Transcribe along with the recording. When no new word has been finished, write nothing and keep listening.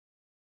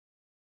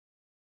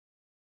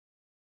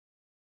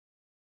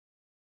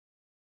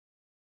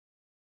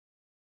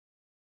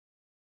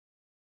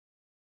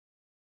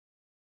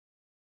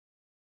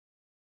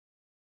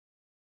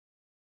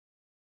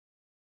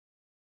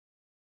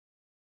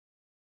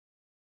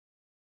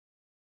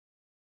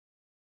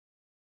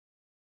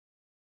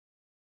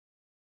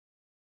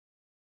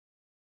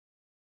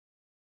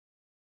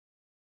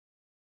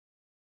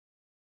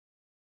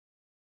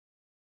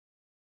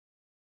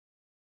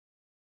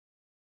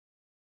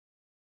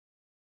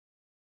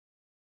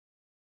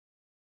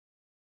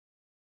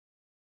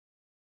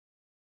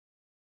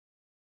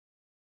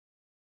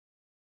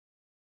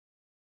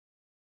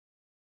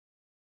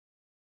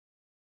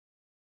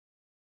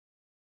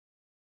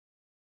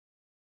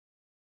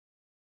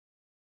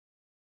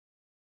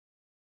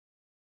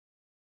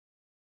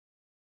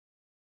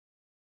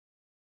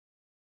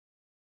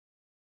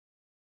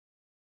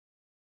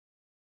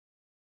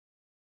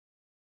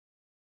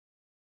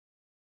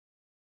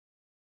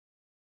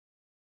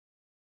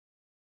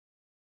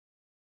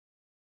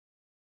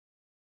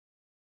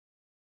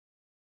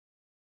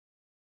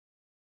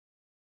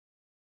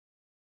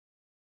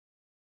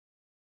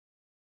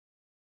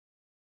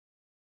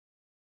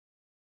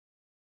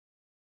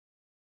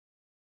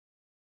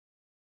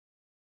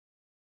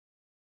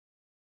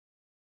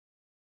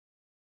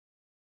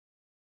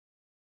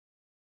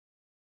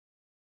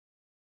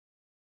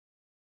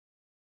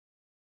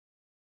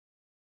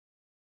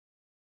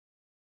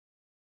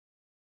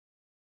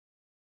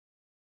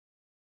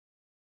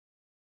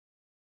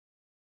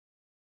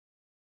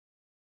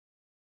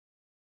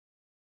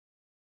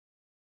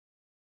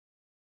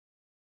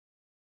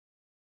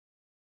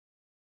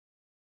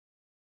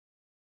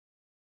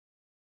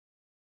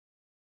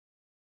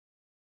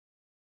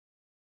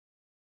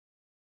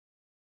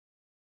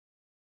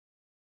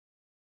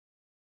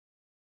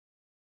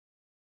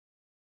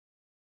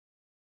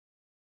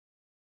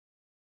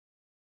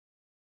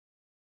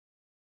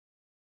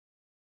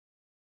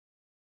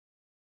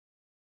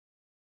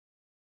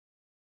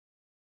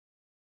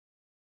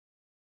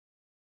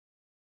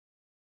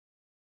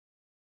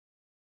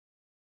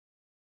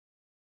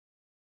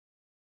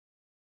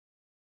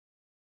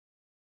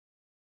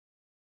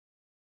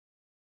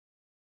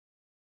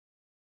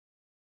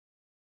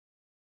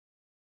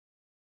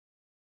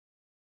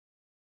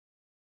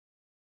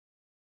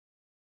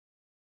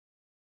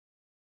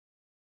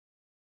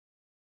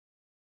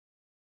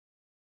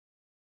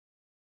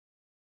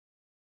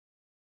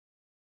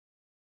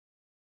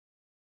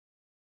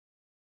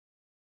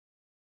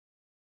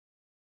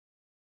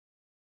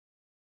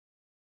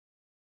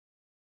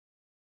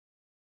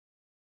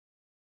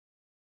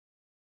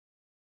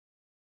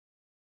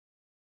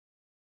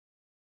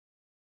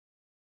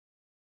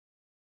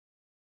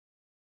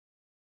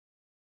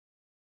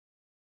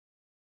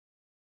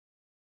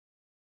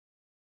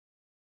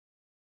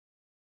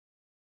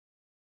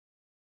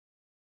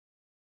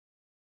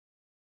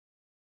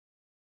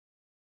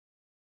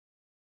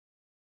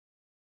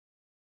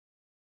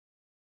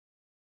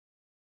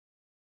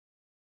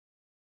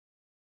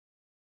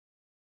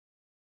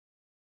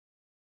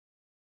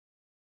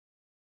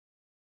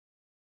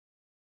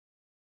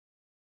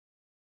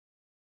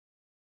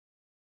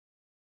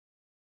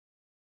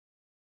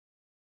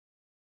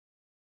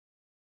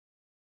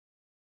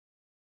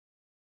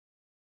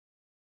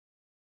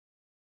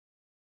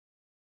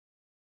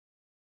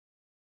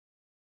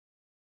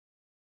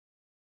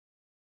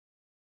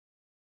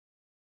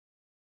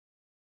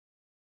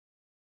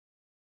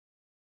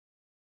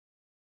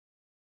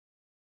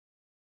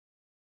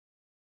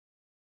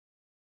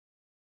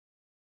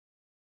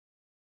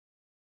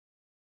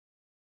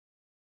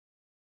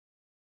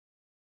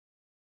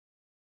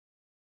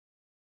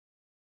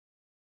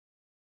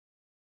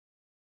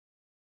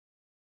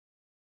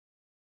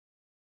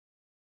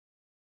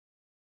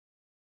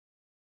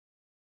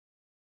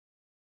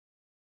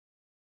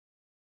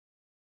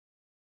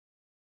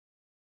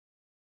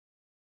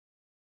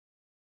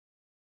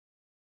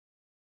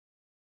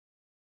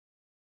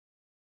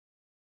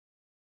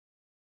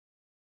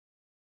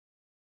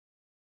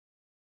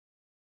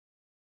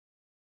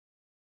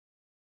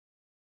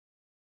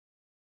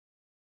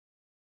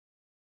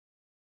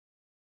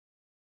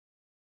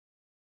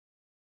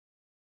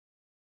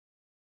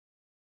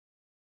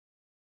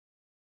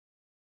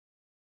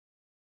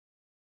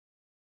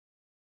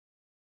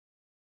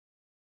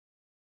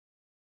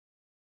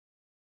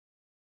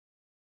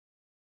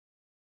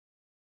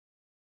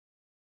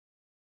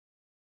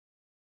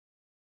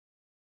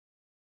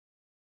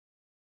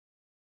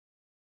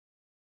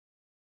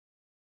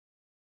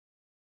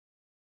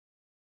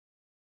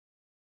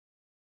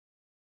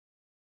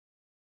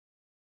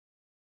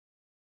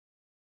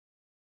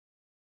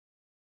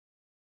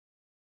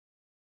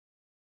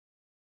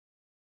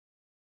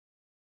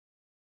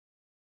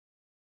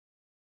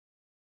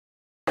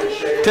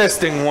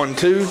Testing 1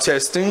 2.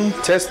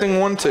 Testing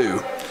 1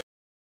 2.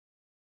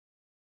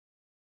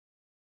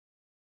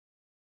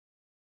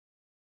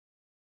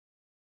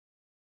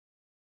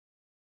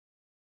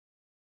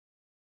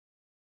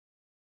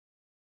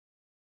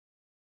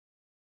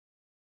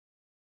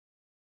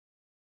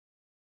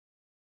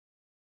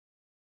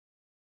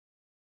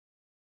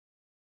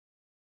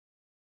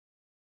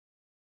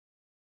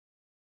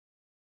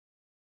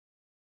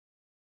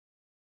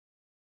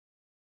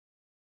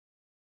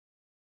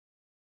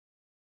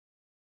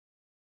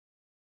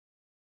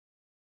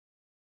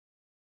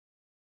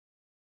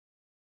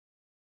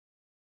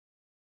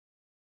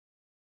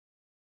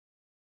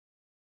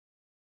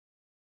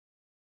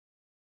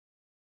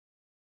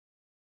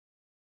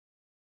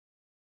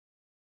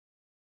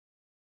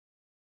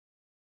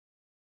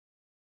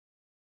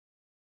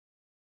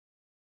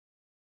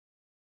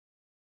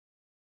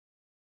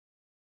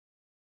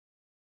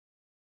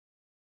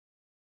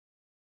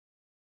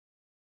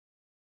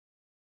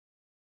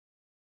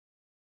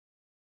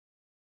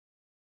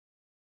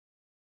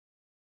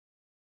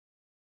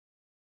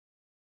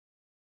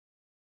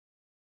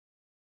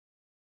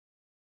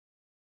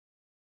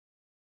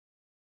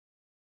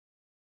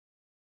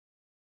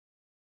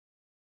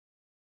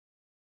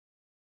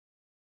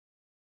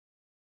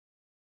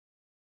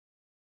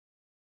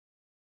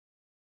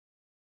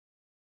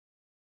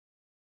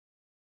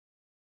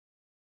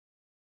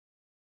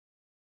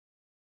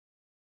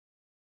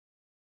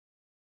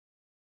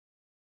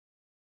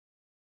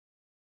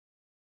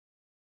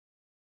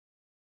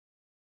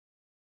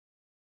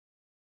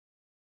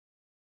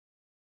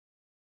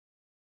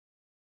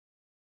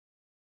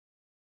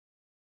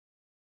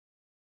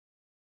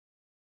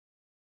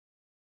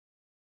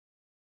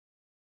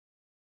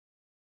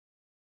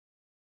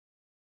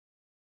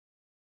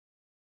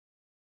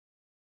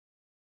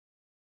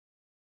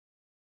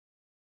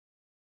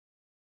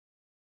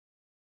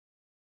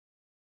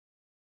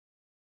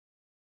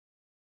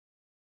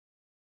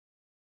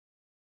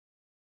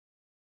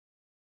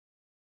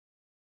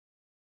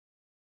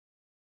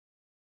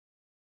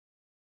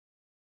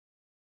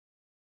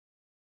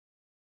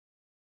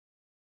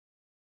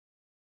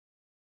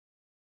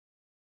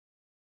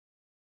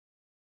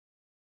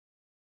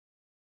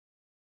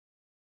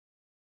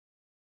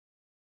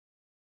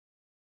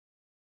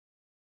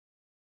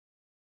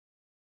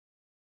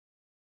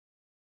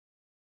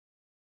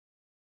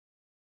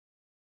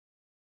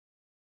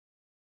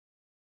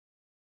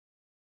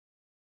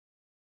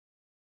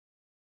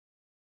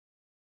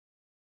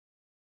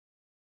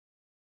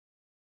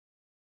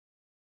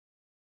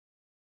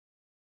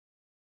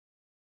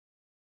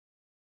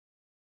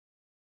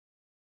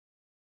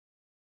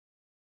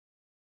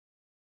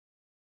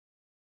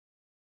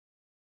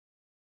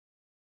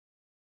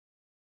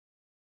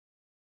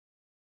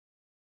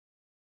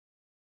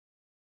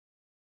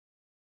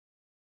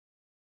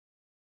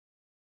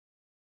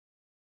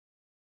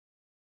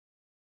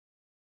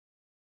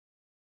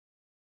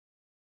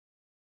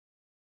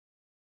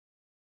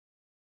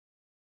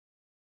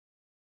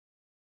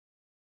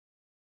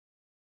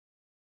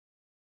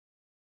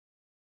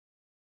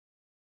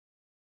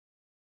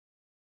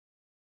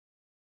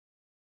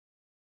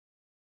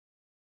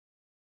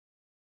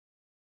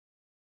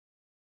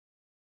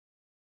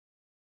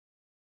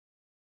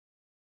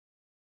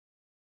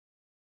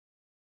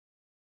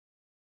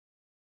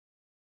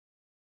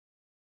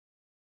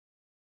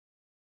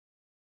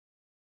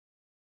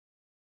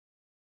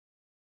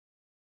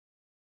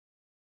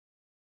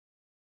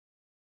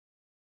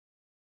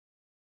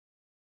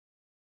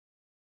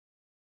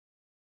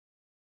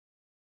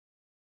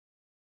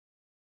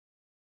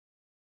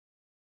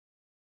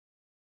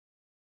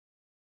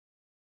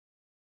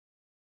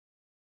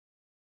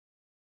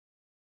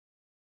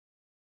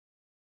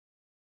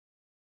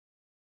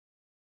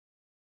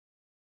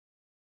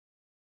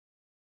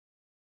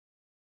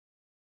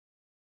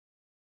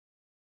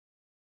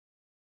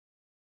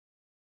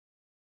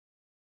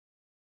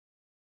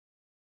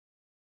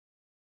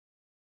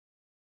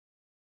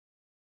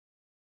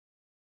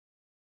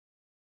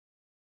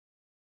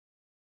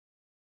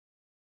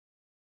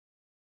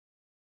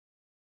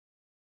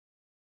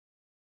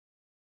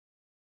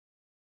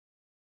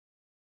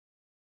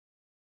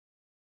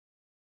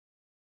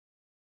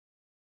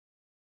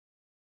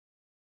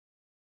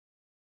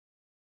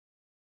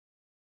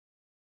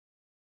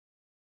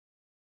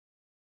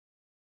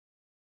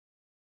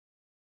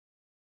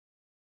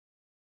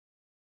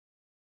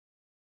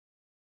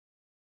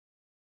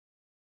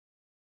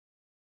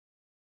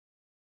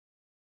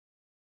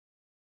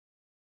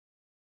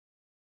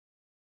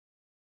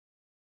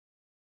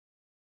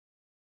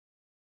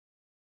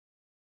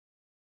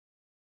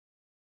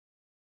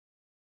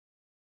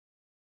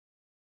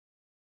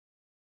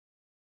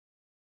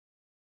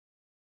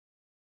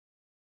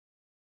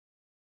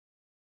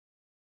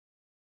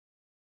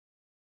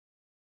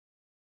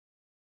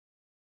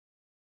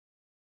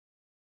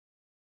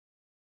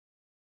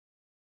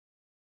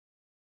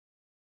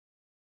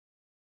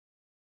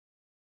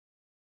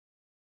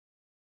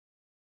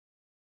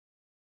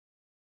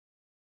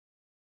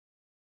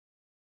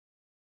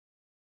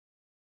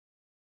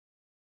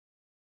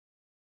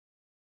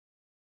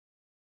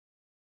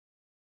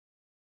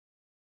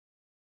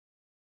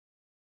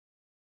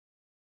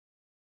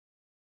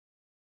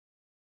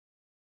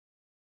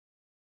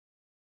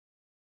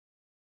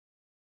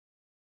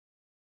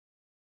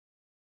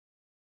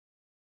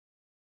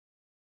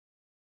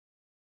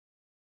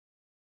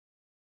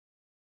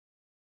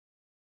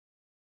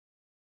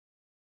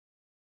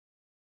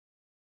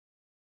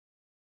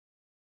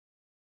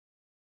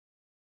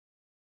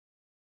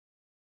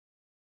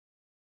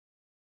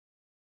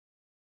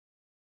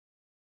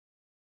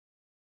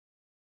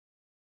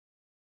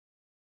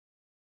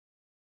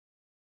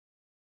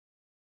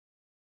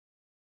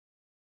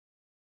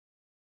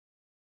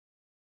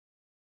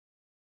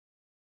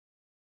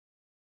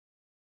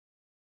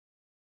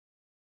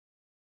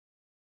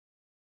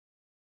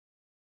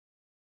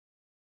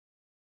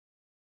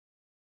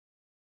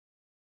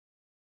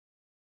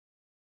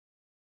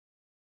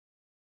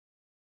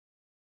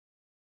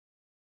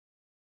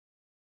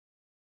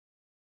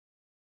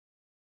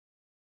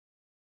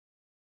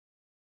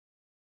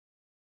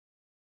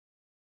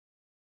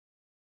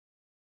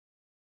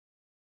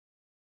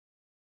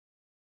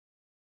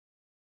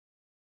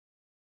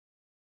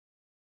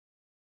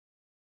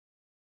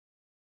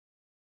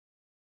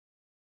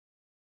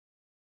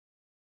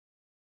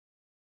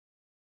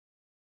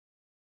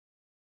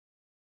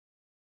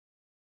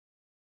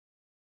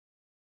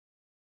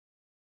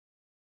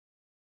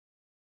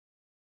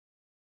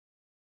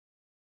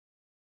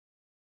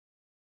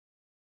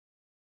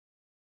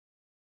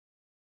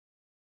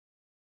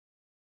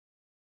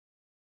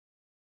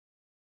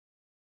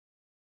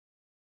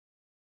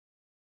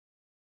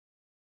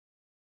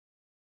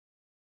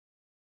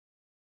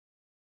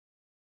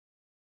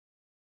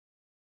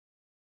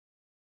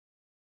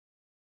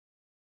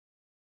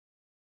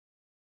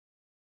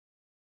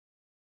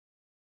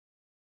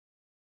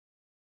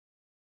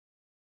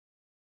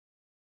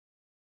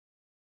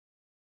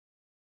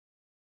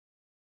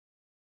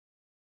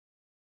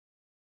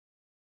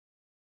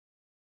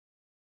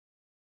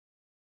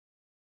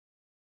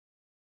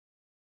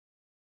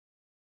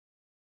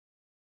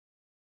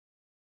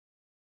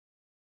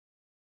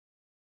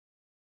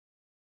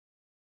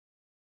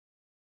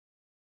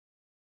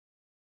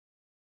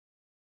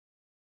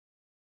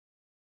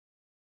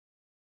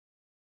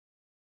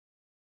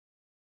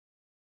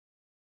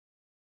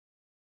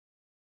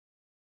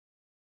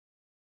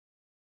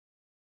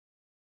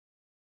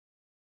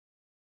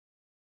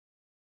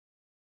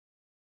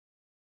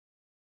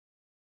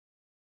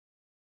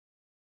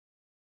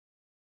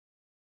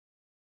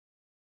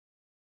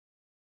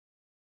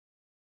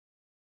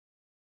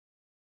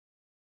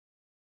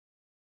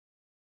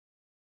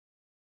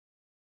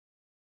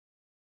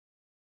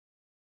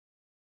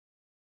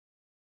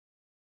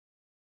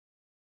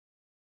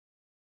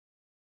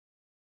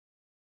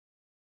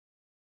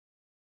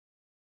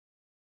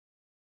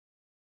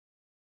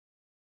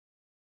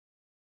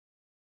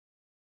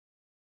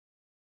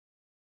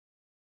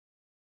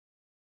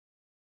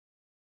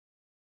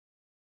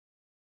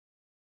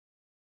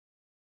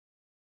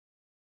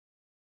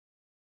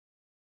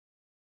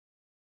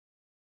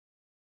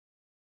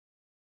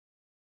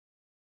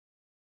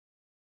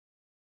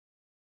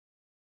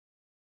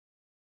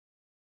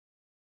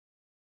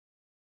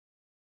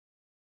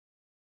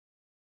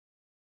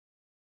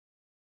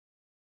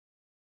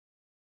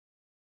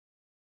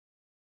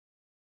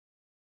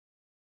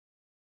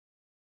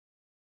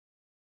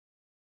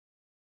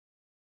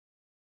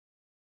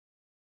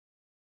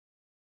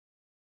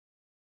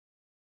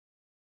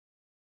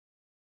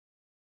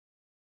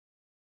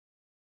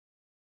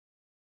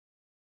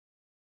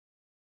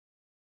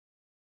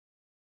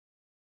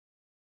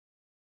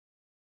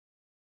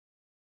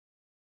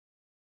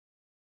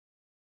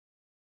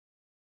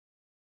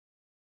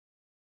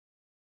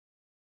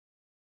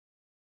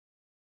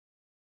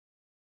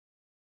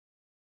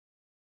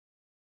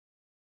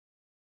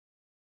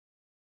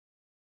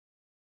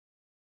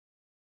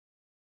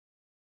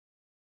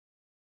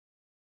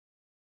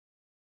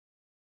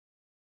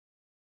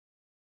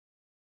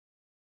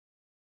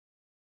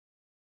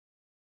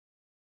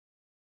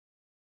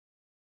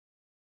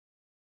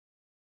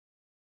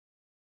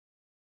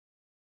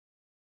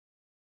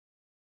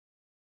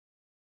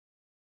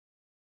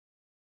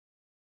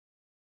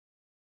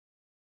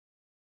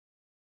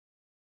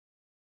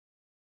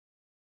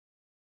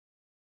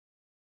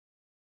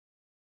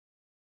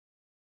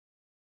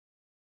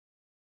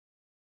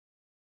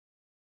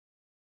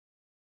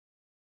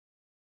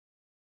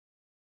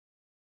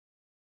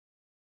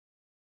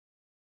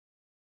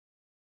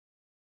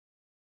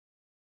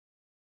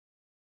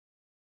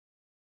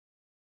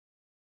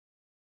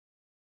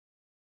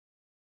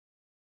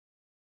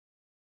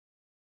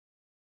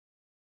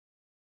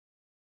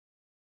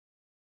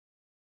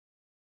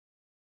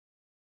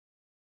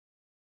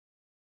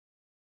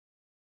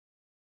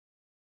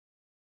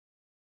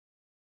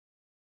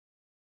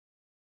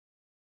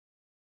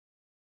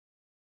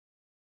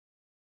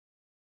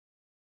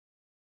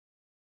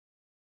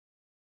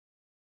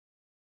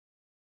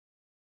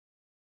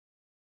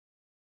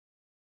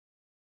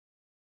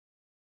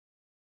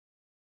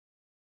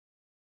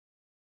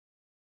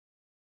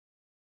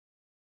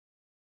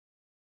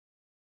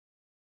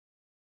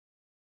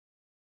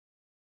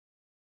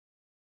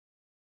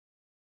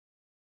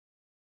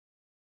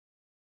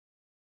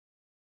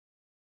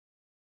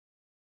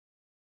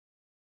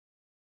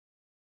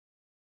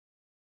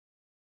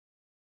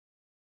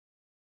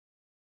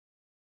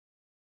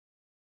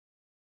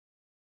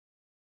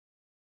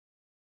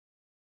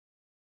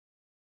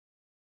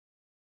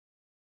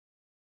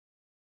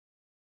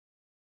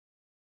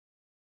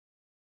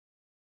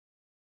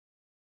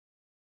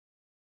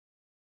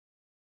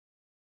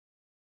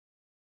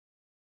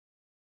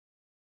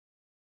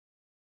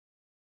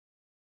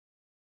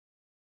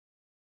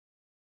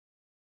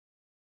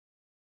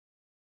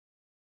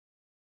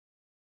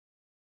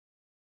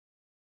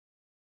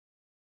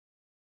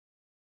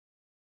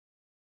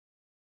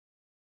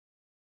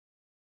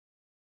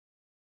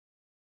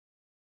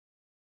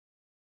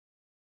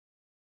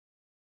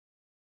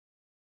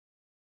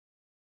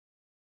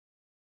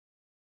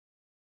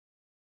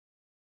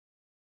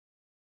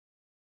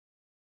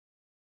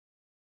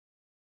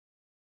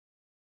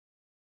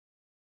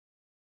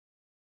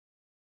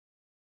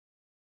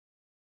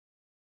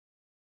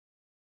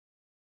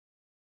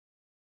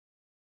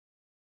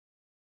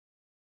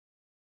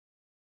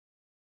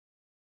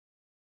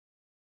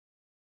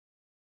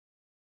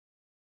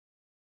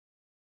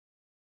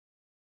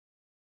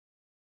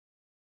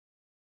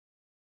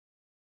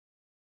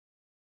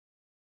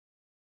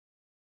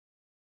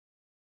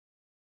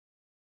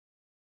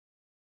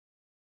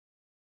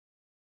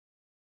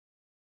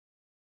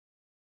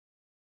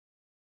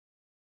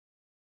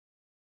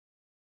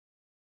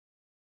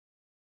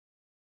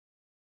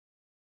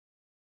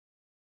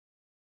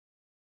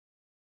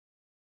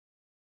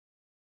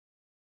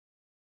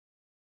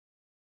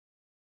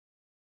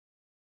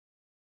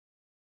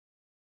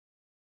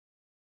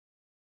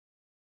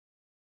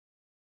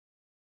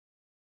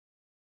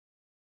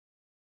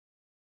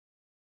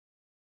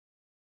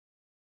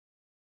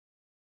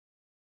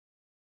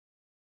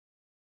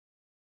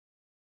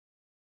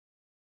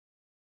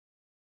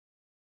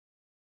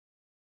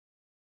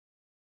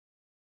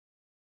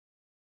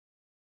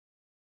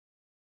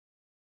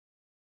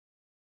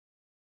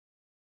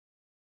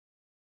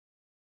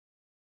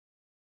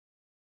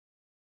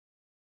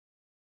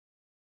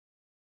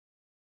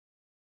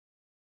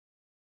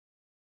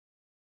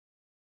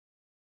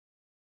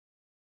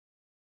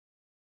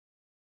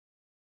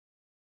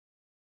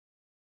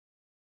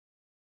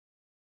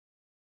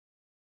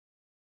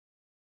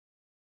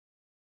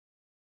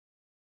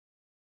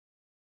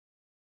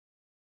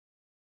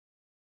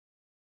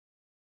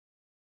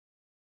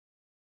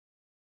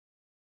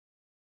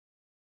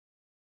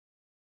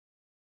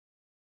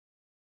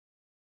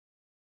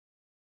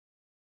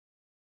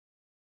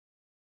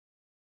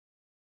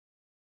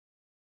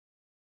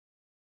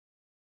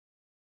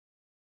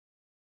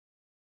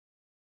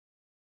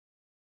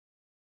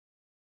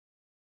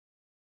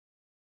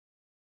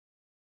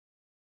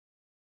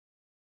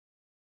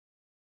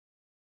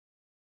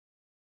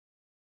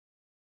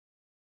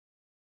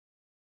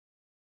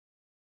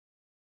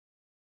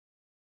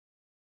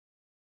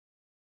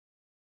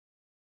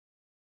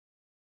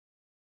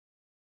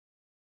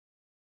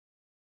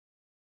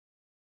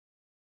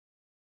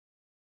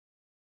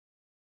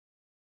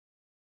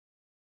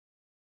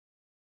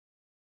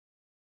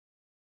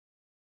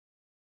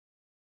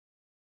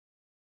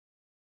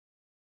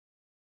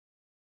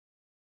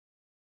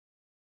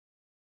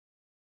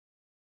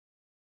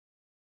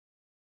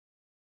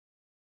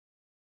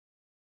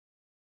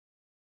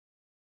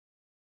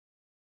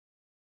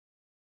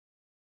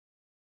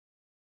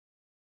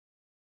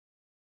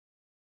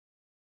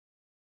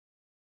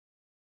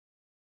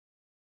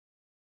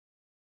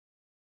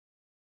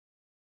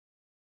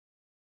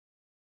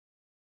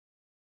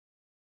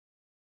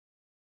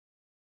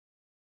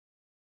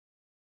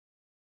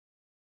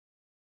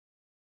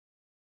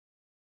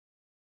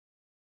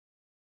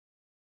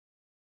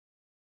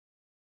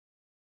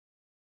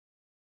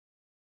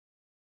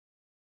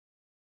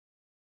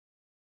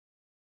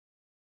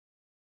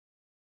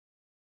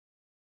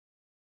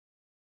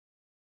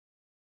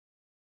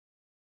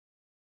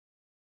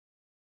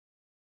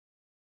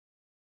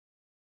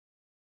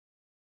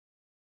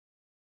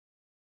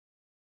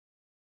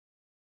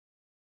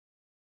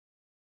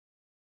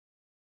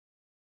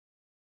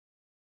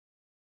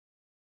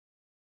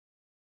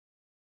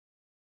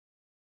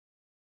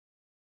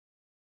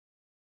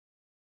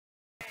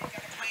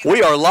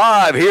 We are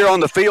live here on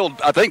the field,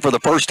 I think for the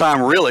first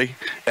time really,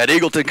 at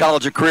Eagleton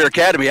College and Career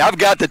Academy. I've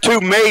got the two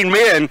main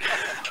men,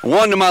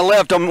 one to my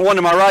left, one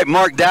to my right,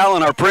 Mark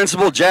Dowling, our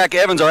principal, Jack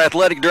Evans, our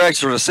athletic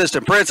director and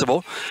assistant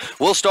principal.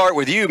 We'll start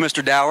with you,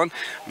 Mr. Dowling.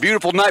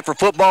 Beautiful night for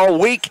football,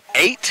 week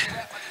 8.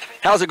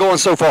 How's it going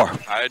so far?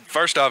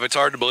 First off, it's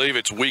hard to believe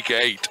it's week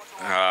 8.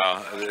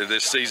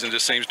 This season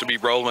just seems to be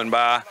rolling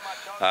by.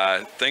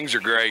 Things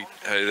are great.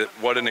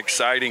 What an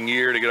exciting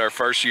year to get our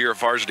first year of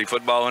varsity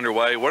football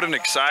underway. What an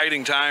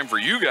exciting time for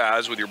you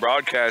guys with your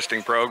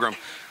broadcasting program.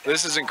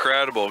 This is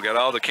incredible. Got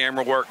all the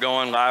camera work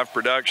going, live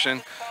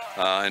production,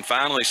 and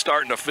finally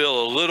starting to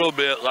feel a little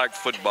bit like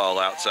football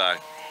outside.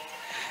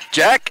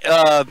 Jack,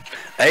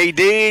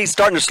 AD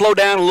starting to slow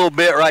down a little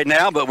bit right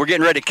now, but we're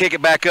getting ready to kick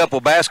it back up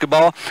with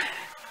basketball.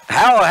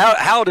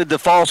 How did the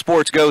fall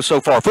sports go so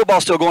far?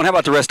 Football's still going. How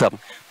about the rest of them?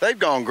 They've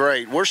gone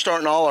great. We're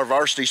starting all our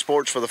varsity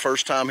sports for the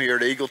first time here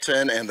at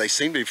Eagleton, and they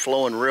seem to be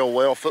flowing real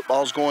well.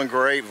 Football's going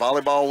great.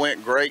 Volleyball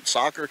went great.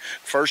 Soccer,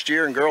 first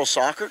year in girls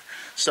soccer.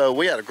 So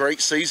we had a great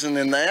season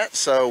in that.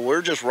 So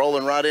we're just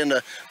rolling right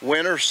into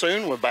winter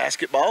soon with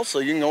basketball. So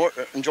you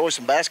can enjoy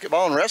some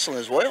basketball and wrestling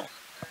as well.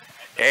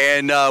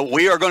 And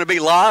we are going to be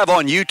live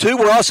on YouTube.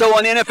 We're also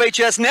on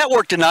NFHS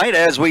Network tonight,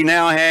 as we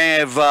now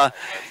have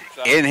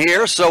in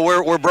here, so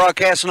we're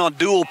broadcasting on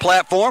dual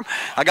platform.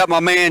 I got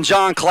my man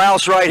John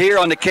Klaus right here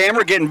on the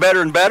camera, getting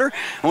better and better.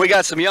 And we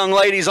got some young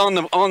ladies on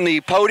the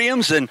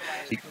podiums and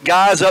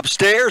guys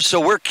upstairs, so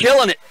we're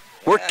killing it.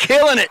 We're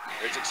killing it.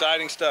 It's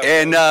exciting stuff.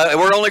 And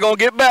we're only going to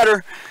get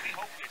better.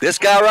 This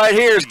guy right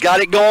here has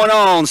got it going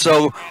on,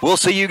 so we'll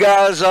see you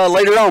guys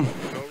later on. Go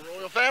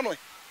Royal family.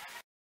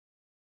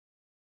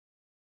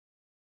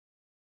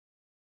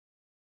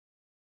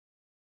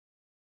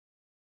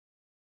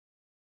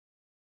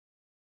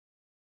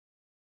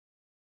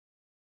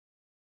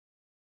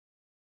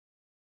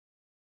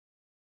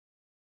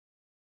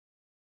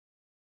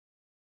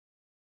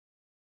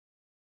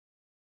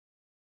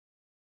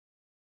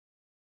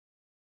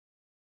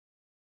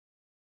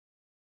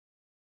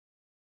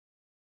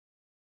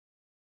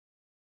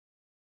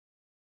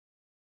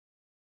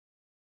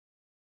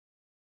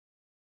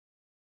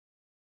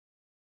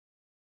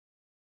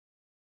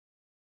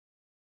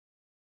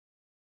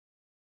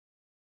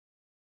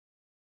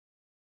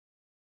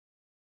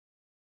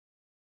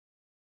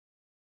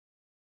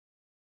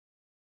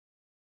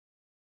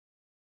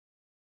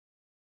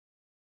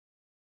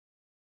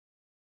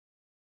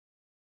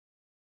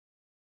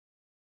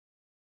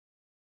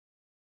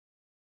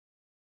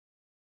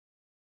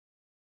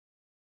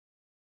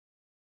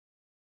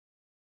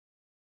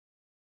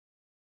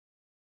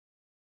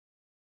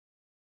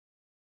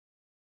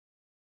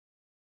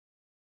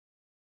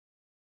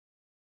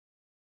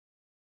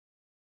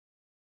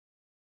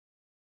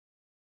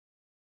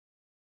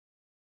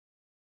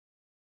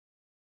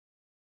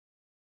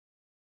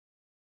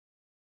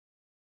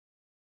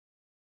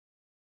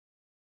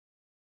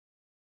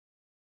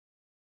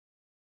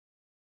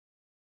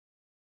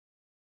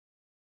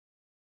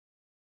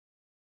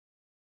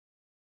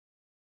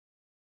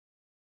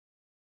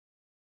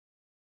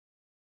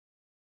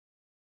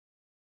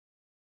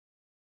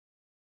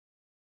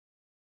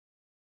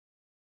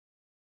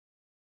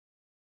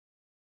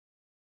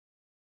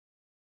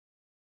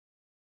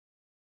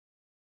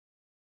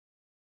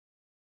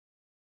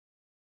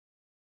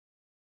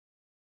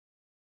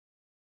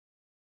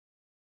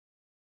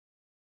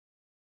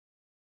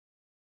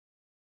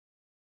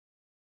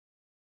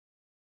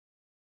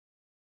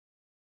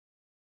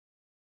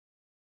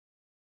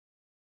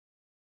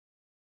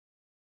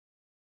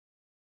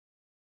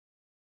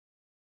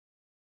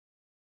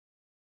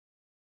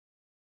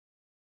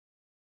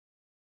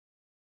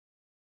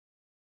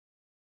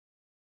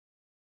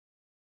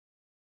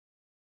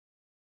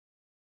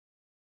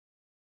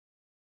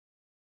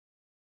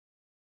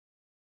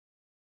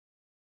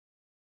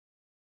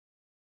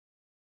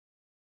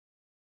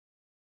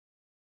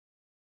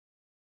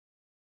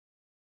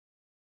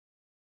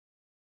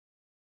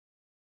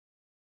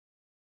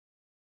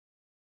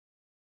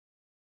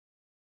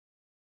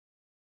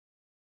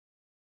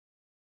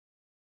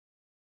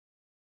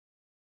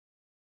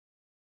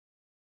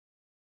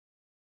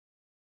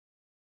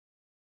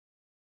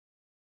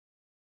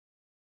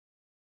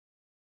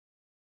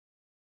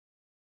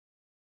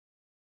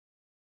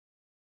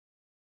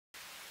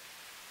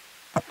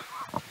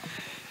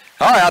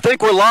 All right, I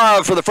think we're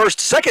live for the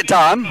second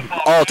time,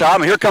 all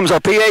time. Here comes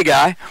our PA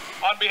guy.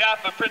 On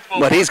behalf of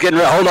Principal, but he's getting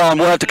ready. Hold on,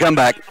 we'll have to come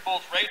back.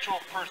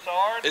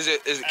 Is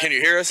it? Can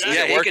you hear us? Is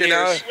Yeah, it working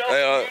now?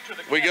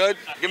 We good?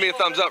 Give me a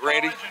thumbs up,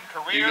 Randy.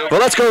 Well,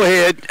 let's go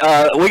ahead.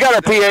 We got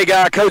our PA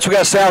guy, Coach. We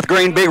got South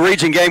Greene, big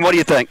region game. What do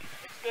you think?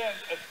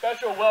 A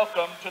special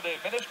welcome to the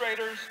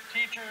administrators,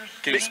 teachers,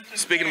 Can you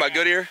speak in my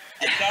good ear?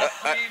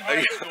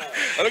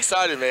 I'm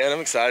excited, man. I'm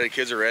excited.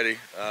 Kids are ready.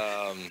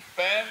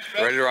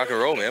 Ready to rock and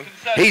roll, man.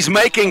 He's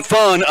making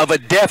fun of a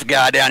deaf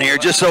guy down here,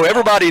 just so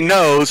everybody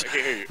knows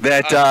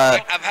that.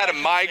 I've had a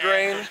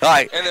migraine, All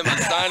right. and then my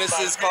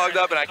sinuses clogged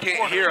up, and I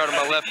can't hear out of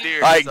my left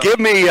ear. All right, so.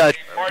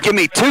 give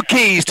me 2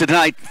 keys to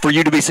tonight for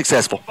you to be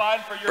successful.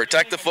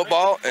 Protect the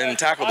football and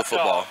tackle the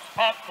football.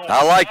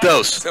 I like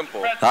those.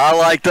 Simple. I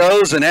like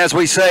those, and as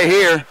we say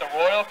here,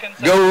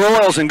 go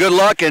Royals and good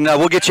luck, and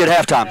we'll get you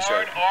at halftime.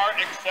 Sure.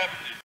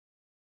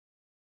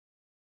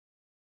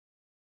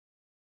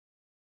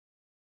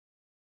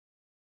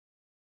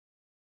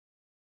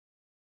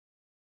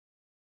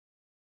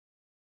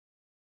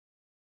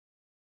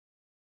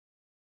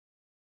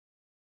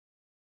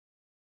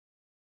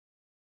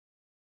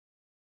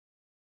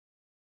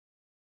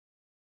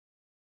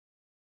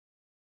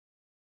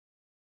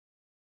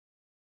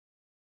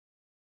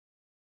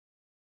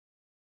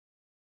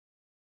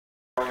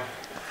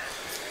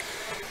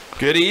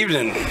 Good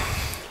evening.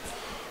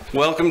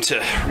 Welcome to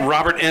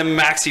Robert M.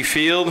 Maxey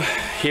Field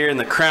here in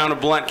the crown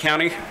of Blount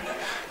County.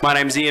 My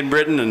name's Ian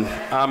Britton, and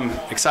I'm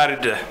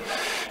excited to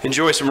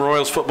enjoy some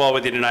Royals football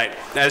with you tonight.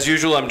 As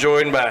usual, I'm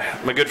joined by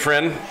my good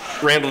friend,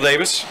 Randall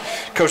Davis.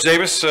 Coach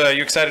Davis,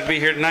 you excited to be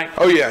here tonight?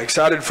 Oh yeah,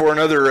 excited for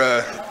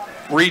another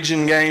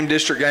region game,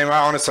 district game.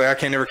 I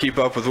can't ever keep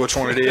up with which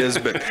one it is,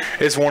 but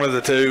it's one of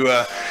the two.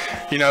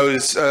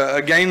 It's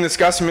a game that's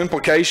got some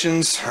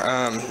implications.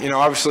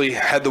 Obviously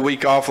had the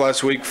week off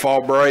last week,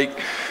 fall break.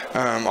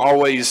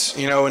 Always,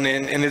 and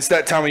it's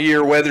that time of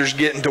year, weather's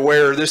getting to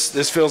where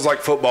this feels like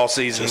football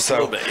season. Just a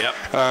little bit, yep.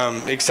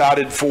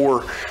 Excited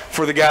for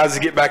the guys to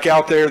get back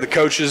out there, the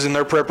coaches in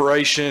their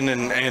preparation,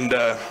 and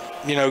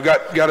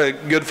got a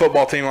good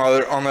football team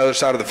on the other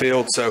side of the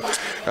field. So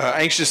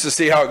anxious to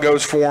see how it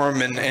goes for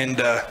them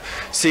and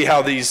see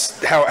how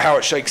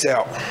it shakes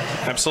out.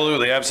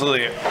 Absolutely.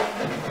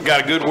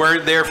 Got a good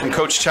word there from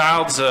Coach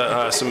Childs.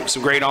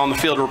 Some great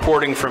on-the-field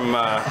reporting from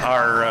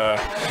our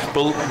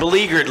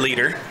beleaguered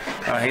leader.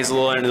 He's a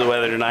little under the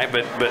weather tonight,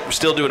 but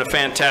still doing a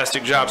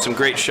fantastic job. Some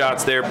great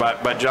shots there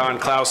by John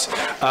Klaus.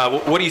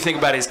 What do you think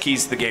about his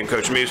keys to the game,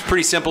 Coach? I mean, it's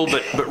pretty simple,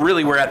 but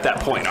really we're at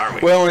that point, aren't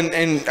we? Well,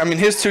 and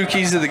his 2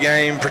 keys to the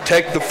game: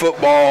 protect the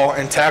football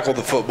and tackle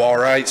the football.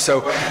 Right.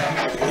 So,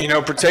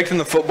 protecting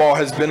the football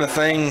has been a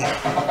thing,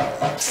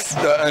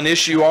 an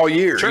issue all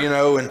year.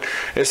 Sure. And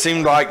it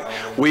seemed like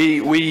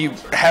we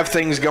have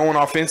things going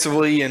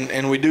offensively,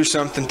 and we do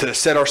something to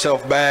set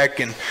ourselves back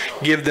and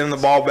give them the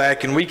ball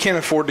back, and we can't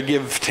afford to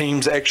give teams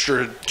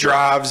extra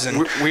drives,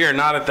 and we are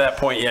not at that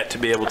point yet to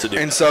be able to do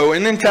and that. So,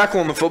 and then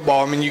tackling the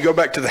football. I mean, you go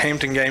back to the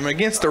Hampton game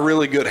against a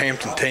really good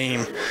Hampton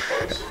team,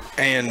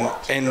 and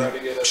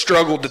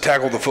struggled to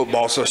tackle the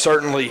football. So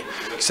certainly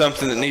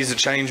something that needs to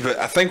change. But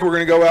I think we're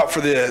going to go out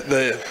for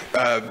the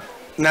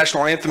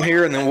national anthem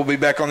here, and then we'll be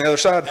back on the other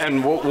side.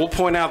 And we'll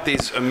point out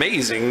these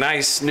amazing,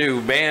 nice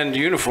new band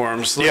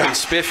uniforms, looking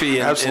spiffy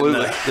in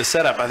the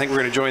setup. I think we're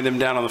going to join them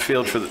down on the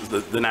field for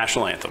the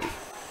national anthem.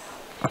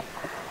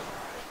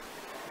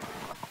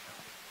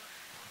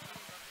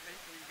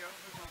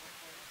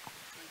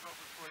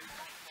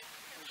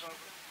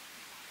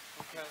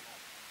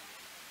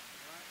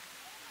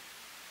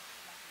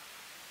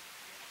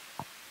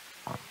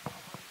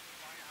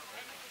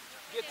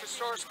 Get the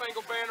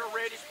Star-Spangled Banner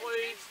ready,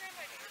 please.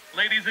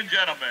 Ladies and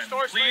gentlemen, please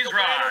Star-Spangled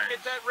rise. Banner,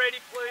 get that ready,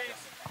 please.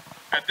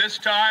 At this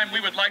time, we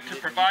would like to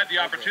provide the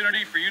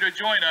opportunity for you to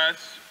join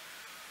us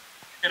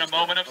in a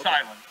moment of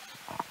silence.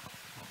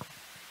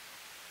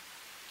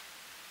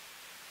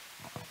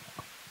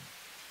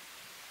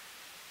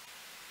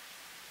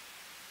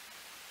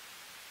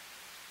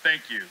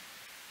 Thank you.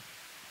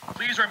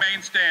 Please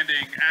remain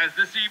standing as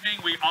this evening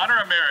we honor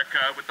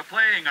America with the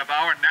playing of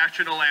our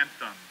national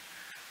anthem.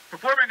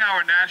 Performing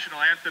our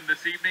national anthem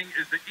this evening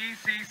is the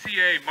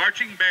ECCA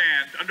Marching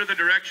Band under the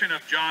direction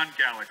of John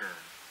Gallagher.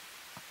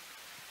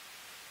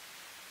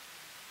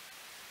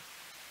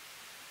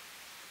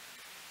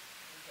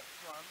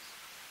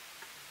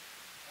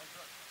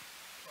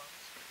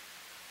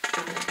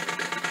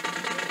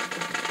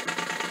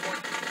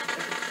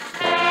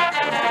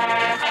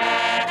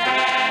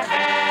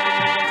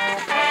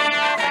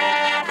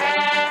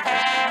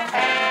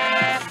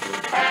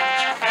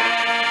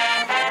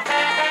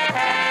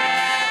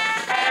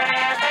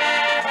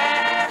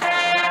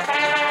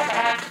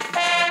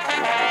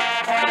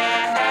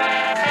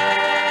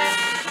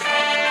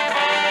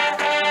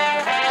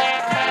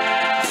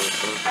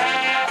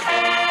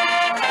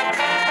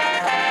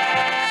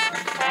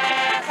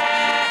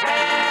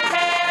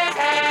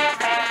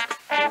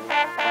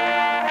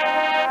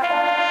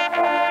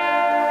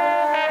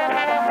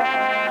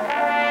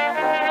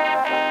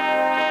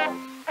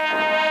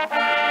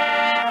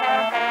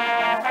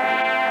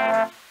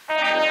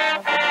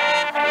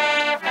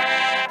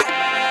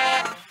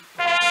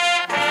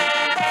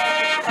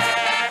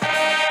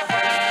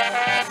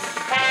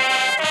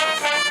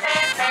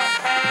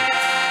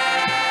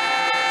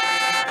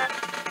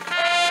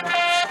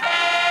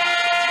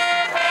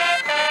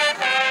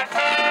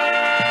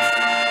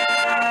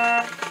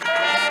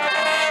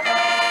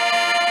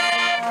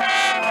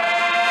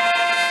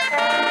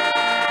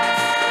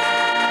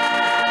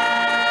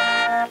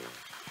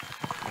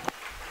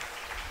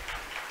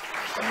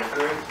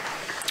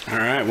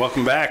 right,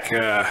 welcome back.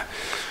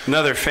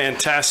 Another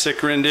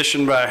fantastic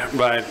rendition by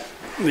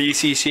the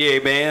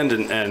ECCA band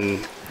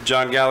and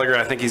John Gallagher.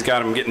 I think he's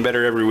got them getting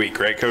better every week,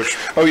 right, Coach?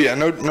 Oh yeah,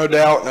 no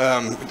doubt.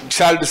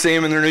 Excited to see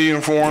them in their new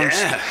uniforms,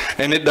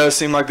 and it does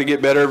seem like they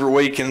get better every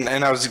week. And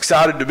I was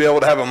excited to be able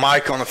to have a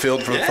mic on the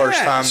field for the first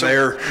time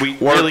there. We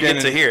really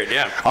get to hear it,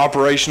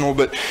 operational.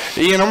 But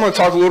Ian, I'm going to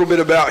talk a little bit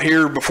about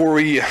here before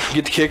we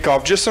get to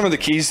kickoff, just some of the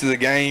keys to the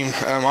game.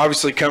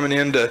 Obviously, coming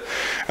into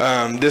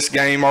this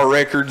game, our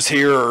records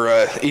here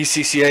are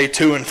ECCA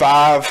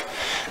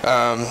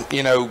 2-5.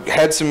 You know,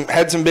 had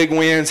some big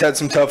wins, had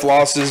some tough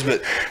losses,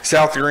 but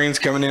South Greene's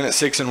coming in at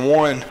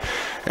 6-1,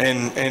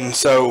 and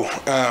so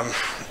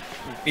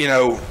you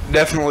know,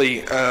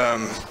 definitely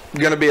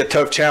going to be a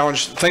tough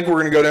challenge. I think we're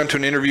going to go down to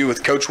an interview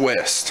with Coach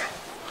West.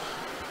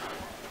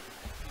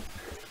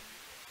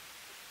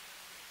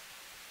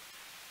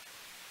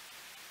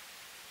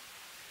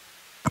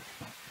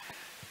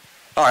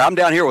 All right, I'm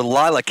down here with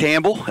Lila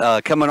Campbell,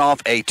 coming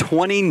off a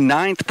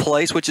 29th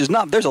place, which is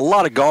not. There's a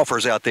lot of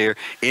golfers out there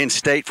in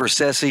state for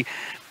SESI.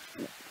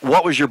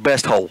 What was your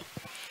best hole?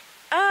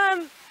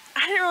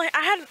 I didn't really.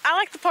 I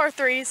like the par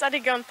threes. I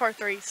did go on the par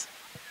threes.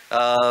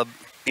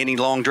 Any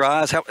long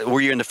drives?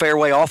 Were you in the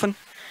fairway often?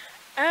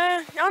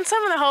 On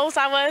some of the holes,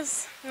 I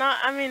was not.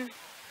 I mean,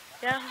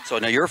 yeah. So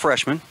now you're a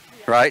freshman,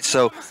 right?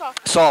 So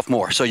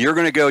sophomore. So you're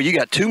going to go. You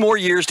got 2 more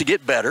years to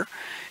get better,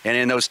 and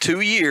in those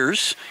 2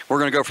 years, we're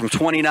going to go from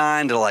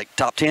 29 to like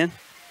top 10.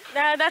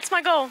 That's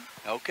my goal.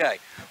 Okay.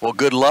 Well,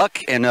 good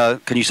luck, and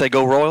can you say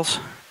go Royals?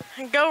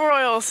 Go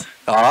Royals.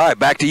 All right,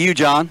 back to you,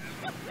 John.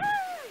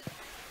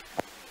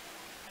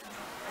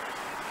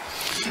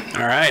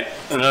 All right,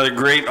 another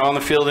great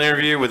on-the-field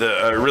interview with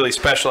a really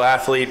special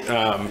athlete,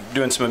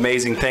 doing some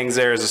amazing things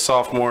there as a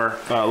sophomore.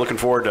 Looking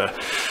forward to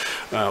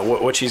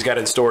what she's got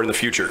in store in the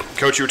future.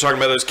 Coach, you were talking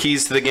about those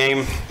keys to the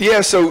game.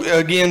 Yeah, so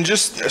again,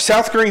 just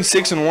South Greene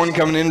 6-1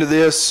 coming into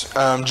this.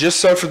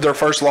 Just suffered their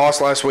first loss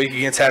last week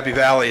against Happy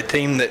Valley, a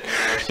team that,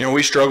 you know,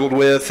 we struggled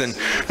with. And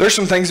there's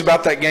some things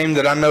about that game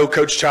that I know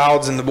Coach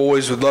Childs and the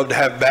boys would love to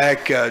have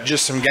back,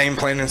 just some game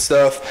planning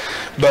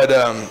stuff. But,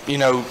 you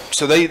know,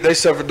 so they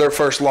suffered their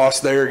first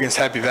loss there against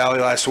Happy Valley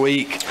last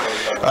week,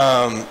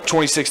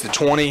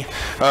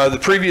 26-20. The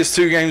previous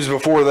 2 games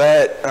before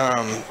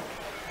that,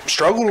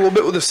 struggled a little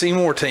bit with the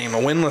Seymour team, a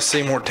winless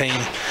Seymour team.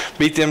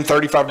 Beat them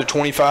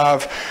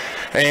 35-25.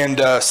 And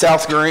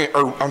South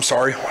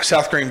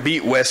Greene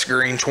beat West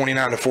Greene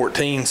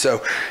 29-14.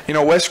 So, you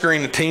know, West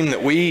Greene, a team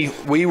that we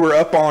were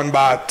up on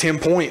by 10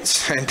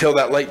 points until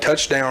that late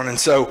touchdown. And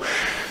so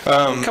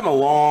come a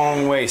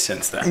long way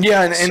since then.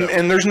 Yeah,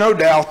 and there's no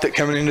doubt that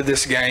coming into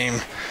this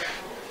game,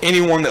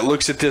 anyone that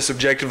looks at this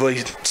objectively,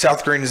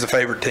 South Greene is the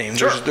favorite team.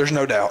 Sure. There's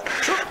no doubt.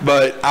 Sure.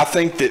 But I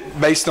think that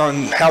based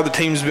on how the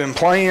team's been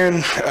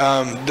playing,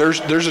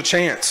 there's a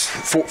chance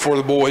for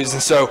the boys.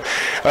 And so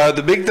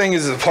the big thing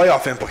is the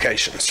playoff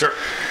implications. Sure.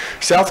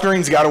 South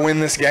Greene's got to win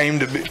this game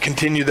to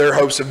continue their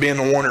hopes of being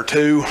the 1 or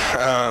 2.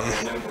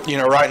 You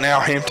know, right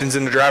now Hampton's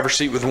in the driver's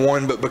seat with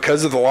 1, but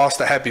because of the loss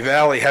to Happy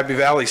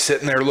Valley's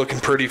sitting there looking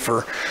pretty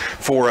for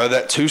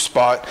that 2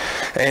 spot.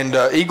 And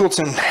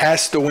Eagleton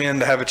has to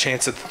win to have a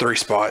chance at the 3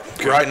 spot.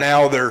 Good. Right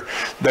now,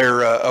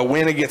 they're a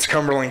win against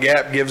Cumberland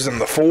Gap gives them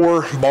the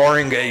 4,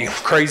 barring a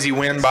crazy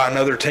win by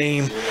another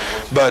team.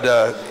 But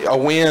a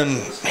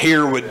win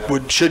here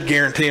should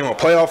guarantee them a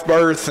playoff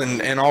berth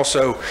and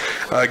also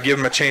give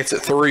them a chance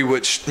at 3,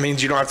 which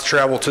means you don't have to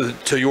travel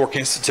to York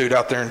Institute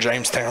out there in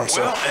Jamestown.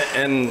 So. Well,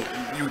 and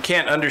you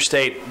can't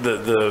understate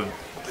the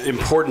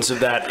importance of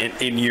that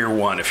in year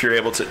 1 if you're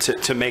able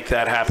to make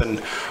that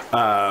happen.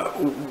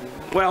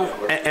 Well,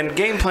 and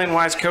game plan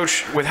wise,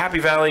 Coach, with Happy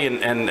Valley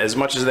and as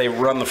much as they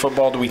run the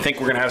football, do we think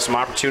we're going to have some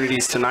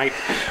opportunities tonight?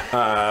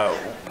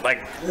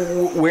 Like,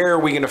 where are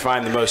we going to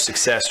find the most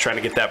success trying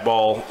to get that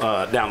ball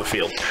down the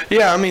field?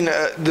 Yeah, I mean,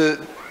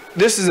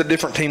 this is a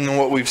different team than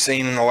what we've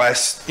seen in the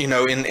last, you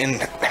know, in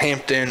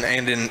Hampton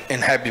and in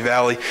Happy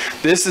Valley.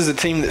 This is a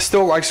team that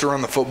still likes to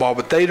run the football,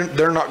 but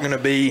they're not going to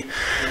be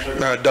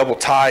double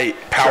tight,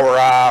 power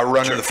eye,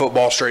 running the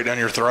football straight down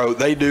your throat.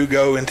 They do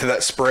go into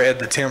that spread,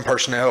 the 10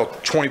 personnel,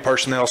 20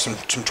 personnel, some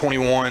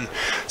 21,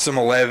 some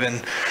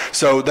 11.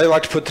 So they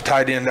like to put the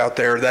tight end out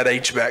there, that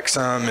H-back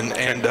some,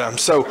 and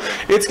so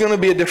it's going to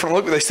be a different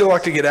look, but they still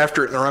like to get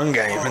after it in the run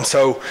game. And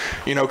so,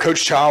 you know,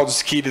 Coach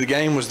Childs' key to the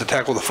game was to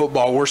tackle the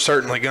football. We're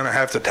certainly going to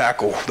have to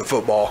tackle the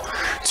football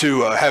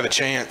to have a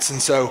chance.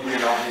 And so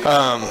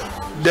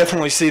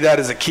definitely see that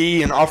as a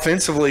key. And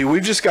offensively,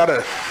 we've just got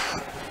to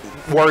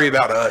worry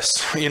about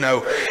us. You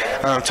know,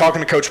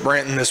 talking to Coach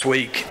Branton this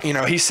week, you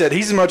know, he said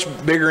he's much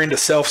bigger into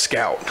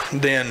self-scout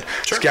than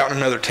scouting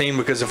another team,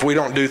 because if we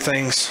don't do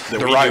things the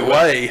right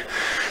way,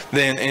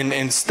 then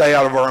and stay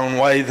out of our own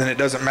way, then it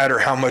doesn't matter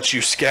how much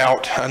you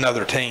scout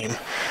another team.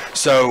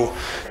 So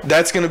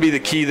that's going to be the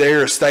key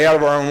there, is stay out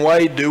of our own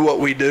way, do what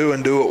we do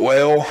and do it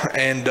well,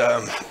 and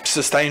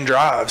sustain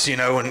drives, you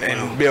know,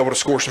 and be able to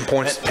score some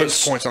points, put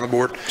some points on the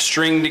board.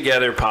 String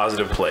together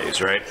positive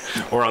plays, right?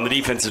 Or on the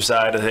defensive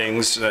side of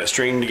things,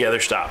 string together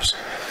stops.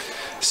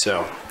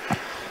 So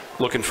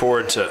looking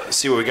forward to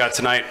see what we got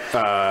tonight.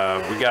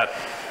 We got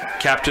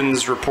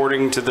captains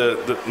reporting to the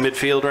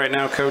midfield right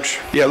now, Coach?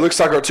 Yeah, it looks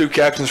like our two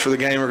captains for the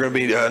game are going to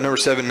be number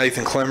 7,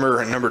 Nathan Clemmer,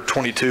 and number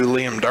 22,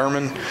 Liam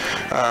Derman.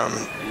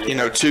 You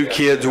know, two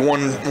kids,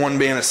 one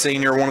being a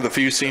senior, one of the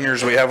few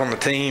seniors we have on the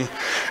team,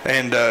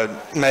 and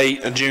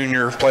Nate, a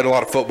junior, played a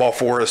lot of football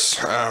for us.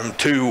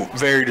 Two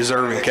very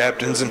deserving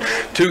captains, and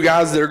two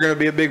guys that are going to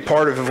be a big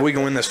part of if we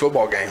can win this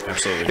football game.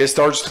 Absolutely. It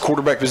starts at the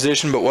quarterback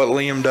position, but what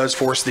Liam does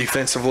for us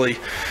defensively,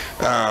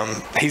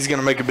 he's going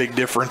to make a big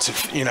difference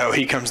if, you know,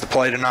 he comes to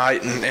play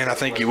tonight, and I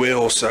think he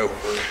will. So,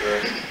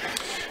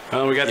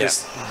 well, we got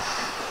this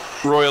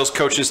Royals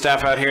coaching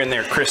staff out here in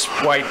their crisp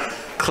white,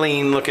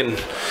 clean looking.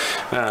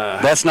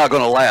 That's not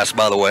going to last,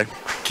 by the way.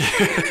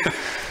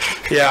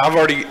 Yeah,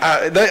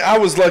 I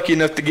was lucky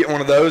enough to get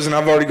one of those, and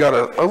I've already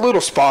got a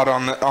little spot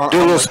on the. Do a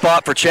little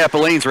spot for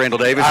Chapelines, Randall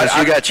Davis.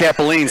 You got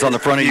Chapelines on the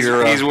front of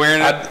your. He's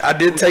wearing it. I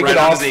did take it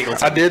off.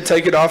 I did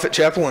take it off at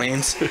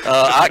Chapelines.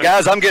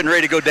 Guys, I'm getting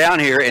ready to go down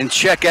here and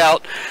check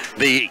out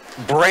the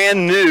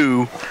brand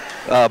new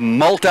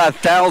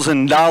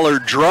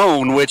multi-$1,000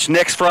 drone, which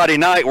next Friday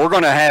night we're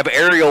going to have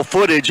aerial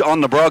footage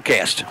on the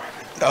broadcast.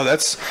 Oh,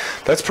 that's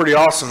pretty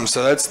awesome.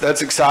 So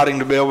that's exciting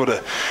to be able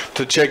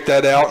to check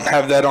that out and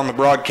have that on the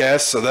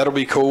broadcast. So that'll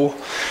be cool.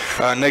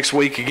 Next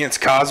week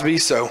against Cosby.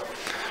 So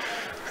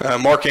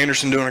Mark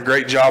Anderson doing a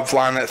great job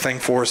flying that thing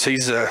for us.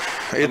 It's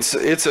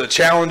a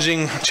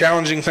challenging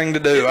thing to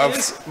do.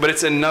 But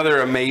it's another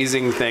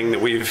amazing thing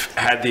that we've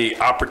had the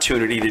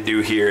opportunity to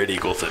do here at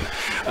Eagleton.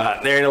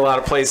 There ain't a lot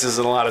of places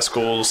and a lot of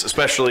schools,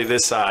 especially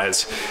this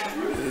size,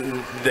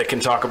 that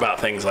can talk about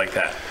things like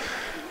that.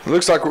 It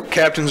looks like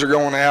captains are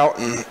going out,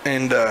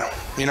 and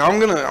you know, I'm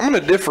gonna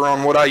differ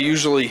on what I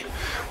usually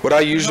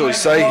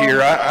say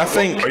here. I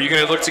think. Are you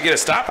going to look to get a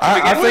stop?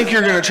 I think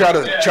you're going to try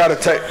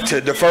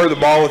to defer the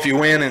ball if you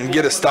win and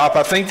get a stop.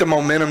 I think the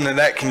momentum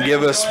that can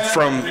give us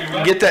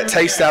get that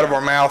taste out of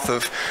our mouth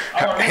of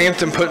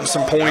Hampton putting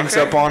some points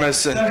up on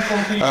us, and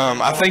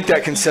I think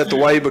that can set the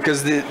way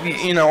because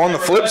on the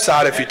flip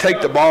side, if you take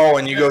the ball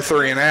and you go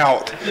 3 and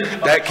out,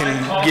 that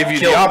can give you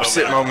the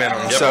opposite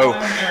momentum. Yep. So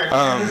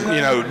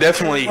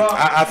definitely,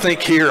 I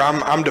think here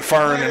I'm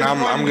deferring and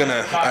I'm going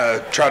to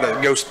try to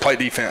go play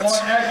defense.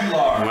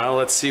 Well,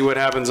 let's see what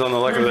happens on the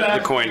luck of the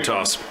coin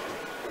toss.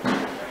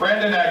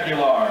 Brandon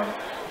Aguilar.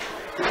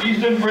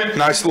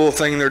 Nice little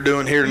thing they're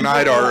doing here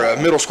tonight. Our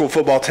middle school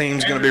football team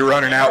is going to be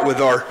running out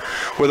with our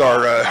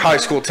high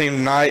school team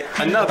tonight.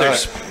 Another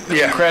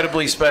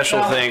incredibly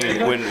special thing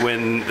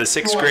when the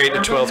 6th grade to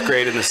 12th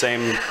grade in the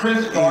same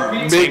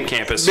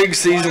campus. Big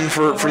season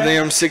for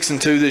them.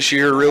 6-2 this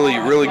year.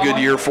 Really good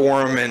year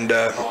for them, and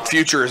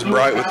future is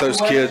bright with those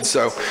kids.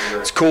 So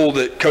it's cool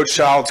that Coach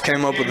Childs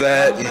came up with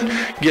that and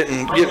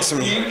getting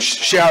some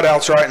shout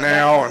outs right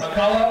now.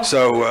 And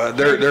so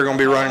they're going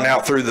to be running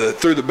out through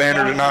the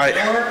banner tonight.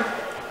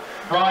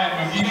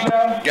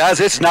 Guys,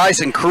 it's nice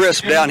and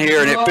crisp down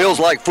here, and it feels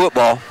like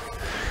football.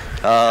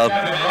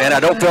 And I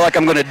don't feel like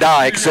I'm going to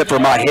die except for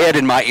my head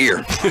and my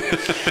ear.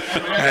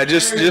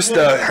 Just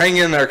hang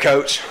in there,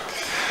 Coach.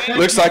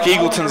 Looks like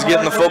Eagleton's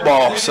getting the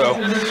football, so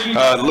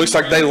it looks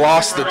like they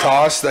lost the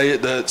toss.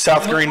 The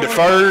South Greene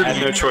deferred. Had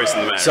no choice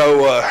in the matter.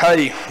 So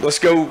hey, let's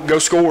go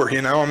score.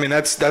 I mean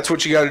that's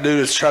what you got to do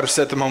is try to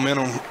set the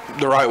momentum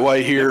the right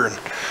way here. And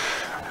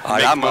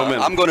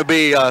I'm going to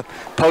be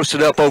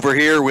posted up over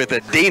here with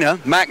Dina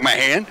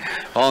McMahon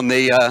on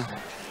the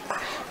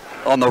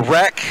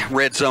rec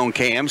red zone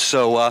cams.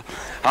 So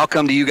I'll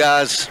come to you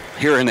guys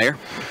here and there.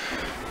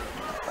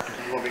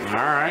 All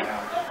right.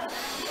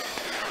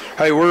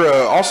 Hey, we're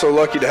also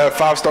lucky to have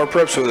 5-star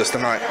preps with us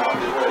tonight.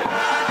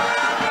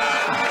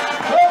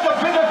 Welcome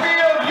to the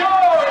field, your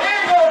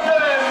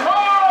Eagleton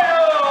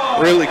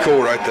Royals! Really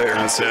cool right there.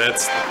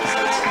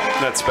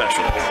 That's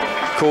special.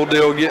 Cool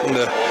deal getting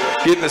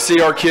to see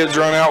our kids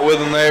run out with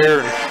them there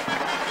and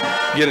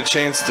get a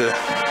chance to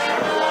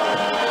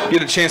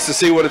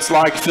see what it's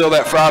like to feel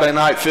that Friday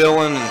night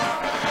feeling,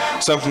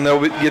 and something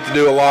they'll get to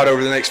do a lot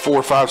over the next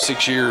 4, 5,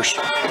 6 years.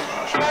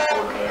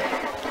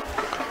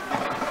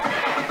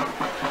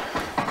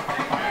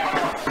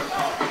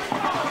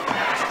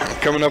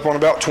 Coming up on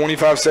about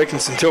 25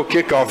 seconds until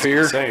kickoff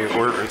here.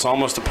 It's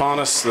almost upon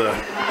us. The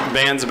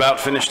band's about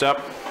finished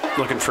up.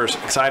 Looking for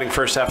exciting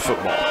first half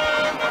football.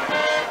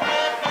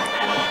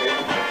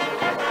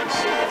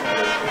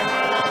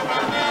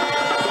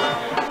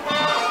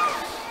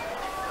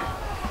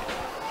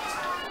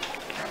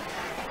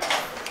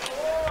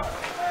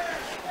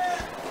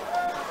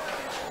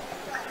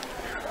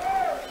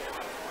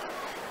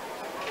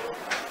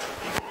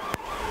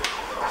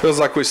 Feels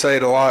like we say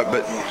it a lot,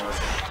 but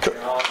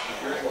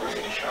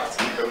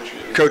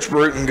Coach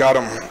Bruton got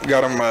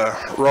them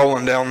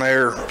rolling down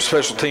there,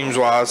 special teams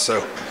wise.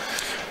 So,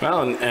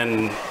 well,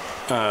 and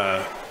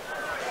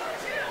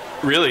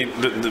really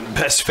the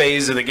best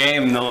phase of the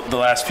game the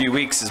last few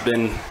weeks has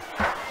been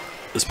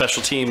the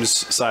special teams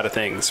side of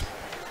things.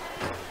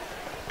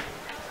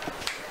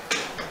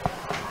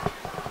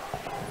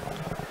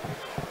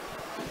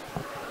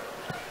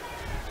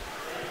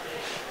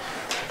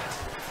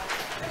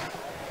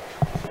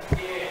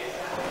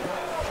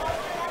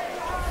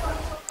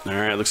 All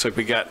right, looks like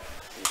we got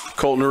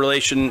Colton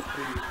Relation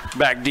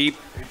back deep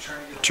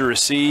to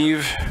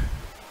receive.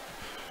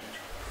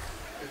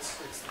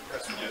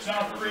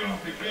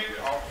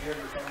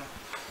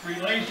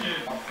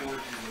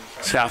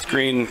 South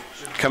Greene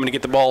coming to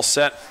get the ball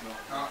set.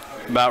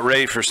 About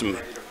ready for some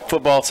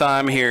football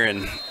time here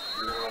in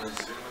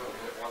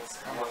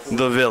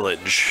the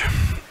Village.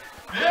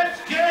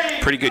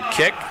 Pretty good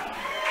kick.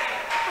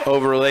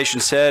 Over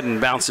Relation's head and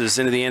bounces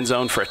into the end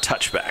zone for a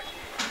touchback.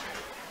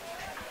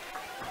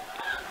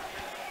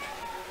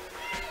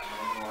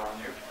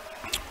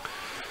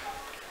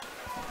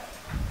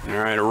 All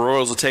right, the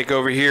Royals will take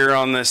over here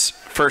on this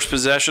first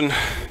possession.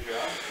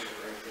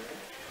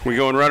 We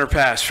going run or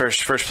pass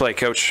first play,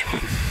 Coach?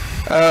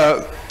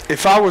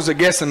 If I was a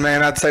guessing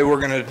man, I'd say we're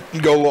going to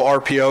go a little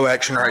RPO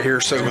action right here.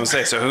 So, I was going to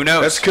say, so who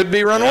knows? This could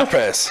be run or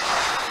pass.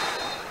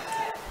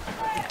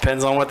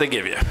 Depends on what they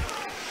give you.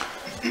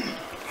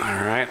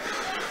 All right.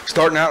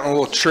 Starting out in a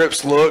little trips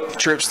to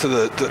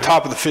the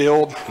top of the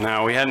field.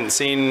 Now, we hadn't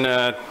seen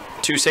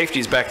two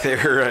safeties back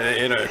there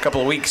in a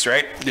couple of weeks,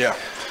 right? Yeah.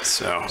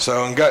 So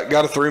and got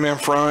a three-man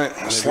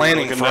front,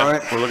 slanting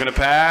front. We're looking to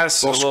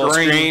pass. A little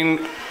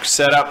screen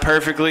set up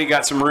perfectly.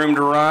 Got some room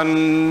to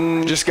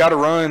run. Just got to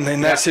run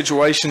in that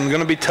situation.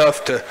 Going to be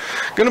tough to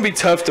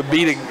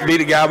beat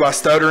a guy by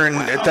stuttering.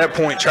 At that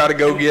point, try to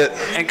go get.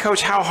 And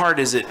Coach, how hard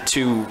is it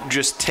to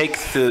just take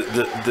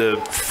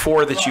the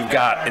four that you've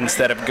got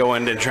instead of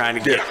going and trying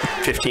to get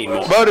 15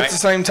 more? But at the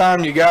same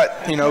time, you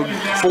got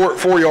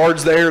 4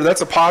 yards there. That's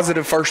a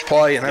positive first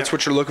play, and that's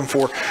what you're looking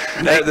for.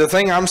 The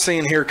thing I'm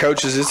seeing here,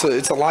 Coach, is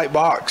it's a light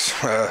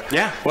box. Well,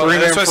 that's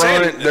what I'm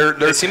saying.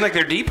 They seem like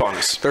they're deep on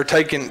us. They're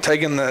taking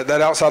that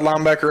outside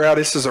linebacker out.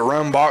 This is a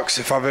run box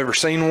if I've ever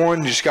seen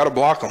one. You just got to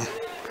block them.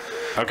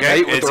 Okay,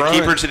 it's a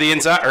keeper to the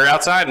inside or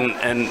outside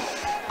and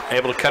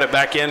able to cut it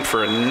back in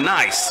for a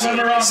nice,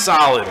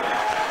 solid.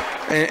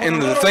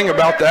 And the thing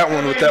about that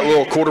one with that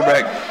little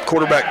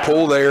quarterback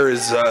pull there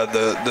is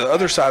the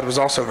other side was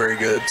also very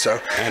good. So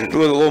and the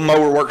little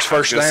mower works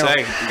first down.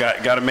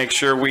 Got to make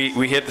sure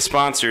we hit the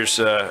sponsors.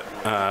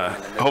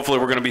 Hopefully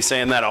we're going to be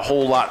saying that a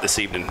whole lot this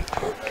evening.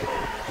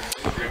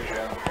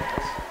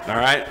 All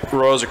right,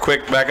 Royals are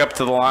quick back up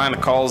to the line. The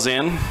call's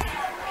in.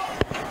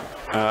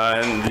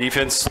 And the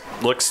defense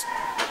looks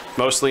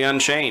mostly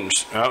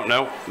unchanged. Oh,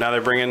 no. Now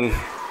they're bringing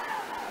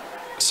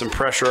some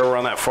pressure over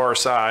on that far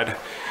side.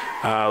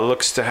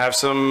 Looks to have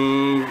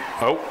some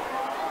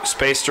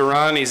space to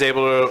run. He's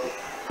able to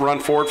run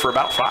forward for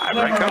about 5,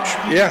 right,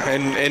 Coach? Yeah,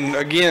 and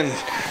again,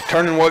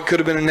 turning what could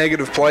have been a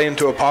negative play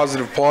into a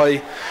positive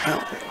play.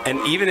 And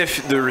even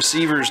if the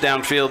receivers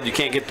downfield, you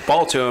can't get the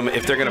ball to them,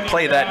 if they're going to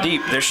play that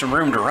deep, there's some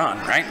room to run,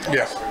 right?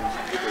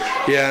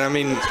 Yeah, I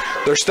mean,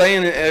 they're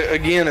staying,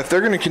 again, if they're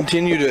going to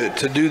continue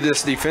to do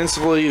this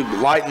defensively,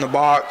 lighten the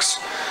box,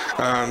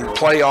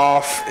 play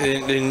off,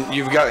 and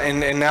you've got,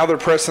 and now they're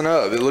pressing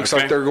up. It looks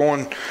like they're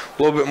going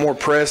a little bit more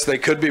press. They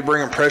could be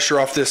bringing pressure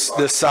off this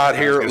side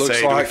here, it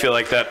looks like. Do we feel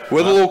like that?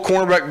 With a little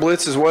cornerback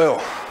blitz as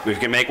well. We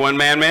can make one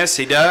man miss.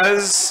 He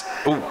does.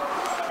 Ooh.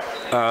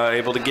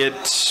 Able to get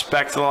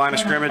back to the line of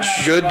scrimmage.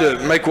 Good to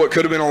make what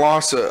could have been a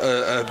loss,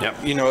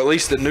 at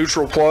least a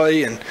neutral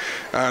play, and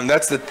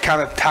that's the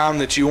kind of time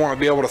that you want to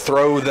be able to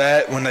throw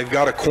that when they've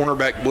got a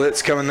cornerback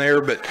blitz coming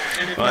there. But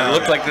it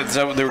looked like that's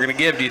what they were going to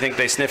give. Do you think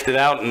they sniffed it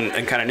out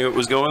and kind of knew it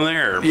was going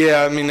there? Or?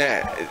 Yeah, I mean,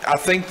 I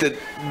think that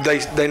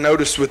they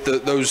noticed with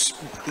those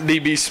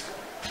DBs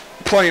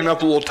playing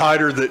up a little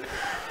tighter that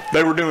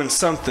they were doing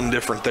something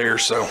different there.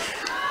 So.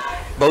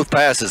 Both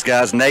passes,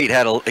 guys. Nate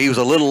he was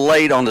a little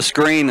late on the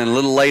screen and a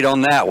little late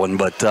on that one,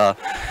 but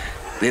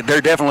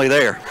they're definitely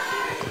there.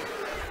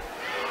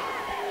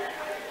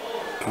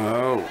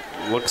 Oh,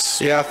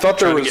 looks. Yeah, I thought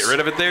there was. To get rid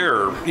of it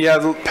there. Or? Yeah,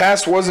 the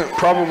pass wasn't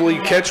probably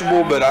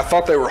catchable, but I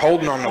thought they were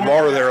holding on the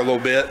bar there a little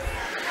bit.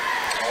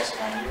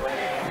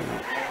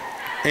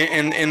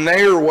 And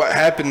there, what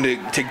happened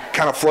to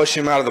kind of flush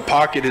him out of the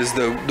pocket is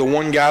the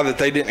one guy that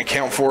they didn't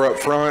account for up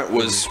front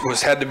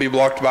was had to be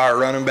blocked by a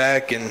running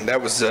back, and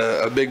that was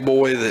a big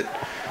boy that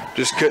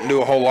just couldn't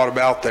do a whole lot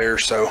about there.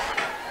 So.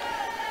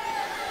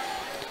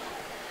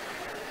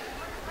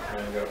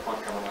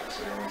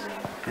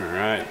 All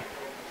right.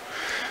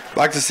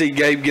 Like to see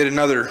Gabe get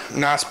another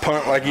nice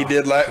punt like he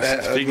did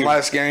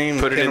last game.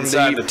 Put it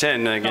inside the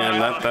 10 again.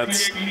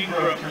 That's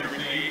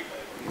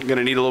going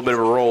to need a little bit of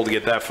a roll to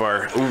get that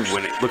far. Ooh,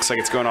 when it looks like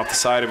it's going off the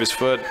side of his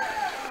foot.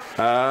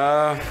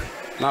 Not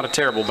a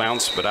terrible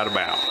bounce, but out of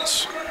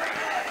bounds.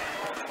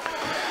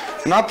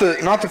 Not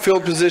the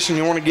field position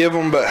you want to give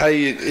them, but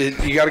hey,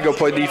 you got to go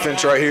play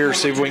defense right here.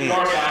 See if we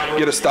can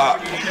get a stop.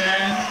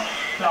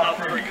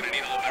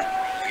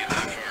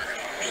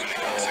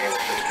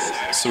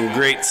 Some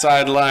great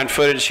sideline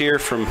footage here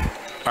from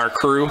our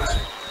crew.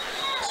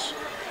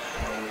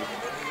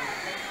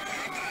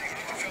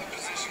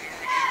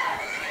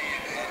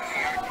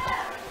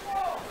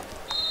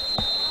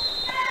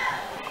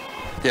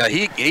 Yeah,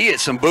 he hit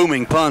some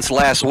booming punts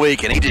last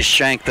week, and he just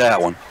shanked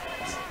that one.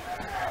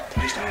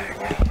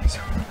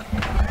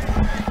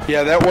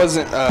 Yeah, that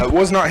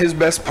was not his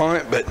best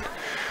punt, but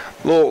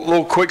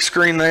Little quick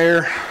screen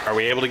there. Are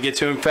we able to get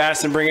to him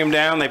fast and bring him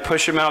down? They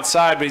push him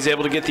outside, but he's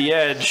able to get the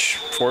edge.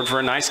 Forward for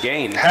a nice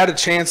gain. Had a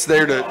chance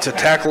there to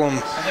tackle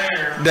him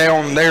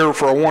down there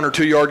for a 1 or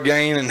 2 yard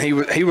gain, and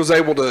he was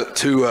able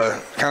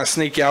to kind of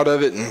sneak out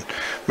of it and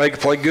make a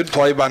play. Good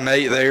play by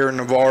Nate there and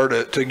Navarre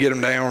to get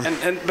him down.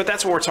 But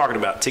that's what we're talking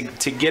about,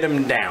 to get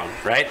him down,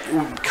 right?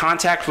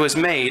 Contact was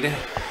made,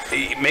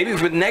 maybe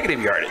with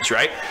negative yardage,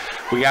 right?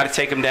 We got to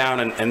take them down,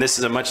 and this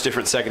is a much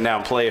different second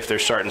down play if they're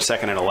starting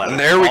 2nd and 11.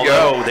 There we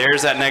go.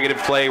 There's that negative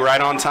play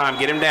right on time.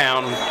 Get him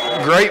down.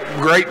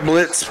 Great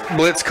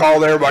blitz call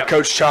there by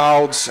Coach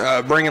Childs,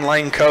 bringing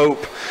Lane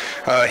Cope.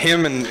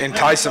 Him and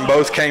Tyson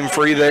both came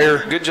free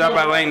there. Good job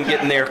by Lane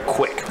getting there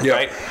quick,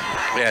 right?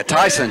 Yeah,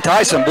 Tyson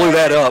blew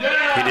that up.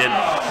 He did.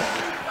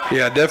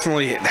 Yeah,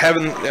 definitely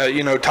having,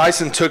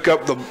 Tyson took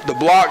up the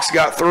blocks,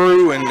 got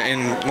through,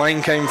 and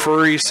Lane came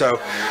free. So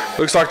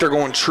looks like they're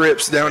going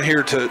trips down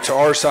here to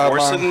our sideline.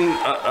 Forcing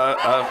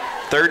a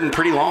 3rd and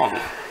pretty long.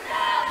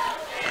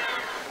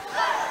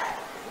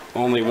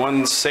 Only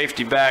one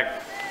safety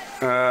back.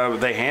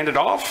 They hand it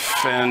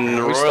off, and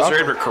the Royals are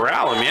able to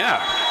corral him,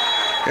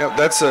 Yep,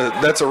 that's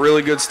a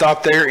really good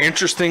stop there.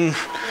 Interesting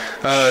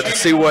to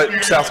see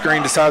what South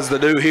Greene decides to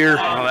do here.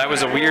 Well, that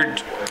was a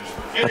weird...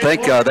 I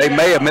think they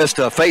may have missed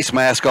a face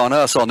mask on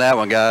us on that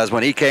one, guys.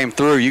 When he came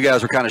through, you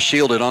guys were kind of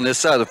shielded on this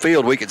side of the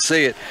field. We could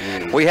see it.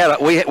 We had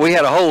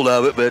a hold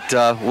of it, but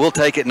we'll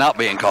take it not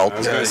being called.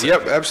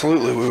 Yep,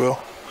 absolutely we will.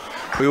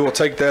 We will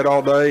take that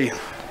all day.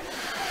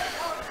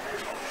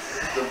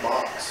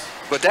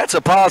 But that's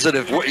a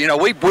positive.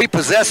 We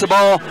possess the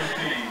ball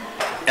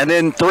and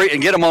then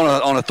get them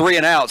on a 3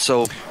 and out.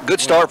 So good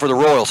start for the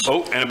Royals.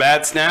 Oh, and a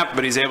bad snap,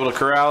 but he's able to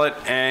corral it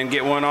and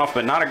get one off,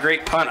 but not a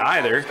great punt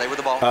either. Stay with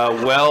the ball.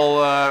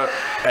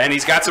 And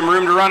he's got some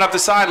room to run up the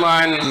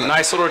sideline.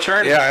 Nice little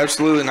return. Yeah,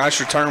 absolutely. Nice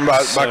return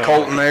by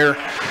Colton there.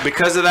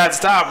 Because of that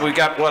stop, we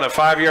got, a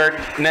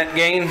 5-yard net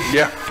gain?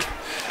 Yeah.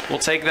 We'll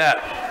take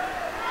that.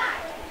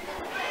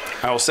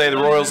 I will say the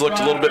Royals looked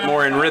a little bit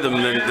more in rhythm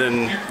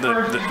than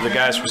the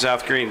guys from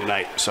South Greene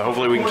tonight. So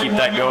hopefully we can keep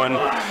that going.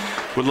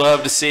 Would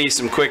love to see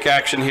some quick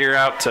action here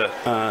out to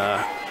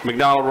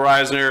McDonald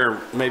Reisner,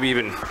 or maybe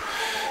even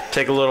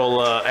take a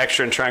little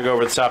extra and try and go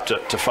over the top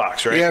to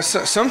Fox, right? Yeah,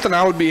 something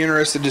I would be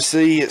interested to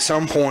see at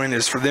some point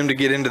is for them to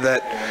get into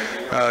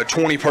that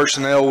 20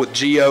 personnel with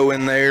Gio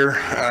in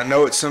there. I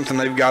know it's something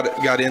they've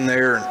got in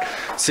there,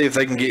 and see if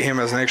they can get him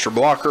as an extra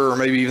blocker, or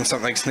maybe even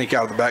something they can sneak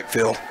out of the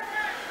backfield.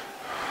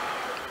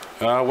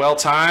 Well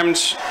timed,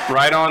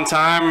 right on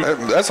time.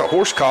 That's a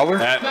horse collar.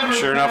 That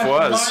sure enough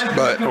was.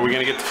 But are we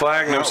going to get the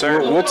flag? No, sir.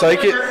 We'll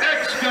take it.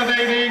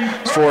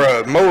 It's for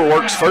a Mower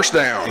Works first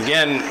down.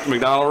 Again,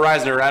 McDonald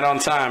Reisner right on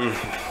time.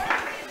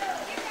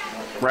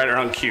 Right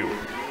around cue.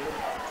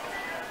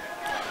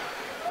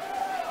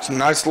 Some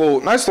nice little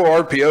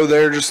RPO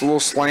there, just a little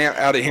slant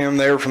out of him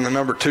there from the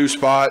number 2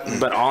 spot.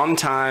 But on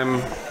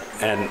time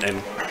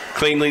and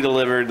cleanly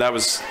delivered.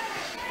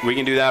 We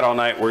can do that all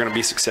night. We're going to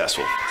be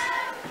successful.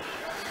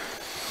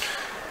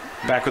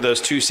 Back with those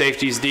 2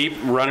 safeties deep,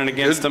 running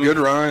against them. Good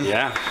run.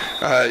 Yeah.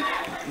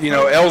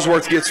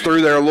 Ellsworth gets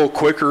through there a little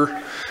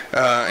quicker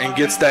and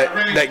gets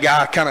that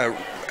guy kind of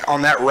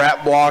on that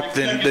wrap block.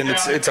 Then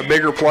it's a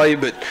bigger play.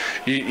 But,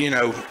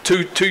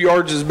 2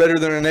 yards is better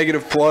than a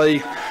negative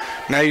play.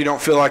 Now you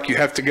don't feel like you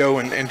have to go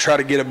and try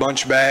to get a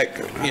bunch back,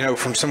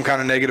 from some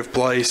kind of negative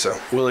play. So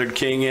Willard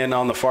King in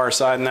on the far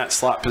side in that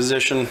slot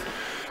position.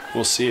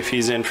 We'll see if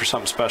he's in for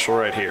something special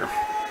right here.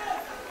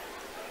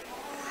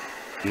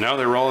 No,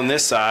 they're rolling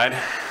this side,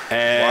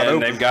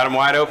 and they've got him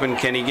wide open.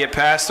 Can he get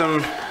past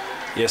him?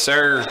 Yes,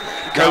 sir.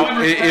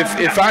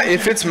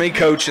 If it's me,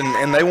 Coach,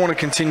 and they want to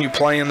continue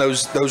playing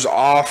those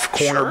off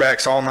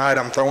cornerbacks all night,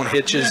 I'm throwing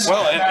hitches.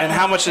 Well, and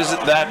how much is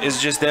that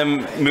is just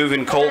them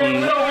moving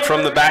Colton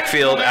from the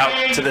backfield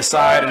out to the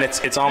side, and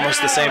it's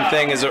almost the same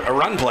thing as a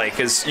run play,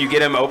 because you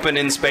get him open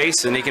in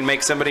space, and he can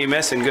make somebody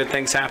miss, and good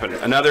things happen.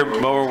 Another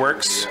Mower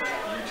Works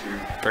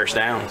first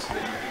down.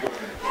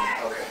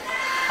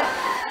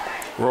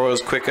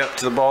 Royals quick up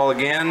to the ball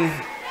again.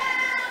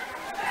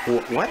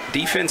 What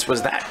defense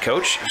was that,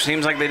 Coach? It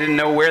seems like they didn't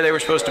know where they were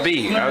supposed to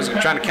be. I was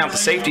trying to count the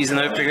safeties, and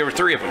there were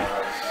 3 of them.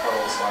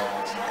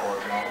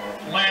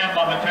 Lamb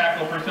on the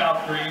tackle for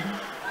South Greene.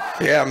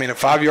 Yeah, a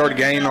 5-yard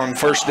gain on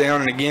first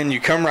down, and again,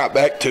 you come right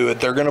back to it.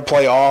 They're going to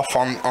play off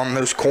on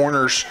those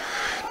corners.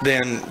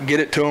 Then get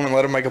it to them and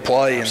let them make a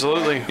play.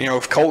 Absolutely. And,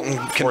 if Colton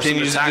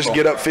continues to just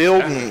get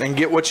upfield and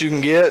get what you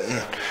can get.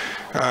 And,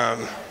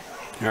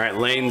 all right,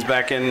 Lane's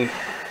back in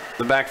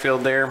the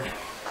backfield there.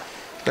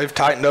 They've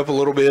tightened up a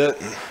little bit.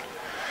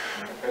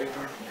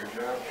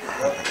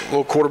 A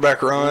little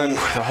quarterback run.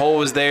 The hole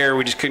was there.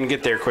 We just couldn't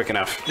get there quick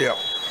enough. Yep.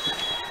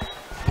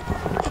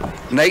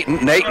 Nate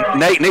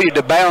needed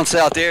to bounce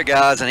out there,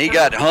 guys, and he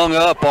got hung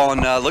up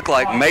on looked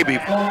like maybe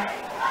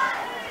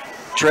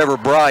Trevor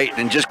Bright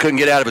and just couldn't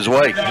get out of his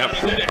way. Yep.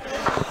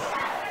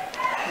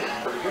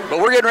 But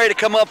we're getting ready to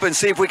come up and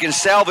see if we can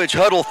salvage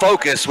huddle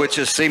focus, which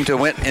just seemed to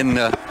went in.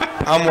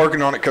 I'm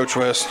working on it, Coach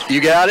West. You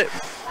got it?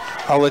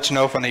 I'll let you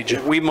know if I need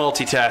you. We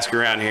multitask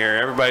around here.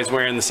 Everybody's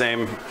wearing the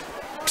same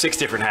 6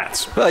 different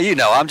hats. Well, you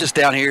know, I'm just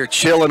down here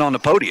chilling on the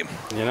podium.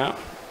 You know,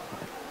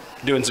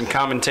 doing some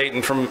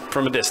commentating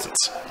from a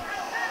distance.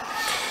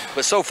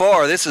 But so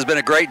far, this has been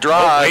a great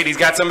drive. Oh, wait, he's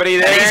got somebody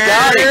there. And he's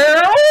got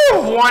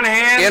him. Ooh, one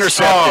hand.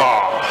 Intercepted.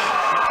 Oh.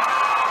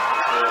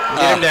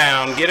 Get him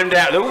down. Get him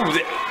down. Ooh,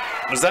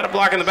 was that a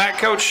block in the back,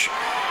 Coach?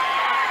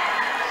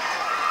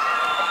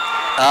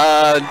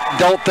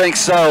 Don't think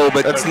so,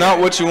 but that's not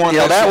what you want.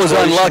 Yeah, that was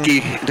situation.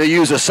 unlucky, to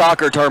use a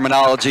soccer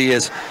terminology,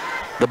 is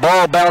the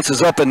ball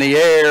bounces up in the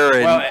air.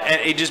 And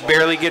and he just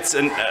barely gets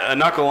a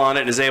knuckle on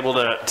it and is able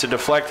to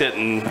deflect it,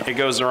 and it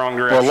goes the wrong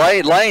direction.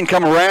 Well, Lane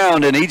come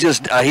around, and he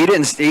just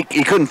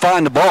he couldn't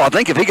find the ball. I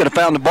think if he could have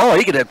found the ball,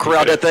 he could have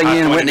corralled that thing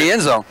in and went in the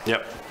end zone.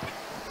 Yep.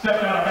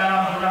 Stepped out of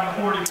bounds around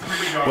the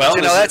 43 yard. Well,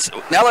 You know,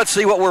 now let's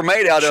see what we're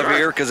made out of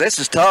here, because this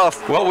is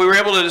tough. Well, we were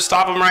able to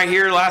stop him right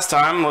here last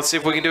time. Let's see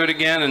if we can do it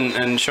again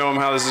and show him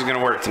how this is going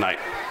to work tonight.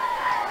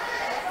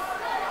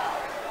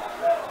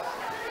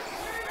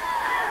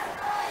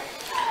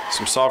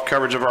 Some soft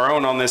coverage of our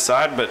own on this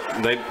side, but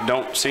they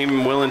don't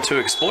seem willing to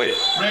exploit it.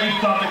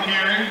 Ready's on the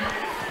carry.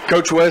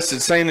 Coach West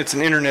is saying it's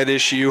an internet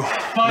issue.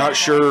 Not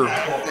sure.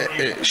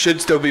 It should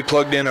still be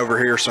plugged in over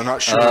here, so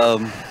not sure.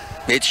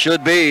 It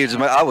should be.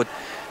 I would.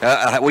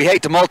 We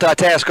hate to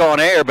multitask on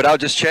air, but I'll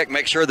just check,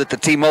 make sure that the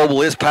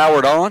T-Mobile is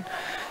powered on,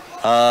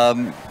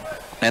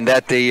 and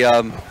that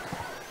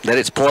that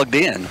it's plugged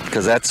in,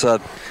 because that's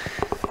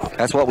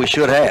what we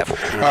should have.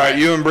 All right,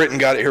 you and Britton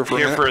got it here for a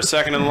minute. For a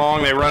second and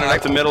long. They run it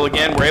up the middle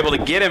again. We're able to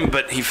get him,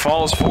 but he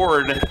falls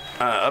forward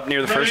up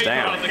near the first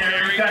down.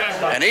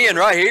 And Ian,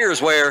 right here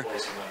is where,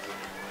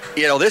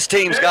 you know, this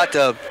team's got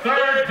to.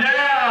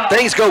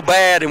 Things go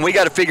bad, and we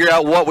got to figure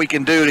out what we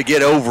can do to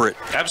get over it.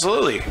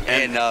 Absolutely.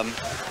 And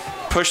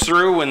push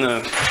through when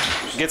it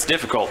gets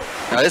difficult.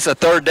 Now, this is a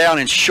third down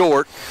and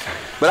short,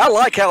 but I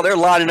like how they're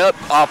lining up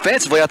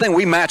offensively. I think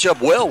we match up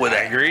well with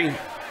that. I agree.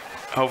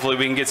 Hopefully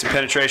we can get some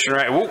penetration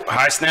right. Ooh,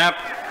 high snap.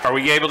 Are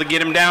we able to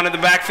get him down in the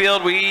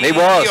backfield? He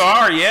was. We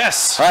are,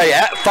 yes. Hey,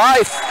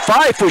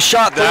 Fife was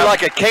shot through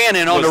like a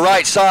cannon on the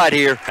right side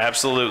here.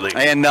 Absolutely.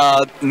 And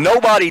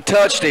nobody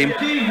touched him.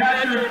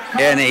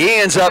 And he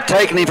ends up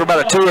taking him for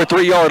about a 2 or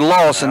 3 yard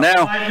loss. And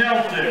now,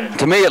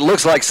 to me, it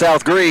looks like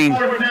South Greene.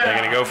 They're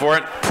going to go for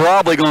it?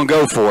 Probably going to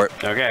go for it.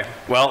 Okay.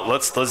 Well,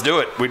 let's do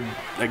it.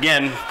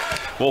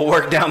 We'll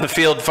work down the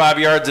field 5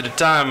 yards at a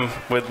time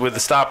with the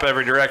stop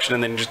every direction,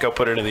 and then just go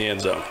put it in the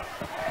end zone.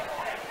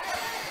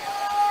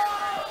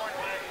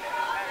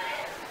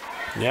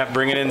 Yeah,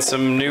 bringing in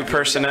some new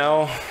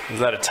personnel. Is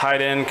that a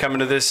tight end coming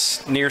to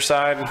this near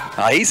side?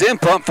 He's in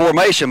punt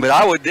formation,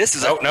 but this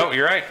is no,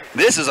 you're right.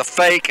 This is a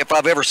fake if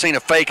I've ever seen a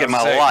fake in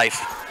my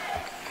life.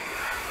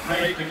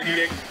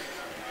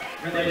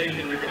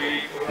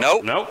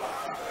 Nope.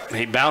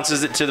 He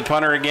bounces it to the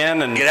punter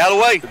again, and get out of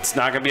the way. It's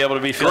not going to be able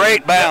to be fielded.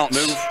 Great bounce.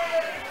 Move.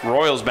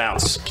 Royals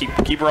bounce.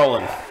 Keep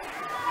rolling.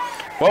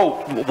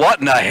 Whoa. What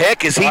in the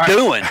heck is he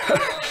doing?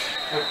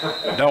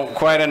 Don't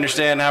quite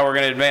understand how we're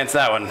going to advance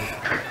that one.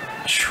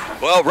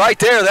 Well, right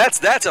there,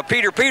 that's a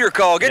Peter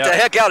call. Get the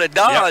heck out of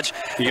Dodge.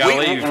 Yep. You gotta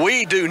leave.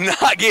 We do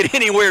not get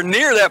anywhere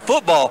near that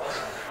football.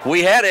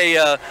 We had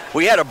a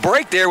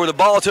break there where the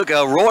ball took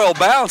a royal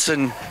bounce,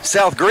 and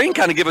South Greene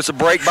kind of give us a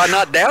break by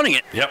not downing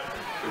it. Yep.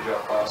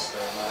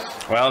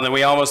 Well, and then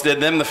we almost did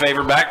them the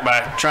favor back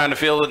by trying to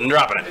field it and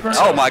dropping it.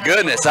 Oh, my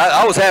goodness.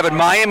 I was having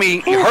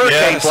Miami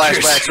Hurricane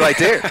flashbacks right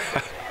there.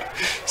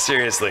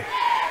 Seriously.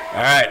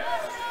 All right.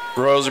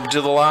 Royals are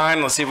to the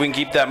line. Let's see if we can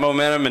keep that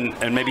momentum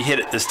and maybe hit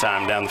it this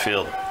time down the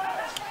field.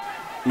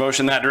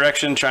 Motion that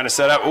direction, trying to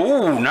set up.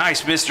 Ooh,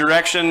 nice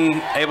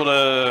misdirection. Able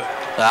to.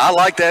 I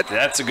like that.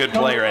 That's a good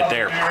play right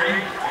there.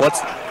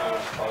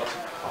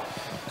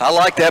 I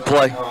like that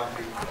play.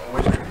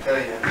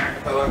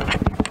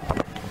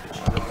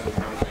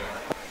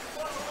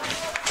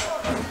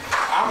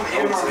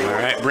 All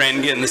right,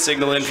 Brandon getting the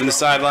signal in from the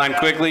sideline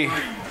quickly.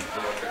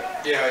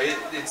 Yeah,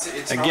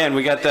 it's again,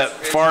 we got that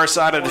far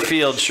side of the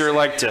field. Sure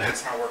like to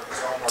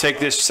take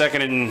this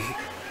second and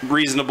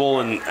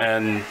reasonable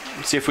and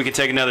see if we can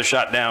take another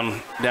shot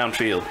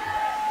downfield.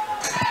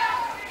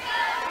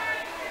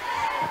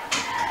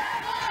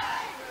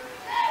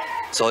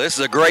 So this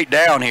is a great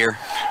down here.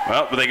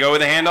 Well, but they go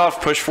with a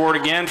handoff, push forward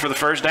again for the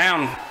first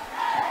down.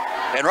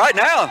 And right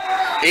now,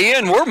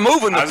 Ian, we're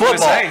moving the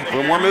football.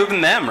 When we're moving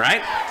them,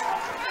 right?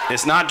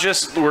 It's not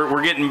just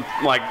we're getting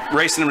like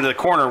racing them to the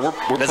corner.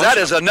 We're that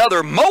is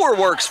another Mower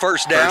Works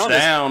first down. First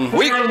down.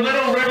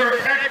 Little River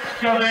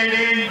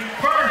excavating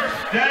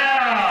first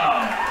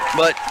down.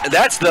 But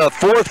that's the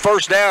fourth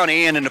first down,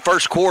 Ian, in the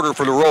first quarter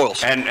for the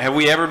Royals. And have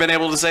we ever been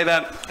able to say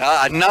that?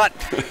 Not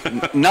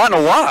in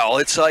a while.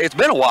 It's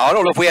been a while. I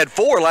don't know if we had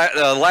four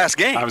last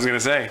game. I was going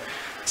to say.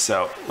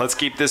 So let's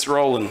keep this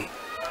rolling.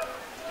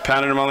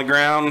 Pounding him on the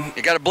ground.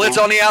 You got a blitz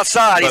on the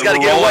outside. He's got to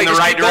get away. In the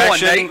right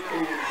direction.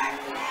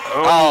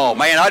 Oh,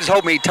 man, I just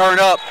hope he turn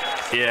up.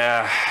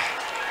 Yeah.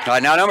 All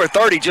right, now number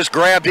 30 just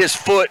grabbed his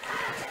foot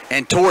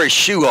and tore his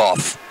shoe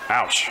off.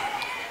 Ouch.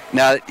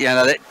 Now,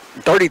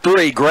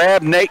 33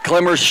 grabbed Nate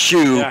Clemmer's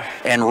shoe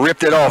and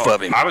ripped it off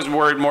of him. I was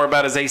worried more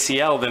about his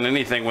ACL than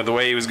anything with the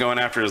way he was going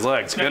after his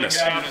legs. Goodness.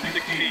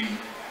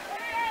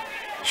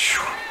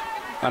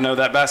 I know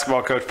that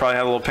basketball coach probably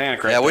had a little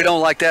panic right there. Yeah, we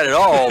don't like that at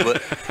all,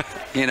 but,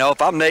 you know,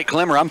 if I'm Nate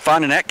Clemmer, I'm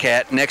finding that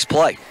cat next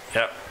play.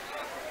 Yep.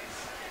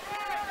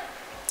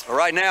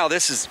 Right now,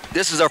 this is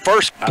our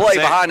first play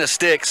behind the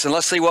sticks, and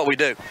let's see what we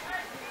do.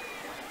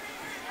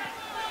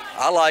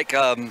 I like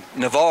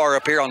Navarre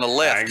up here on the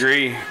left. I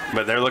agree,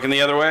 but they're looking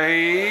the other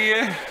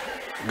way.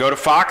 Go to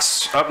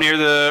Fox up near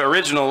the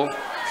original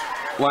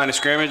line of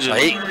scrimmage. And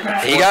he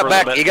got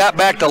back. He got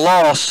back the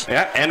loss.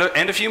 Yeah,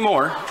 and a few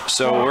more.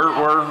 So we're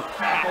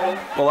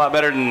a lot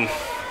better than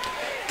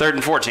 3rd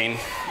and 14.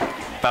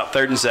 About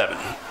 3rd and 7.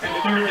 And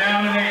 3rd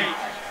down and 8.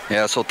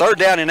 Yeah, so 3rd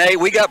down and 8.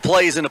 We got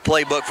plays in the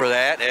playbook for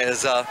that,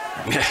 as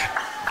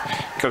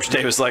Coach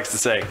Davis likes to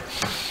say.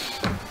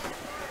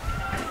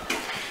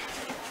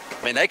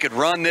 I mean, they could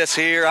run this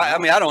here. I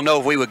mean, I don't know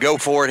if we would go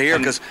for it here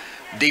because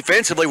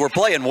defensively we're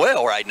playing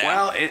well right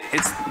now. Well,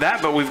 it's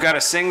that, but we've got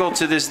a single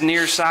to this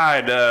near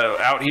side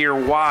out here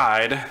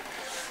wide.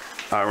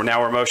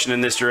 Now we're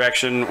motioning this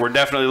direction. We're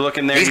definitely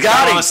looking there. He's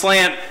got him. On a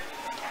slant.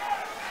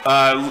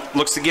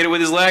 Looks to get it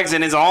with his legs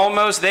and is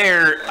almost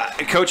there.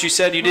 Coach, you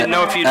said you didn't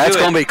know if you'd do it. That's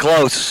going to be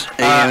close.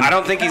 I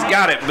don't think he's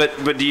got it,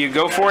 but do you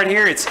go for it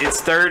here? It's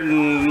 3rd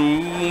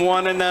and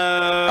 1 and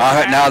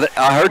I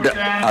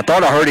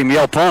thought I heard him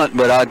yell punt,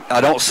 but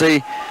I don't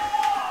see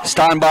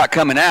Steinbach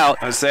coming out.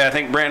 I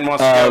think Brandon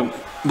wants to go.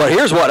 But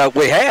here's what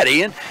we had,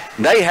 Ian.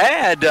 They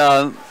had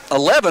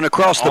 11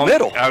 across the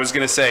middle. I was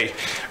going to say,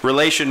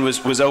 Relation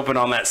was open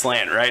on that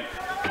slant, right?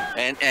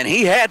 And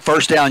he had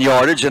 1st down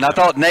yardage, and I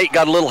thought Nate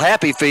got a little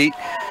happy feet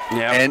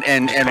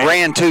and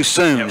ran too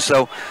soon. Yep.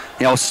 So,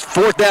 you know,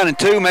 4th down and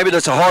 2, maybe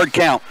that's a hard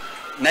count.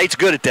 Nate's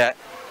good at that.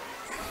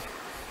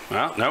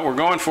 Well, no, we're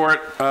going for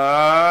it.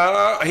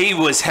 He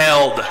was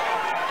held.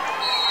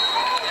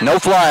 No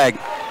flag.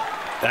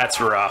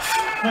 That's rough.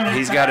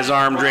 He's got his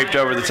arm draped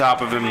over the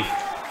top of him.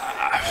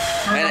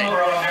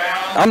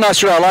 I'm not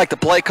sure I like the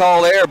play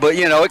call there, but,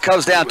 you know, it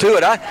comes down to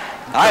it.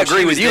 I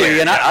agree with you,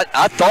 Ian.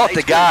 I thought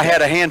the guy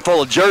had a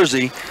handful of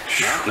jersey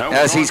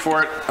as he's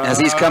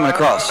coming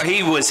across.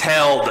 He was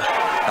held.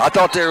 I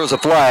thought there was a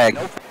flag.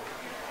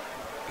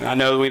 I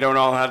know we don't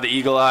all have the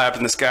eagle eye up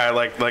in the sky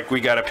like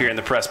we got up here in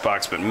the press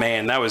box, but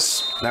man, that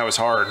was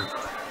hard.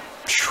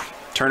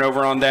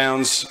 Turnover on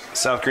downs.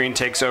 South Greene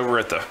takes over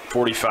at the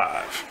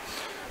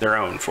 45, their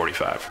own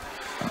 45.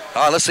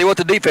 All right, let's see what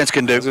the defense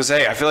can do. I was going to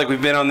say, I feel like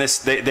we've been on this.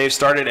 They've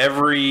started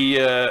every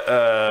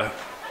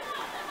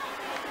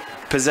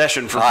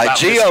possession from about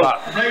this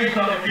spot.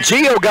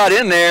 Gio got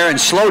in there and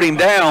slowed him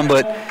down,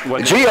 but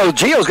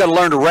Gio's got to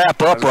learn to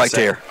wrap up right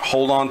there.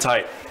 Hold on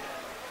tight.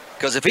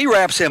 Because if he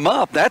wraps him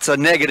up, that's a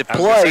negative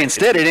play.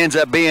 Instead, it ends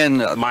up being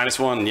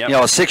 -1. Yep. You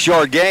know, a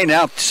 6-yard gain.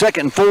 Now 2nd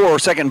and 4 or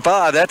 2nd and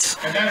 5. That's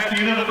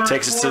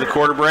takes us to the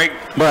quarter break.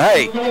 But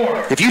hey,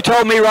 if you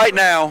told me right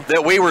now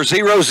that we were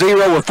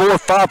 0-0 with 4 or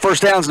 5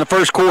 first downs in the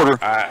first quarter,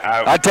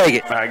 I'd take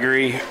it. I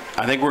agree.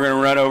 I think we're going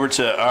to run over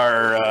to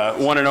our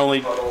one and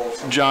only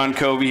John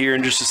Covey here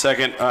in just a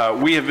second.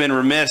 We have been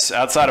remiss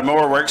outside of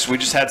Mowerworks. We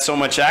just had so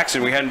much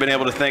action. We hadn't been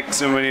able to thank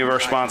so many of our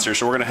sponsors.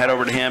 So we're going to head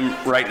over to him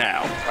right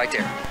now. Right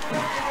there.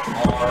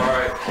 All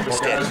right,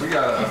 well, guys, we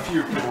got a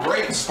few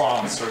great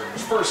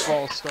sponsors. First of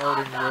all,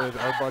 starting with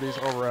our buddies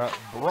over at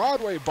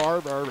Broadway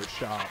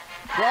Barbershop.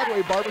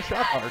 Broadway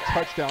Barbershop, our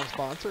touchdown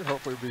sponsor.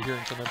 Hopefully we'll be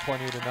hearing from them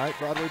plenty tonight.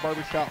 Broadway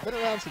Barbershop, been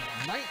around since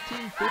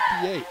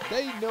 1958.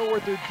 They know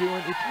what they're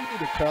doing. If you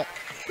need a cut,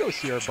 go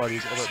see our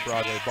buddies over at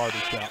Broadway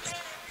Barbershop.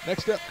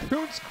 Next up,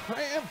 Kuntz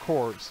Cram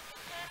Course.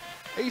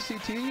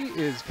 ACT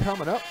is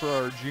coming up for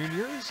our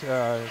juniors,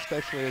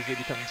 especially as they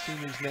become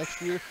seniors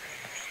next year.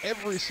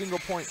 Every single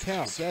point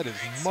counts. That is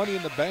money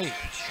in the bank.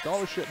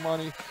 Scholarship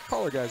money.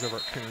 Call our guys over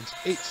at Kuntz,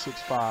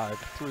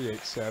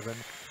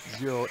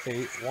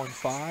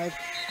 865-387-0815.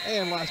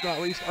 And last but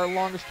not least, our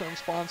longest term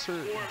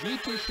sponsor,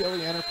 GT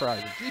Shelley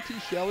Enterprises. GT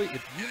Shelley,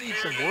 if you need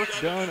some work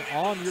done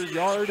on your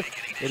yard,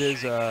 it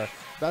is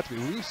about to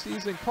be leaf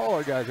season. Call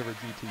our guys over at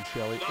GT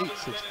Shelley,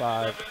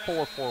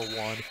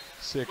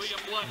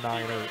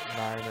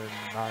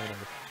 865-441-6999.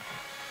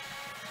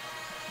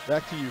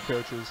 Back to you,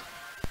 coaches.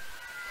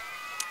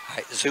 All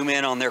right, zoom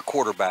in on their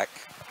quarterback,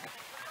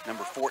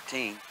 number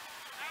 14.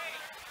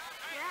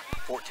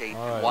 14.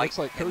 All right, white, looks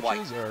like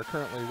coaches are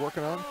currently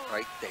working on.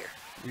 Right there.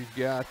 We've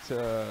got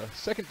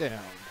 2nd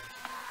down.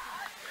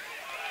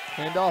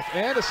 Handoff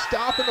and a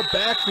stop in the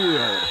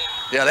backfield.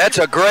 Yeah, that's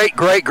a great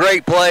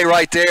play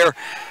right there.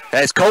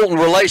 As Colton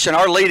Relation,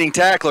 our leading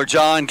tackler,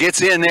 John,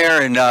 gets in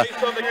there and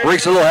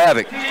wreaks a little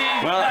havoc.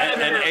 Well,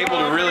 and able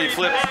to really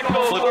flip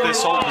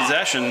this whole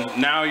possession.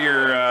 Now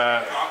you're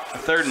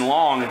 3rd and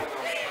long.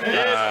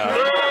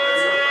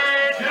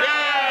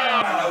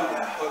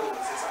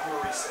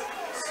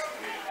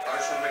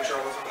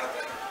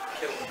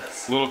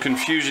 Little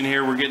confusion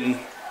here. We're getting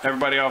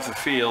everybody off the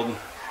field.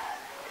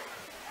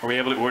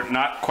 We're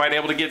not quite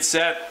able to get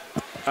set.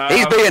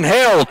 He's being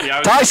held. Yeah,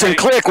 Tyson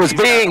Click was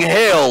being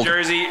held.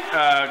 Jersey.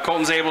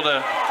 Colton's able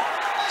to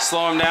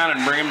slow him down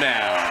and bring him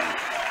down.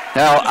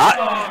 Now,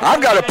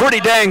 I've got a pretty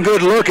dang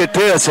good look at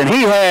this, and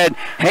he had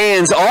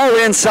hands all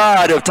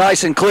inside of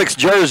Tyson Click's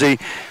jersey.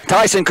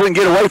 Tyson couldn't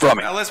get away from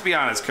it. Now, let's be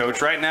honest,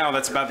 Coach. Right now,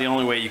 that's about the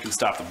only way you can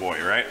stop the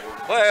boy, right?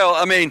 Well,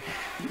 I mean,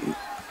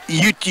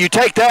 you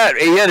take that,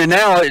 Ian, and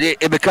now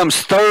it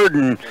becomes 3rd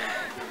and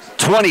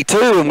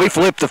 22, and we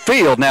flip the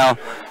field. Now,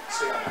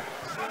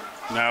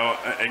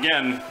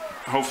 again,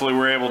 hopefully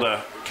we're able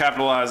to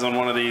capitalize on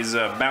one of these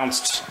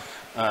bounced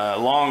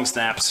long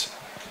snaps.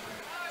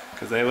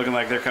 Because they're looking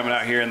like they're coming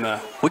out here in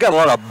the... We got a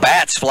lot of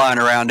bats flying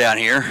around down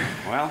here.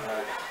 Well,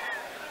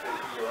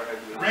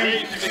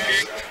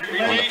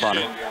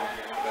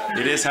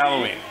 it is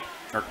Halloween,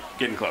 or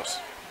getting close.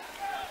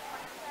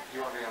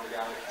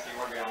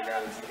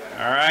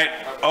 All right.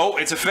 Oh,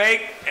 it's a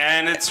fake,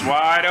 and it's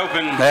wide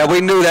open. Yeah,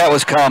 we knew that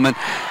was coming.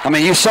 I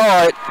mean, you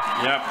saw it.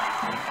 Yep.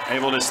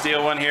 Able to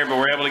steal one here, but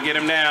we're able to get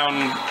him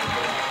down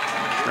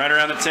right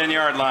around the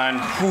 10-yard line.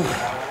 Whew.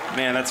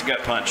 Man, that's a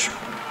gut punch.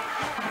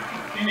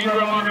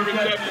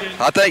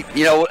 I think,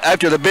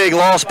 after the big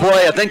loss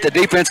play, I think the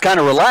defense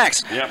kind of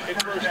relaxed. Yep.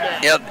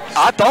 Yeah,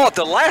 I thought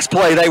the last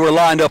play they were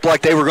lined up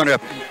like they were going to.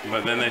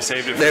 But then they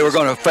saved it. They were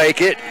going to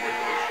fake it,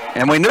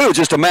 and we knew it was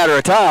just a matter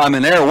of time,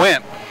 and there it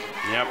went.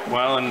 Yep.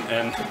 Well,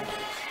 and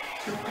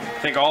I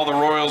think all the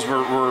Royals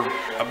were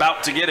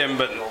about to get him,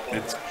 but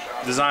it's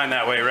designed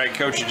that way, right,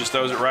 Coach? He just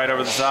throws it right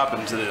over the top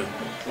into the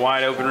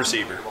wide open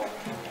receiver.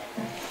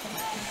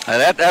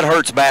 That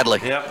hurts badly.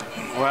 Yep.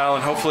 Well,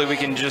 and hopefully we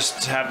can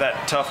just have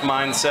that tough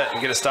mindset and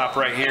get a stop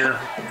right here.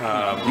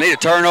 Need a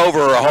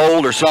turnover or a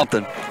hold or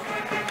something.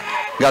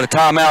 Got a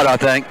timeout, I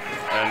think.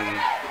 And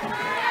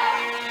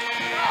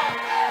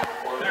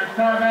There's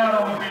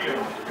timeout on the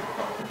field.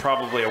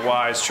 probably a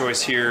wise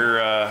choice here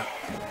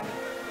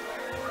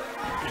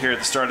here at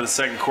the start of the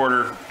second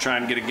quarter. Try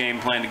and get a game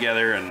plan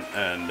together and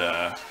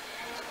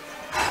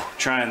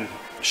try and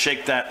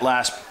shake that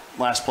last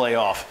play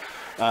off.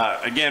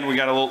 Again, we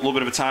got a little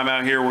bit of a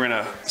timeout here. We're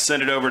going to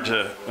send it over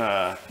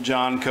to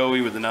John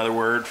Coey with another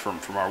word from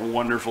our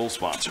wonderful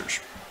sponsors.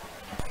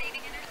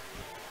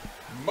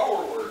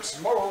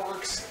 Mowerworks.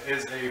 Mowerworks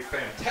is a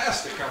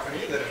fantastic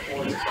company that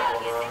employs a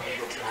couple of our own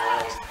Eagleton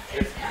Royals.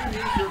 If you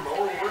need your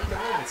mower work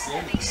done, it's the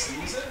end of the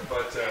season,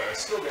 but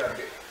still got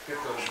to get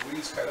those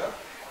weeds cut up,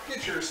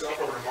 get yourself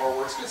over to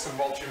Mowerworks. Get some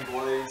mulching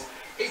blades.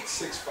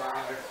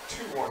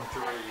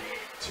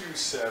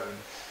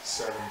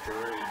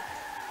 865-213-2773.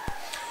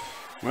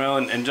 Well,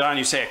 and John,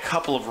 you say a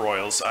couple of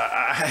Royals.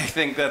 I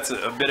think that's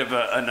a bit of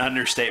an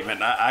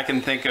understatement. I can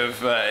think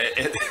of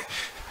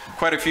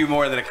quite a few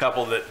more than a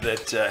couple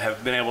that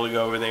have been able to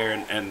go over there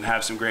and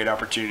have some great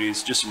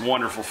opportunities. Just some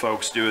wonderful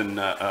folks doing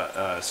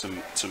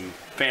some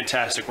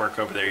fantastic work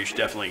over there. You should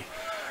definitely,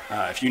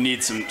 if you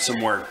need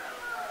some work,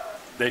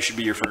 they should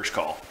be your first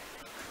call.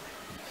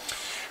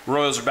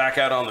 Royals are back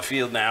out on the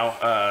field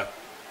now.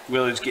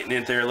 Willard's getting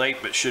in there late,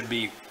 but should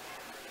be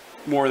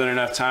more than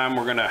enough time.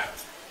 We're going to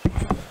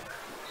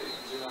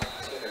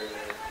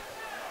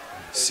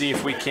see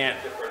if we can't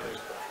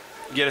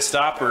get a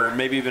stop or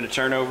maybe even a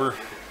turnover,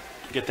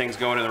 get things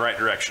going in the right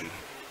direction.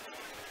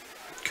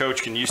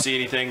 Coach, can you see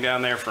anything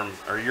down there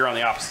or you're on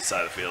the opposite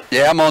side of the field?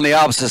 Yeah, I'm on the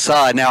opposite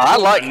side. Now, I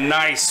like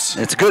nice.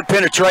 It's good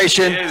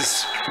penetration. It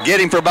is. Get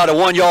him for about a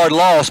 1 yard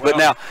loss, but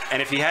now.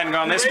 And if he hadn't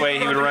gone this way,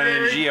 he would have run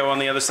into Gio on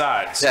the other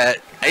side.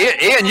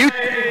 Ian, you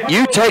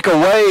take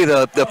away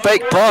the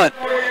fake punt.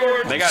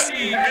 They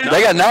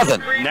got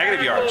nothing.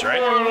 Negative yards,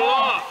 right?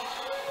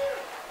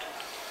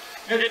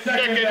 It's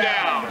second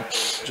down.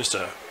 Just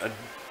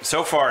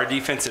so far a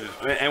defensive,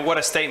 and what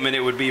a statement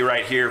it would be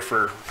right here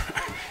to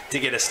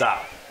get a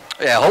stop.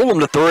 Yeah, hold them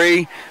to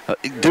 3.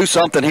 Do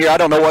something here. I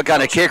don't know what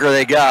kind of kicker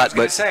they got. I was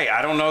going to say,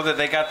 I don't know that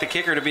they got the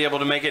kicker to be able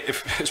to make it,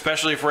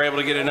 especially if we're able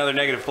to get another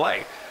negative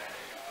play.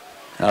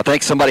 I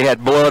think somebody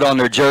had blood on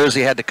their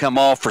jersey, had to come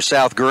off for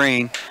South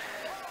Greene.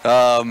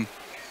 I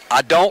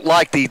don't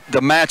like the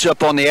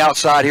matchup on the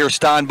outside here.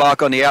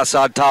 Steinbach on the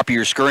outside top of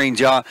your screen,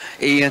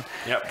 Ian.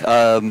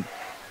 Yep.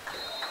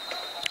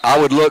 I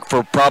would look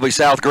for probably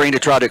South Greene to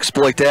try to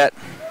exploit that.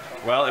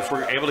 Well, if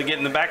we're able to get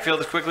in the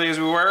backfield as quickly as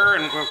we were,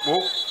 and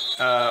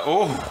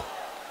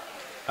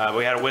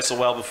we had a whistle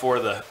well before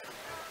the.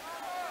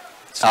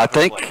 I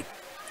think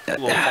a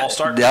little false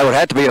start. That would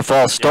have to be a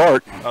false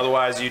start. Yeah.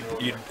 Otherwise, you'd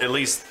at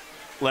least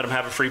let them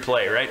have a free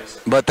play, right?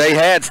 But they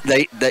had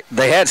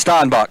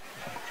Steinbach.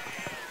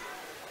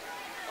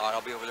 All right,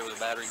 I'll be over there with a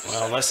battery.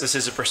 Well, unless this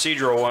is a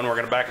procedural one, we're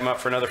going to back them up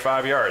for another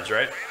 5 yards,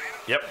 right?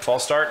 Yep,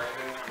 false start.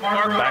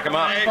 Back them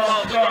up.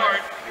 False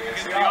start. Get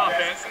the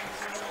offense.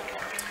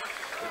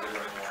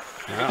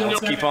 Well, let's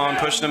keep on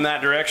pushing them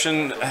that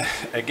direction.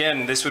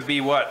 Again, this would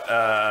be what,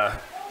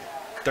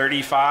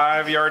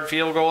 35-yard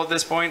field goal at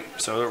this point.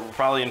 So we're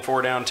probably in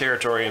 4-down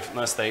territory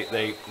unless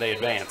they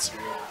advance.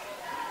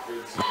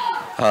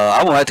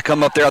 I won't have to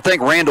come up there. I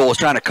think Randall was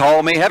trying to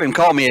call me. Have him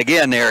call me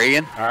again there,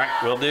 Ian. All right,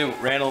 will do.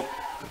 Randall,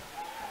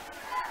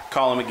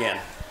 call him again.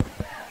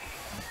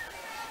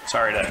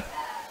 Sorry to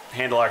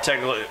handle our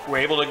technical. We're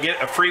able to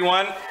get a free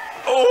one.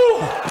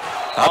 Oh!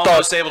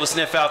 almost able to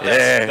sniff out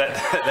that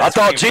I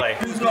thought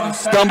screenplay.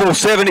 Stumbled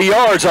 70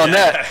 yards on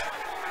that.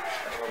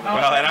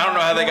 Well, and I don't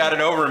know how they got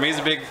it over him. He's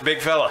a big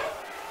fella.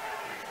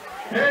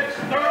 It's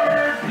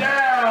third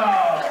down.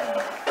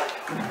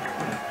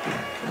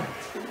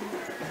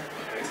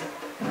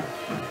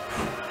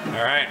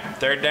 All right,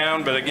 third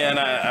down, but again,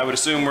 I would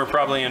assume we're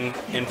probably in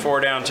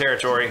 4-down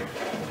territory,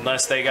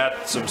 unless they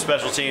got some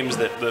special teams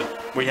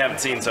that we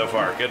haven't seen so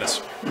far.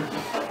 Goodness.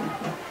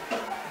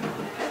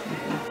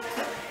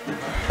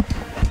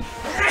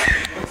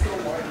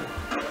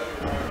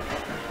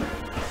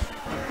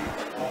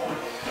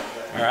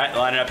 All right,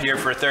 lining up here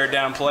for a third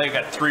down play.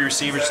 Got 3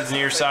 receivers to the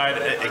near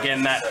side.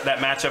 Again, that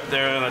matchup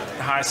there on the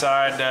high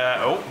side.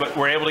 But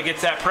we're able to get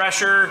that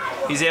pressure.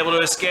 He's able to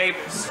escape.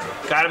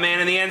 Got a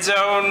man in the end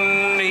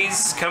zone.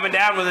 He's coming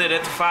down with it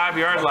at the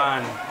 5-yard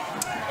line.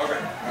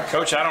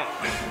 Coach, I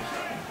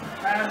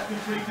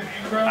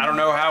don't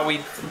know how we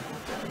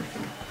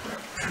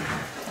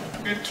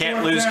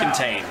can't lose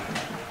contain.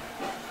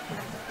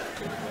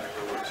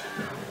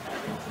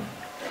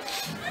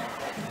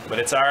 But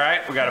it's all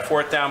right. We got a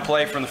 4th down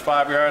play from the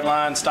 5-yard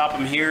line. Stop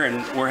them here,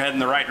 and we're heading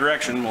the right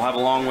direction. We'll have a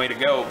long way to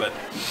go, but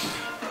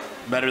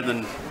better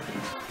than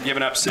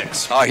giving up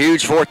 6. A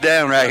huge 4th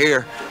down right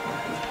here.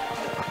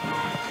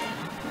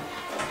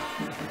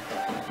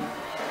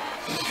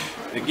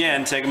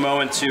 Again, take a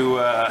moment to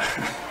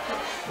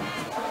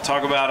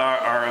talk about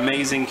our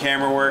amazing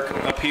camera work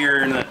up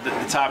here in the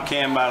top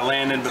cam by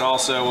Landon, but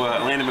also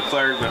Landon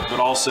McClurg, but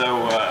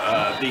also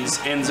these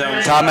end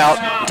zones.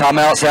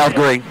 Timeout, South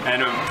Greene.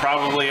 And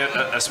probably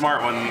a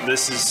smart one.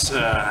 This is,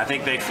 I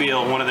think they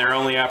feel, one of their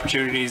only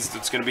opportunities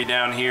that's going to be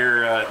down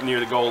here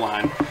near the goal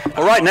line.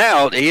 Well, right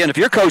now, Ian, if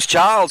you're Coach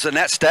Childs and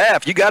that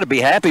staff, you got to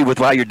be happy with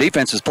how your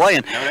defense is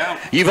playing. No doubt.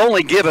 You've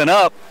only given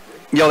up,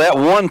 that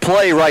one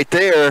play right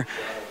there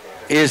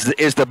is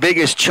the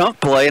biggest chunk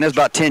play, and it's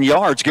about 10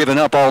 yards given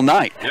up all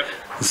night. Yep.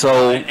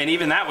 So and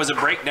even that was a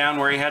breakdown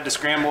where he had to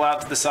scramble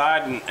out to the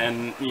side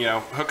and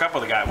hook up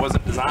with a guy. It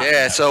wasn't designed.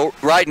 Yeah. So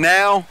right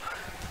now,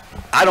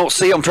 I don't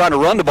see them trying to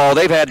run the ball.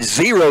 They've had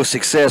 0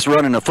 success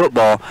running the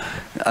football.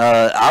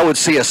 I would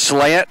see a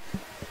slant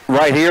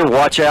right here.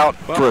 Watch out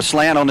for a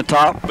slant on the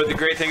top. But the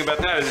great thing about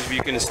that is if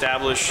you can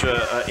establish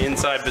an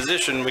inside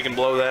position, we can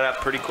blow that up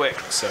pretty quick.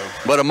 So.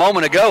 But a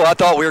moment ago, I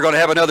thought we were going to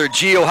have another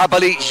Gio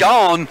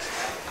Habalit-Jean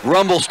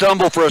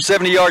rumble-stumble for a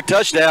 70-yard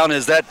touchdown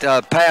as that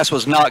pass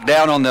was knocked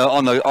down on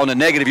the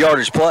negative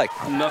yardage play.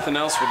 Nothing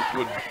else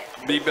would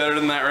be better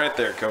than that right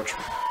there, Coach.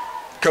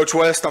 Coach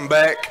West, I'm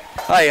back.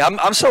 Hey,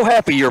 I'm so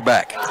happy you're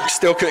back.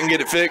 Still couldn't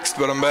get it fixed,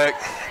 but I'm back.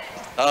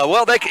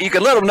 Well, you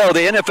can let them know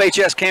the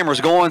NFHS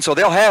camera's going, so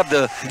they'll have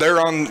the.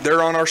 They're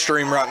on our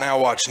stream right now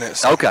watching it.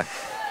 So. Okay.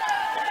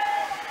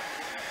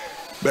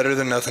 Better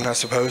than nothing, I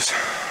suppose.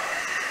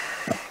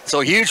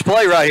 So huge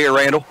play right here,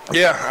 Randall.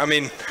 Yeah, I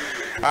mean,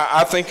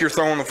 I think you're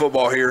throwing the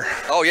football here.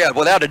 Oh yeah,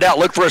 without a doubt.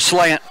 Look for a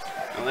slant.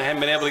 Well, they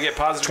haven't been able to get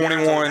positive.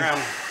 21.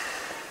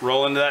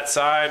 Roll into that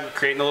side,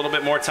 creating a little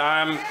bit more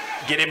time.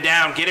 Get him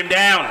down. Get him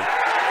down.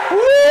 Woo!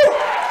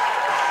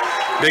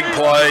 Big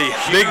play.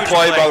 Big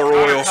play by the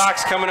Royals.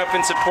 Cox coming up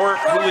in support.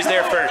 Who was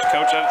there first,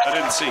 Coach? I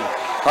didn't see.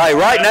 All right,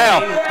 right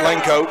now.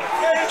 Lane Cope.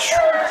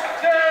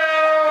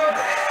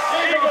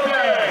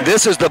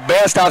 This is the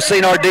best I've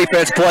seen our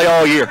defense play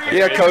all year.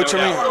 Yeah, Coach.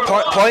 I mean,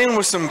 playing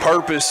with some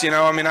purpose.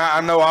 I mean, I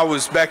know I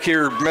was back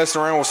here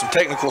messing around with some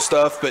technical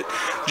stuff, but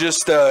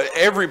just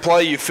every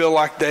play you feel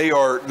like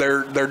they're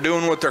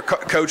doing what they're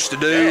coached to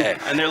do.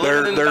 Yeah, and they're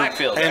looking in the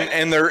backfield,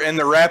 and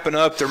they're wrapping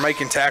up. They're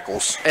making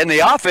tackles. And the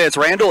offense,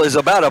 Randall, is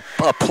about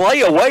a play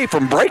away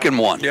from breaking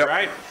one. Yep.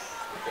 Right.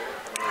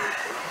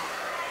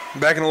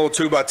 Back in a little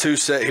 2x2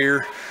 set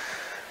here.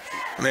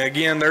 I mean,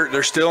 again,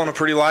 they're still in a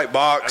pretty light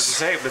box. I was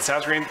going to say, but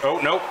South Greene, oh,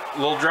 nope,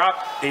 little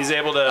drop. He's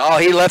able to. Oh,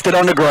 he left it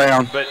on the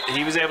ground. But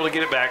he was able to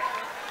get it back.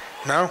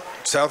 No,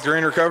 South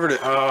Greene recovered it.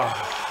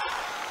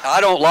 I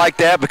don't like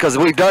that because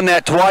we've done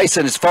that twice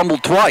and it's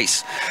fumbled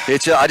twice.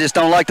 I just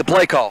don't like the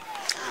play call.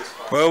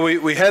 Well,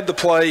 we had the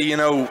play,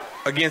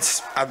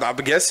 against, I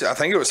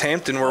think it was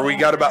Hampton, where we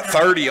got about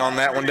 30 on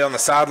that one down the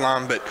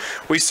sideline, but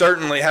we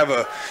certainly have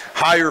a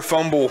higher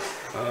fumble.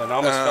 It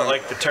almost felt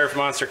like the turf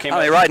monster came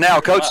I mean, right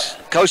now,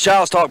 Coach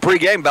Childs talked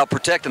pregame about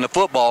protecting the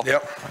football.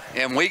 Yep.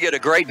 And we get a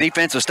great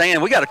defensive stand.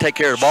 We got to take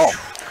care of the ball.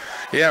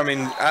 Yeah, I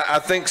mean, I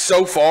think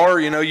so far,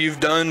 you've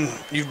done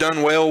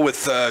well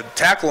with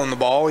tackling the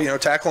ball,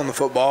 tackling the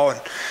football,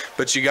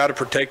 but you got to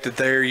protect it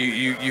there.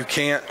 You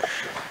can't.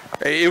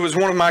 It was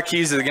one of my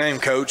keys to the game,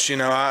 Coach.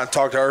 I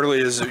talked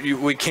earlier is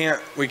we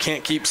can't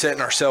keep setting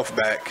ourselves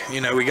back.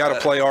 We got to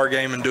play our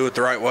game and do it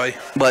the right way.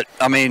 But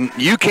I mean,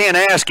 you can't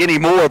ask any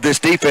more of this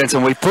defense,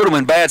 and we put them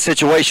in bad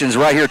situations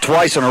right here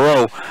twice in a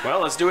row.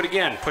 Well, let's do it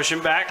again. Push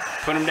him back,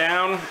 put him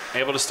down,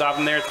 able to stop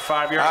him there at the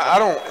 5-yard line. I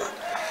don't.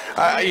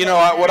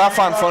 What I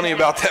find funny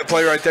about that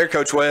play right there,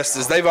 Coach West,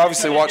 is they've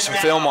obviously watched some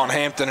film on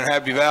Hampton and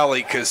Happy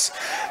Valley because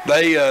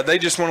they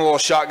just went a little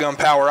shotgun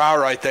power eye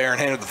right there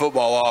and handed the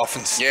football off.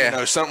 And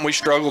something we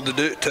struggled to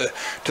do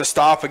to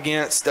stop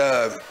against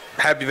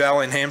Happy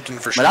Valley and Hampton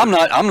for sure.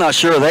 But I'm not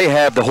sure they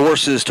have the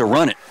horses to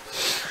run it.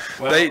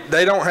 Well,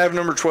 they don't have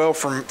number 12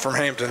 from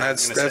Hampton.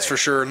 That's for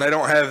sure, and they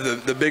don't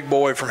have the big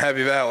boy from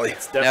Happy Valley.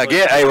 Now,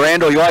 hey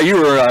Randall, while you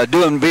were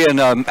being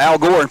Al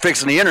Gore and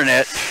fixing the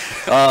internet,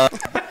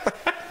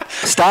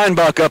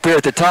 Steinbuck up here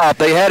at the top.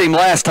 They had him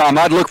last time.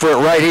 I'd look for it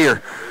right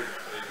here.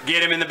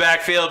 Get him in the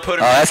backfield. Put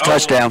him. That's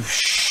touchdown.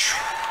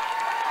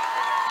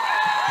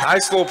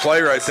 Nice little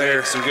play right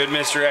there. Some good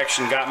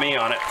misdirection got me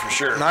on it for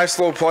sure. Nice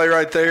little play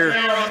right there.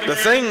 The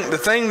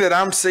thing that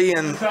I'm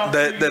seeing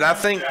that I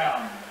think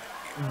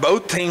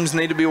both teams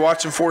need to be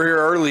watching for here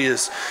early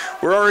is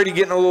we're already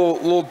getting a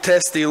little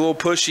testy, a little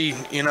pushy.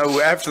 You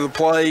know, after the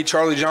play,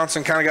 Charlie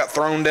Johnson kind of got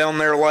thrown down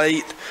there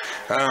late.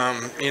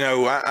 You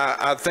know,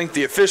 I think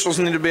the officials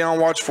need to be on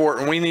watch for it,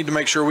 and we need to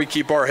make sure we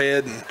keep our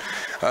head and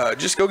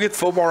just go get the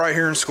football right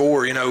here and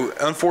score. You know,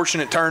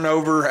 unfortunate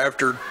turnover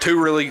after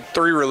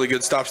three really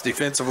good stops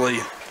defensively.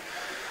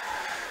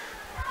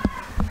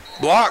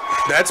 Block,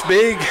 that's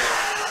big.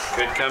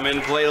 Could come in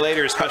and play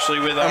later, especially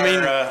with our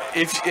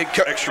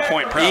extra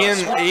point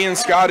prowess. Ian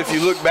Scott, if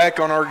you look back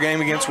on our game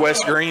against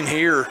West Greene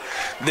here,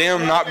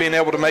 them not being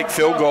able to make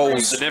field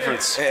goals, the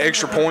difference.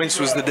 Extra points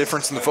was the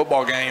difference in the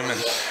football game, and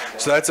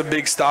so that's a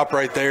big stop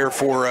right there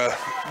for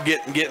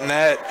getting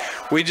that.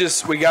 We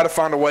got to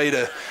find a way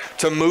to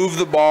move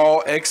the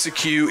ball,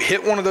 execute,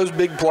 hit one of those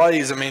big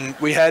plays. I mean,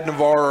 we had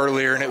Navarre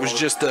earlier, and it was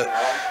just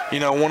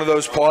one of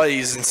those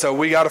plays, and so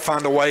we got to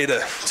find a way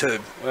to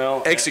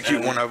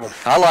execute one of them.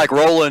 I like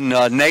rolling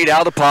Nate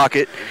out of the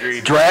pocket,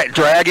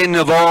 dragging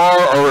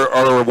Navarre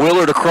or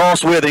Willard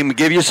across with him,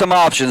 give you some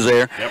options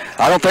there. Yep.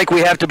 I don't think we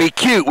have to be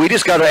cute. We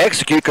just got to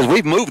execute because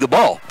we've moved the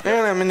ball.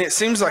 And I mean, it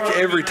seems like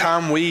every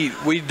time we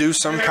do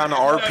some kind of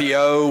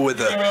RPO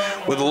with a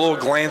little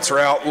glance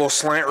route, little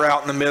slant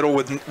route in the middle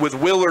with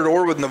Willard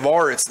or with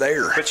Navarre, it's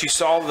there. But you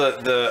saw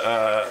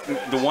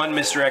the one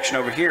misdirection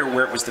over here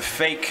where it was the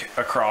fake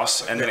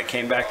across and then it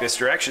came back this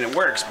direction. It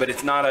works, but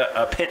it's not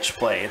a pitch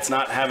play. It's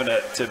not having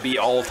to be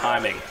all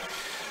timing.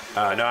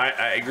 No,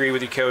 I agree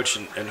with you, Coach,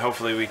 and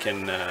hopefully we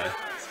can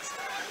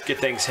get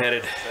things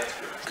headed.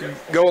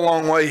 Go a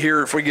long way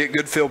here if we get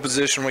good field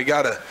position. We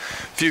got a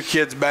few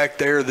kids back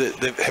there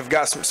that have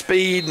got some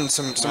speed and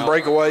some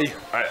breakaway. All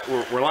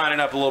right, we're lining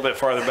up a little bit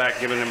farther back,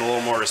 giving them a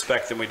little more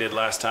respect than we did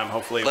last time.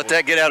 Hopefully, let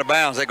that get out of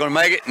bounds. They going to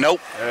make it? Nope.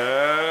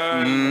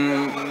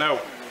 No.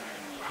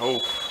 Oh.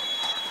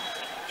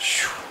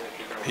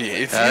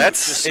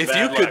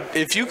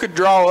 If you could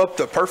draw up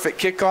the perfect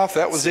kickoff,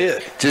 that was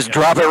it. Just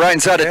drop it right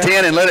inside the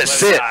 10 and let it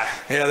sit.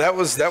 Yeah, that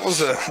was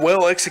a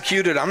well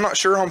executed. I'm not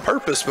sure on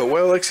purpose, but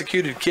well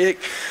executed kick.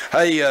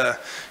 Hey, I'm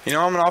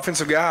an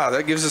offensive guy.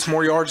 That gives us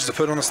more yards to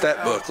put on the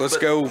stat book. Let's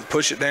go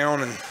push it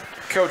down and.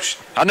 Coach,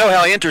 I know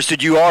how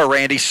interested you are,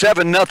 Randy.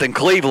 7-0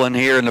 Cleveland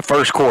here in the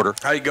first quarter.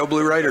 Hey, go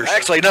Blue Raiders.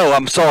 Actually, no,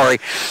 I'm sorry.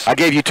 I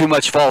gave you too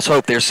much false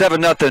hope there.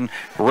 7-0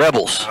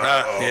 Rebels.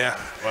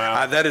 Yeah.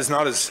 Wow. That is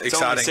not as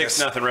exciting. It's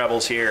only 6-0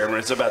 Rebels here, and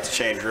it's about to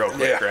change real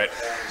quick, right?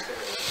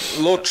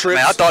 Little trips.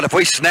 Man, I thought if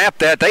we snapped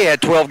that, they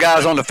had 12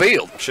 guys on the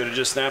field. Should have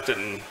just snapped it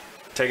and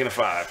taken a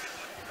 5.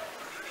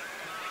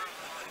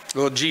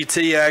 Little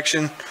GT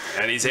action.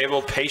 And he's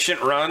able patient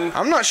run.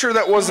 I'm not sure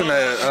that wasn't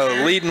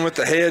a leading with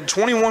the head.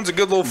 21's a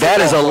good little football player.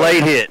 That is a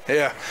late hit.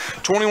 Yeah.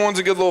 21's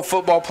a good little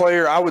football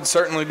player. I would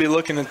certainly be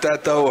looking at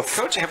that, though.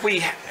 Coach, have we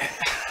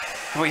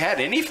had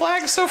any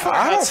flags so far?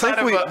 I don't think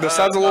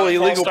besides a little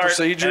illegal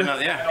procedure.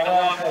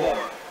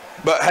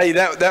 But, hey,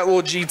 that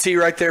little GT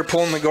right there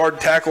pulling the guard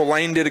tackle,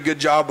 Lane did a good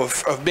job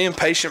of being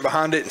patient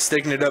behind it and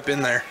sticking it up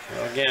in there.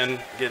 Well, again,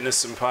 getting us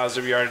some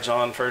positive yardage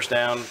on first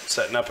down,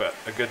 setting up a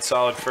good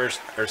solid first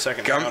or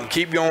second down.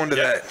 Keep going to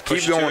that.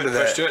 Keep going to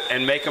that. Push to it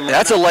and make them run.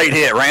 That's a late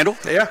hit, Randall.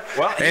 Yeah.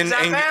 Well,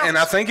 and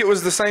I think it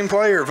was the same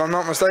player, if I'm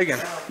not mistaken.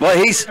 Well,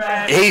 he's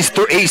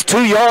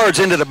 2 yards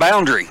into the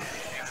boundary.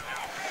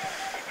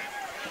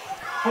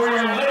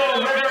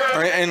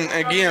 And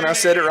again, I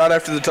said it right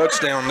after the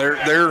touchdown.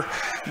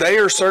 They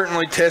are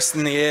certainly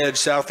testing the edge.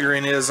 South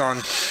Greene is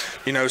on,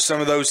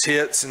 some of those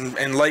hits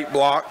and late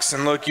blocks.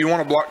 And look, you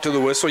want to block to the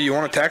whistle, you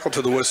want to tackle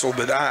to the whistle,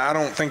 but I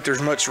don't think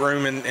there's much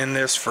room in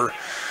this for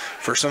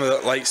some of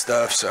that late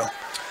stuff. So.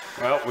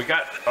 Well, we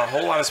got a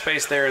whole lot of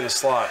space there in the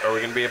slot. Are we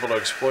going to be able to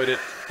exploit it?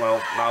 Well,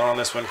 not on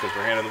this one because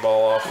we're handing the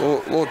ball off.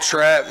 Little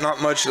trap,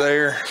 not much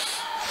there.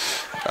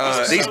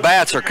 These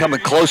bats are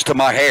coming close to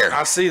my hair.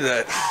 I see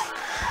that.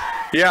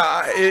 Yeah,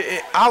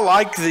 I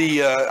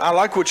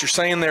like what you're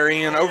saying there,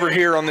 Ian. Over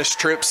here on this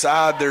trip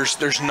side,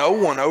 there's no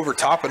one over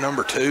top of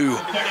number 2.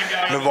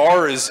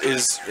 Navarre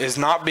is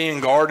not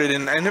being guarded,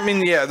 and I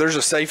mean, yeah, there's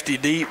a safety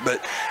deep,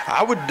 but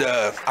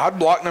I'd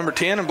block number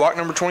 10 and block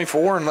number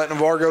 24 and let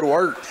Navarre go to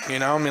work.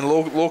 I mean, a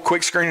little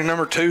quick screen of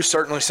number 2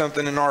 certainly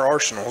something in our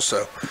arsenal.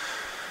 So,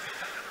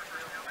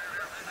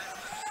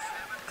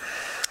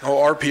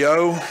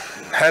 RPO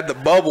had the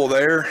bubble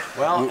there.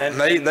 Well, and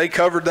they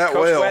covered that Coach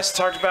well. Coach West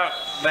talked about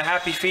the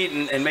happy feet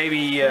and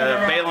maybe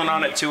bailing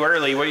on it too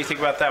early. What do you think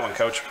about that one,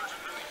 Coach?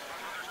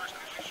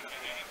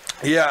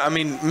 Yeah, I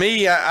mean,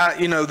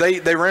 you know,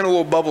 they ran a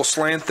little bubble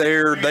slant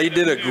there. They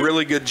did a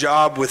really good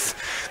job with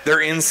their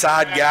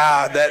inside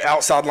guy, that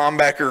outside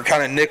linebacker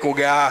kind of nickel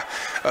guy,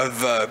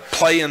 of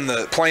playing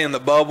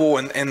the bubble,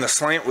 and the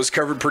slant was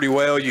covered pretty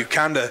well. You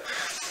kind of,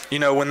 you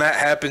know, when that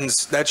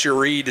happens, that's your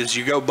read, is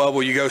you go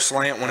bubble, you go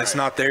slant. When it's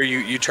not there,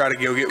 you try to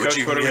go get what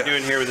you can get. What are we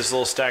doing here with this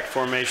little stacked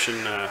formation?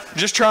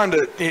 Just trying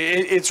to –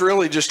 it's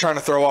really just trying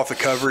to throw off the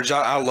coverage.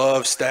 I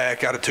love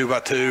stack out of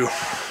 2x2.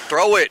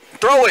 Throw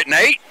it,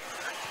 Nate.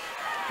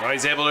 Well,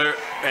 he's able to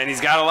 – and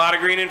he's got a lot of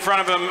green in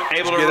front of him,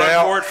 able to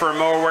run forward for a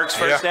Mower Works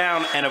first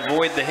down and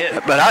avoid the hit.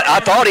 But I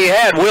thought he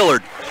had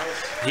Willard.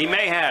 He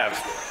may have.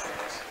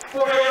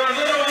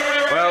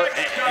 Well,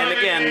 and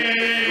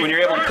again, when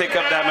you're able to pick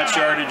up that much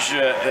yardage,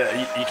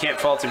 you can't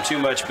fault him too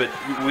much, but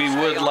we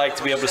would like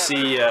to be able to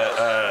see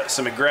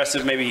some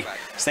aggressive, maybe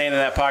staying in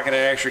that pocket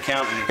at extra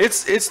count.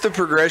 It's the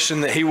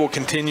progression that he will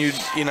continue.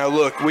 You know,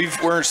 look,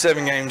 we're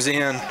 7 games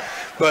in,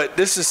 but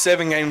this is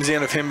 7 games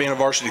in of him being a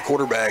varsity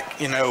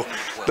quarterback. You know,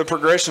 the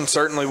progression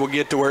certainly will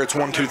get to where it's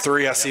 1, 2,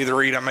 3. I see the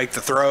read, I make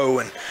the throw,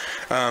 and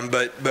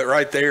but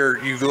right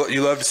there, you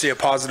love to see a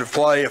positive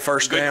play, a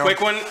first down.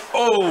 Quick one.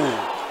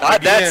 Oh.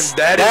 That's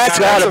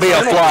got to be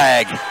a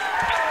flag.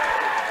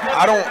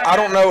 I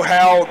don't know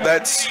how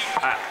that's.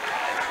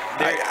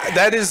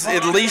 That is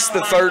at least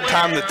the 3rd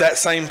time that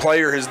same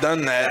player has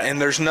done that,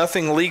 and there's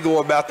nothing legal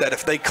about that.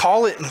 If they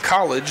call it in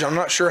college, I'm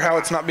not sure how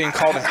it's not being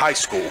called in high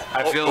school.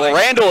 I feel like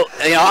Randall,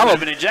 you know, I've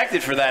been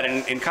ejected for that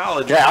in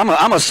college. Yeah,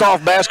 I'm a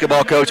soft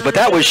basketball coach, but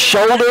that was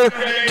shoulder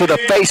to the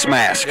face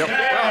mask. Yep.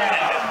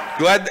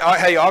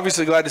 Hey,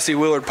 obviously glad to see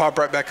Willard pop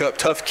right back up.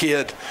 Tough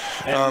kid.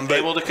 But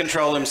able to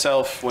control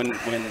himself when.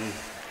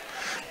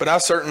 But I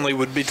certainly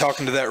would be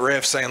talking to that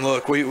ref saying,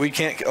 look, we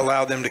can't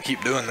allow them to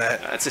keep doing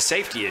that. That's a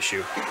safety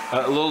issue.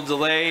 A little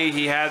delay.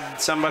 He had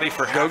somebody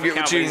for half go get a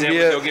count, what you but he's can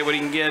able get. to go get what he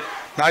can get.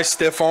 Nice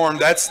stiff arm.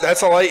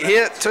 That's a late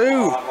hit,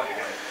 too.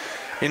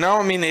 You know,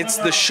 I mean, it's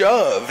the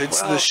shove.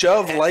 It's the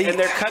shove late. And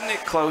they're cutting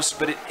it close,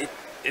 but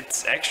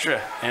it's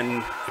extra.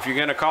 And if you're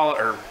going to call it,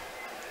 or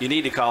you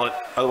need to call it,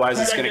 otherwise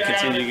it's going to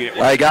continue to get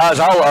worse. Hey, guys,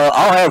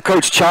 I'll have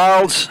Coach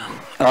Childs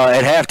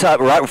at halftime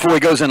right before he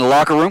goes in the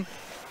locker room.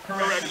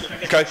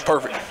 Okay,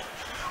 perfect.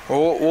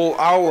 Well,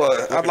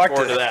 I'd like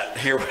to that.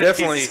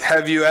 definitely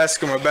have you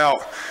ask him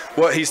about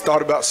what he's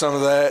thought about some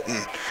of that,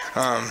 and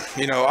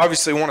you know,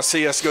 obviously want to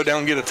see us go down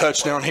and get a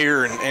touchdown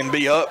here and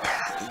be up,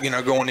 you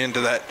know, going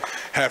into that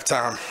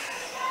halftime.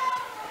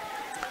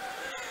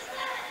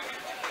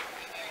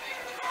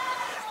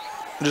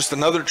 Just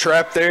another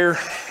trap there,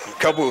 a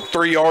couple of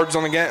 3 yards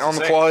on the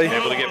play.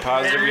 Able to get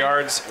positive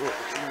yards.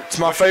 It's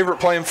my favorite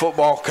play in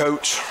football,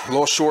 Coach. A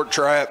little short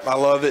trap, I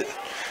love it.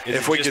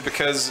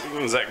 Because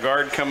was that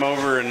guard come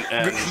over and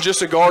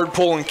just a guard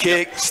pull and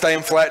kick,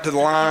 staying flat to the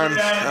line.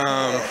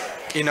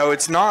 You know,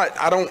 it's not.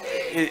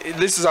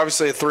 This is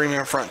obviously a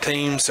 3-man front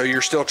team, so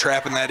you're still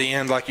trapping that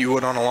end like you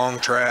would on a long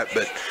trap.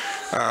 But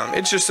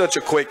it's just such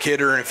a quick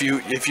hitter, and if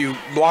you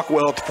block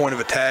well at the point of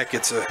attack,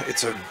 it's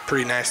a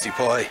pretty nasty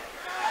play.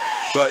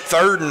 But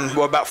 3rd and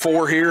about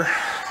 4 here.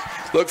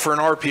 Look for an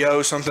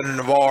RPO, something to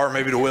Navarre,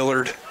 maybe to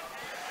Willard.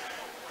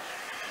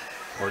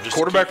 Or just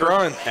quarterback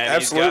run. And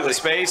absolutely. He's got the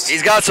space.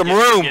 He's got some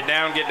room. Get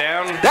down.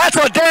 That's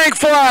a dang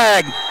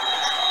flag.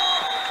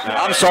 No,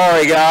 I'm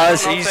sorry,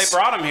 guys. They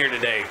brought him here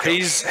today.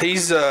 He's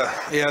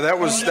yeah, that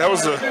was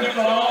a.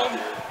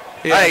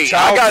 Yeah, hey,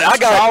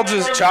 Childs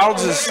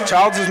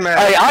is mad.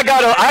 Hey, I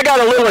got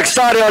a little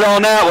excited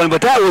on that one,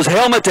 but that was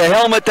helmet to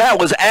helmet. That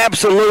was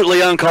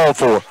absolutely uncalled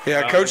for.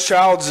 Yeah, Coach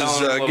Childs is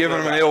giving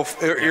him an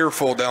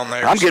earful down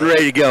there. I'm getting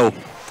ready to go.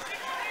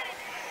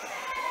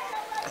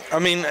 I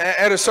mean,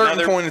 at a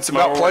certain point, it's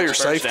about player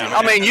safety.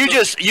 I mean,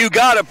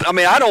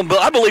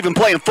 I believe in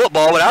playing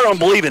football, but I don't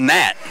believe in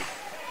that.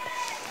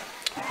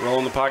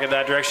 Rolling the pocket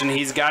that direction.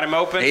 He's got him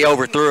open. He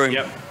overthrew him.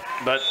 Yep,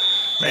 but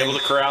able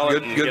to corral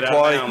it and good get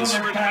play. out of bounds.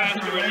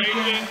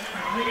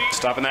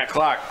 Stopping that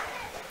clock.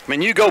 I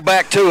mean, you go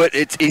back to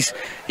it.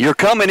 You're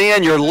coming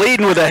in. You're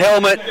leading with a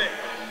helmet,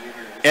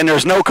 and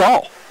there's no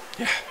call.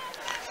 Yeah.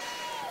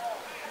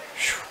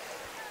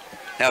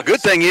 Now,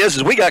 good thing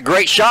is we got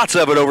great shots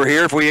of it over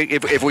here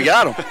if we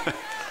got them.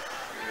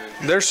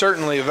 They're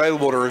certainly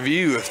available to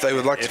review if they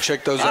would like to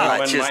check those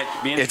out.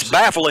 It's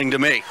baffling to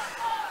me.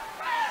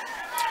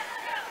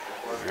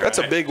 That's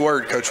a big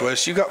word, Coach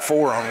West. You got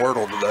 4 on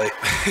Wordle today.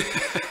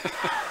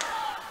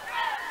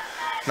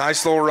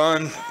 Nice little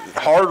run.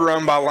 Hard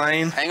run by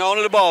Lane. Hang on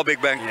to the ball,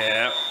 Big Bang.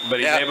 Yeah, but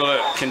he's able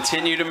to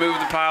continue to move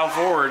the pile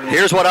forward.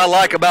 Here's what I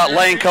like about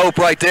Lane Cope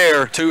right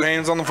there. 2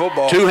 hands on the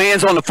football. 2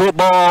 hands on the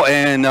football,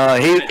 and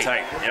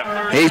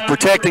he's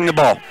protecting the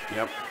ball.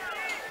 Yep.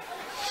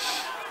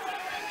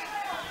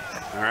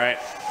 All right.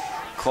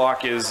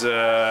 Clock is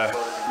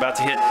about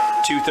to hit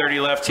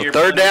 2:30 left here.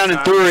 3rd down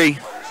and 3.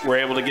 We're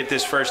able to get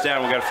this first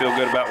down. We got to feel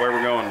good about where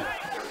we're going.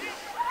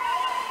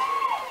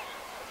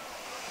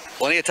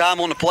 Plenty of time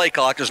on the play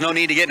clock. There's no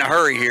need to get in a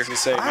hurry here. Make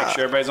sure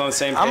everybody's on the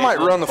same page. I might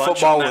run the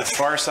football with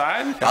far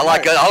side. I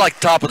like the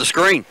top of the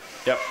screen.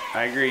 Yep,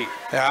 I agree.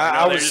 Yeah,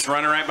 I was just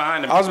running right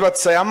behind him. I was about to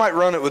say I might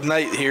run it with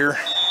Nate here.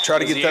 Try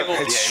to get that.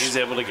 Yeah, he's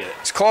able to get it.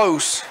 It's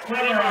close.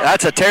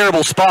 That's a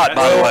terrible spot,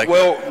 by the way.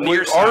 Well,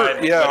 Near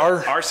side,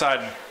 our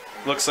side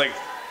looks like.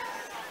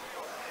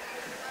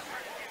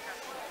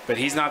 But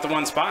he's not the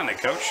one spotting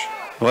it, Coach.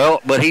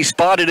 Well, but he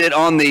spotted it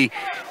on the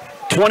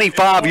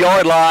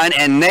 25-yard line,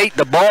 and Nate,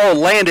 the ball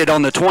landed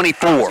on the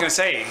 24. I was going to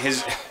say,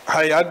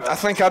 Hey, I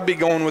think I'd be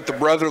going with the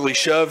brotherly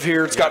shove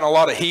here. It's gotten a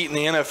lot of heat in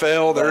the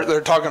NFL.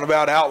 They're talking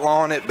about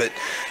outlawing it, but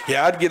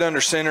yeah, I'd get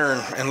under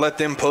center and let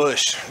them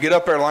push. Get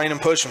up their lane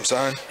and push them,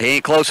 son. He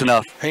ain't close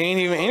enough. He ain't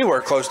even anywhere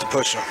close to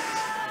pushing them.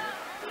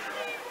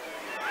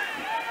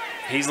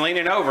 He's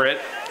leaning over it.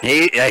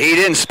 He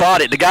didn't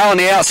spot it. The guy on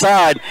the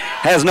outside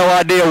has no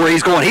idea where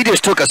he's going. He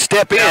just took a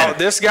step in. Now,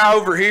 this guy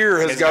over here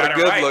has got a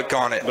good look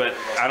on it. But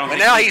I don't. And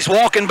now he's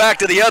walking back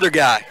to the other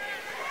guy.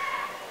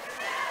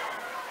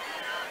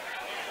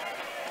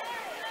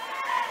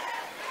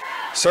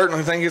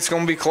 Certainly think it's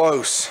going to be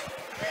close.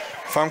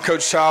 If I'm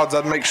Coach Childs,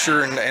 I'd make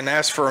sure and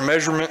ask for a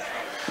measurement.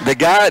 The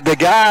guy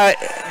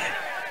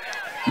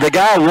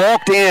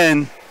walked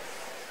in.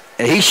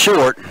 He's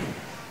short.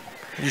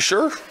 You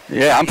sure?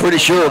 Yeah, I'm pretty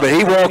sure, but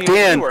he walked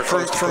in.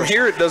 From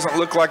here, it doesn't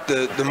look like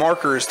the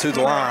marker is to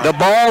the line. The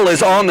ball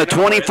is on the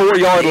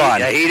 24-yard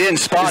line. He didn't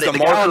spot it. The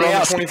marker on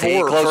the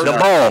 24.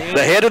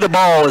 The head of the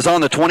ball is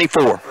on the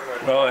 24.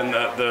 Well, and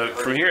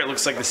from here, it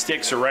looks like the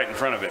sticks are right in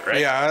front of it, right?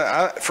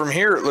 Yeah, from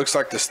here, it looks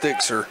like the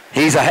sticks are.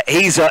 He's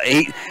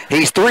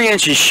 3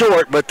 inches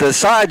short, but the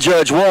side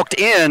judge walked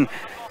in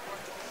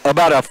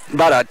about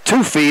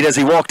 2 feet as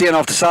he walked in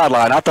off the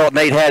sideline. I thought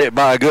Nate had it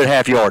by a good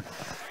half yard.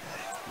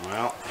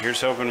 Well,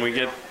 here's hoping we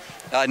get.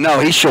 No,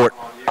 he's short.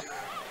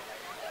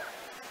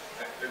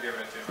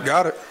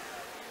 Got it.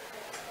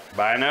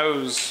 By a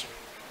nose.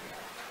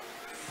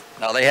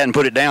 No, they hadn't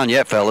put it down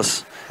yet,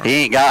 fellas.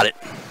 He ain't got it.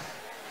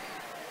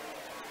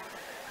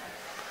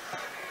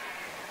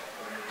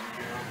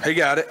 He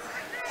got it.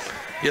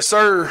 Yes,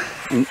 sir.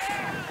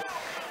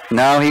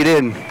 No, he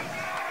didn't.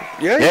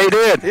 Yeah, he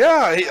did.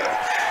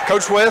 Yeah,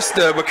 Coach West,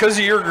 because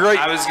of your great,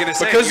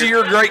 of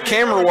your great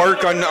camera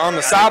work on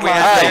the sideline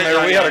down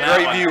there, we had a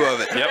great view of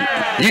it.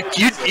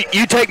 Yep.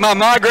 You take my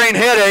migraine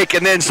headache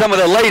and then some of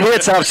the late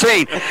hits I've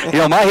seen. You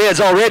know, my head's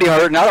already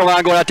hurting. I don't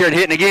mind going out there and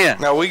hitting again.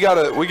 Now we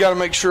gotta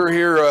make sure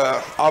here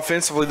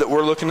offensively that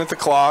we're looking at the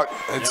clock.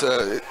 It's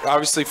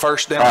obviously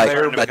first down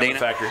there, but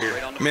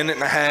minute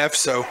and a half.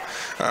 So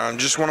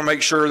just want to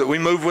make sure that we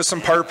move with some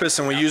purpose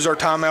and we use our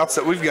timeouts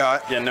that we've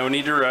got. Yeah, no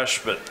need to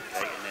rush, but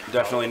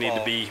definitely need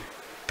to be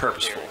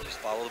purposeful. Just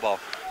follow the ball.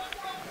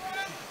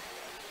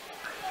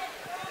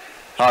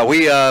 All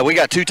right, we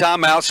got 2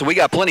 timeouts, so we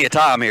got plenty of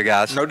time here,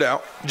 guys. No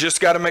doubt. Just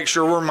got to make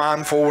sure we're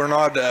mindful. We're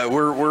not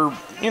we're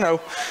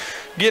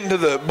getting to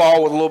the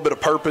ball with a little bit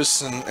of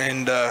purpose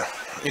and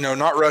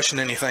not rushing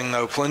anything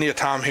though. Plenty of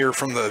time here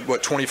from the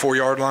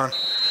 24-yard line.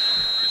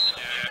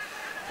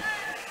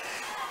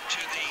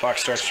 Clock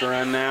starts to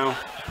run now.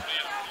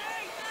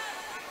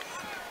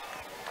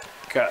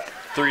 Got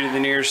 3 to the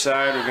near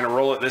side. We're going to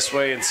roll it this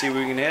way and see what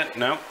we can hit.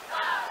 No.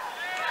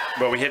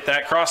 But we hit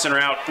that crossing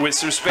route with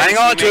some space. Hang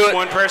on to it.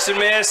 One person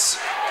miss.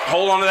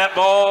 Hold on to that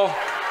ball.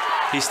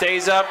 He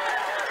stays up.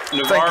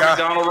 Navarre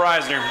McDonald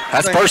Reisner.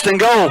 That's first and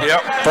goal.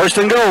 Yep. First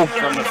and goal.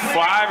 From the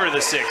 5 or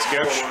the 6,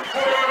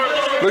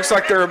 Coach? Looks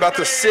like they're about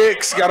the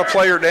 6. Got a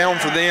player down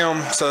for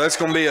them, so that's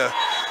going to be a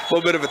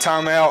little bit of a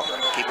timeout.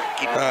 Keep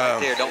it right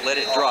there. Don't let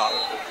it drop.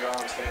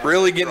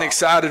 Really getting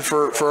excited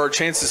for our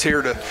chances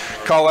here to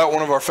call out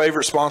one of our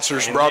favorite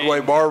sponsors,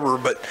 Broadway Barber.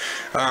 But,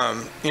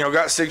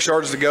 got 6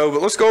 yards to go.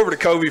 But let's go over to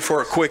Kobe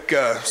for a quick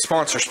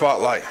sponsor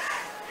spotlight.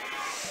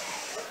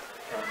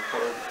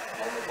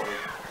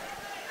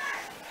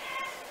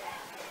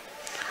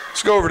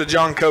 Let's go over to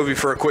John Covey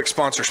for a quick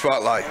sponsor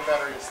spotlight.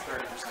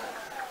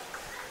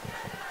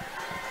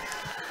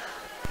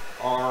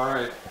 All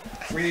right.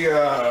 We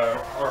are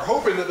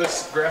hoping that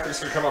this graphic's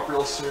going to come up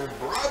real soon.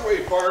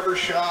 Broadway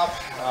Barbershop.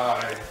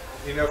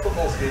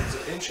 Football's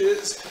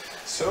inches.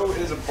 So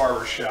is a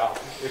barbershop.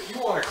 If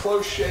you want a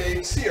close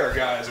shave, see our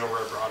guys over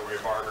at Broadway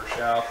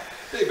Barbershop.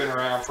 They've been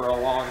around for a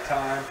long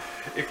time.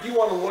 If you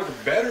want to look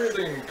better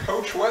than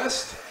Coach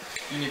West,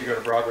 you need to go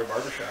to Broadway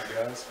Barbershop,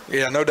 guys.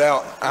 Yeah, no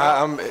doubt.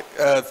 I'm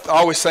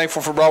always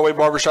thankful for Broadway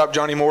Barbershop.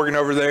 Johnny Morgan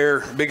over there,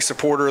 big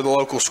supporter of the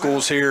local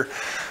schools here.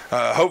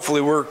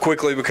 Hopefully we're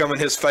quickly becoming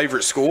his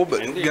favorite school,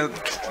 but gonna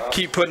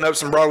keep putting up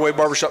some Broadway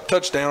Barbershop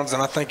touchdowns,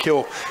 and I think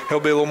he'll be a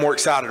little more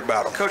excited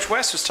about them. Coach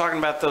West was talking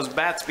about those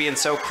bats being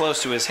so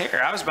close to his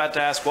hair. I was about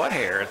to ask what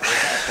hair at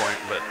that point,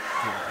 but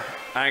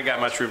I ain't got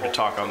much room to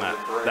talk on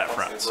that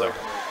front. So.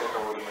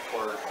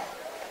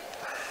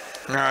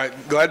 All right,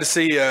 glad to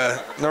see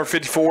number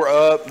 54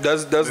 up.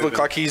 Does look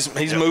like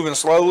he's moving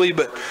slowly,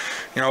 but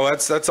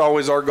that's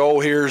always our goal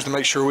here is to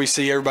make sure we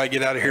see everybody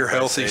get out of here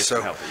healthy.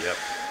 So,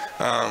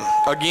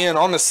 again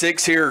on the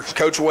 6 here,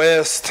 Coach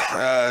West.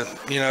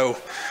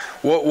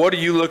 What are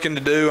you looking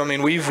to do? I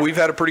mean, we've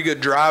had a pretty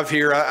good drive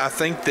here. I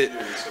think that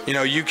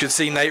you could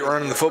see Nate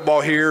running the football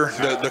here.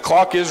 The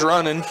clock is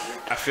running.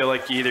 I feel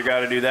like you either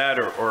got to do that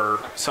or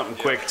something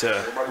quick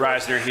to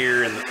Reisner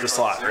here in the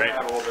slot, right?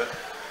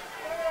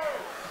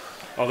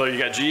 Although you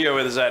got Gio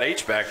with his that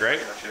H-back, right?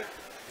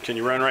 Can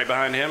you run right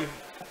behind him?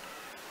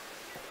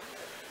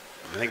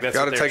 I think that's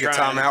got to take a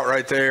timeout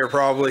right there,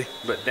 probably.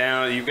 But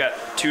down, you've got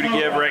 2 to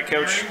give, right,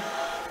 Coach?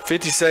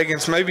 50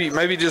 seconds.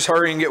 Maybe just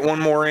hurry and get one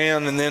more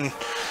in, and then,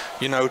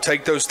 you know,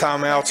 take those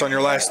timeouts on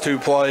your last 2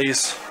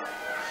 plays.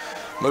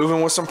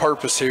 Moving with some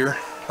purpose here.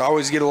 I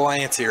always get a little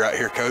antsy right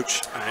here,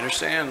 Coach. I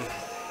understand.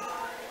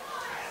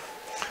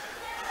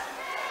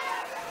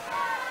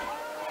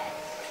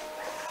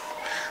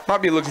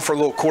 Might be looking for a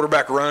little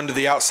quarterback run to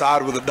the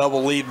outside with a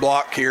double lead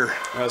block here.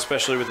 Well,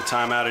 especially with the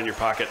timeout in your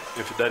pocket.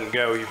 If it doesn't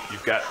go,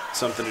 you've got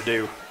something to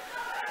do.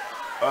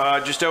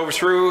 Just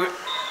overthrew.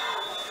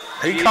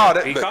 He caught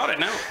it. He caught it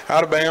now.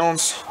 Out of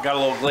bounds. Got a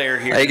little glare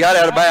here. He got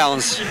out of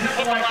bounds.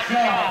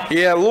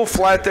 Yeah, a little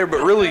flat there,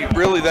 but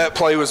really that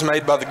play was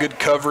made by the good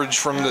coverage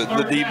from the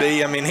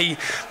DB. I mean, he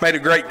made a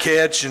great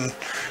catch, and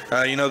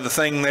you know, the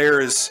thing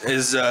there is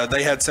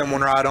they had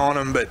someone right on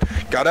him, but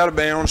got out of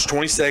bounds.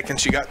 20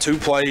 seconds. You got 2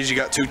 plays. You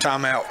got 2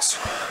 timeouts.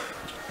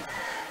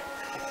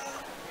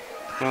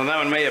 Well, that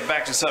one may have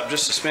backed us up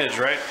just a smidge,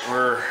 right?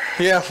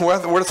 Yeah,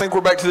 well, I think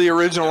we're back to the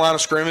original line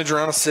of scrimmage,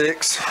 around a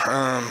 6.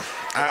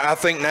 I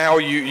think now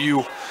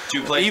you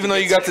even though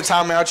you got the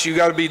timeouts, you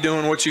got to be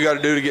doing what you got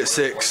to do to get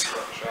 6.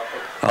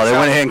 Oh, they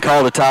went ahead and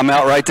called a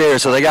timeout right there.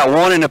 So they got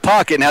 1 in the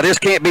pocket. Now this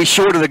can't be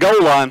short of the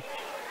goal line.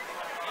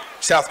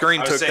 South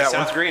Greene took that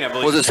South one. Greene, I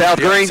believe. Was it South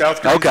Greene?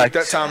 South Greene okay. took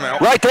that timeout.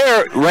 Right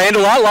there,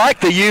 Randall, I like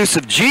the use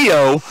of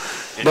Gio,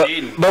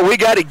 but we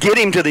got to get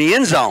him to the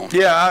end zone.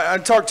 Yeah, I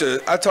talked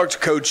to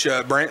Coach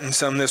Branton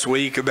some this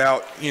week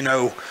about, you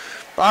know,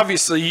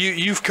 obviously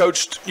you've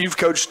coached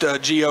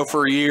Gio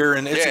for a year,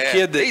 and it's a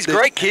kid he's a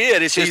great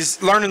kid. It's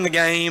he's learning the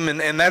game,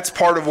 and that's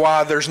part of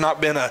why there's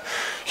not been a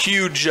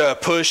huge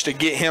push to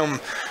get him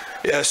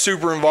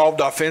super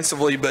involved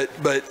offensively, but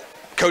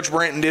Coach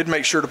Branton did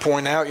make sure to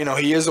point out, you know,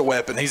 he is a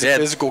weapon. He's a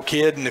physical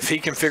kid, and if he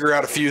can figure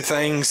out a few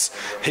things,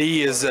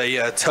 he is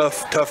a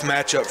tough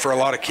matchup for a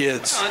lot of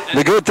kids.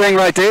 The good thing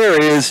right there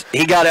is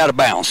he got out of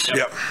bounds.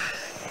 Yep.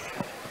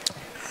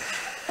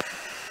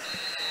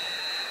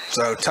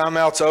 So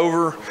timeout's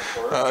over.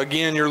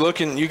 Again,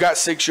 you got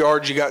 6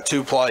 yards, you got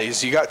 2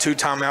 plays. You got 2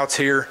 timeouts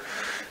here.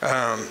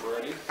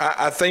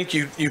 I think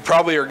you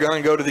probably are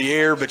going to go to the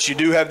air, but you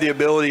do have the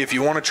ability, if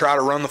you want to try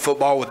to run the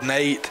football with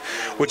Nate,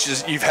 which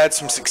is you've had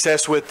some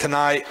success with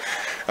tonight.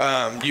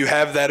 You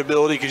have that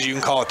ability because you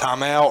can call a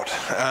timeout,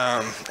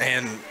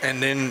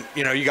 and then,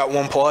 you know, you got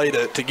 1 play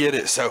to get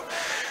it. So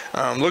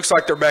looks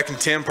like they're back in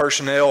 10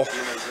 personnel.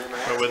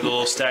 But with a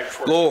little stack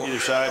for either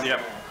side,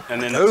 yep.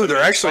 And then they're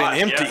actually an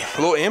empty,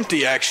 a little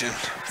empty action.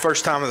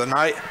 First time of the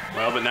night.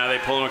 Well, but now they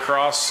pull him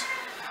across.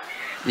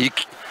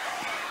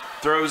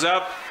 Throws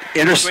up.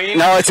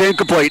 No, it's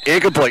incomplete.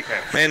 Incomplete.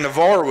 Man,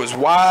 Navarre was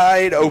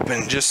wide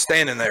open, just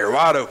standing there,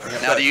 wide open.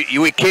 Now,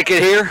 we kick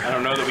it here? I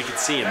don't know that we can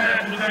see him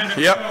there.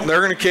 Yep,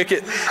 they're going to kick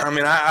it. I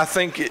mean, I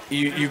think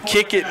you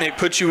kick it, and it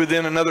puts you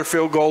within another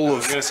field goal of. I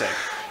was going to say.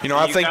 You know,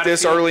 I think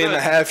this early in the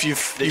half,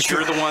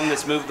 you're the one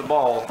that's moved the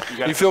ball.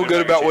 You feel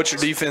good about what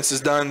your defense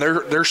has done.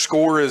 Their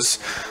score is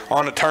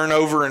on a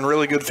turnover and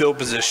really good field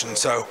position.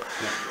 So,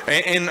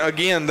 and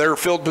again, their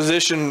field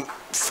position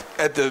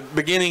at the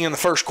beginning in the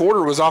first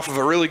quarter was off of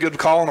a really good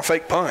call on a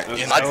fake punt.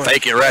 You know? I'd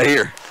fake it right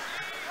here.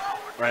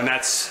 And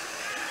that's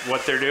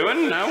what they're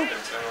doing? No?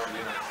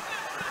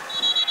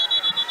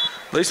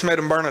 At least made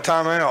them burn a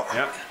timeout.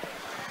 Yep.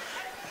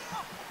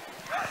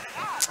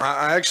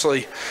 I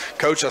actually,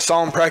 Coach, I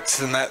saw him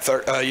practicing that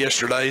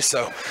yesterday.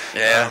 So,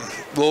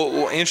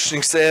 little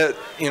interesting set.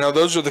 You know,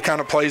 those are the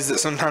kind of plays that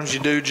sometimes you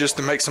do just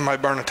to make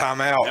somebody burn a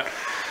timeout. Yep.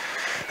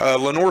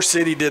 Lenore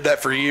City did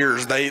that for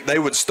years. They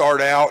would start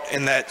out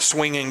in that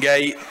swinging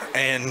gate,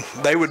 and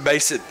they would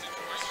base it.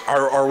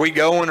 Are we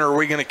going, or are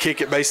we going to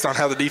kick it based on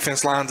how the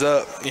defense lines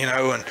up? You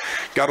know, and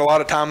got a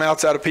lot of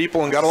timeouts out of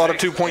people, and got a lot of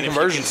 2-point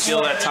conversions.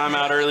 Steal that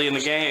timeout early in the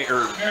game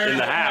or in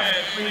the half.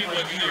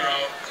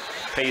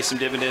 Pay you some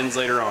dividends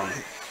later on.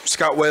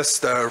 Scott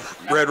West,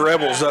 Red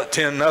Rebels up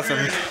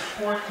 10-0.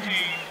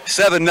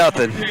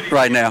 7-0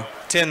 right now.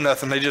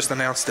 10-0. They just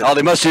announced it. Oh,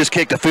 they must have just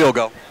kicked a field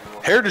goal.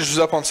 Heritage was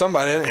up on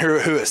somebody. I didn't hear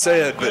who it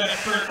said, but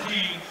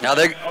now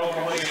they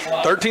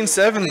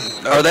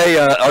 13-7.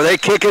 Are they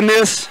kicking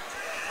this?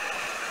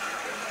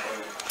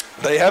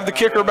 They have the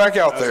kicker back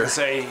out there. I was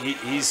going to say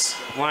he's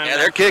lining up.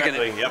 Yeah, they're kicking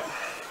it. Yep.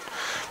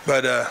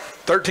 But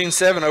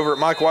 13-7 over at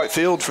Mike White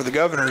Field for the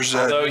Governors.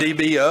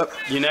 DB up.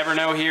 You never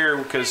know here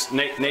because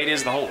Nate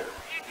is the holder.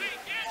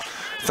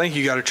 I think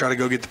you got to try to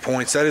go get the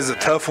points. That is a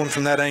tough one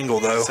from that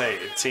angle, though.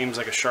 It seems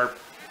like a sharp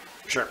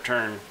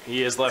turn.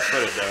 He is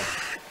left-footed, though.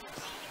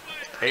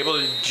 Able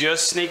to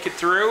just sneak it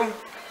through.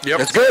 Yep.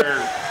 That's good.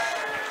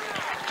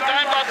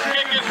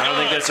 I don't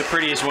think that's the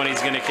prettiest one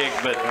he's going to kick,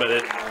 but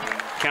it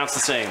counts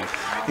the same.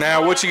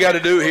 Now, what you got to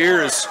do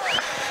here is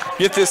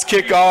get this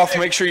kick off,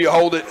 make sure you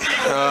hold it,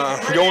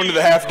 go into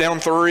the half down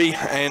 3,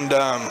 and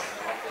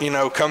you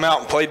know, come out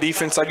and play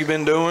defense like you've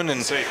been doing,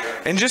 and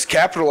just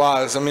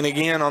capitalize. I mean,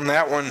 again, on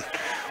that one,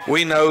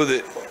 we know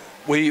that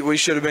we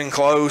should have been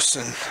close,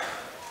 and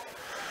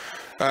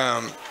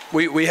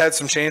we had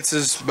some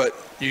chances, but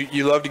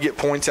you love to get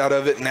points out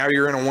of it. And now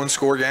you're in a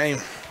one-score game.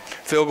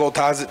 Field goal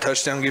ties it,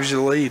 touchdown gives you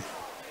the lead.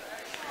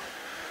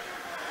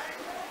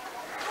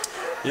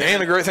 Yeah.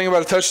 And the great thing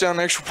about a touchdown and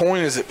extra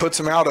point is it puts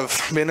them out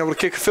of being able to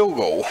kick a field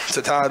goal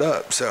to tie it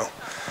up. So,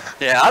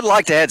 yeah, I'd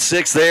like to add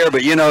 6 there,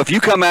 but, you know, if you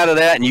come out of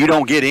that and you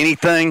don't get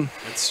anything,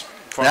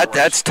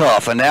 that's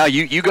tough. And now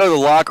you go to the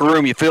locker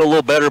room, you feel a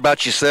little better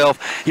about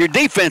yourself. Your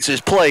defense has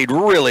played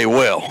really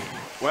well.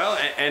 Well,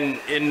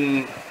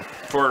 and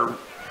for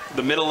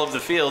the middle of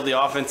the field,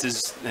 the offense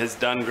has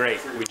done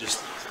great. We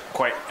just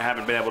quite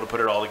haven't been able to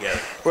put it all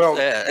together. Well,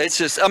 yeah, it's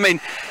just, I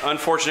mean,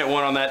 unfortunate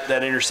one on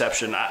that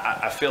interception.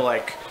 I feel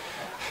like,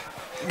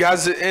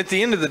 guys, at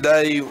the end of the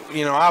day,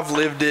 you know, I've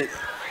lived it,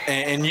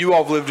 and you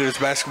all have lived it as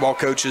basketball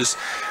coaches.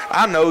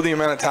 I know the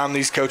amount of time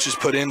these coaches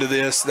put into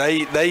this.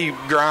 They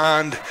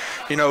grind.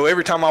 You know,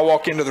 every time I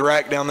walk into the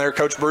rack down there,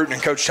 Coach Bruton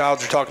and Coach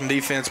Childs are talking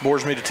defense,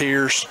 bores me to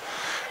tears.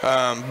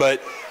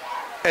 But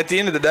at the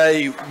end of the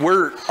day,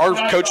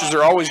 our coaches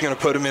are always going to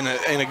put them in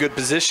a good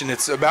position.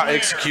 It's about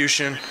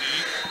execution.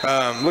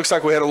 Looks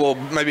like we had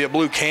maybe a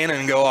blue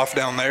cannon go off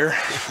down there,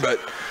 but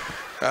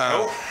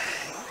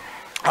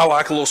I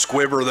like a little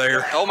squibber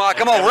there. Oh my!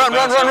 Come on, run!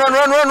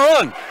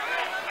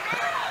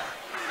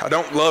 I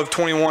don't love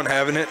 21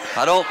 having it.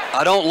 I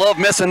don't love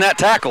missing that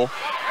tackle.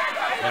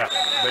 Yeah,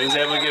 but he's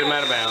able to get him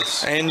out of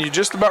bounds. And you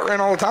just about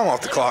ran all the time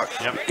off the clock.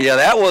 Yep. Yeah,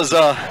 that was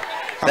oh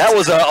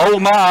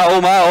my,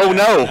 oh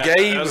no.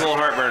 Gabe, that was a little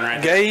heartburn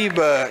right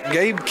there.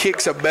 Gabe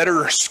kicks a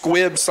better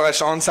squib /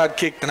 onside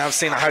kick than I've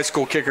seen a high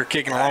school kicker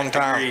kick in a long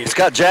time. It's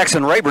got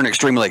Jackson Rayburn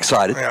extremely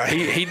excited. Yeah,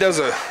 he does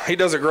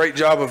a great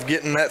job of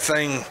getting that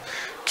thing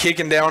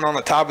kicking down on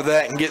the top of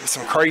that and getting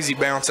some crazy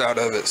bounce out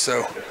of it.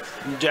 So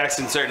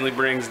Jackson certainly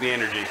brings the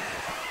energy.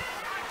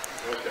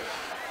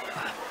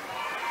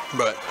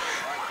 But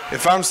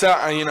if I'm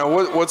South, you know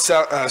what's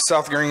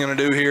South Greene going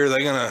to do here? They're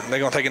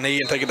gonna take a knee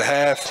and take it to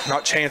half,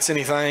 not chance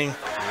anything.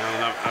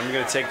 Well, I'm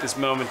going to take this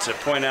moment to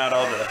point out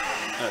all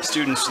the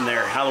students in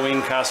their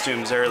Halloween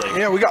costumes early.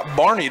 Yeah, we got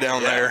Barney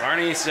down there.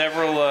 Barney,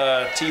 several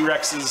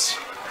T-Rexes.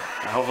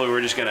 Hopefully,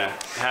 we're just going to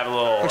have a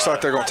little. Looks like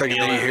they're going to take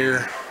a knee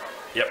here.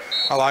 Yep.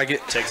 I like it.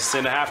 Takes us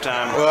into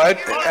halftime. Well, at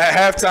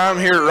halftime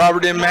here at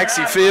Robert M.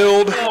 Maxey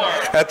Field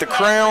at the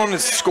Crown, the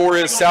score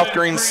is South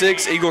Greene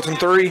 6, Eagleton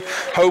 3.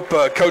 Hope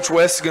Coach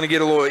West is going to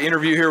get a little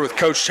interview here with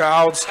Coach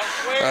Childs,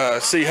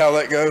 see how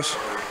that goes.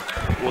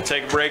 We'll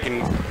take a break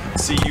and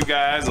see you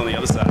guys on the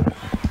other side.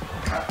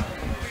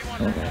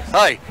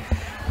 Hey.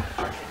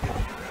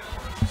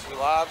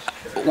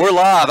 We're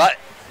live.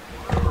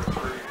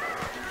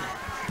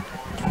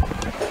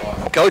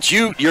 Coach,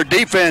 your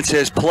defense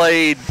has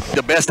played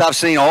the best I've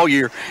seen all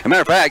year. As a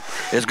matter of fact,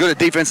 as good a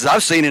defense as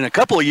I've seen in a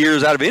couple of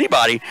years out of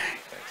anybody.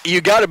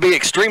 You got to be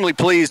extremely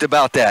pleased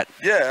about that.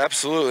 Yeah,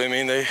 absolutely. I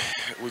mean,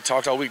 we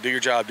talked all week, do your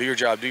job, do your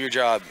job, do your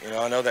job. You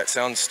know, I know that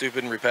sounds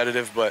stupid and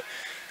repetitive, but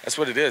that's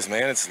what it is,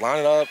 man. It's line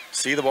it up,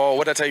 see the ball.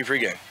 What did I tell you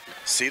pregame?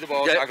 See the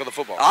ball, tackle the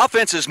football.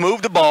 Offenses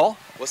move the ball.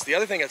 What's the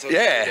other thing I told you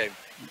pregame?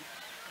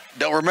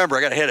 Don't remember.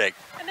 I got a headache.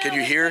 Can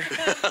you hear?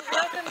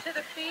 Welcome to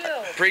the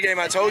field. Pregame,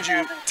 I told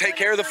you, take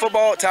care of the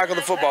football, tackle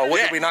the football.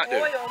 What did we not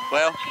do?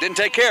 Well, didn't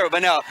take care of it,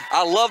 but now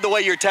I love the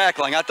way you're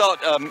tackling. I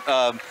thought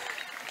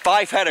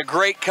Fife had a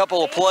great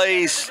couple of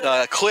plays,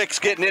 Clicks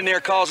getting in there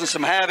causing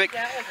some havoc.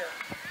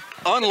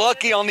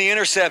 Unlucky on the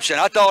interception.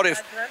 I thought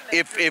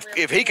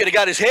if he could have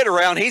got his head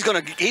around, he's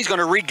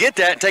gonna re-get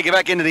that and take it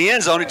back into the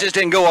end zone. It just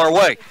didn't go our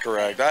way.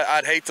 Correct.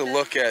 I'd hate to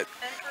look at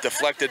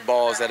deflected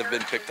balls that have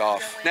been picked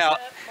off. Now,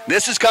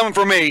 this is coming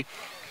from me.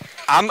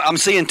 I'm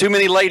seeing too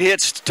many late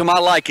hits to my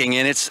liking,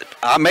 and it's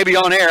maybe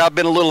on air I've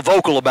been a little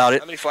vocal about it.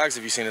 How many flags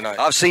have you seen tonight?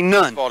 I've seen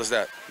none. Whose fault is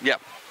that? Yeah.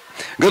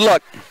 Good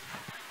luck.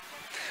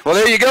 Well,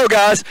 there you go,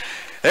 guys.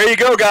 There you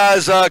go,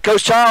 guys.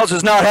 Coach Childs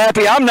is not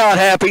happy. I'm not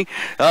happy.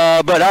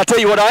 But I'll tell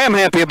you what I am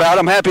happy about.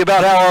 I'm happy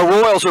about how our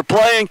Royals are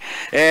playing,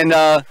 and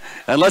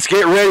let's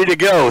get ready to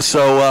go.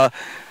 So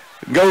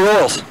go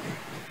Royals.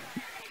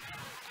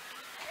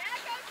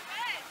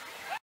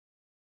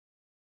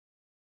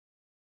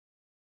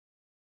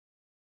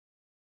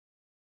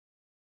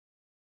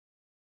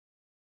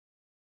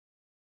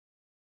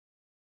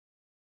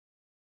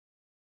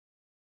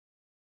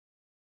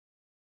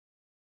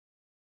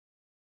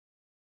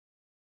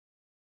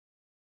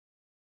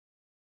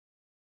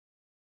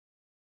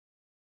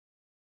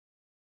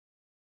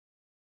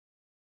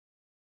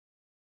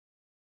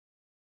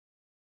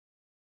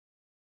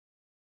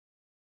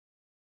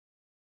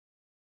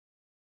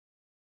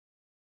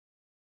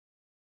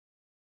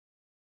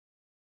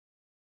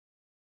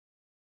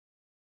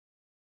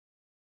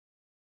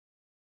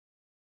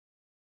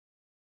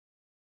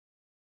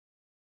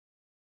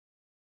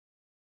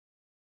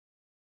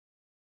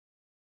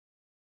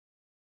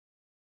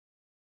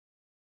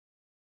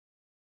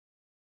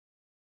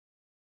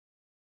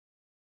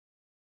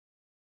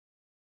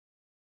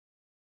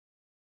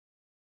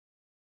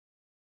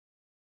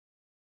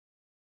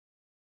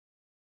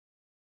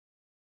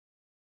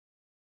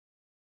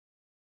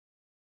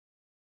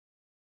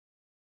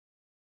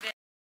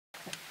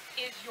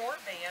 Is your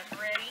band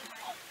ready?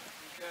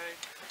 Okay.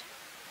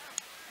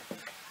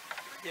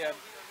 Yeah.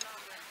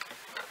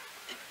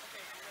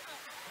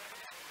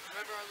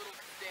 Remember our little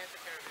dance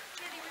at Caravan?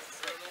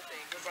 Our little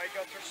thing. Everybody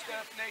got their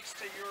stuff next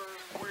to your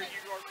where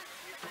you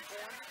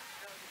perform?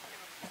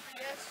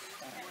 Yes.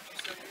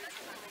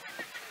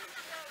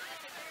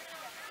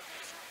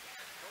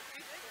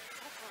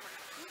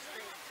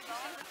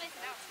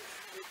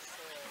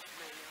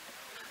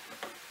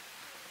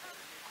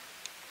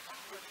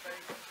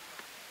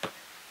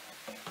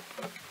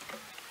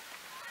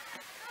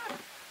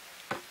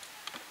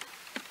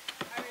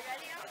 Are we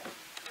ready?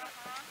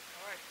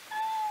 All right.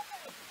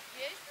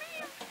 Yes,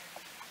 ma'am.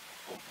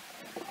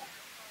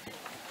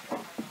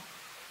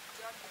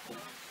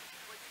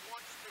 Let's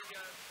watch the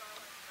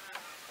silent.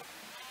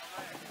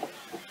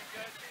 You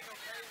good?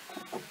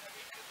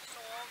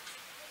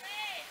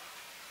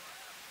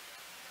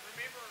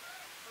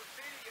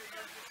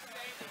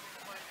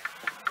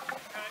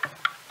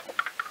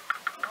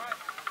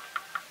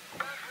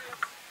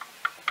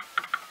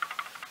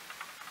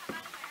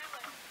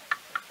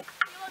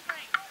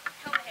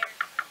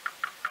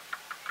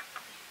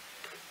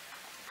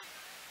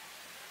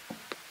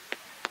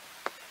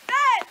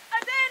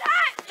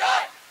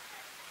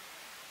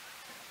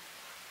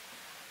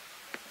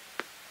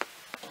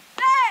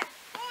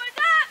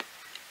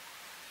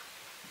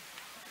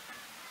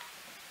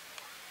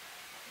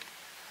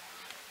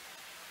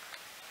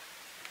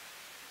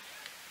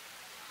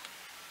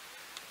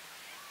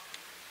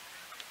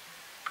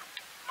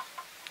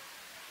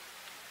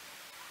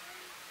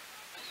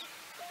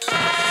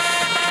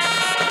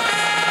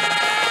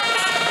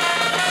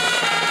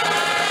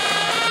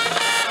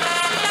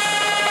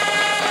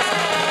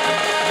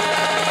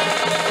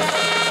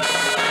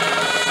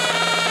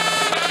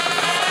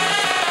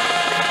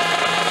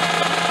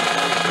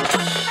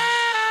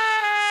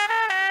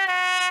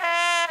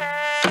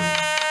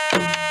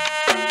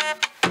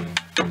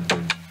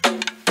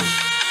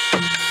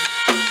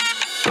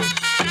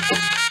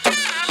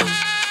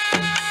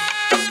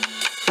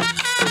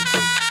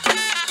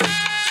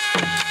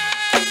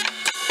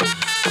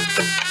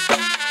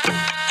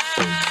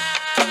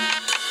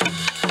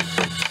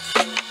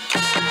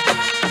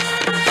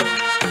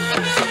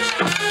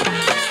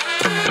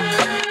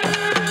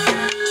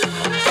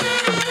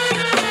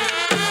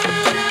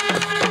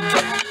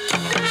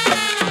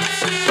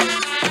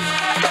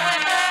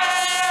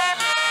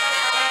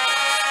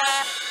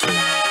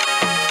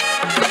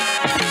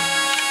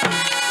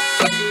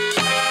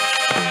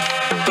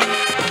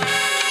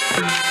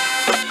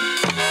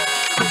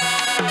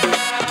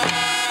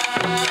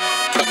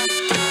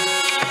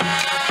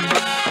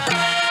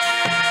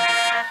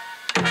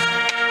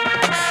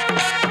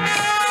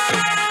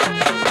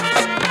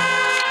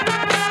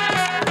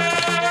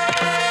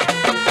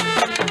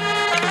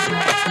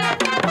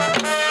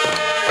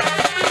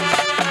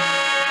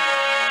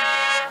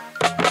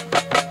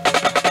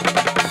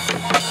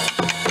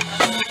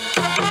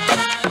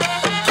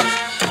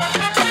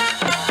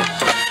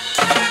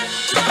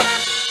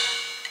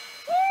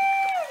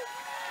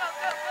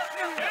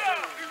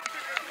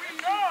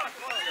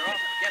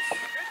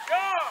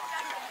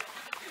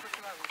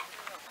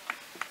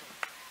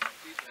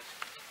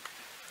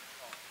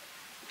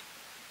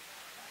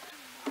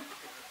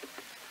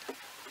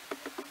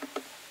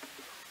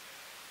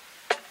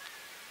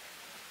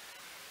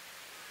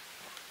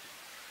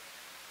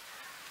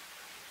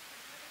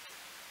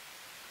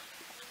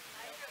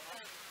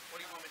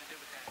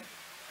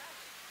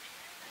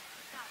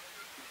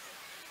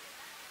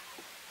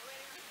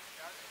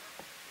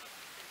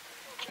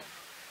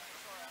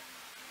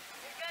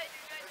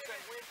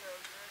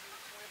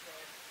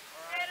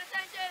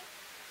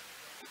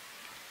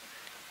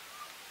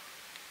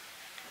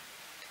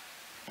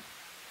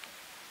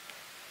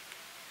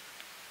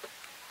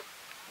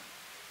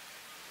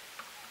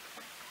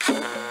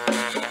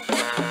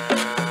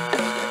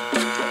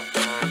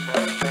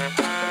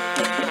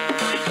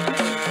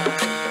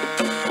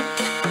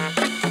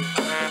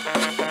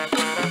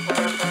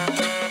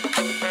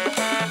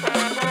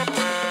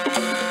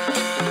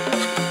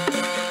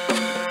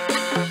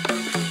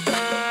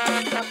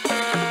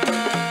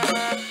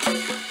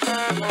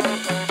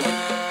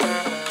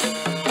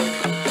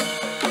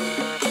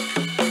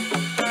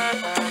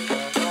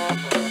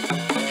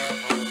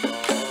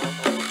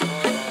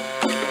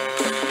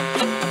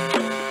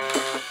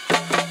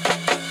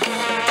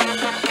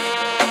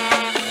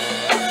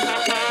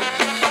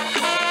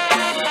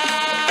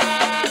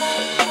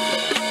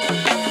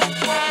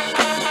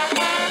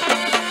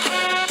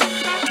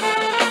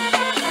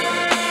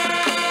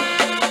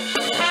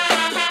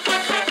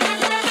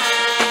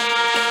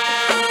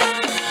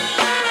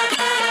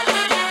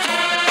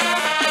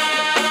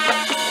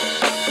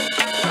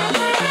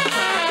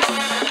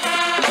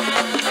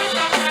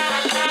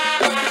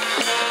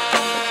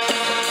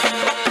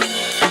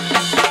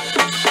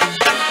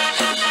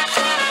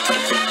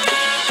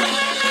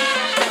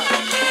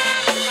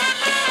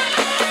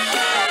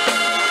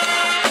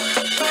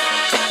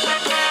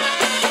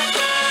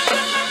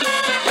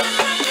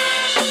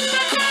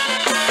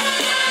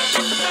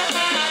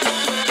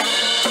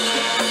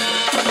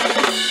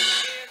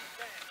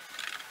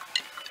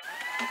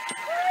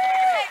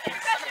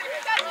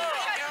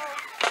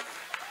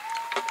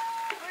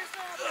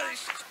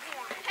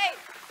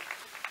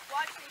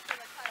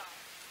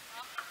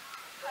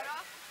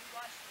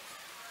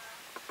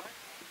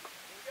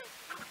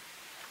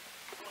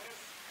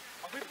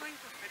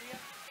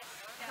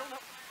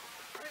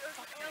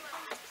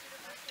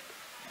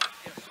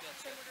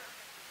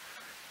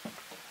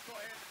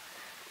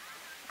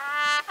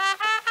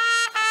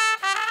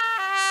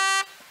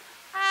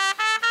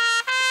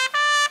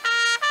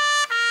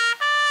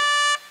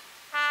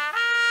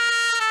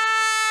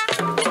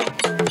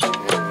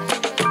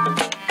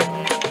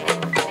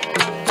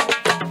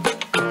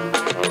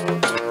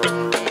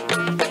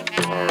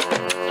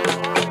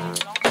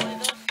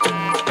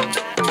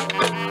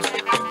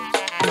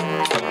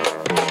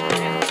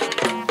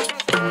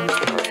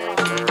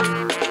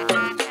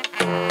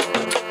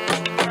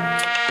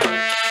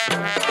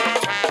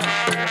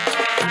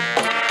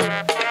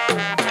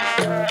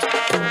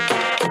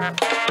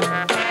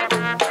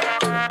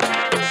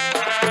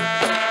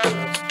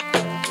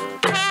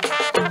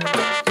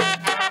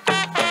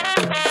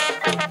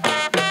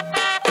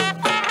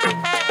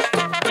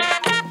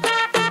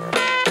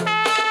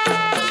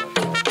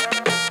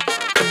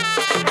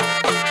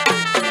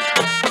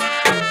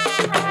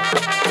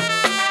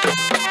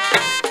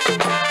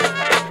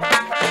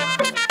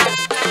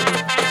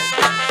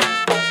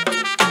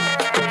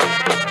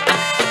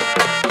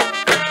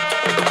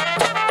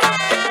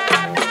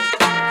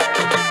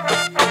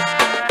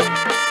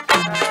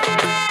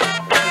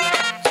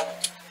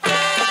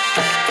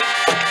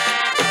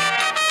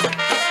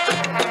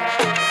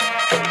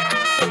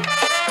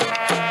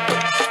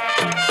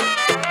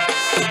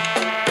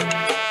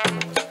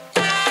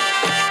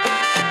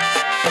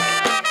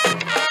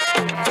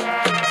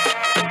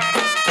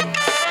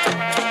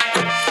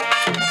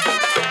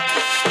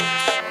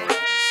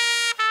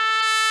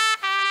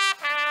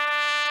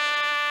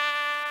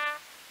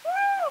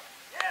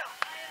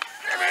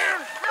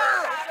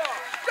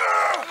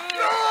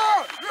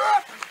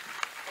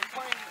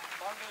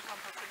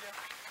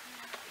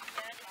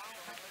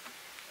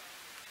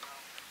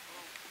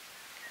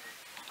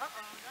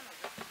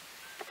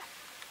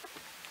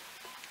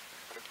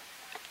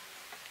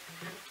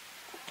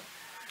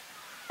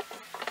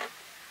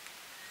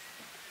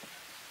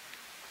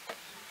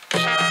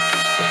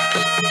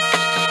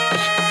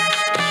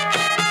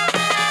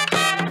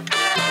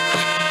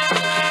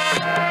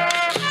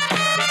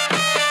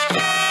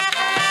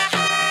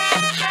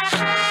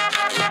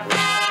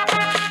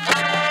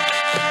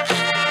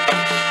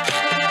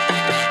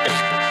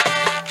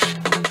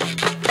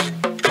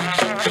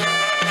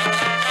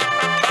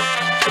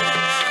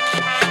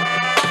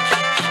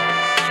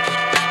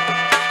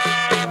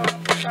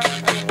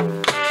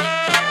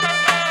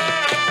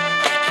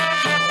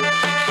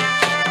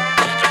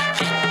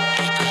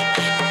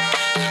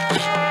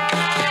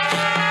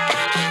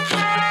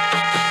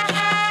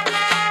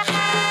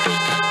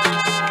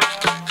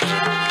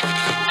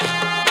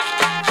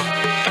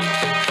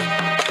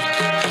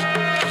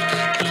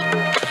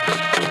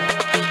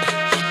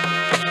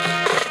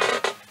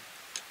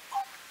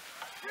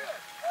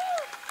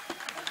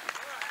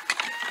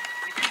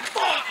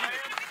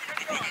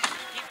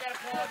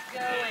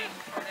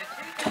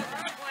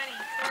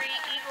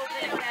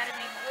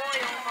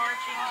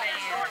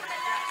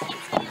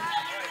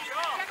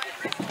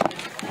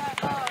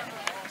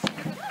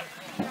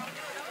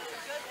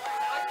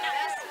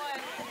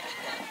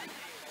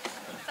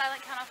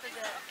 Silent count off is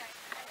it.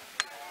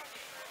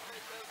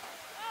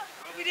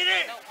 We did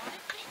it!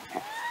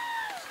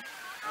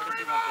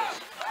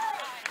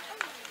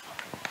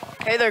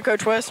 Hey there,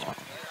 Coach West.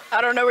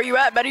 I don't know where you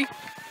at, buddy. Where's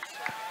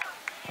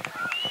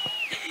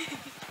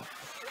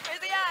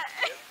he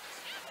at?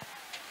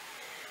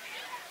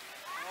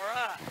 All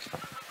right.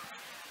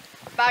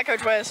 Bye,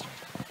 Coach West.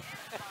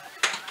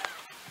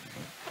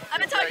 I've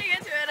been talking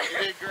into it. You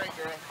did great,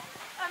 girl.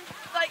 I'm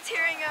like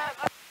tearing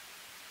up.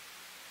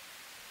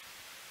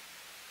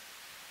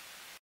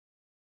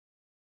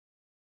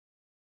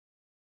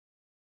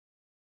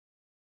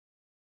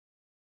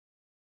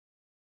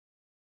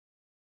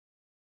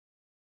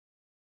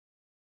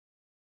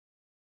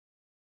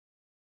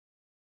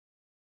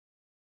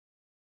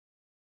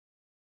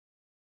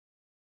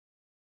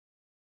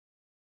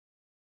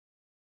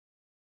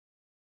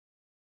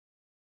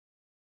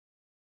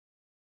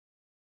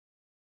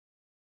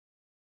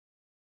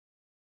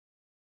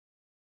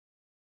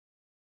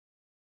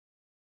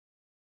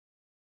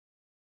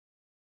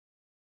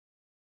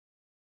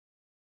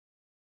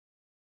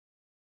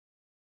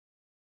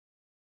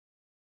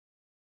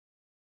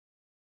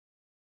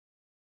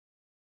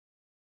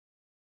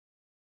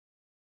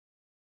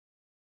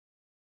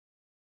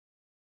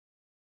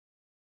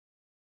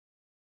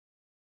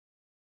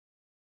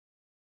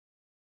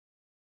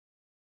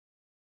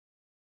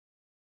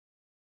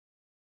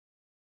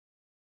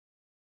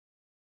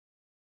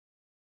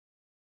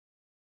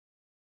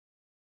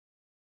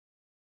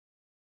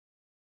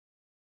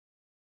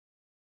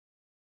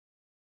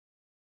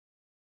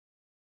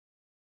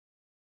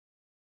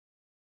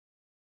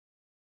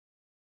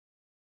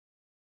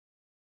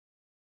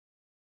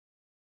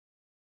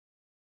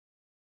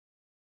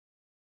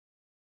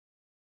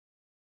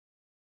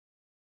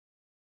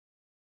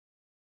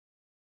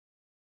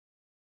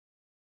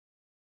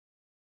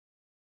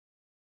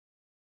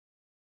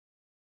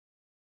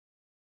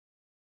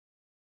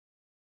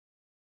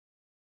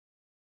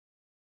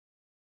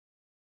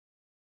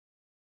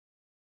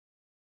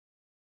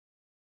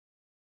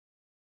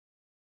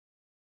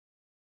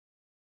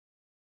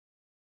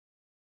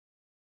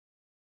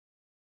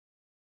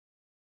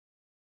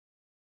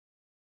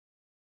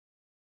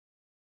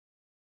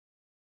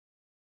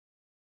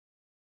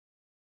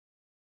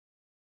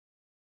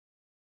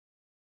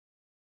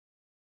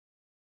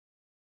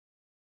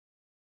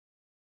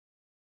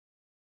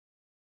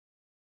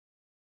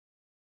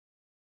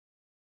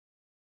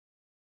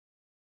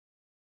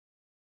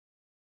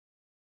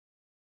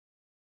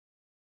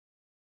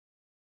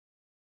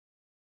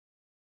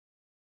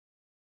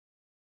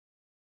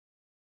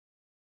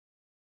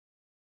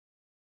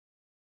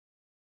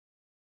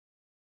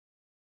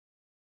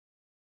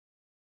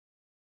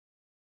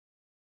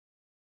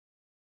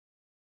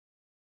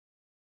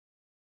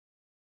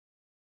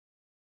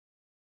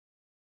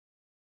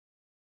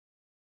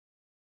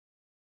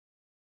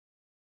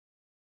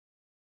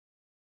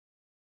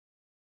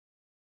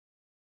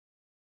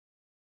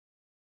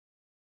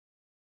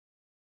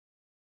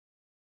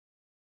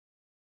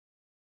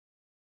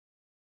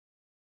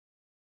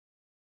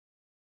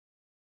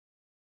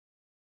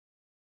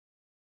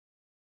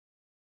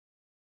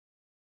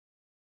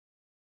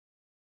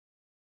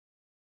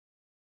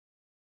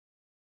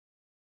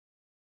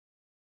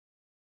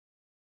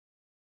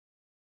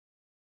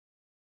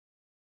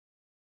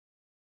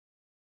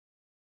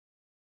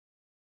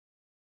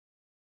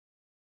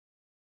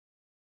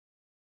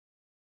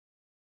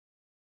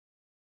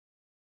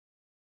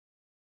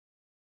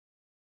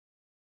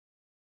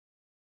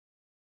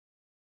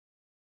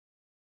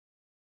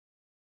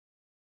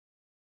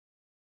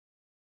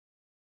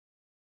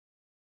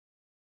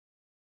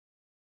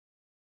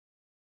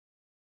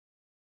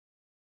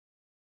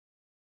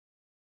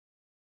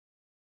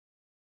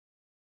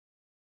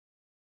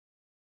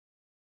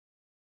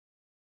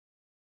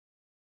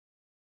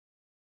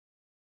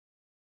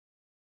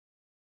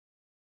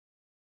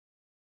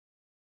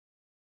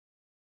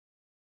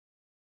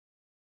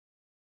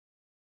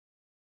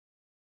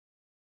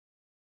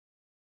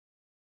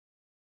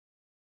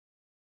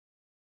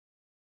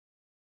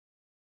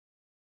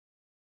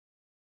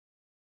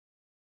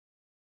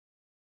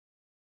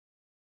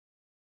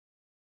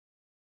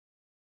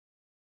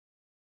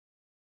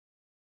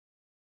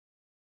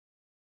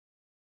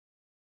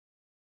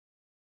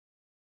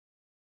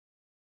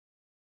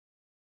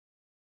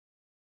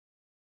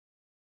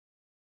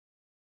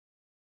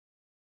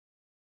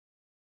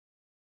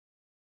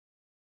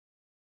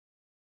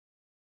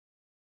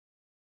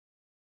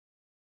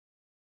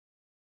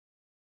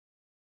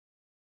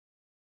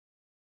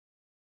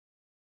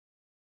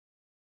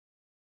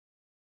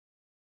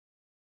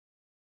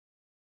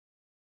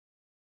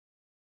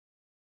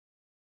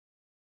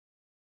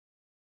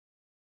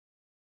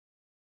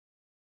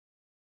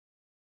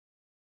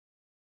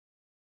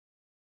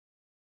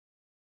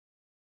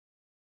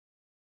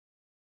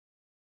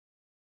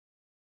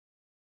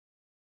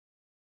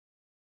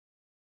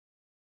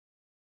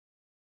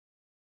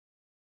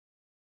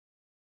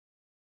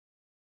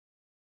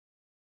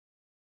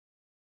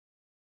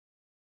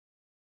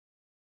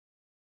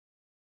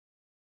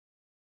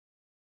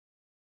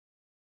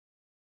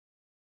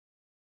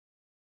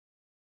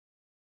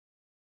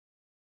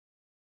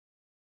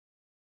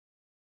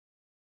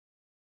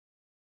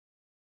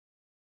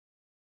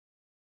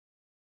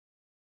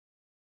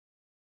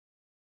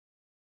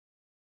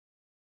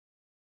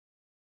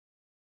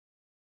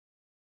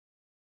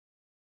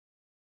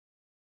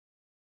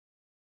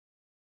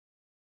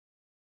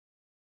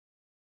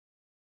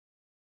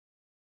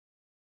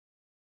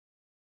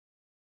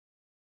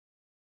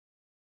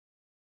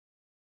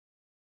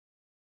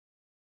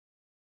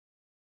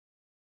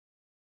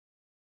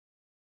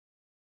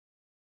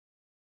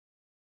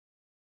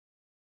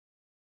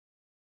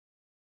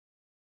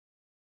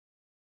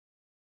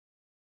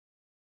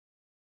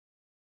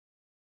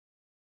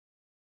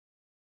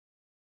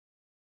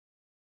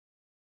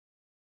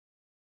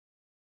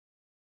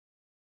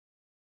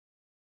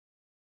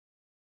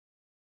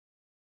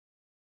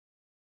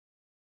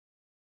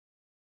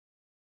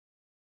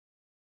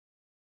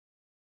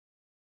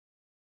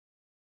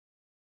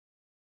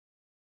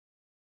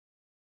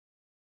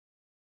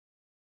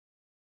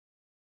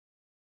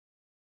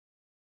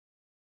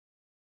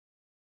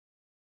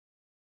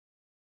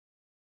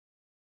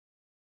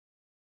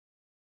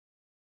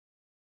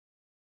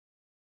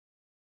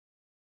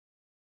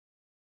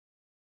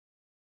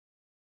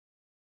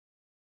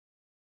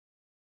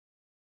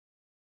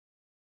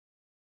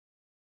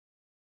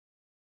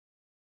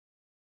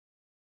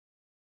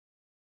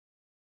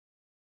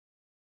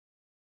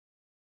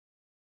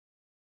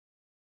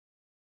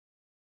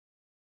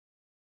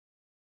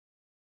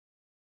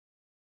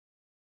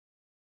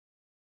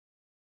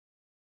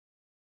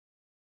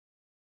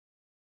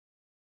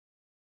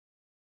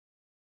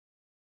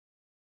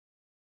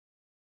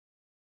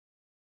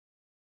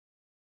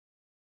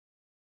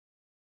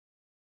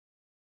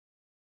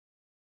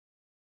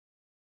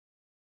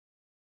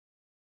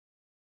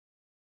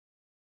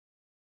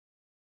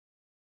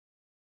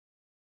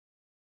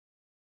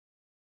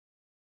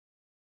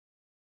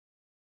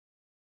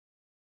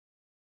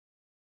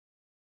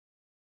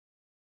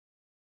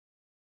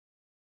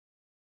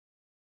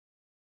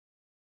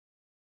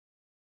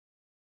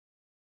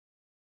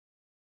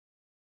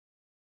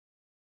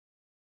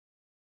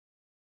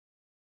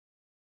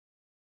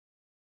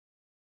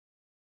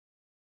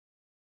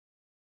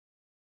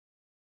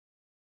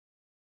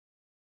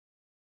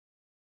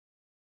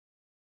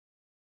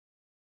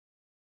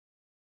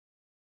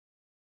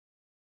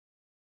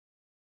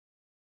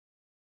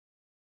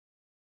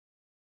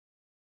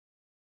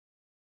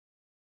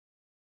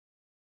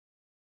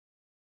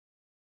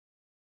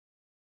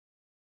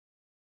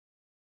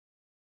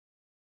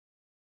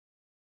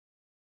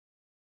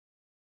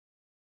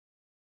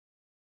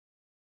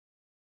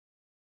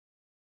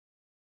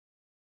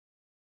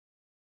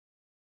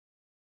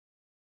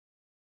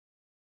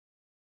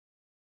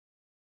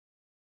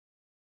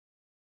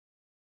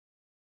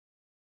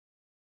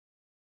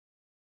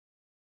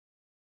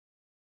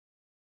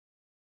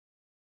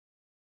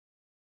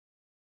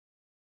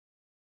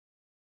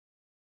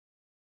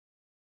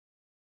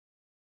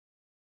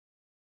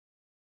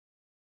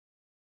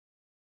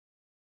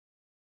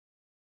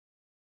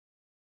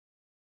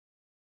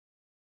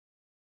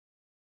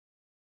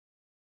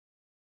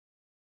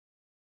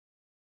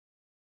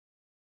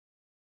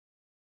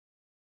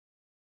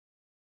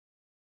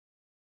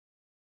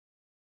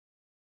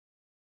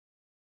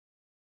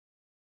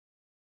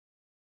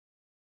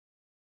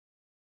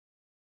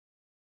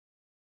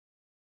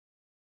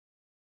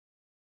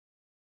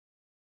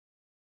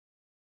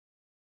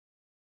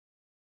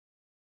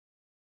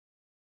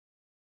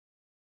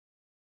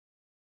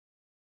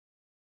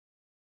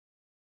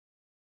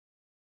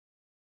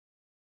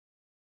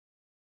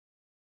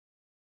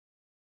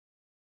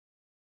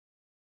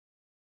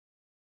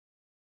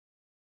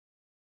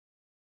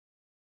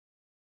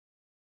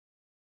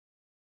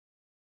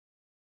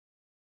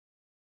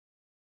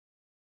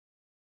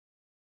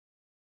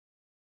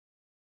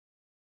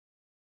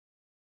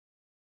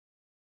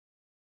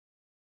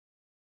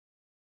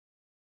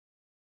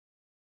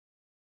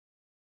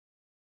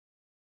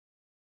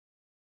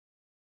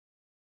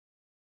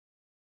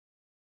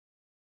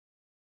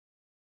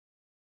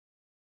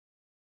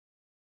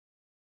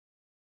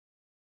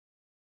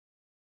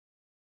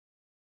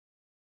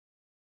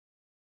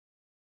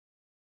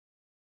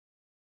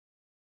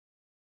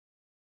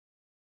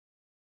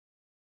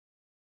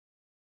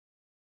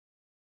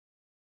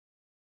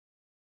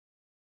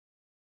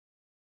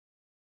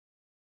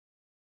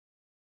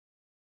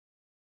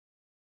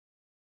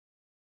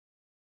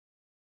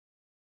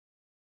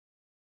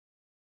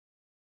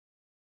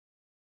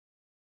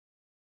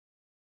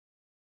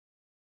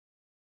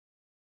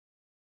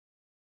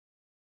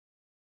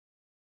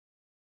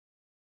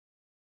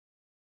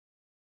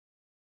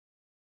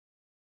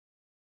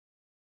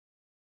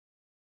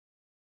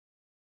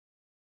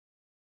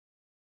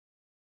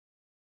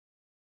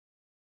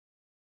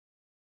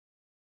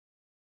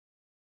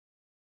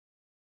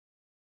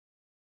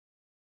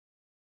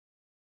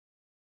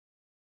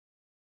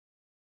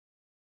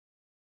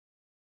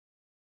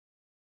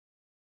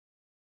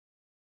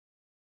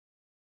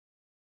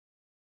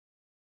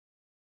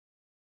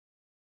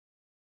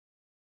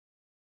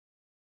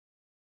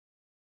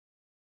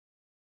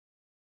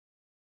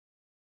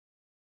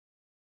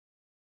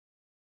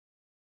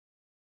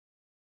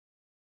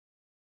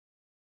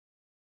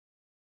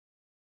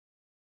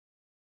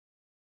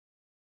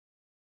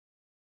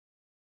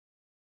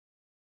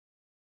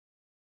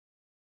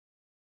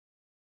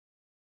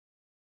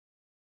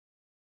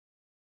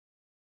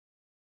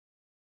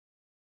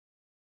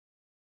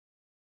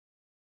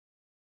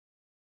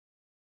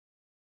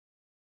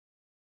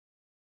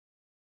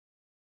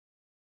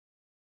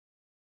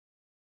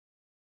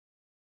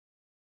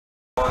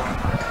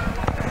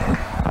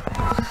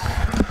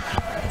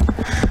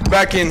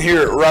 back in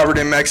here at Robert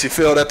M. Maxey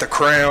Field at the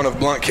Crown of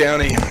Blount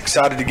County.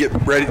 Excited to get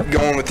ready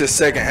going with this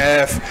second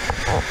half.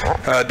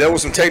 Dealt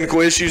with some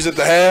technical issues at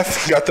the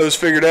half. Got those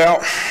figured out.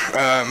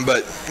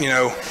 But, you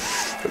know,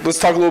 let's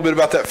talk a little bit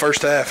about that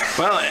first half.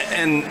 Well,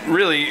 and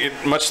really,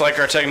 much like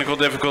our technical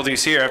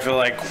difficulties here, I feel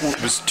like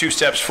it was 2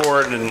 steps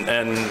forward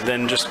and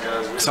then just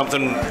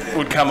something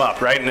would come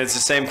up, right? And it's the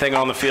same thing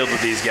on the field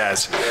with these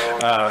guys.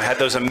 Had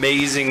those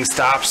amazing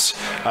stops.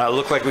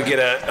 Looked like we get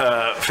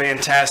a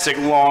fantastic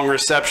long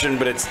reception,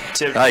 but it's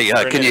tipped. Hey,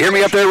 can you hear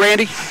me up there,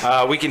 Randy?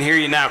 We can hear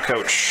you now,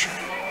 Coach.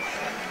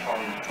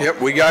 Yep,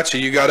 we got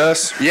you. You got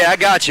us? Yeah, I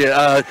got you.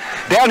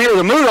 Down here,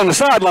 the mood on the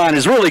sideline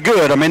is really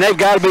good. I mean, they've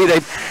got to be.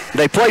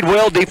 They played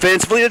well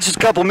defensively. It's just a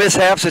couple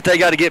mishaps that they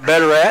got to get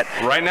better at.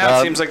 Right now,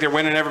 it seems like they're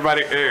winning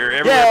everybody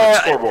on the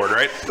scoreboard,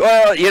 right?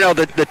 Well, you know,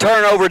 the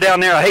turnover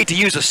down there. I hate to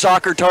use a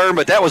soccer term,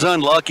 but that was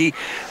unlucky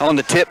on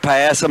the tip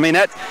pass. I mean,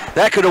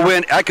 that could have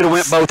went. I could have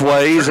went both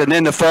ways, and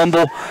then the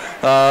fumble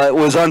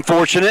was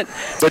unfortunate.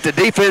 But the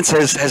defense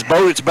has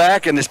bowed its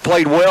back and has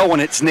played well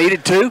when it's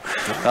needed to.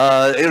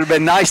 It would have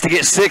been nice to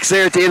get 6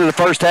 there at the end of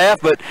the first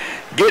half, but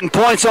getting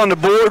points on the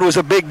board was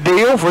a big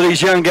deal for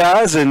these young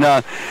guys. And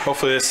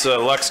hopefully this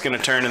luck's going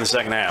to turn in the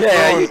second half.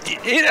 Yeah,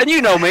 and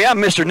you know me, I'm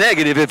Mr.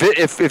 Negative.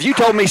 If you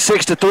told me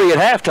 6-3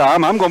 at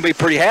halftime, I'm going to be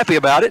pretty happy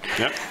about it.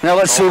 Yep. Now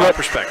let's see what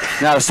perspective.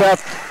 Now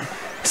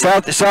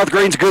South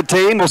Greene's a good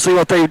team. We'll see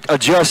what they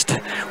adjust.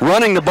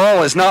 Running the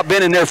ball has not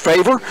been in their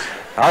favor.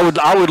 I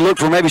would look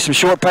for maybe some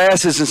short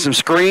passes and some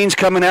screens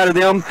coming out of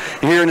them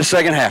here in the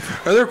second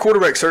half. Well, their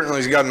quarterback certainly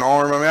has got an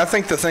arm. I mean, I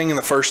think the thing in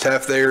the first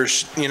half there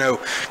is, you know,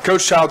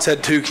 Coach Childs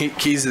had 2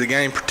 keys to the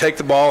game: protect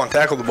the ball and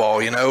tackle the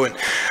ball. You know, and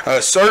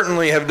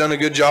certainly have done a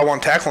good job on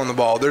tackling the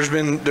ball. There's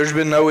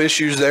been no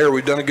issues there.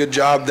 We've done a good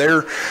job.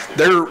 Their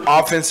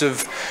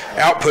offensive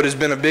output has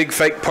been a big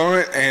fake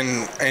punt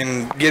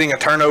and getting a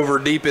turnover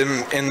deep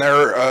in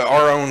their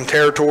our own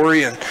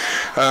territory. And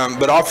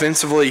but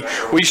offensively,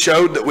 we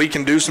showed that we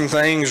can do some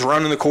things.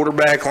 Running the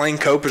quarterback. Lane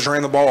Cope has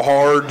ran the ball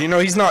hard. You know,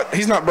 he's not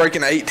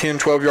breaking 8, 10,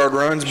 12-yard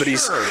runs, but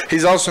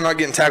he's also not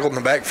getting tackled in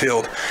the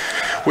backfield.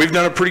 We've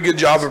done a pretty good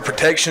job of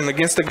protection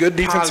against a good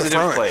defensive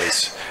front.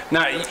 Plays.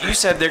 Now, you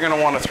said they're going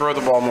to want to throw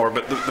the ball more,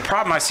 but the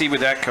problem I see with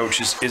that,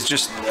 Coach, is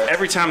just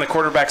every time the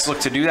quarterbacks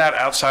look to do that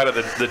outside of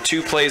the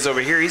 2 plays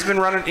over here, he's been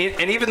running,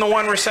 and even the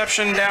 1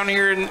 reception down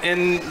here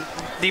in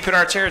deep in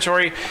our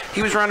territory,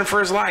 he was running for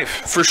his life.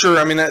 For sure.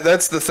 I mean,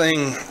 that's the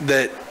thing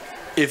that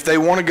if they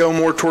want to go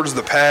more towards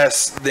the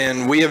pass,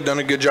 then we have done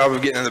a good job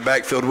of getting in the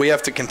backfield. We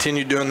have to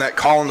continue doing that,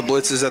 calling the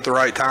blitzes at the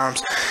right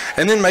times,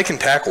 and then making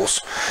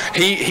tackles.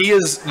 He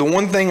is the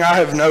one thing I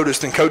have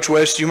noticed, and Coach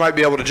West, you might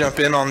be able to jump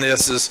in on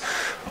this, is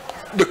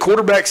the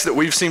quarterbacks that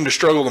we've seemed to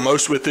struggle the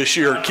most with this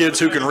year are kids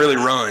who can really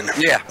run.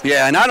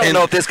 Yeah, and I don't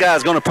know if this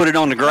guy's going to put it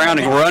on the ground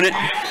and run it,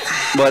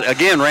 but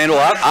again, Randall,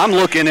 I'm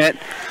looking at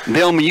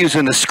them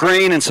using the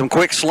screen and some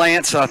quick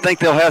slants. I think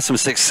they'll have some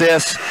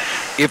success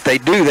if they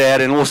do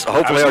that, and we'll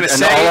hopefully all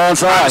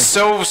onside. I'm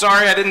so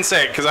sorry I didn't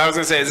say it, because I was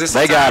going to say, is this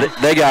They got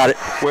it.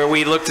 Where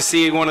we look to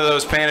see one of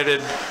those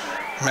patented.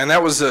 Man,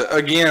 that was,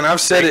 again, I've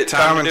said it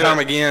time and time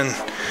again.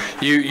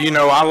 You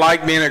know, I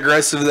like being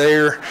aggressive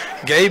there.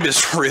 Gabe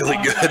is really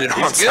good at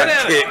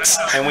onside kicks.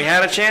 And we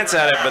had a chance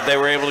at it, but they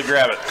were able to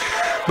grab it.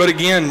 But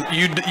again,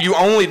 you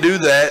only do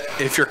that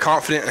if you're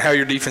confident in how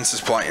your defense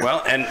is playing.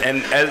 Well, and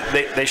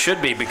as they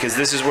should be, because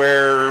this is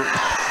where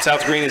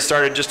South Greene has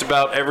started just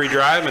about every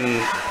drive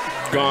and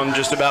gone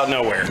just about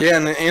nowhere. Yeah,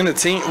 and in a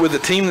team with a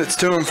team that's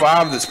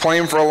 2-5 that's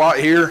playing for a lot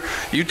here,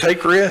 you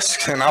take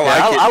risks, and I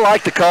like it. I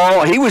like the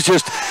call. He was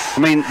just,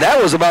 I mean,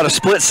 that was about a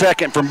split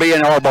second from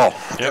being our ball.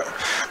 Yep.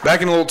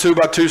 Back in a little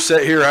 2-by-2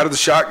 set here out of the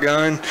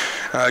shotgun.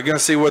 Going to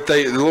see what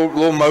they,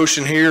 little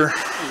motion here.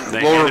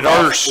 Little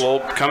reverse. Little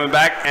coming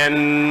back,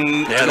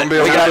 and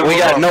we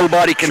got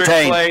nobody contained.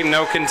 Trick play,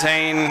 no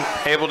contain,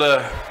 able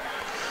to.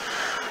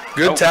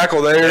 Good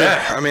tackle there.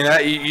 Yeah. I mean,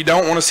 you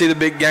don't want to see the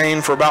big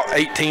gain for about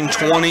 18,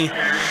 20.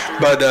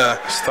 But,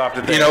 stopped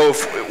it there. You know,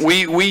 if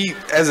we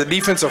as a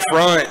defensive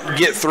front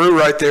get through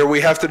right there, we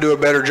have to do a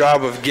better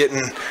job of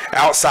getting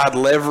outside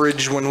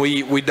leverage when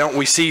we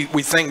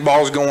think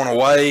ball's going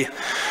away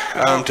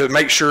to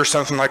make sure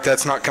something like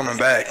that's not coming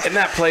back. And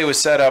that play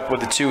was set up with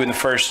the 2 in the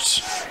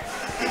first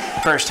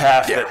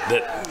half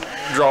that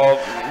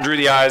drew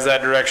the eyes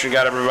that direction,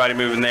 got everybody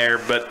moving there,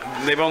 but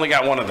they've only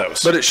got 1 of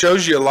those. But it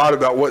shows you a lot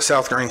about what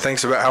South Greene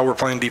thinks about how we're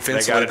playing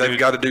defensively. They've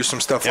got to do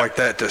some stuff like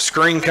that. The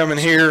screen coming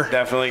here.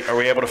 Definitely. Are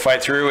we able to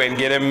fight through and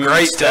get him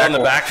still in the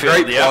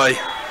backfield? Great play.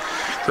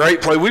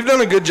 Great play. We've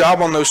done a good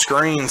job on those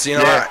screens. You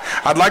know,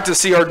 I'd like to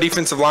see our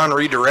defensive line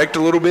redirect a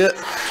little bit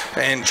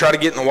and try to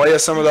get in the way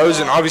of some of those.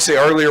 And obviously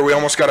earlier we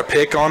almost got a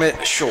pick on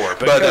it. Sure,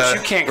 but Coach,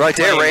 you can't. Right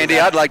there, Randy.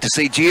 I'd like to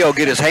see Gio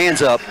get his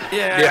hands up.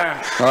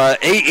 Yeah.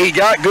 He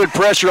got good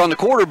pressure on the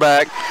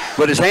quarterback,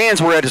 but his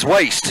hands were at his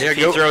waist. Yeah, if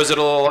he throws it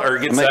a little or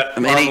gets that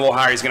arm a little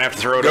higher, he's going to have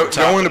to throw it up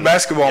top. Go into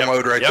basketball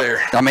mode right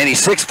there. I mean,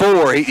 he's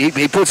 6'4".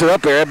 He puts it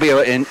up there. That'd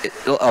be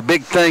a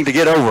big thing to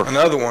get over.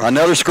 Another one.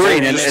 Another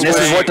screen, and this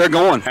is what they're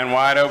going. And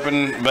wide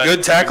open. But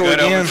good tackle good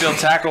again. Open field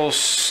tackle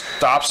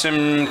stops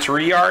him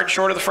 3 yards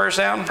short of the first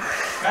down.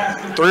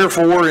 3 or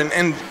 4,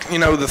 and you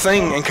know the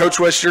thing, and Coach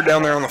West, you're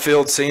down there on the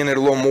field seeing it a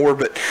little more,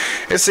 but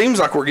it seems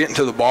like we're getting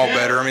to the ball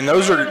better. I mean,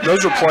 those are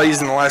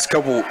plays in the last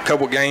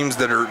couple games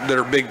that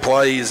are big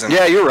plays. And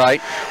yeah, you're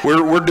right.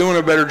 We're doing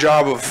a better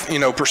job of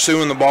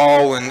pursuing the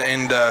ball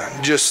and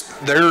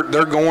just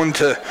they're going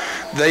to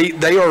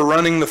they are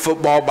running the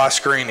football by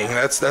screening.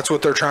 That's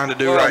what they're trying to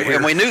do right here.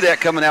 And we knew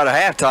that coming out of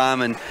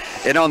halftime,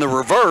 and on the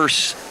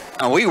reverse.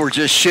 We were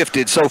just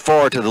shifted so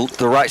far to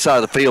the right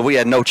side of the field, we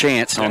had no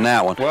chance on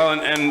that one. Well,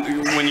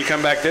 and when you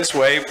come back this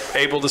way,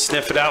 able to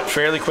sniff it out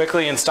fairly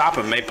quickly and stop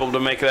him, able to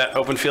make that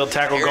open field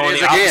tackle going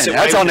the opposite way.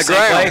 That's on the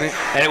ground. Play,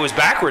 and it was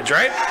backwards,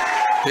 right?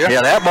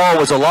 Yeah, that ball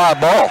was a live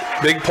ball.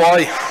 Big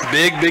play.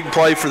 Big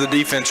play for the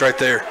defense right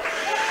there.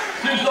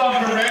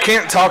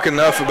 Can't talk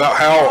enough about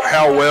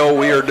how well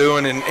we are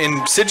doing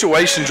in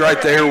situations right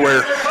there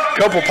where a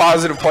couple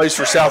positive plays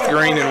for South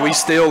Greene and we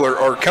still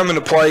are coming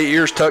to play,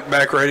 ears tucked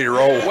back, ready to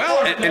roll.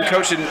 Well, and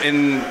Coach,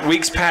 in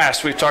weeks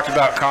past, we've talked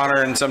about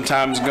Connor and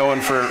sometimes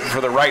going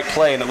for the right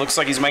play, and it looks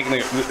like he's making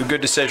the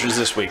good decisions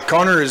this week.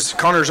 Connor's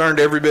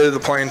earned every bit of the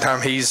playing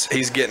time he's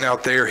getting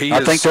out there.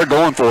 I think they're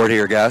going for it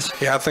here, guys.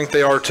 Yeah, I think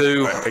they are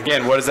too.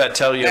 Again, what does that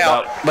tell you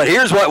about? But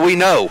here's what we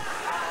know.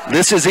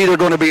 This is either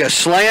going to be a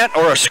slant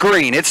or a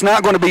screen. It's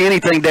not going to be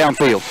anything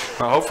downfield.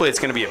 Well, hopefully it's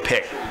going to be a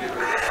pick.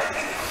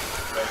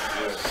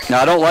 Now,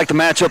 I don't like the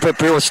matchup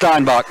up here with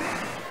Steinbach.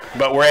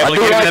 But we're able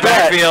to get in the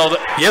backfield.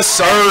 Yes,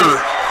 sir.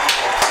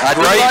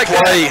 Great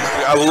play.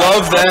 I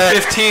love that.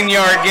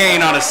 15-yard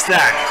gain on a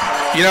stack.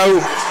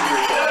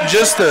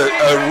 Just a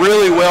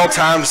really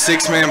well-timed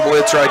six-man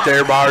blitz right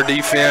there by our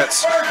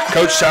defense.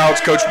 Coach Childs,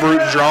 Coach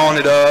Bruton drawing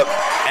it up.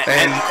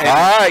 And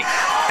all right.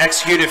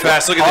 Execute it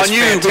fast. Look at this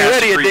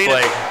fantastic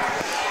replay.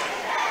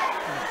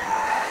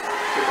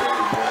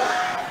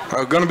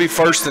 Going to be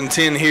 1st and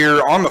 10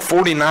 here on the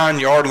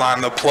 49-yard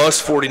line, the plus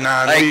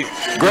 49.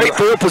 Hey, great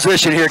field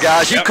position here,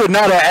 guys. You could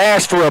not have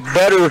asked for a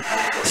better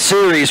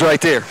series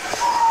right there.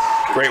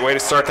 Great way to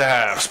start the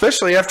half.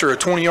 Especially after a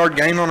 20-yard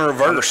gain on a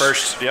reverse.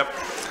 First, yep.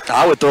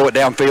 I would throw it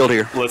downfield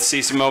here. Let's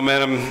see some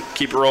momentum.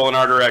 Keep it rolling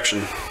our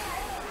direction.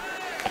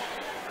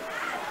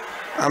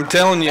 I'm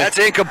telling you. That's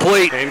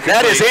incomplete.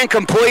 That is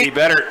incomplete. Be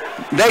better.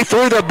 They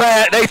threw the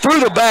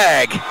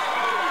bag.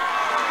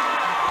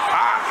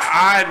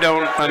 I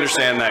don't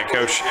understand that,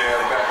 Coach.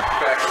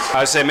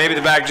 I say maybe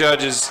the back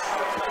judge is.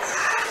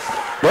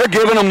 They're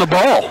giving them the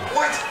ball.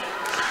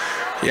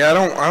 Yeah,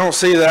 I don't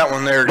see that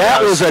one there, guys.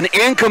 That was an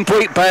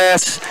incomplete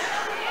pass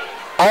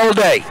all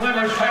day.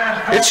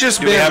 It's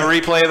just been. Do we have a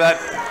replay of that,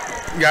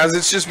 guys?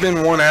 It's just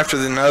been one after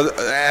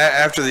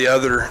the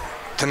other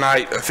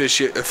tonight,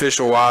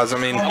 official wise. I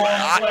mean,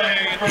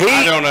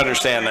 I don't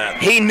understand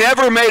that. He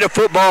never made a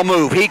football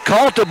move. He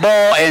caught the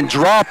ball and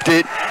dropped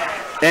it,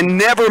 and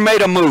never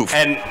made a move.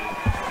 And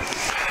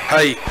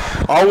hey,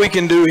 all we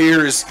can do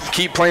here is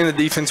keep playing the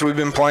defense we've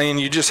been playing.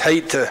 You just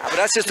hate to. But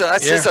that's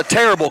just a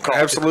terrible call.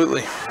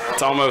 Absolutely.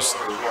 It's almost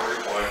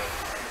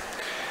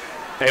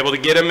able to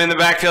get him in the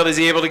backfield. Is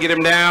he able to get him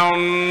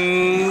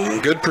down?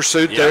 Good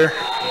pursuit there.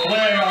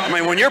 I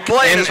mean, when you're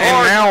playing as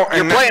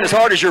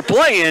hard as you're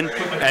playing,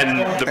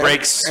 and the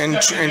breaks, and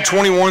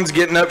 21's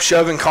getting up,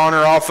 shoving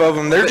Connor off of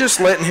him. They're just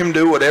letting him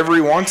do whatever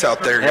he wants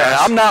out there, guys. Yeah,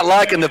 I'm not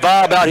liking the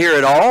vibe out here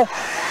at all,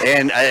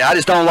 and I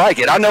just don't like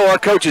it. I know our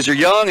coaches are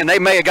young, and they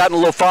may have gotten a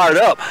little fired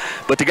up,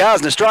 but the guys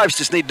in the stripes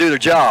just need to do their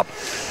job.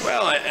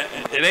 Well,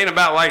 it ain't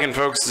about liking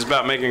folks. It's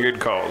about making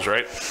good calls,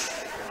 right?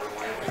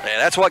 Yeah,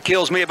 that's what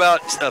kills me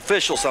about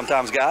officials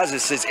sometimes, guys.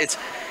 It's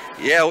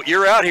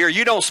you're out here.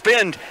 You don't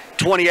spend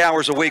 20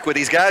 hours a week with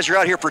these guys. You're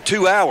out here for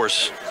 2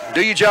 hours.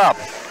 Do your job.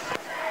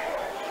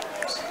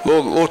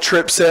 Little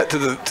trip set to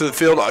the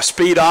field, a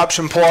speed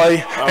option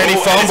play, and he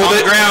fumbled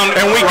it, ground,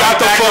 and we got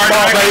the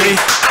football, baby.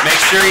 Make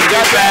sure he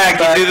got bag.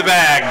 He threw the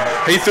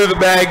bag. He threw the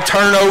bag.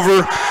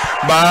 Turnover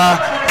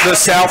by the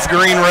South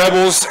Greene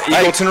Rebels.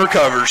 Eagleton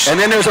recovers. And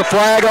then there's a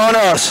flag on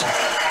us.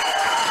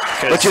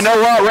 But you know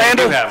what,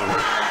 Randall?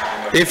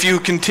 If you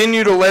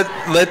continue to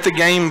let the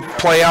game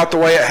play out the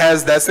way it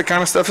has, that's the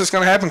kind of stuff that's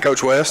going to happen,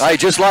 Coach West. Hey,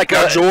 just like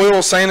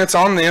Joel saying it's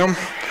on them.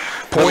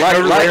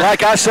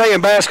 Like I say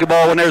in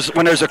basketball, when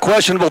there's a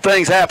questionable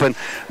things happen,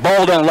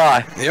 ball don't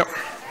lie. Yep.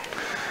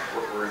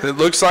 It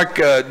looks like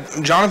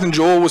Jonathan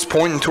Joel was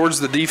pointing towards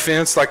the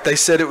defense, like they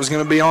said it was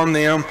going to be on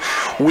them.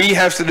 We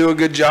have to do a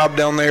good job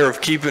down there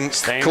of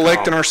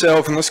collecting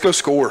ourselves, and let's go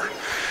score.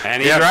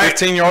 And he's right.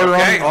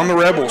 15-yarder on the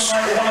Rebels.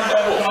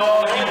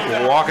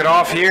 We'll walk it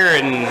off here,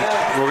 and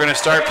we're going to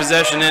start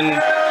possession in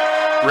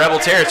Rebel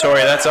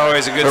territory. That's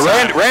always a good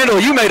sign. Randall,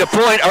 you made a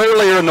point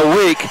earlier in the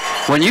week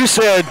when you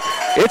said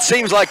it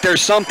seems like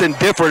there's something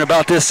different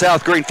about this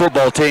South Greene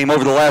football team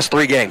over the last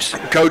 3 games.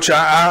 Coach,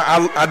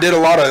 I did a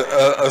lot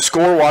of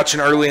score watching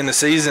early in the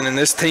season, and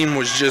this team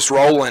was just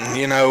rolling.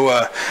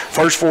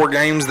 First 4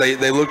 games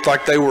they looked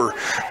like they were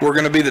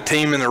going to be the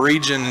team in the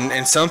region,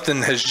 and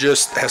something has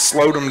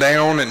slowed them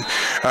down. And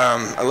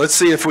let's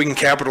see if we can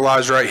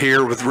capitalize right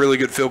here with really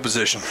good field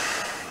position.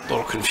 A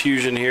little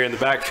confusion here in the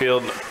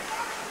backfield,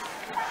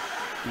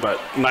 but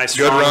nice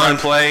good run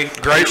play.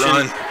 Great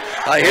run.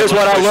 Here's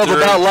what I love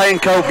about Lane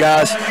Cope,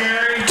 guys.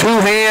 2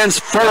 hands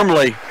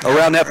firmly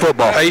around that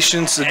football.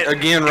 Patience,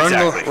 again, running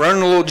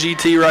a little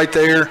GT right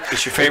there.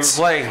 It's your favorite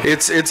play.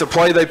 It's a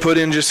play they put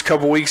in just a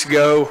couple weeks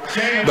ago,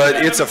 but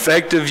it's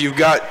effective. You've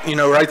got,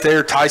 right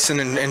there, Tyson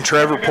and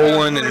Trevor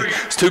pulling, and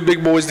it's 2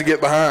 big boys to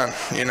get behind,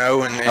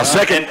 And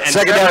second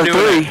down 3.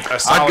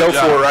 I'd go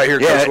for it right here,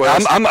 Coach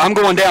West. I'm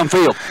going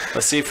downfield.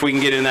 Let's see if we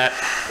can get in that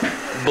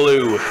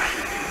blue.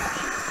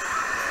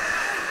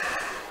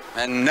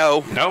 And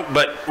no,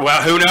 but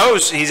who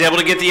knows? He's able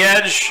to get the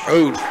edge.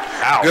 Oh,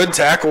 good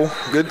tackle.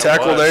 Good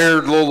tackle there.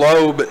 A little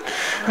low, but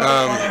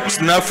it's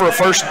enough for a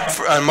first.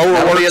 Mower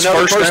works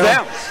first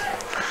down.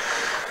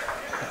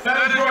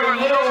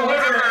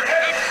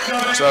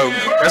 So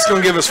that's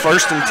going to give us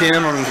 1st and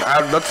 10 on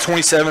about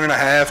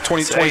 27.5,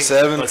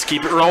 27. Let's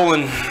keep it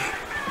rolling.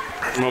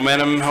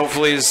 Momentum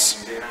hopefully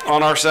is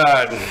on our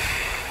side.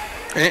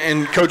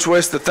 And Coach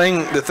West, the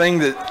thing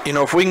that,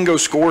 if we can go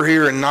score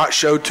here and not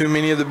show too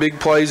many of the big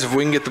plays, if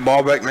we can get the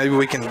ball back, maybe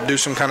we can do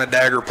some kind of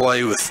dagger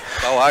play with.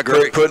 Oh, I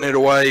agree. Putting it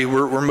away.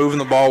 We're moving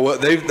the ball.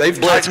 They've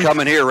blitz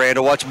coming here,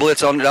 Randall. Watch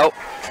blitz on. Nope.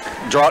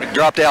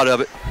 Dropped out of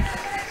it.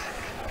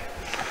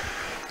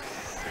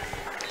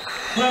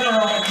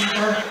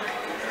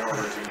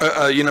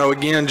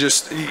 Again,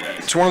 just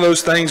it's one of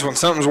those things when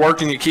something's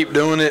working, you keep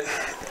doing it.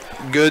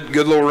 Good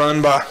little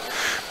run by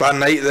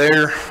Nate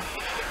there.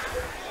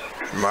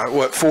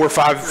 4 or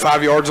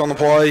 5 yards on the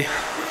play?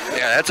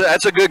 Yeah,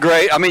 that's a good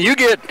grade. I mean, you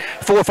get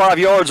 4 or 5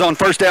 yards on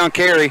first down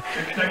carry.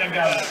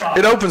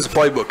 It opens the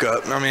playbook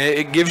up. I mean,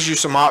 it gives you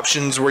some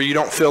options where you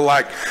don't feel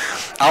like.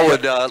 I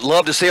would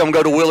love to see them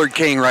go to Willard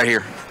King right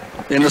here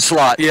in the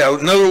slot. Yeah,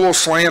 another little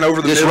slant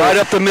over the middle. Just right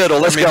up the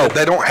middle. Let's go.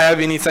 They don't have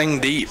anything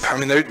deep. I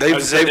mean, they've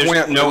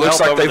went. No, it looks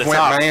like they've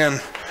went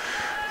man.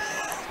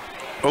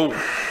 Oh,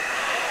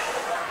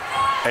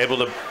 able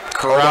to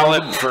corral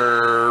it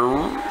for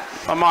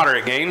a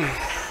moderate gain.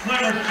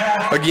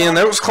 Again,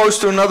 that was close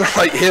to another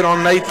late hit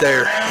on Nate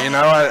there.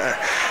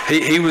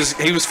 He was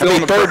feeling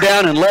the 3rd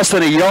down and less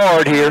than a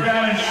yard here.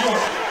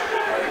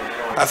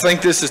 I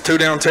think this is 2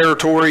 down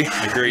territory.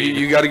 Agreed.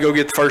 You got to go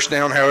get the first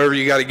down. However,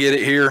 you got to get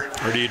it here.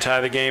 Or do you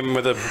tie the game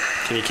with a?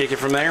 Can you kick it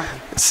from there?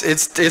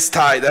 It's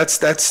tight. I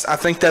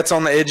think that's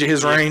on the edge of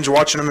his range.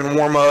 Watching him in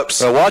warm ups.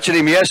 So watching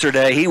him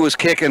yesterday, he was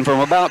kicking from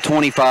about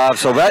 25.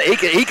 So that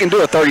he can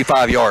do a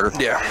 35-yarder.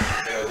 Yeah.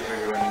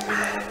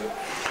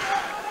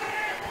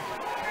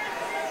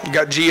 You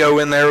got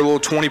Gio in there, a little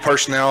 20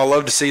 personnel. I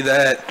love to see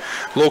that.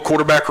 A little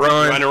quarterback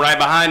run. Running right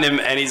behind him,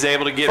 and he's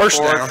able to get first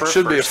down.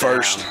 Should be a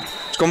first.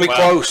 It's going to be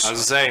close. I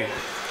was going to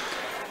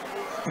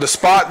say. The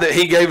spot that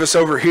he gave us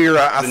over here,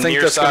 I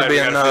think that's going to be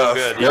enough.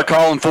 They're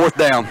calling 4th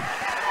down.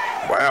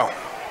 Wow.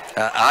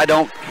 I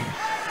don't.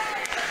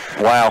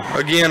 Wow.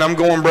 Again, I'm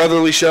going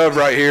brotherly shove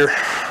right here.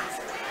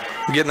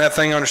 Getting that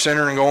thing under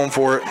center and going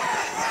for it.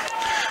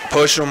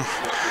 Push them.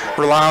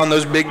 Rely on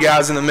those big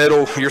guys in the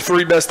middle. Your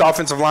 3 best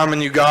offensive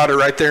linemen you got are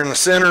right there in the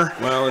center.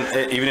 Well,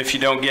 even if you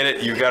don't get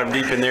it, you've got them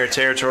deep in their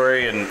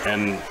territory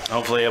and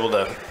hopefully able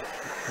to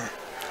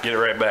get it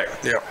right back.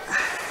 Yeah.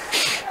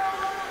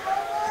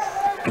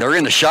 They're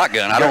in the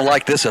shotgun. I don't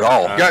like this at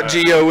all. Got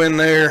Gio in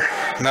there.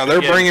 Now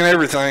they're bringing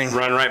everything.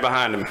 Run right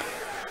behind him.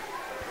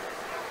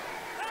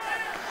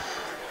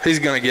 He's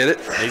going to get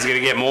it. He's going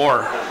to get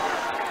more.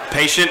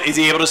 Patient. Is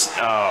he able to?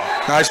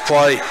 Oh. Nice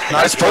play.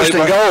 Nice play. First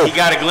and goal. He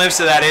got a glimpse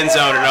of that end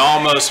zone and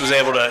almost was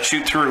able to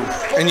shoot through.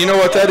 And you know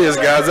what that is,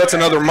 guys? That's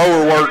another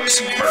Mower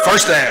Works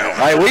first down.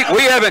 Hey,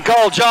 we haven't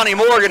called Johnny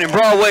Morgan and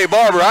Broadway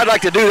Barber. I'd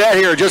like to do that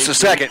here in just a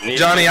second.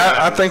 Johnny,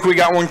 I think we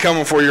got one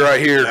coming for you right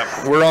here.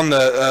 Yep. We're on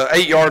the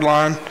 8-yard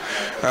line.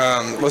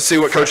 Let's see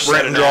what Coach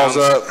Brenton draws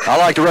up. I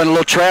like to run a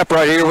little trap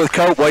right here with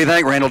Cope. What do you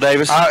think, Randall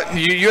Davis?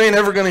 You ain't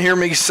ever going to hear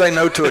me say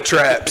no to a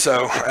trap.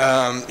 So,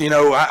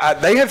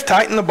 they have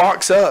tightened the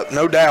box up,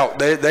 no doubt.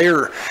 They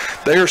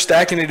are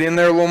stacking it in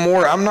there a little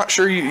more. I'm not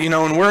sure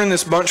and we're in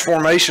this bunch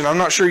formation. I'm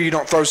not sure you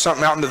don't throw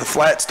something out into the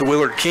flats to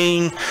Willard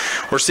King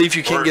or see if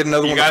you can't get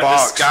another one in the box. You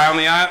got this guy on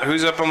the eye.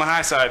 Who's up on the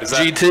high side? Is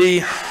that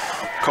GT?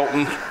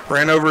 Colton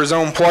ran over his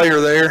own player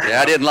there.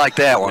 Yeah, I didn't like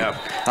that one. Yeah.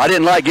 I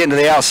didn't like getting to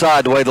the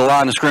outside the way the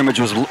line of scrimmage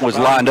was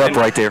lined up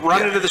right there.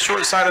 Running to the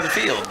short side of the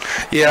field.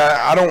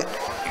 Yeah, I don't.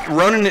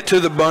 Running it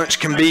to the bunch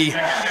can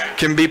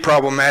be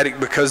problematic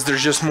because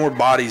there's just more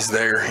bodies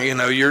there.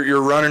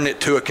 You're running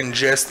it to a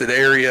congested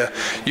area.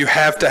 You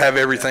have to have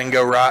everything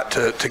go right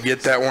to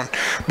get that one.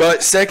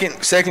 But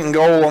second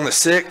goal on the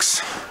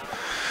 6.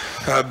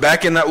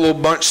 Back in that little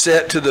bunch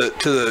set to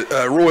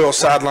the Royal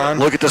sideline.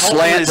 Look at the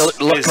slant,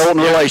 Colton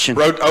relation.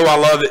 Oh, I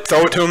love it.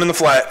 Throw it to him in the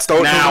flats. Throw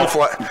it to him in the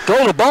flat.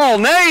 Throw the ball,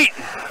 Nate.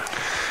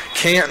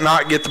 Can't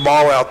not get the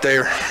ball out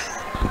there.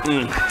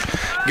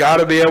 Got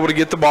to be able to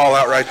get the ball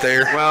out right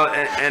there. Well,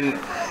 and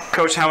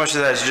Coach, how much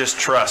of that is just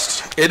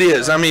trust? It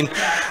is. I mean,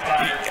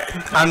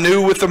 I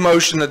knew with the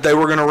motion that they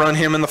were going to run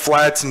him in the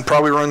flats and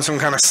probably run some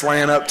kind of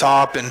slant up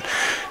top. And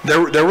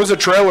there was a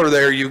trailer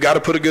there. You've got to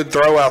put a good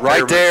throw out there.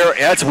 Right there.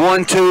 That's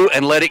 1-2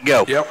 and let it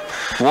go. Yep.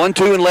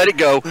 1-2 and let it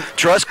go.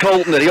 Trust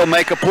Colton that he'll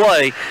make a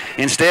play.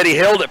 Instead, he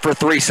held it for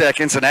 3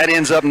 seconds, and that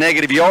ends up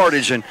negative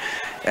yardage. And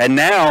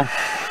now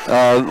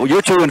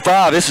you're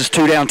 2-5. This is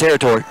 2-down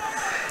territory.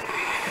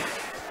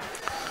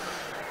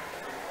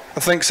 I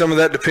think some of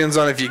that depends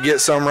on if you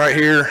get some right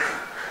here.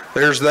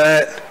 There's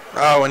that.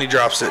 Oh, and he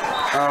drops it.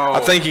 Oh. I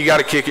think you got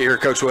to kick it here,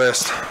 Coach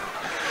West.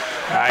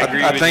 I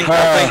agree. I think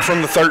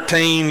from the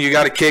 13 you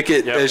got to kick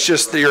it. Yep. It's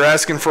just that you're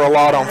asking for a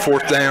lot on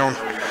 4th down.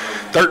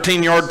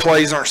 13-yard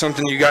plays aren't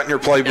something you got in your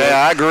playbook.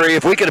 Yeah, I agree.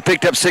 If we could have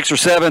picked up 6 or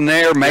 7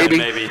 there, maybe.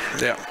 Yeah, maybe.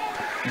 Yeah.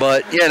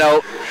 But, you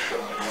know,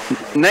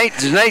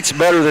 Nate's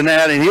better than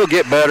that, and he'll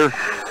get better.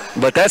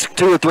 But that's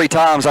 2 or 3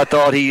 times I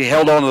thought he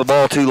held on to the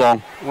ball too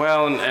long.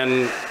 Well,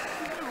 and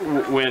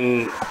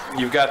when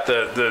you've got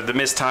the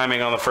missed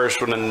timing on the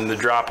first one and the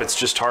drop, it's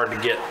just hard to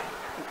get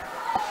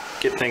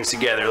things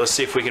together. Let's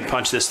see if we can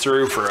punch this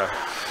through for a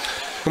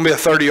Gonna be a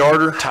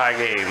 30-yarder. Tie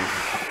game.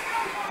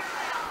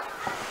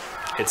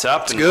 It's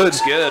up. It's and good.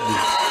 Looks good.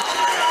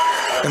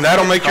 And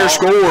that'll make your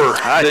score.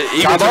 The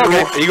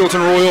Eagleton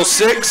Royals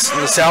 6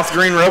 and the South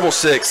Greene Rebels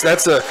 6.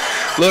 That's a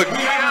look,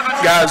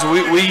 guys.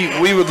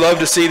 We would love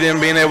to see them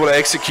being able to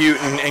execute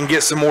and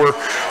get some more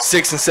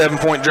 6- and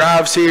 7-point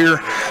drives here.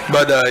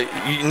 But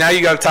now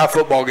you got a tie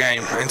football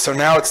game, and so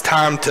now it's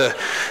time to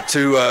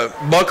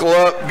buckle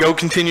up, go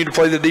continue to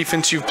play the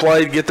defense you've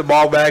played, get the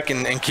ball back,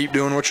 and keep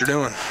doing what you're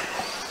doing.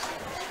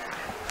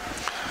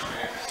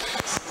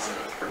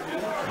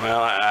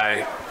 Well,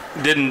 I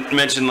didn't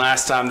mention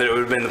last time that it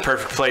would have been the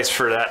perfect place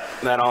for that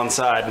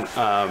onside.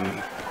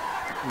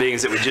 Being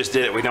as that we just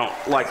did it, we don't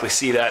likely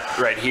see that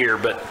right here.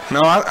 But no,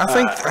 I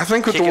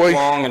think with kick the way it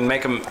long and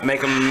make them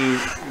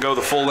go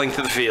the full length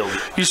of the field.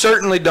 You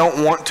certainly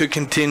don't want to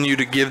continue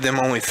to give them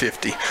only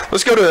 50.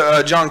 Let's go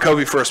to John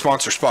Covey for a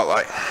sponsor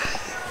spotlight.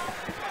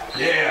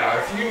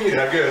 Yeah, if you need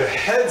a good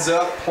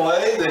heads-up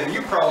play, then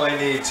you probably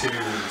need to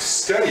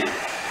study.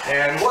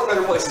 And what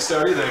better place to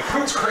study than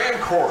Coots Cram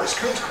Course?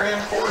 Coots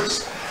Cram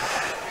Course,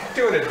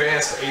 doing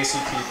advanced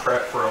ACT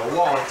prep for a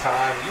long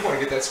time. You want to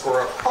get that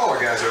score up, call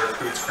our guys over at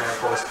Coots Cram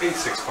Course,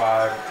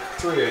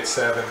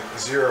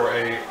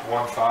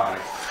 865-387-0815.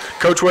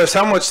 Coach West,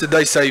 how much did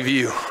they save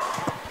you?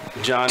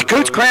 John,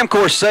 Coots Cram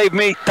Course saved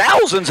me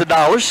thousands of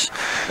dollars.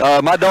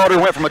 My daughter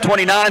went from a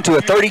 29 to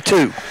a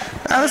 32.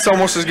 That's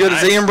almost as good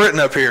as Ian Britton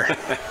up here.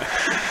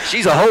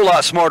 She's a whole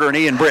lot smarter than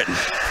Ian Britton.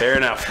 Fair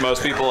enough.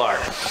 Most people are.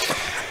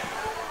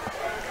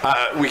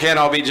 We can't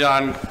all be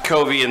John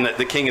Covey and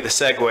the king of the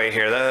Segway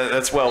here.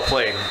 That's well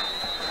played.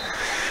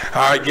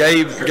 All right,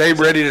 Gabe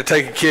ready to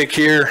take a kick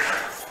here.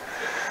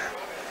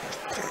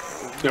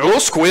 A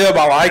little squib.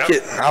 I like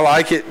it. I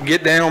like it.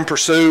 Get down,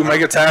 pursue, make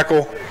a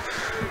tackle.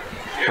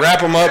 Wrap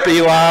them up,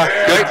 Eli.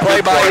 Great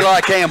play by Eli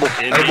Campbell.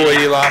 Atta boy,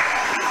 Eli.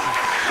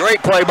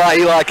 Great play by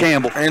Eli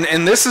Campbell.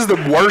 And this is the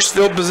worst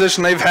field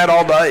position they've had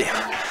all day.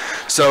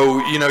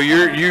 So, you know,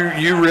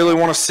 you really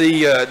want to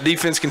see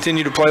defense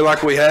continue to play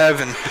like we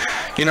have, and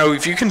you know,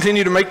 if you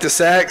continue to make the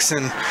sacks,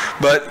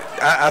 but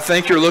I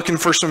think you're looking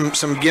for some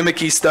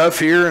gimmicky stuff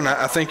here, and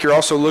I think you're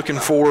also looking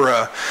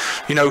for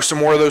you know, some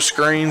more of those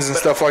screens and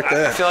stuff like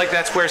that. I feel like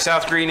that's where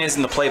South Greene is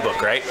in the playbook,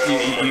 right?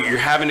 You're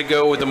having to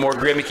go with the more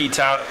gimmicky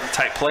type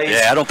plays.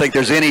 Yeah, I don't think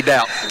there's any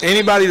doubt.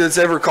 Anybody that's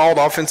ever called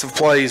offensive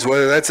plays,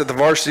 whether that's at the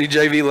varsity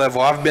JV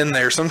level, I've been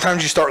there.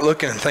 Sometimes you start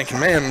looking and thinking,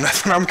 man,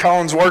 nothing I'm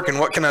calling's working.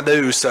 What can I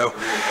do? So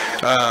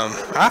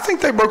I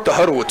think they broke the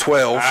huddle with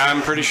 12.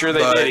 I'm pretty sure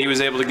they did. He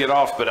was able to get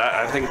off, but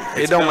I think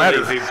it don't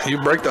matter.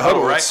 You break the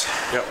huddle, right?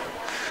 Yep.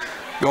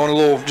 Going a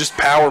little just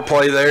power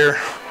play there.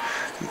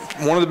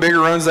 One of the bigger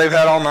runs they've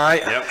had all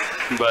night. Yep.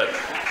 But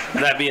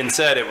that being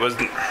said, it was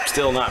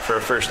still not for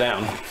a first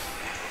down.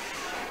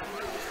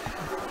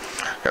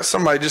 Got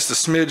somebody just a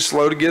smidge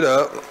slow to get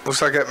up.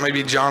 Looks like that may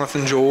be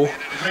Jonathan Jewell.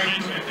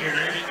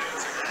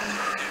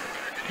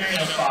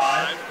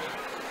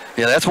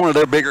 Yeah, that's one of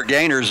their bigger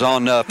gainers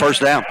on first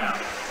down.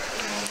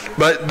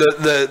 But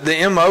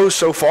the MO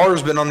so far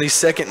has been on these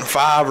 2nd and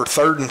 5 or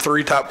 3rd and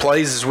 3 type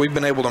plays as we've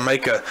been able to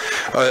make a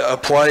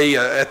play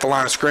at the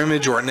line of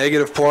scrimmage or a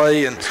negative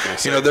play, and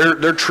you know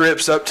their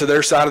trips up to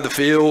their side of the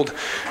field.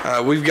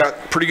 We've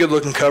got pretty good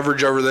looking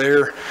coverage over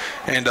there,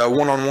 and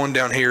one-on-one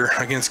down here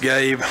against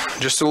Gabe.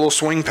 Just a little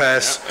swing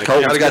pass.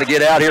 Colton's got to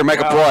get out here and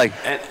make a play.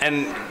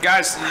 And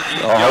guys,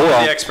 y'all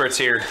are the experts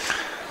here.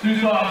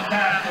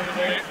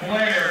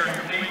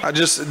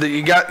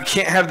 You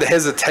can't have the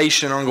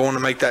hesitation on going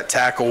to make that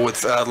tackle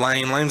with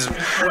Lane. Lane's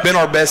been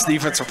our best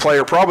defensive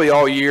player probably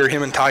all year.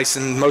 Him and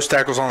Tyson, most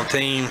tackles on the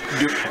team.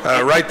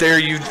 Right there,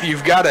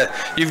 you've got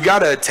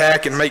to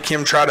attack and make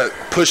him try to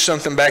push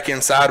something back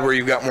inside where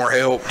you've got more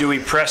help. Do we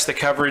press the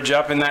coverage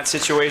up in that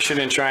situation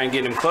and try and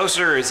get him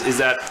closer? Is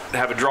that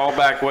have a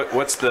drawback?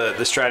 What's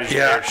the strategy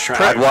there?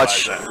 I'd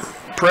watch.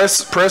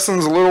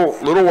 Preston's a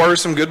little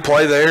worrisome. Good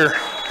play there.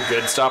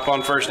 Good stop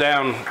on first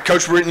down.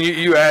 Coach Britton,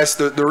 you asked,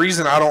 the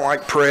reason I don't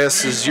like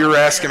press is you're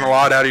asking a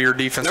lot out of your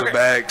defensive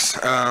backs.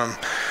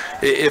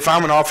 If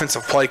I'm an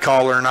offensive play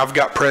caller and I've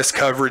got press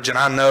coverage and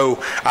I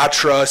know I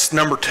trust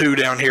number 2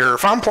 down here,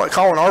 if I'm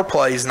calling our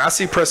plays and I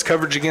see press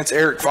coverage against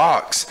Eric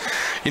Fox,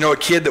 a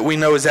kid that we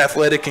know is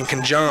athletic and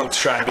can jump,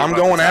 I'm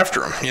going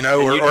after him,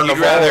 or you'd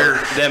Navarre. rather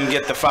them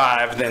get the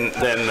 5 than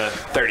the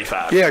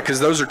 35. Yeah, because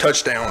those are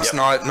touchdowns,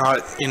 not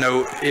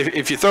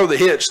if you throw the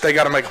hitch, they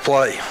got to make a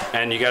play.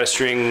 And you got to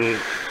string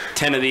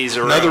 10 of these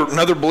around.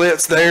 Another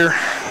blitz there.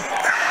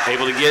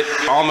 Able to get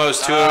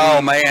almost to him.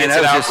 Oh, man. Gets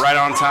it out right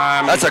on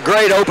time. That's a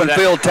great open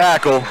field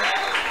tackle.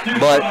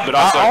 But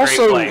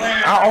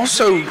I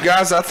also,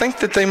 guys, I think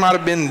that they might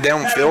have been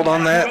downfield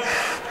on that.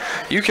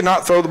 You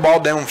cannot throw the ball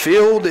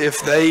downfield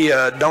if they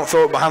don't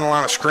throw it behind the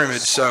line of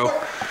scrimmage. So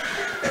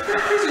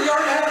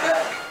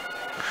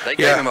they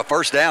gave him a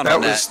first down on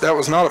that. That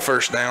was not a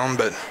first down,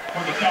 but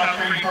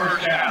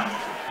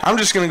I'm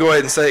just going to go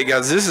ahead and say it,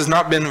 guys. This has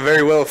not been a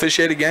very well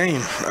officiated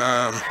game.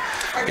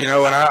 And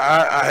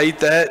I hate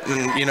that.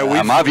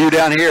 And my view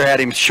down here had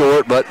him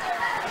short, but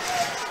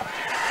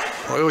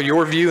well,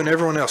 your view and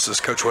everyone else's,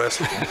 Coach West.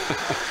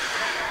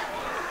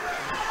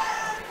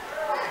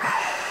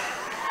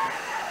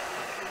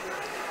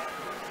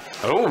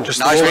 Oh, just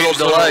nice little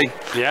delay.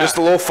 Just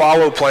a little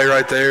follow play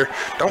right there.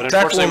 Don't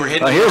tackle him.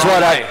 Here's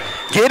what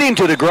get him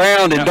to the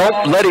ground and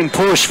don't let him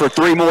push for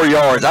 3 more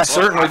yards. I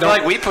certainly feel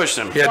like we pushed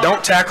him. Yeah,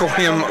 don't tackle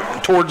him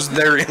towards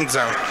their end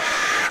zone.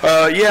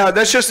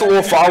 That's just a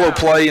little follow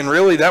play, and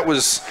really that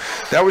was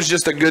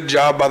just a good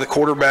job by the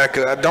quarterback.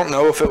 I don't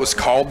know if it was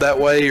called that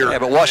way or. Yeah,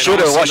 but what should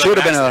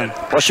have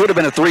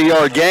been a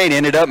 3-yard gain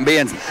ended up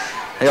being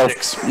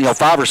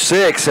 5 or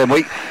 6, and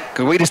we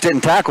just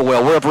didn't tackle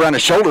well. We're up around the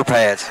shoulder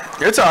pads.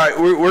 It's all right.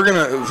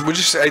 We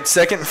just say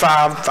 2nd and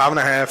 5,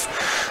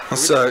 5.5.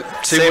 Let's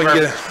see if we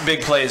can get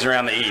big plays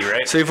around the E,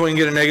 right? See if we can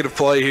get a negative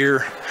play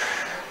here.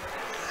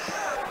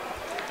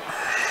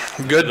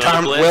 Good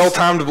time,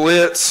 well-timed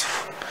blitz.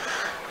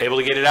 Able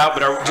to get it out,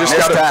 but just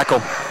got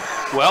tackle.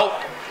 Well,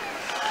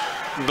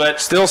 but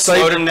still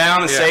slowed him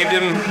down and saved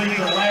him.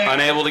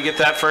 Unable to get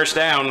that first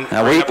down.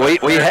 Now we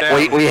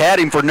had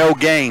him for no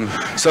gain.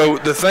 So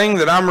the thing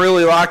that I'm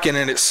really liking,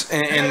 and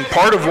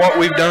part of what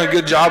we've done a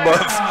good job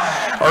of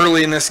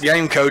early in this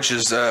game, Coach,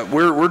 is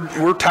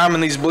we're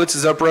timing these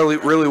blitzes up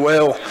really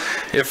well.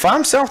 If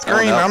I'm South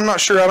Greene, I'm not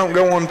sure I don't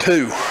go on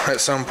 2 at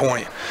some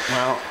point.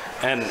 Well,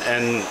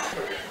 and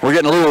we're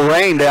getting a little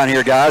rain down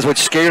here, guys, which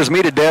scares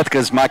me to death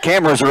because my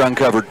cameras are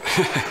uncovered.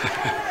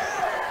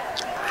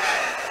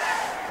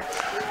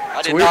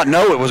 I did not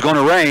know it was going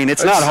to rain.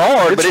 It's not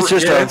hard, but it's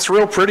just it's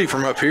real pretty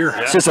from up here.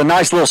 It's just a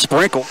nice little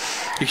sprinkle.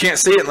 You can't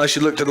see it unless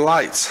you look to the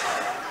lights.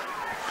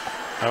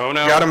 Oh,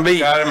 no. Got him beat.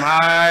 Got him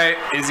high.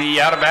 Is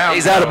he out of bounds?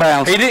 He's out of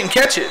bounds. He didn't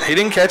catch it. He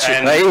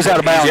was out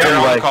of bounds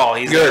anyway. On the call.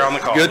 He's there on the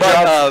call. Good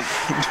job.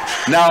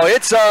 No,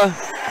 it's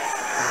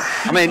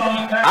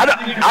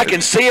I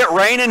can see it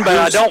raining, but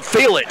I don't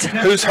feel it.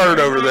 Who's hurt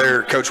over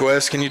there, Coach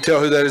West? Can you tell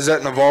who that is? Is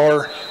that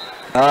Navarre?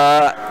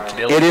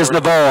 It is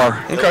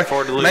Navarre. Okay.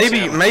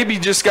 Maybe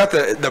just got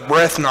the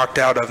breath knocked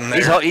out of him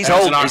there. He's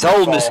holding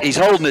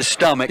his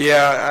stomach.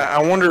 Yeah, I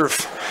wonder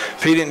if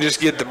he didn't just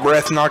get the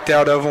breath knocked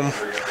out of him.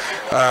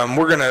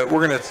 We're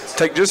gonna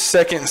take just a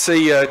second and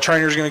see.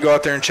 Trainer's gonna go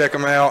out there and check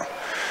him out.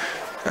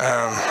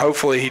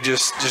 Hopefully he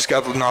just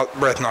got the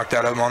breath knocked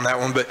out of him on that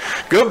one. But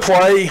good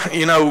play,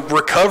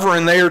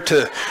 recovering there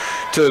to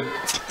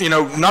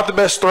not the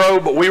best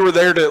throw, but we were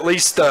there to at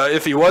least,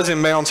 if he was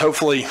in bounds,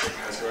 hopefully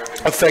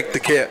affect the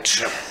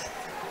catch.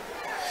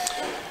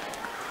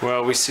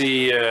 Well, we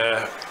see.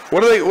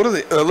 What are they?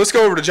 Let's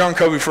go over to John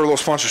Covey for a little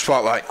sponsor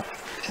spotlight.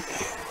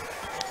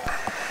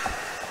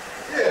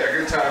 Yeah,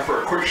 good time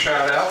for a quick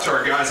shout out to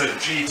our guys at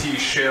GT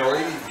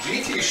Shelley.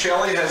 GT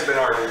Shelley has been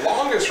our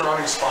longest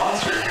running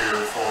sponsor here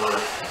for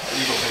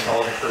Eagleton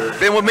College for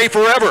been with me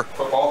forever.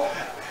 Football.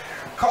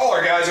 Call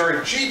our guys over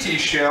at GT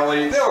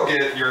Shelley. They'll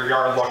get your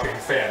yard looking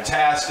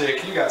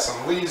fantastic. You got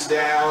some leaves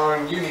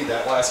down. You need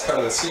that last cut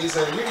of the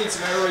season. You need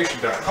some aeration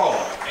done. Call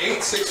them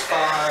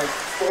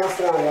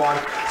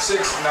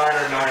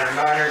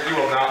 865-441-6999. You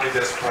will not be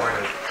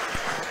disappointed.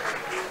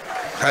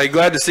 Hey,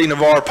 glad to see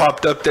Navarre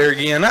popped up there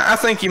again. I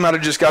think he might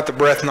have just got the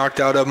breath knocked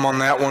out of him on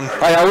that one.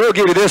 Hey, I will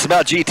give you this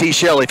about GT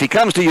Shelley. If he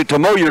comes to you to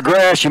mow your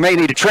grass, you may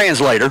need a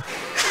translator.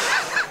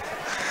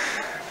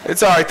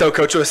 It's all right, though,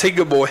 Coach West. He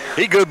good boy.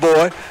 He good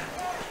boy.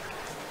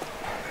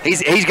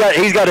 He's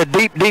got a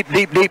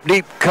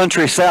deep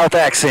country South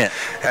accent.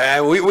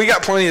 We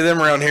got plenty of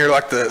them around here,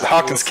 like the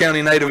Hawkins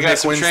County native We got Nick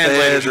some Winstead.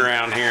 translators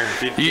around here.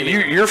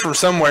 You're from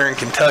somewhere in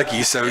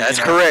Kentucky, so That's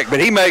correct. But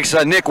he makes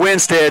Nick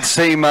Winstead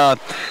seem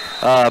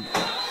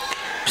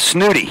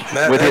snooty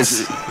with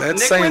his.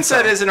 Nick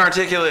Winstead is an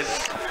articulate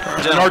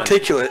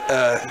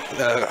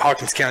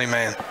Hawkins County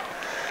man.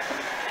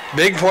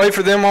 Big play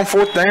for them on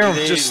fourth down.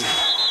 Indeed. Just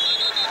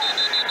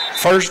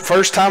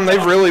first time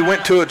they've really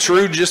went to a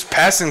true just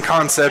passing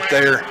concept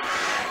there.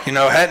 You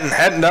know,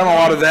 hadn't done a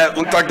lot of that.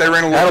 Looked like they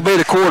ran a little. That'll be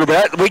the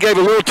quarterback. We gave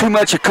a little too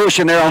much of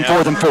cushion there on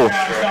 4th and 4.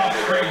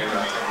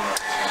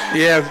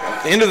 Yeah,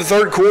 end of the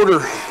third quarter,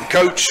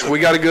 Coach, we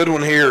got a good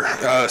one here.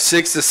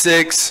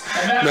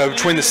 6-6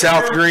 between the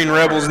South Greene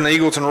Rebels and the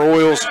Eagleton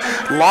Royals.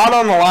 A lot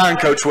on the line,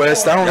 Coach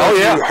West. I don't know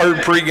if you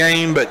heard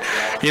pregame, but,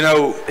 you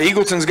know,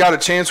 Eagleton's got a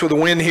chance with a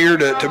win here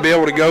to be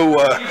able to go,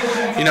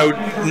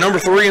 number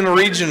 3 in the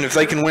region if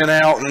they can win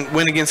out and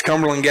win against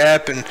Cumberland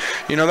Gap. And,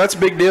 you know, that's a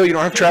big deal. You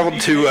don't have to travel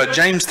to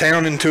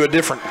Jamestown into a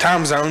different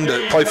time zone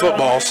to play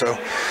football. So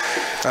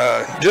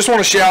just want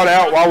to shout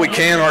out while we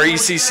can our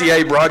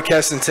ECCA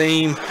broadcasting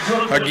team.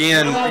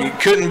 Again, you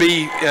couldn't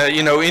be,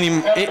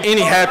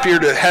 any happier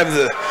to have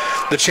the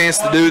chance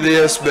to do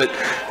this. But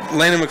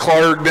Landon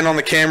McClurg been on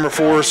the camera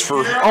for us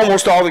for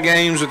almost all the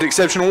games, with the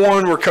exception of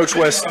one where Coach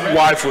West's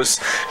wife was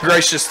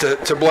gracious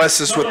to bless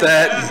us with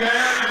that.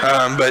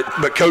 And,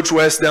 but Coach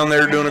West down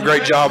there doing a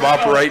great job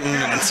operating.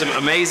 And some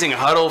amazing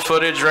huddle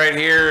footage right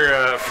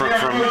here from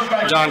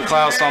John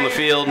Klaus on the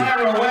field.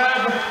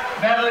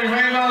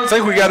 I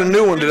think we got a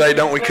new one today,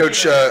 don't we,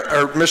 Coach,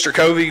 or Mr.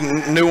 Covey?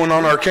 New one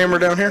on our camera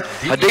down here?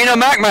 Adina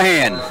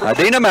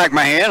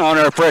McMahon on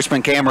our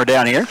freshman camera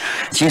down here.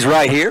 She's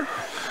right here.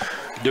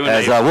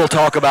 We'll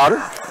talk about her.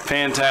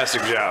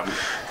 Fantastic job.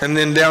 And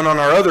then down on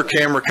our other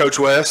camera, Coach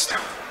West.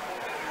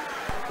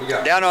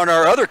 Down on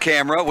our other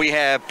camera, we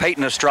have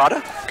Peyton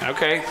Estrada.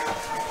 Okay.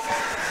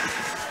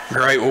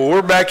 Great. Well,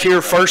 we're back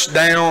here, first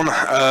down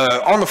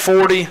on the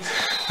 40.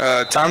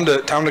 Time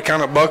to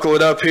kind of buckle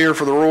it up here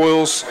for the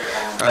Royals.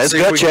 It's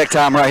gut check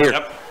time right here.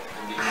 Yep.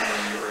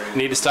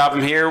 Need to stop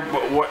him here.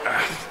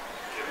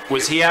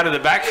 Was he out of the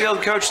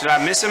backfield, Coach? Did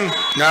I miss him?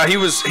 No, he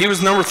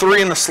was number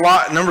 3 in the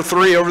slot, number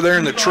 3 over there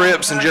in the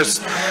trips, and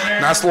just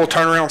nice little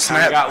turnaround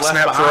snap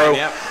throw.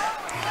 Yep.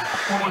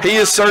 He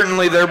is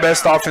certainly their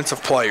best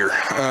offensive player.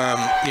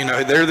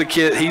 They're the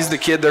kid. He's the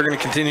kid they're going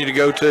to continue to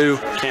go to.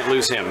 Can't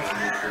lose him.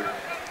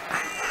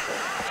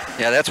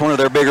 Yeah, that's one of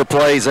their bigger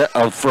plays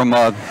from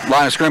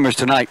line of scrimmage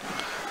tonight.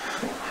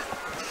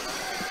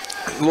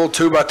 A little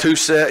 2-by-2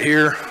 set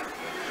here.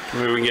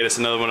 Maybe we can get us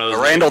another one of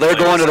those. Randall, they're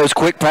going to those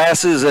quick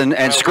passes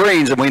and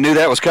screens, and we knew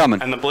that was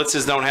coming. And the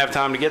blitzes don't have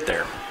time to get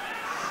there.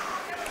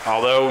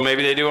 Although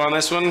maybe they do on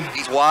this one.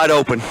 He's wide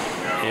open.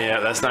 Yeah,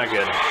 that's not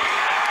good.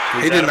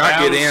 He did not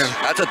get in.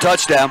 That's a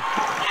touchdown.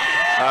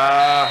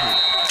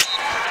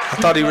 I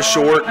thought he was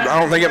short. I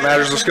don't think it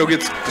matters. Let's go get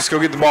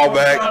the ball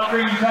back.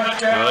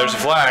 Well, there's a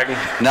flag.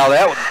 No,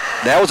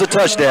 that was a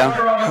touchdown.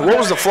 What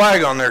was the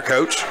flag on there,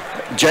 Coach?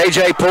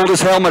 JJ pulled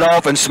his helmet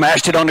off and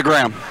smashed it on the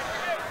ground.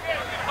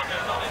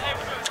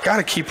 Got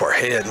to keep our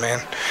head,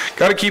 man.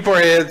 Got to keep our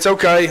head. It's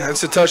okay.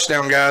 That's a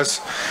touchdown, guys.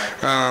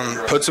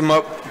 Puts them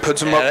up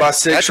by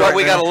 6. That's what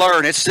we got to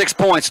learn. It's 6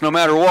 points no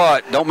matter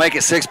what. Don't make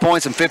it 6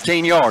 points and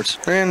 15 yards.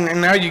 And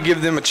now you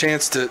give them a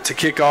chance to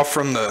kick off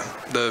from the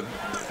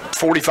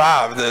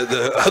 45,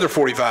 the other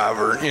 45,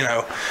 or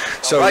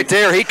So right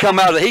there, he came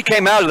out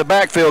of the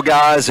backfield,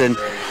 guys, and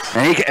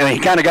he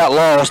kind of got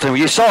lost, and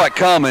you saw it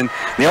coming.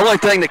 The only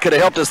thing that could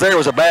have helped us there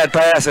was a bad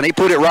pass, and he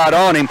put it right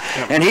on him,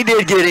 and he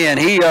did get in.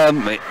 He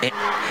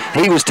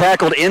was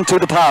tackled into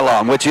the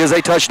pylon, which is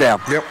a touchdown.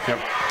 Yep.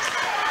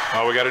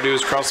 All we got to do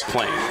is cross the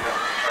plane.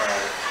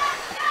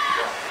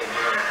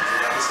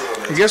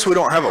 I guess we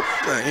don't have a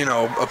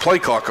play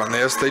clock on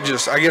this.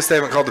 I guess they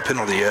haven't called the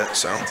penalty yet.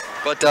 So,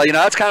 but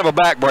that's kind of a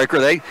backbreaker.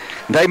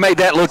 They made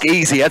that look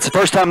easy. That's the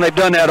first time they've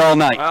done that all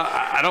night.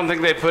 I don't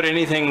think they put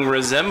anything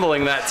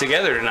resembling that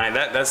together tonight.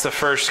 That's the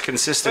first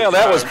consistent. Well,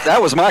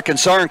 that was my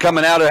concern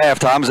coming out of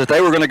halftime, is that they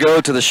were going to go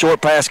to the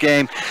short pass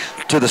game,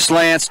 to the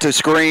slants, to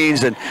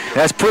screens, and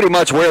that's pretty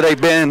much where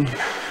they've been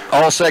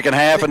all second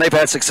half, and they've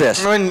had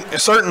success. I mean,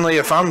 certainly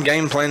if I'm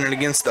game planning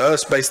against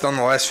us based on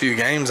the last few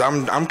games,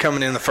 I'm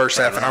coming in the first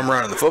half and I'm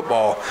running the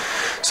football.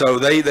 So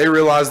they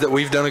realize that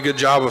we've done a good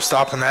job of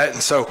stopping that,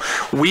 and so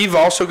we've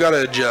also got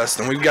to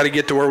adjust, and we've got to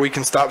get to where we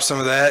can stop some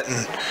of that.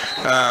 And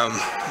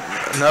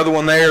another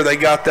one there, they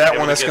got that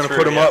one. That's going to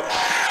put them up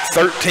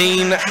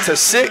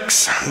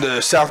 13-6.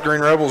 The South Greene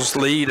Rebels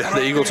lead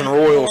the Eagleton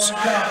Royals.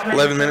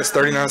 11 minutes,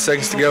 39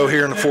 seconds to go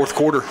here in the fourth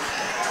quarter.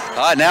 All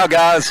right, now,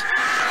 guys,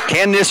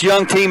 can this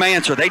young team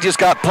answer? They just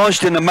got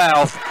punched in the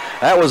mouth.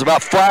 That was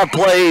about 5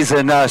 plays,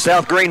 and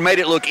South Greene made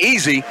it look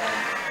easy.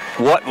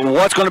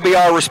 What's going to be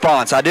our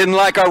response? I didn't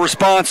like our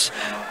response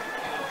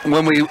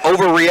when we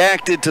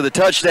overreacted to the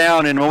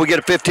touchdown and when we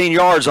get 15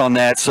 yards on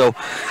that. So,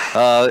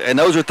 and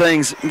those are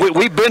things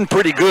we've been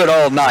pretty good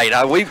all night.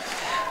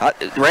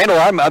 Randall,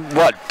 I'm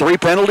 3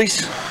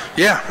 penalties?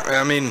 Yeah,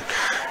 I mean,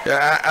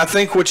 Yeah, I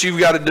think what you've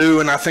got to do,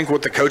 and I think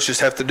what the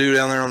coaches have to do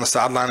down there on the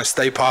sideline is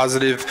stay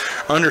positive,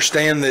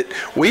 understand that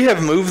we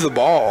have moved the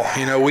ball.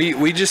 You know,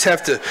 we just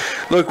have to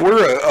look.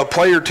 We're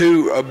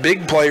a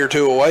big play or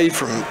two away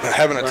from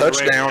having a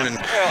touchdown.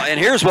 And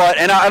here's what,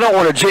 and I don't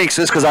want to jinx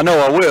this because I know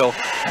I will.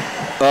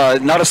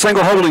 Not a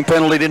single holding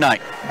penalty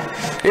tonight.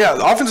 Yeah,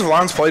 the offensive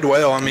line's played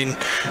well. I mean,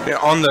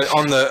 on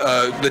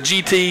the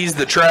GTs,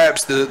 the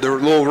traps, the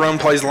little run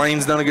plays,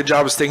 Lane's done a good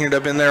job of sticking it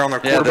up in there on their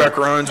quarterback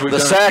runs.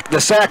 The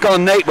sack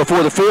on Nate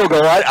before the field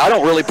goal. I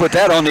don't really put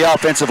that on the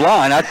offensive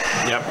line.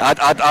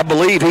 I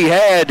believe he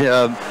had.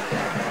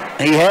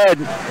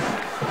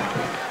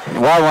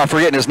 Why am I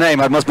forgetting his name?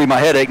 That must be my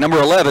headache. Number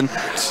 11.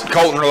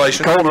 Colton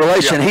Relation.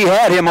 Yep. He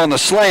had him on the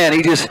slant.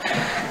 He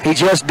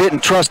just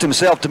didn't trust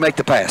himself to make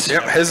the pass.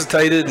 Yep,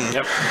 hesitated and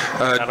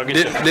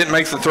didn't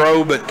make the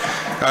throw. But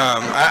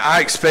I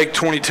expect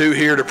 22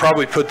 here to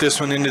probably put this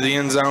one into the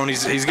end zone.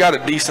 He's got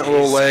a decent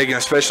little leg, and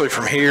especially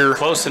from here.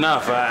 Close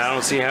enough. I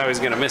don't see how he's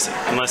going to miss it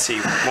unless he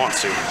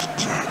wants to.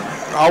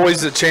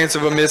 Always a chance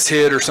of a miss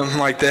hit or something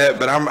like that.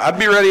 But I'd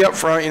be ready up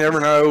front. You never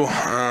know.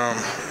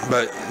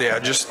 But, yeah,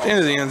 just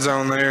into the end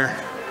zone there.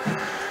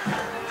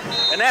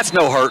 And that's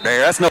no hurt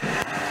there. That's no.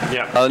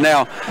 Yeah.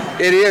 Now,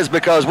 it is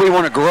because we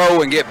want to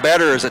grow and get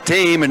better as a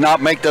team and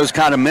not make those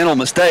kind of mental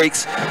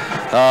mistakes.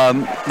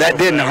 That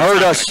didn't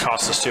hurt us.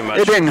 Cost us too much.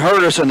 It didn't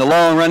hurt us in the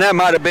long run. That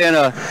might have been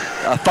a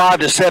 5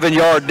 to 7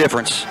 yard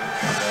difference.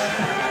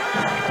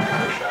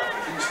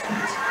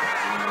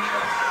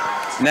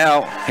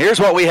 Now, here's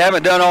what we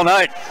haven't done all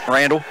night,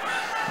 Randall.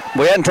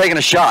 We hadn't taken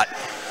a shot.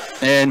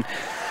 And,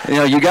 you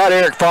know, you got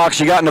Eric Fox,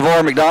 you got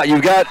Navarre McDonald,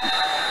 you've got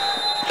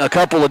a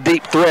couple of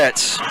deep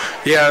threats.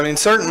 Yeah, I mean,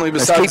 certainly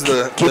besides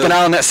keep an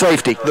eye on that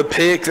safety. The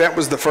pick, that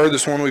was the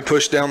furthest one we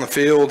pushed down the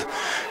field.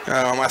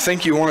 I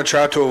think you want to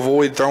try to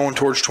avoid throwing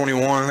towards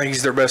 21. I think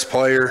he's their best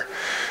player.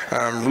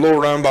 Little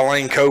run by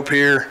Lane Cope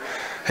here.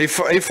 He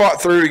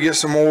fought through to get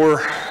some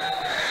more.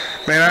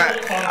 Man,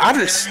 I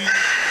just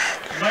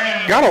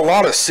got a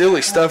lot of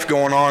silly stuff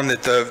going on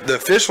that the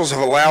officials have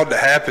allowed to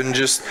happen.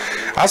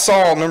 I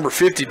saw number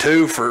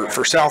 52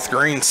 for South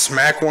Greene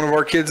smack one of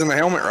our kids in the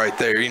helmet right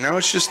there. You know,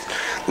 it's just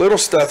little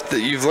stuff that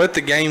you've let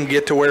the game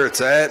get to where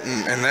it's at,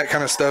 and that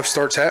kind of stuff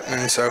starts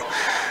happening. So,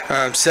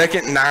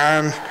 2nd and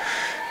 9.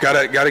 Got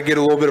to get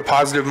a little bit of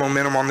positive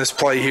momentum on this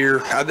play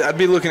here. I'd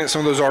be looking at some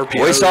of those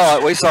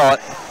RPOs. We saw it.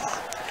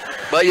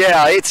 But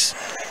yeah,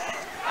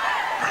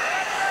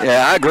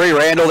 I agree,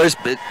 Randall.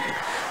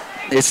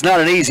 It's not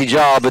an easy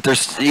job, but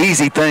there's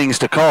easy things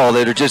to call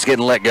that are just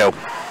getting let go.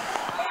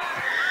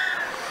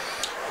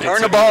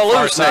 Turn the ball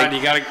loose, Nate.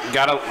 You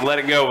gotta let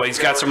it go. But he's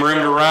got some room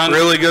to run.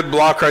 Really good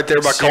block right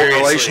there by Colton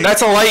Relation.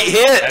 That's a late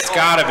hit. That's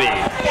gotta be.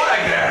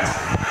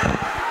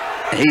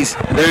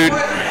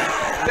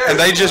 And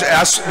they just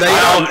asked.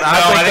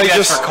 I think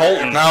that's for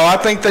Colton. No, I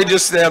think they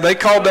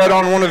called that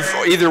on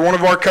either one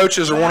of our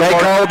coaches or one of our. They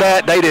called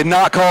that. They did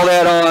not call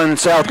that on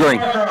South Greene.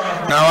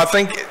 No, I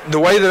think the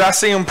way that I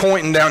see them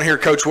pointing down here,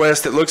 Coach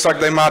West, it looks like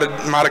they might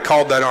have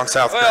called that on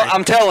South Greene. Well,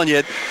 I'm telling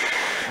you,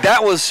 that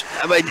was.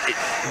 I mean,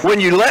 when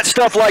you let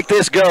stuff like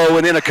this go,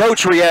 and then a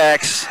coach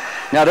reacts.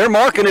 Now they're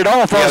marking it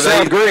off on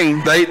South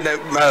Greene.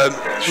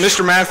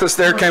 Mr. Mathis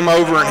there came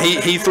over and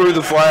he threw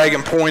the flag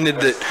and pointed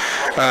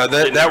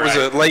that was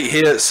a late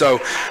hit. So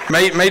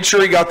made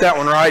sure he got that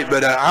one right.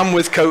 But I'm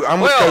with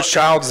Coach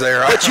Childs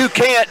there. But you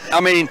can't.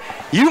 I mean,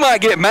 you might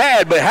get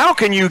mad, but how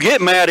can you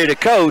get mad at a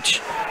coach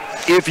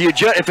if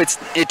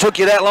it took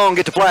you that long to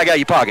get the flag out of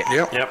your pocket?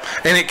 Yep.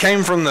 And it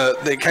came from the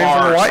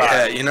white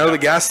hat. You know, the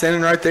guy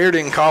standing right there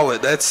didn't call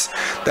it.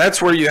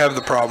 That's where you have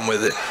the problem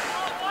with it.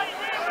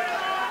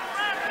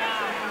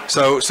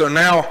 So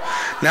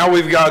now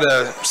we've got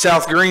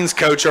South Greene's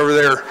coach over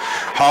there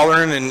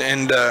hollering,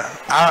 and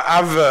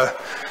I've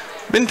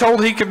been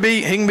told he can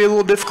be a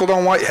little difficult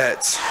on white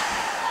hats.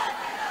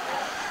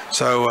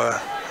 So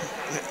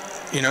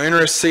interested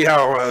to see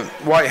how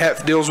white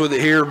hat deals with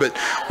it here, but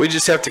we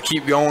just have to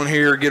keep going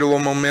here, get a little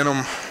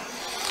momentum.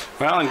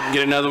 Well, and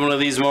get another one of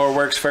these more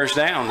works first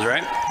downs,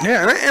 right?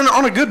 Yeah, and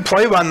on a good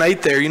play by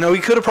Nate there. You know, he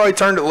could have probably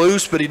turned it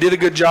loose, but he did a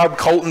good job.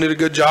 Colton did a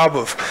good job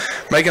of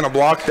making a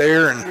block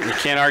there. And you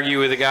can't argue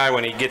with a guy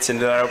when he gets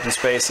into that open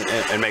space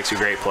and makes a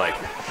great play.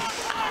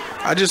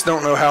 I just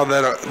don't know how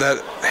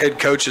that head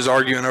coach is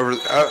arguing over.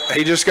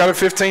 He just got a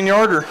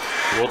 15-yarder.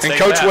 And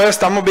Coach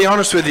West, I'm gonna be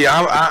honest with you.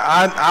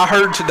 I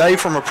heard today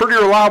from a pretty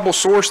reliable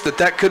source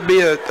that could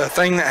be a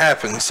thing that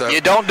happens. So you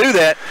don't do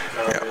that.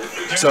 Yeah.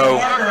 So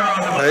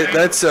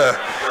that's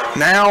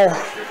now.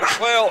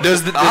 Well,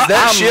 does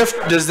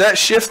that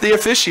shift the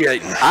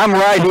officiating? I'm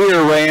right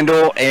here,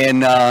 Randall,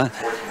 and the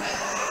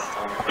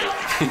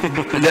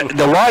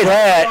white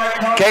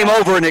hat came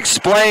over and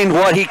explained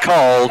what he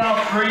called.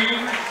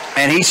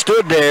 And he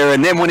stood there,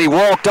 and then when he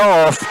walked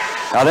off,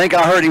 I think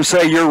I heard him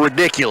say, "You're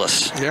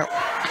ridiculous." Yep.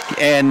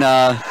 And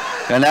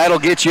that'll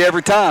get you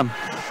every time.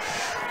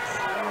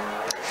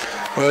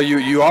 Well,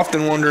 you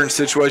often wonder in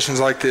situations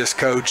like this,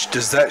 Coach,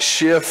 does that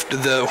shift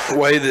the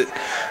way that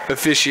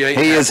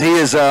officiating?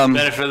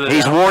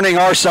 He's warning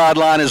our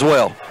sideline as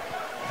well.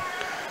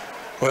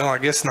 Well, I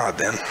guess not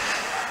then.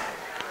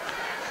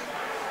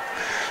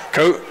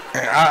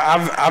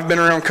 I've been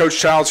around Coach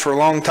Childs for a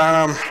long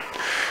time.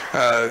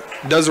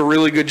 Does a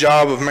really good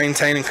job of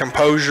maintaining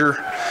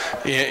composure,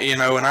 you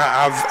know. And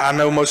I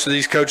know most of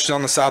these coaches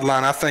on the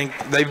sideline. I think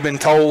they've been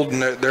told,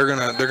 and they're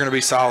gonna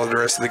be solid the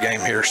rest of the game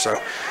here. So,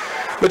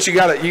 but you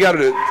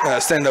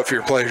gotta stand up for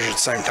your players at the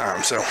same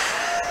time. So,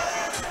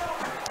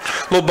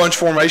 little bunch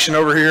formation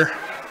over here.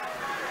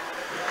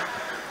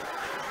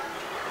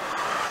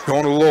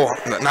 Going a little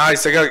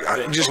nice. You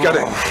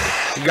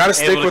gotta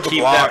stick with the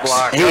blocks.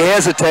 He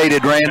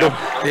hesitated, Randall.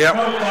 Yep.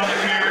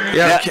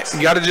 Yeah,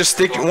 you got to just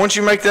stick. Once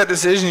you make that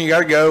decision, you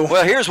got to go.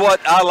 Well, here's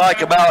what I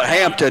like about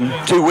Hampton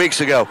 2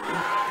 weeks ago.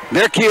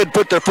 Their kid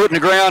put their foot in the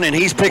ground, and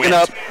he's picking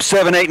up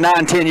 7, 8,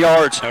 9, 10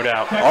 yards. No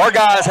doubt. Our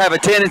guys have a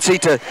tendency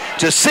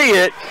to see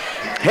it,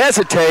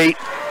 hesitate,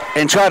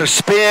 and try to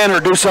spin or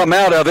do something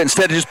out of it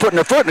instead of just putting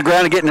their foot in the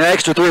ground and getting an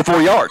extra 3 or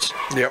 4 yards.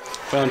 Yep.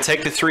 Well, and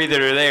take the 3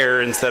 that are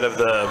there insteed of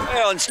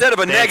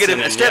a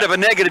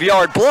negative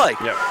yard play.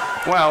 Yep.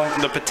 Well,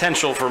 the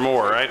potential for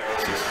more, right?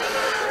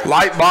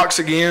 Light box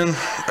again.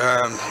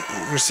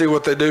 We see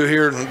what they do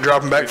here and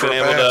drop them back for a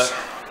pass. Able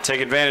to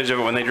take advantage of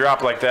it when they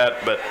drop like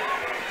that, but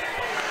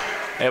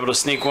able to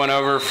sneak one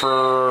over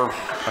for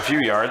a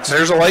few yards.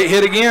 There's a late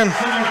hit again.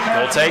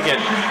 They'll take it.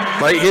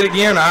 Late hit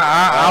again.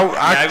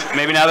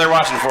 Maybe now they're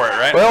watching for it,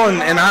 right? Well,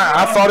 and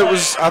I thought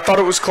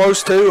it was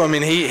close too. I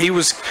mean, he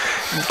was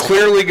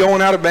clearly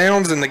going out of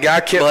bounds, and the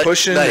guy kept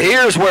pushing. But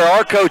here's where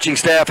our coaching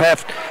staff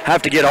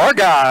have to get our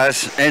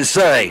guys and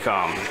say,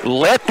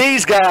 let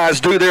these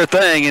guys do their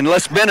thing and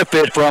let's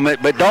benefit from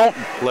it, but don't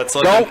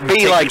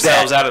be like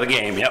that. Out of the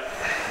game. Yep.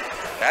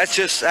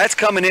 That's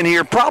coming in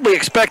here probably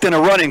expecting a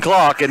running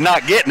clock and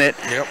not getting it.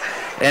 Yep.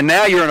 And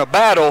now you're in a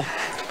battle,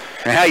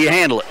 and how you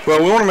handle it.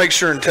 Well, we want to make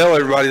sure and tell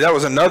everybody that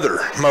was another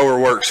Mower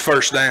Works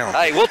first down.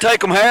 Hey, we'll take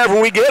them however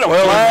we get them.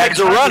 Well, flags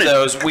are running.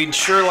 Those we'd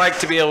sure like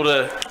to be able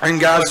to. And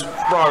guys,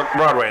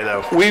 Broadway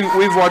though.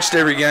 We've watched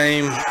every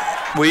game.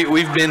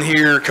 We've been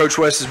here. Coach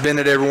West has been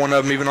at every one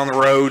of them, even on the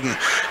road. And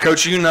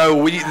Coach, you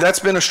know, that's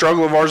been a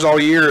struggle of ours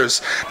all year,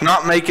 is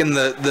not making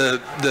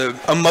the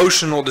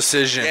emotional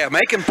decision. Yeah,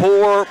 making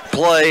poor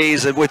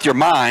plays with your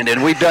mind,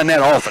 and we've done that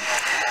often.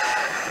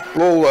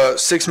 Little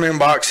 6-man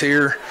box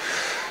here.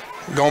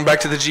 Going back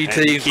to the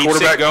GT,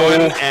 quarterback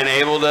going pull. And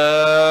able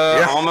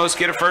to almost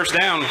get a first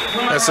down.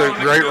 That's a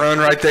great run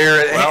right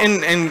there. Well,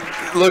 and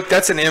look,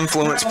 that's an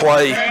influence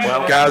play,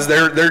 guys.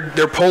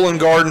 They're pulling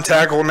guard and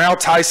tackle. Now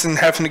Tyson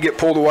having to get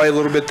pulled away a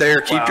little bit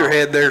there. Keep your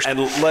head there. And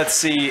let's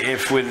see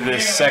if with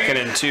this 2nd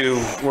and 2,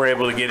 we're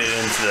able to get it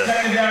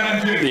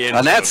into the end.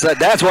 And that's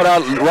what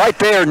right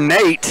there.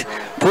 Nate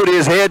put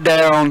his head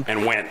down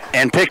and went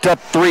and picked up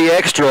 3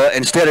 extra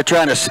instead of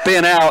trying to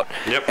spin out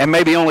and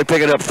maybe only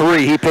picking up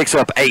 3. He picks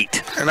up 8.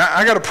 And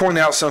I got to point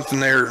out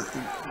something there.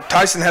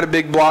 Tyson had a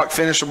big block,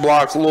 finished a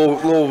block, a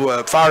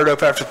little fired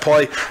up after the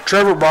play.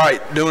 Trevor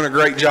Bright doing a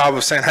great job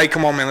of saying, hey,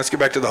 come on, man, let's get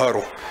back to the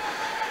huddle.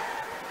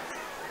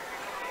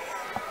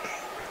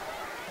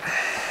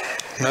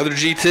 Another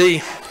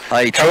GT.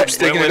 Hey, Coach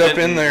sticking it up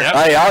in there.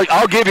 Hey,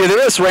 I'll give you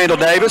this, Randall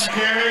Davis.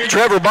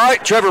 Trevor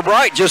Bright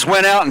just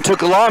went out and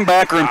took a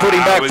linebacker and put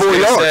him back 4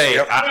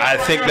 yards. I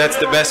think that's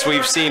the best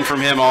we've seen from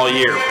him all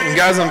year. And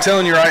guys, I'm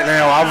telling you right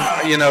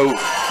now,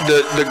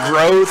 the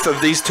growth of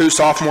these 2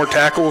 sophomore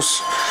tackles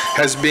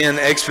has been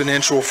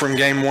exponential from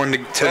game 1 to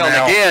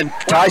now. And again,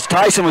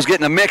 Tyson was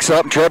getting a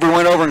mix-up. Trevor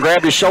went over and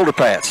grabbed his shoulder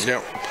pads.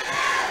 Yep.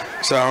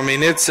 So, I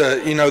mean, it's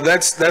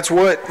that's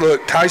what,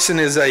 look, Tyson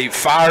is a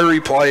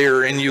fiery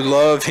player, and you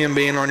love him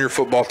being on your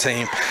football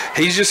team.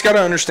 He's just got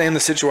to understand the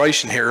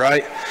situation here,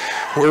 right?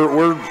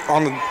 We're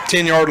on the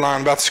 10-yard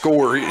line about to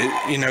score.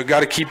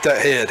 Got to keep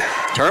that head.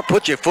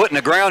 Put your foot in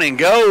the ground and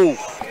go.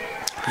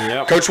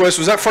 Yep. Coach West,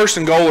 was that 1st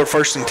and goal or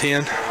 1st and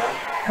 10?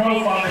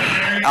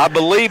 I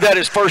believe that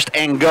is 1st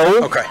and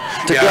goal. Okay.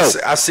 Go.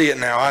 I see it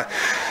now.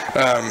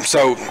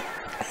 So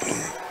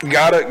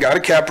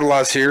gotta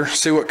capitalize here.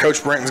 See what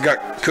Coach Brenton's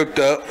got cooked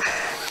up.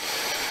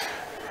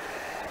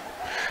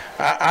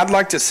 I'd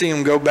like to see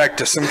him go back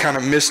to some kind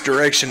of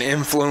misdirection,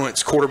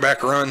 influence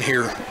quarterback run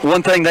here.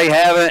 One thing they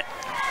haven't,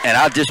 and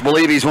I just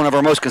believe he's one of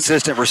our most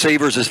consistent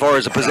receivers as far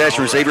as the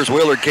possession receivers,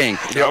 Willard King.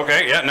 Yep.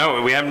 Okay,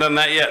 no, we haven't done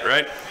that yet,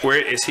 right?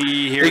 Where is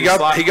he here? He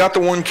got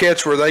the one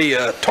catch where they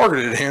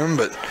targeted him,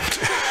 but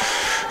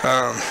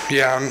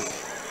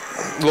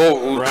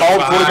little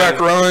called quarterback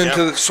run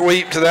to the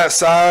sweep to that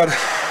side.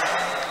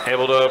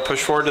 Able to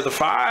push forward to the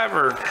 5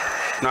 or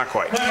not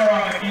quite?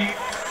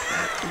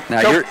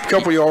 Now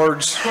couple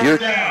yards. Your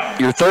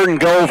 3rd and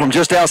goal from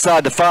just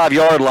outside the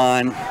 5-yard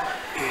line.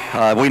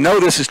 We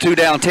know this is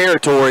 2-down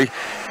territory.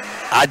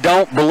 I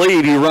don't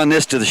believe you run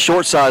this to the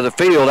short side of the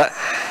field.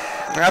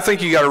 I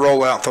think you got to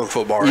roll out for the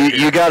football.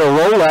 You got to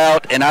roll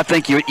out, and I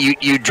think you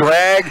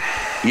drag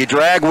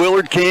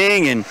Willard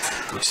King and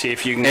see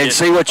if you can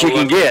see what you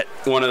can get.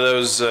 One of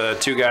those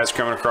 2 guys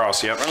coming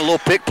across. Yep. Run a little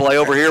pick play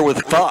over here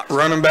with Fox.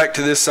 Running back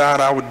to this side,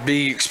 I would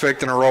be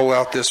expecting a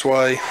rollout this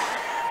way.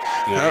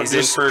 He's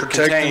in for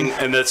contain,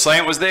 and the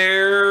slant was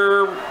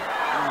there.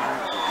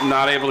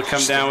 not able to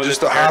come down with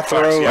just it. a high Eric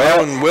Fox, throw.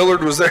 yeah. And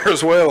Willard was there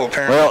as well,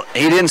 apparently. Well,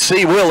 he didn't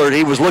see Willard.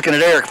 He was looking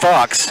at Eric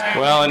Fox.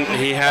 Well, and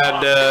he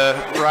had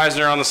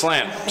Reisner on the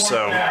slant,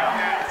 so.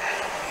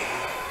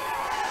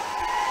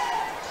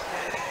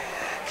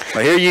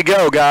 Well, here you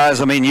go,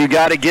 guys. I mean, you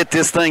got to get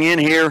this thing in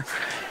here.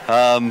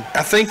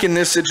 I think in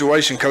this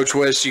situation, Coach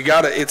West,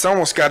 it's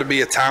almost got to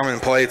be a timing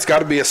play. It's got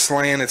to be a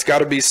slant. It's got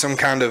to be some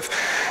kind of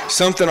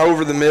something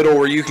over the middle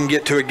where you can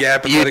get to a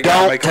gap and let a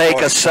guy make a play. You don't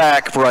take a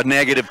sack for a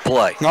negative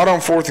play. Not on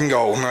 4th and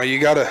goal. No, you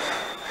got a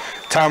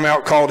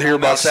timeout called here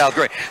by South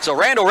Greene. So,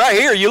 Randall, right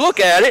here, you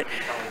look at it.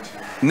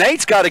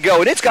 Nate's got to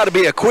go, and it's got to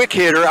be a quick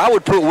hitter. I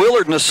would put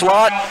Willard in the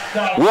slot,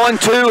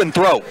 1-2, and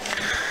throw.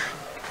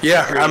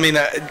 Yeah, I mean,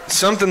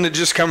 something that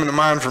just coming to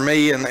mind for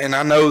me, and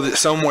I know that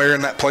somewhere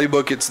in that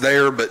playbook it's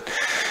there, but,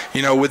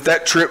 you know, with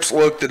that trips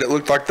look that it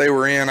looked like they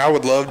were in, I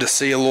would love to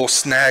see a little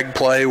snag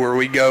play where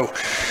we go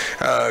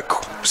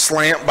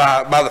slant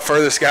by the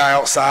furthest guy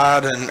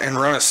outside and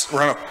run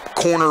a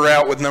corner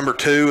route with number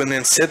 2 and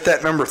then sit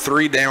that number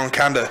 3 down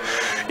kind of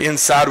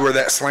inside where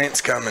that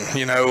slant's coming,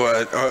 you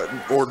know,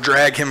 or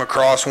drag him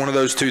across, one of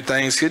those two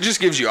things. It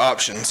just gives you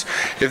options.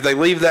 If they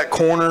leave that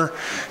corner,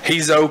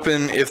 he's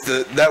open. If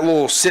that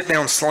little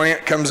sit-down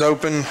slant comes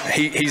open,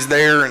 he's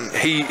there, and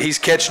he's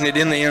catching it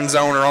in the end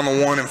zone or on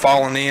the 1 and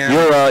falling in.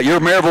 Your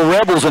Maryville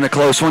Rebels in a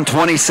close one,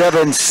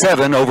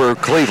 27-7 over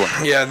Cleveland.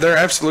 Yeah, they're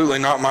absolutely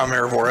not my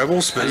Maryville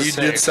Rebels, but you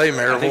did say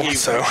Maryville. Did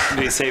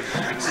you say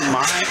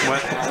mine?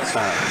 What?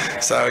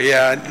 So,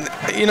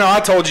 yeah, you know, I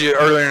told you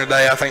earlier in the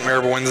day I think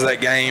Maryville wins that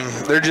game.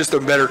 They're just a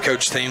better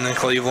coach team than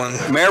Cleveland.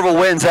 Maryville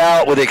wins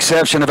out with the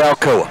exception of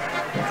Alcoa.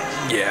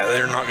 Yeah,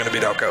 they're not going to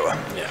beat Alcoa.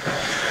 Yeah.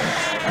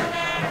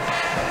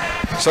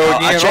 So,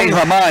 again, I changed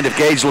my mind if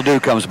Gage Ledoux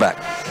comes back.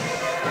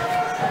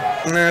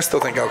 Nah, I still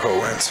think Alcoa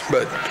wins.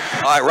 But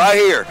all right, right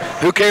here.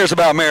 Who cares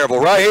about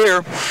Maryville? Right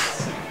here,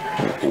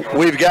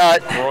 we've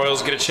got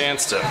Royals get a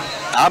chance to.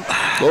 A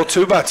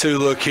little 2-by-2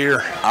 look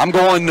here. I'm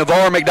going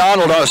Navarre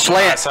McDonald on a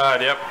slant.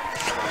 Side, yep.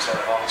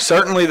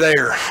 Certainly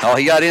there. Oh,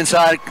 he got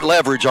inside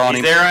leverage on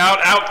him. He's there,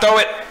 out, throw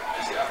it.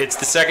 It's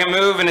the second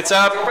move, and it's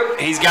up.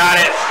 He's got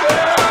it.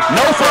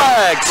 No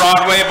flags.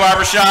 Broadway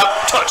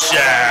Barbershop,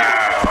 touchdown.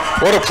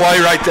 What a play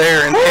right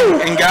there.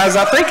 And guys,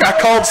 I think I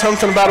called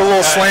something about a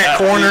little slant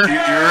corner.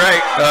 You're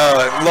right.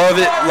 Love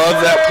it.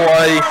 Love that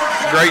play.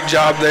 Great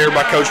job there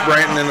by Coach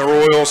Branton and the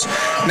Royals.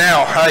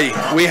 Now, hey,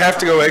 we have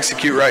to go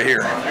execute right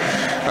here.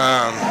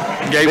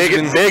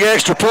 Big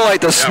extra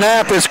point. The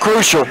snap is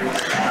crucial.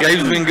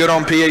 Gabe's been good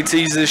on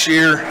PATs this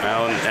year.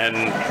 Well,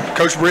 and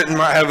Coach Britton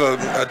might have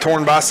a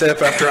torn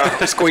bicep after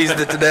I squeezed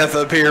it to death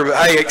up here. But,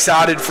 hey,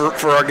 excited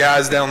for our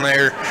guys down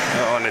there.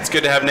 Oh, and it's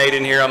good to have Nate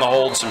in here on the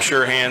hold, some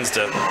sure hands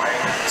to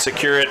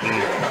secure it. And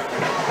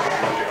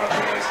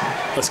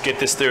let's get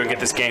this through and get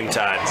this game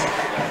tied.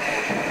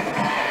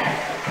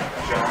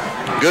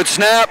 Good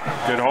snap.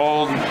 Good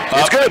hold.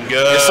 It's good.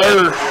 Yes,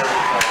 sir.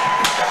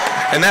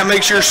 And that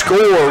makes your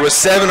score with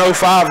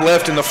 7:05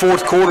 left in the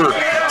 4th quarter.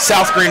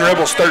 South Greene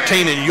Rebels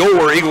 13 and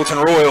your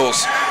Eagleton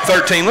Royals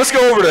 13. Let's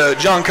go over to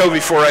John Covey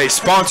for a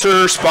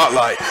sponsor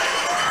spotlight.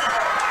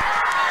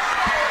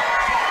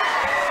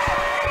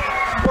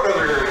 What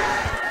other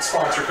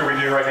sponsor could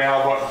we do right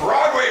now but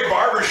Broadway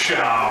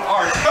Barbershop,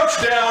 our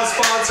touchdown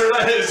sponsor?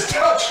 That is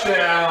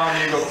Touchdown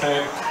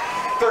Eagleton.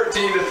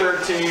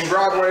 13-13,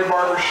 Broadway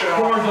Barbershop.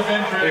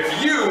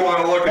 If you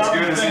want to look as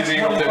good as these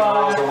Eagleton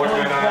girls are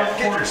looking tonight,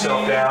 get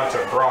yourself down to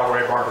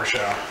Broadway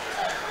Barbershop.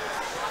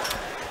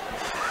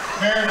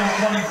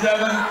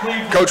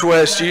 Coach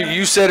West,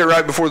 you said it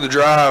right before the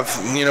drive.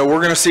 You know, we're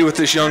going to see what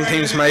this young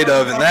team's made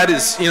of, and that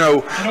is, you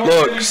know,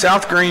 look,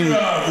 South Greene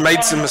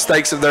made some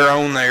mistakes of their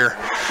own there.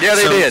 Yeah,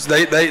 they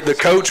did. The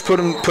coach put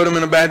them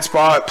in a bad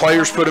spot.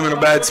 Players put them in a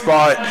bad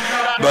spot.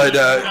 But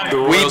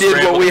we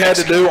did what we had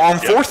to do on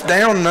 4th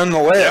down,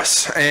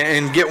 nonetheless,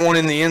 and get one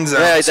in the end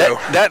zone. Yeah, so.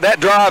 that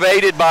drive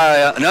aided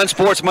by an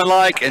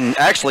unsportsmanlike and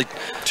actually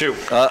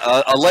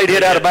a late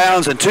hit out of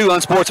bounds and 2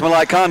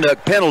 unsportsmanlike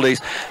conduct penalties.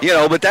 You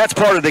know, but that's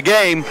part of the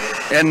game,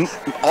 and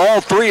all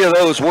 3 of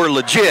those were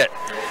legit.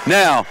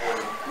 Now,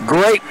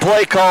 great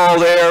play call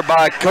there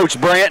by Coach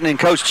Branton and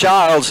Coach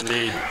Childs.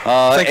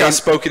 I think I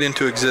spoke it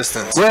into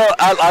existence. Well,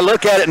 I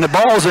look at it, and the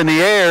ball's in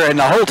the air, and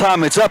the whole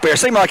time it's up there, it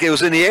seemed like it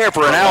was in the air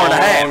for an hour and a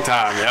half. Long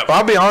time, yep. Well,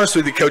 I'll be honest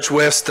with you, Coach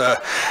West.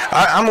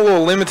 I'm a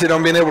little limited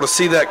on being able to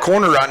see that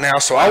corner right now,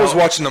 so I was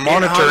watching the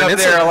monitor. And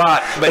it's there a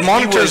lot, but the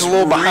monitor's a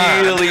little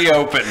behind. Really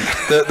open.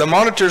 The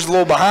monitor's a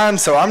little behind,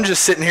 so I'm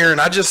just sitting here,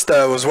 and I just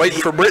was waiting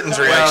for Britton's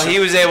reaction. Well, he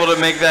was able to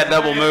make that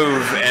double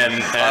move,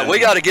 and we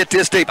got to get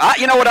this deep.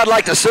 You know what I'd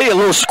like to see? A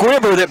little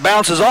squibber that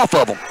bounces off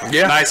of them.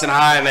 Yeah. Nice and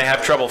high, and they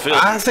have trouble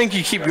fielding. I think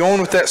you keep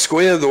going with that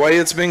squib the way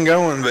it's been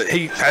going, but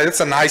it's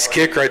a nice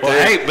kick right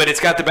there. Hey, but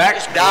it's got the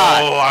back.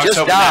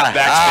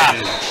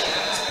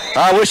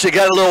 I wish it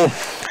got a little.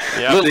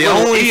 Yep. The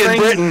only Ian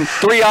Britton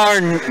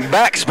 3-iron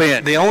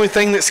backspin. The only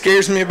thing that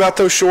scares me about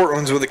those short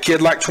ones with a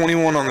kid like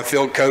 21 on the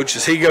field, Coach,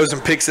 is he goes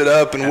and picks it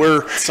up, and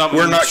we're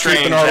not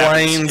keeping our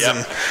lanes.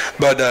 Yep.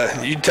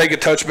 But you take a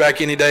touchback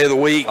any day of the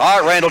week. All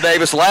right, Randall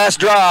Davis, last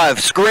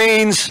drive,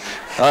 screens,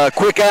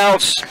 quick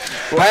outs,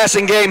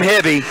 passing game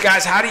heavy.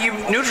 Guys, how do you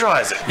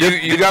neutralize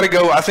it? You got to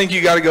go. I think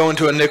you got to go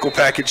into a nickel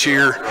package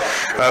here.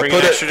 Bring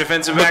an extra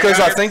defensive back because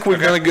out I here? think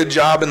we've done a good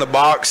job in the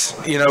box,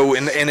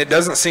 and it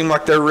doesn't seem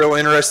like they're real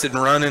interested in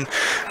running.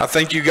 I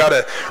think you got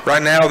to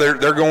right now they're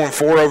going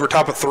 4 over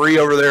top of 3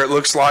 over there. It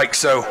looks like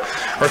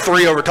or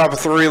 3 over top of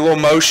 3, a little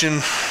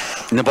motion.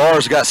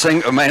 Navarro's got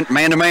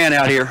man-to-man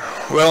out here.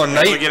 Well, and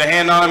Nate get a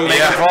hand on him,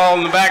 make him fall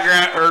in the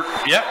background.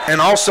 Yep.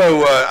 And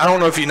also, I don't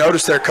know if you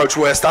noticed there, Coach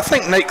West. I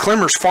think Nate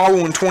Clemmer's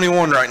following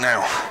 21 right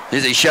now.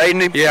 Is he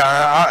shading him?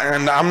 Yeah,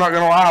 and I'm not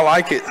going to lie, I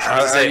like it.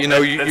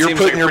 You're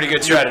putting your pretty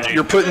good strategy.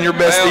 You're putting your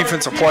best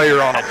defensive player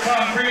on him.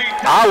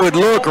 I would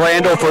look,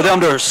 Randall, for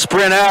them to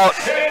sprint out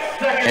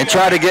and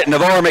try to get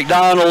Navarro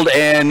McDonald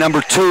and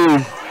number 2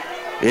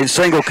 in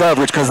single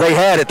coverage, because they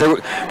had it.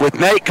 With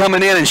Nate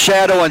coming in and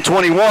shadow and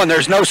 21,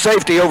 there's no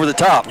safety over the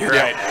top. You're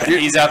right.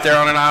 He's out there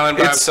on an island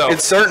by himself.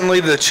 It's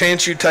certainly the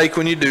chance you take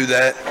when you do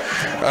that.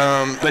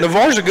 But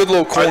Navarro's a good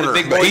little corner. The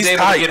big but boys he's able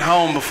tight. to get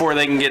home before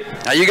they can get.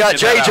 Now you got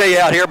JJ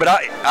out here, but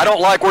I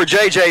don't like where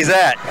JJ's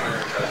at.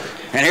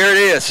 And here it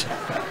is.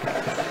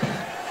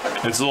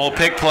 It's a little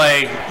pick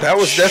play. That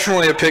was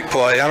definitely a pick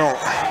play.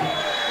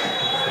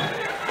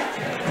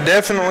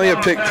 Definitely a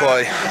pick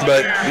play,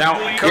 but now,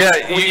 Coach,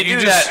 when you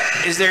do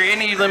that, is there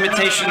any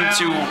limitation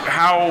to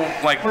how,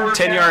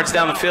 10 yards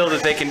down the field,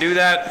 that they can do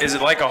that? Is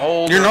it like a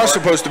hold? You're not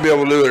supposed to be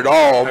able to do it at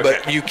all,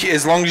 but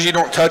as long as you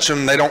don't touch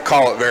them, they don't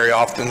call it very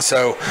often.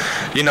 So,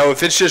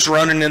 if it's just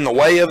running in the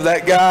way of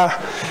that guy,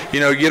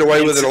 get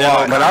away with it a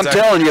lot. But I'm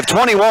telling you, if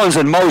 21's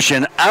in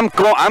motion,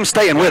 I'm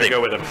staying with him.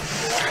 Go with him.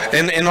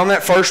 And on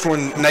that first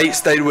one, Nate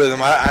stayed with him.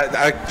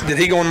 Did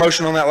he go in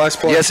motion on that last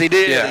play? Yes, he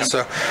did. Yeah.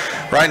 So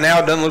right now,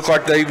 it doesn't look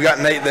like they've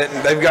got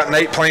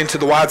Nate playing to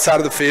the wide side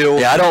of the field.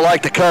 Yeah, I don't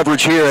like the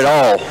coverage here at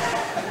all.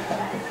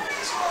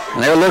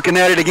 And they're looking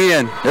at it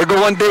again. They're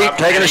going deep,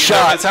 taking a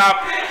shot.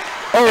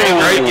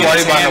 Great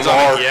play by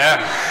Navarro.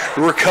 Yeah.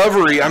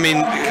 Recovery.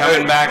 Coming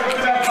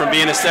back from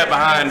being a step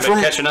behind,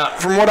 but catching up.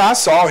 From what I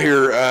saw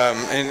here,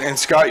 and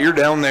Scott, you're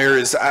down there,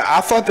 is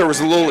I thought there was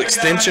a little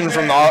extension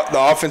from the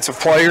offensive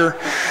player,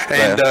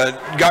 and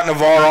got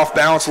Navarro off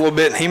balance a little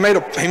bit. And he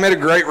made a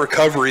great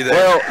recovery there.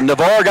 Well,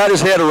 Navarro got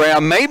his head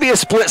around, maybe a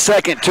split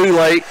second too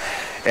late,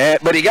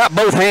 but he got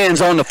both hands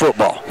on the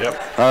football.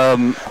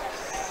 Yep.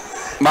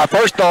 My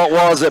first thought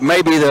was that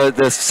maybe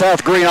the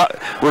South Greene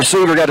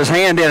receiver got his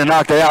hand in and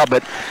knocked it out,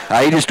 but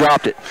he just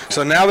dropped it.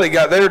 So now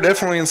they're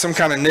definitely in some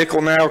kind of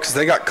nickel now, because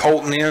they got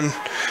Colton in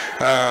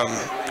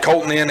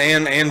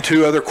and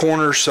 2 other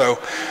corners. So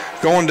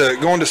going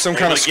to some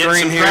kind of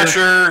screen here.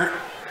 Pressure.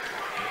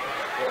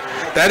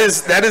 That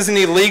is an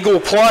illegal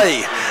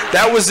play.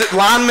 That was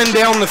lineman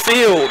down the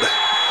field.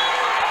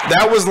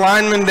 That was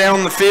lineman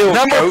down the field.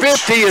 Number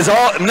 50 is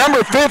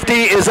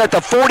at the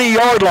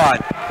 40-yard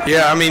line.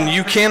 Yeah,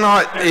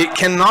 it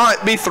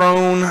cannot be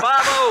thrown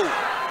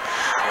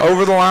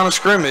over the line of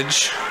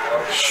scrimmage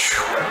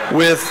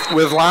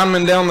with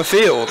linemen down the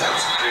field.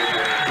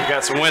 We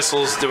got some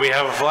whistles. Do we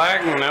have a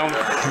flag? No.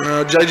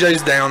 No,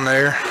 JJ's down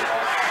there.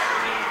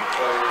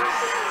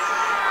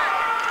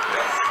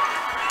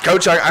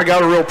 Coach, I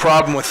got a real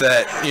problem with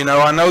that.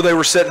 I know they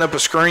were setting up a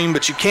screen,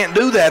 but you can't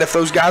do that if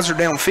those guys are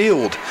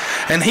downfield.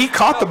 And he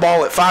caught the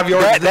ball at 5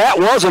 yards. That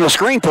wasn't a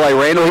screenplay,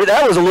 Randall.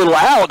 That was a little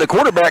out. The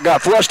quarterback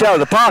got flushed out of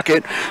the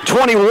pocket.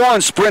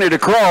 21 sprinted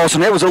across,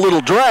 and there was a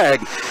little drag.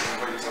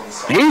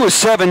 He was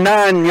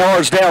 7-9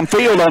 yards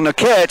downfield on the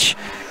catch,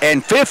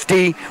 and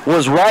 50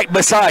 was right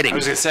beside him. I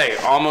was going to say,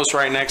 almost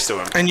right next to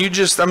him. And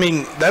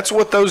that's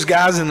what those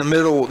guys in the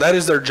middle, that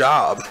is their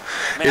job.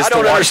 I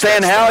don't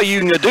understand how you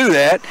can do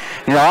that.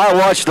 I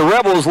watched the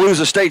Rebels lose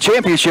a state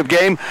championship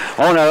game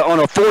on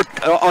a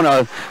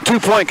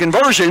 2-point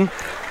conversion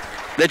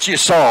that you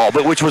saw,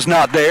 but which was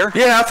not there.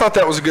 Yeah, I thought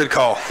that was a good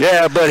call.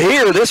 Yeah, but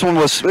here, this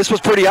was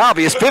pretty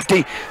obvious.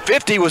 50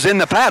 was in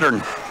the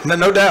pattern.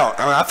 No doubt.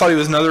 I thought he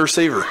was another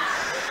receiver.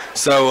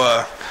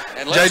 So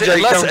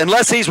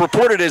unless he's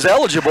reported as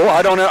eligible,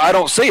 I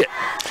don't see it.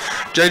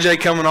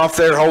 JJ coming off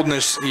there holding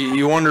his.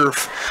 You wonder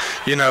if,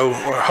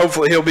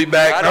 hopefully he'll be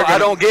back. I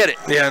don't get it.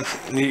 Yeah,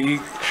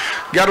 you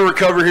got to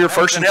recover here.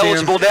 First and 10.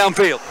 Eligible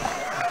downfield.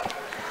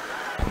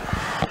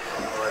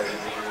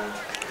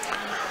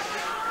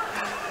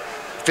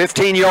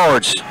 $15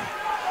 yards.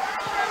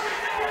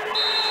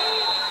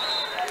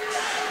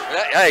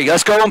 Hey,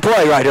 let's go and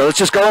play right here. Let's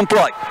just go and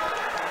play.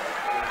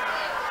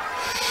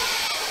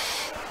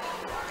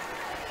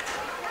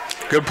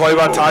 Good play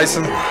by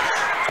Tyson.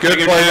 Good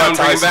play by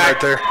Tyson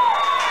right there.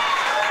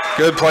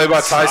 Good play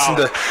by Tyson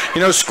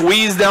to,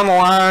 squeeze down the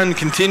line,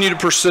 continue to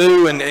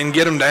pursue, and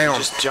get him down.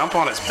 Just jump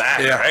on his back,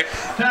 right?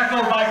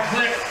 Tackled by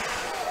Click.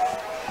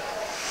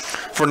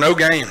 For no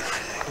gain.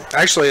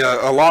 Actually,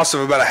 a loss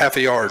of about a half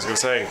a yard. I was going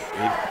to say,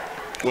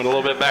 he went a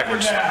little bit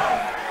backwards.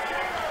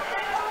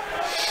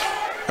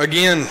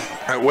 Again,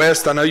 at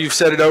West, I know you've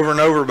said it over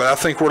and over, but I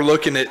think we're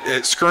looking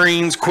at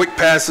screens, quick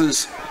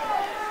passes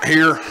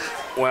here.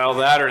 Well,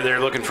 that or they're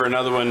looking for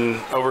another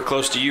one over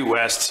close to you,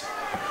 West.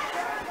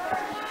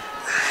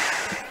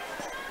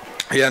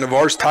 Yeah,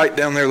 Navarre's tight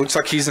down there. Looks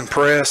like he's in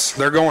press.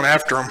 They're going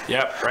after him.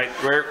 Yep, right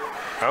where.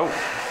 Oh.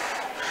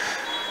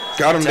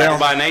 Got him down.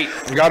 By Nate.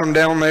 Got him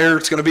down there.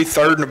 It's going to be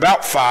 3rd and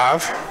about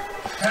 5.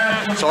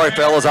 Sorry,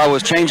 fellas, I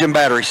was changing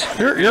batteries.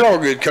 You're all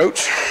good,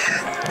 Coach.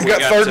 We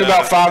got 3rd and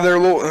about 5 there. A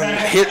little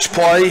hitch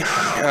play.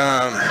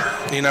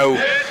 You know,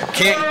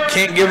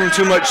 can't give them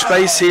too much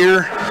space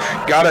here.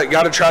 Got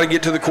to try to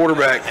get to the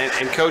quarterback.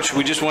 And Coach,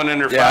 we just went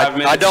under 5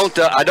 minutes.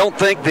 I don't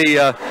think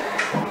the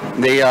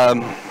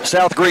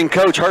South Greene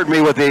coach heard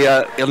me with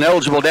the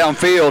ineligible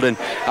downfield, and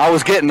I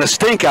was getting the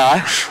stink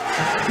eye.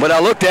 But I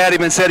looked at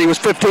him and said he was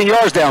 15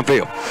 yards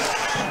downfield.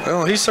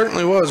 Well, he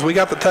certainly was. We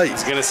got the tape. I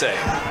was going to say.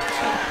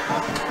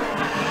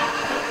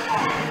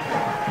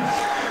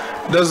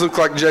 Does look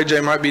like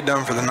JJ might be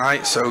done for the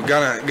night, so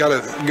gotta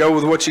go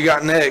with what you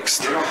got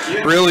next.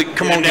 Really,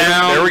 come on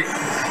down. There we go.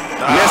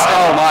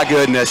 Oh my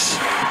goodness.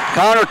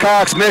 Connor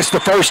Cox missed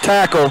the first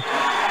tackle,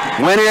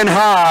 went in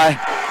high,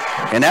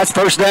 and that's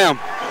 1st down.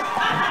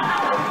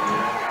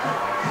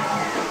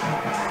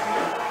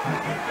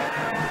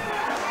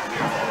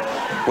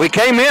 We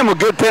came in with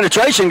good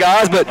penetration,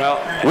 guys, but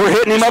we're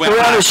hitting him up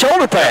around his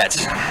shoulder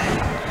pads.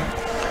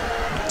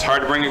 It's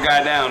hard to bring a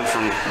guy down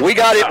from. We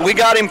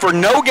got him for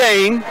no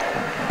gain.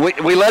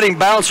 We let him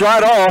bounce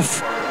right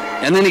off,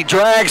 and then he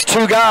drags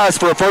 2 guys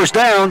for a 1st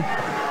down.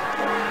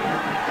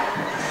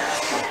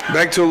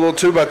 Back to a little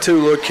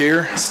 2-by-2 look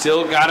here.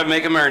 Still got to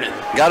make him earn it.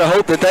 Got to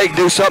hope that they can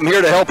do something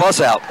here to help us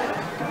out.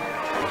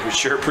 We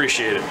sure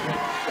appreciate it.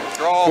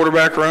 Draw.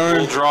 Quarterback run.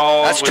 We'll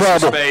draw. That's with trouble.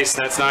 some space.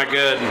 That's not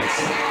good.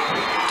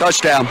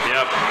 Touchdown.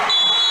 Yep.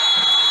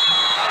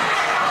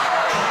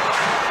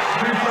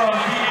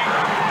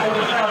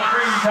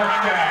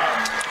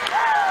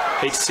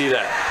 Hate to see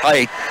that.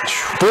 Hey,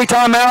 3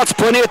 timeouts,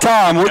 plenty of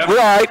time. We're all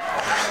right.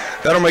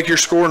 That'll make your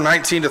score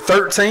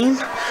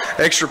 19-13.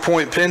 Extra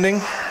point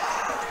pending.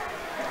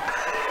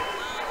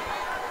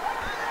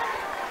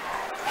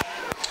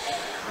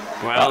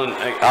 Well,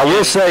 I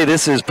will say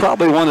this is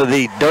probably one of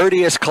the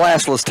dirtiest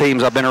classless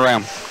teams I've been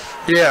around.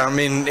 Yeah, I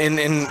mean,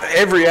 in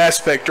every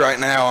aspect right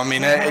now. I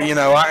mean, you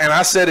know, and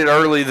I said it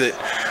early that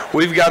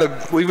we've got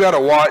to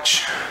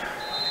watch.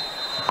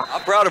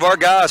 I'm proud of our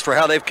guys for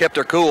how they've kept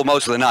their cool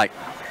most of the night.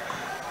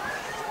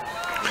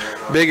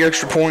 Big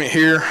extra point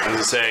here. As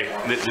I say,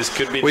 this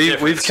could be.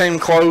 We've came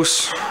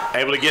close.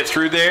 Able to get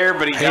through there,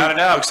 but he got it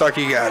out. Looks like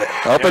he got it.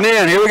 Up and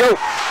in. Here we go.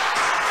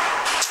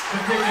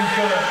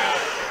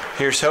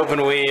 Here's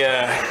hoping we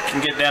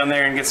can get down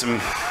there and get some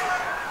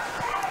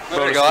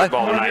bonus go.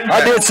 football tonight.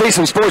 I did see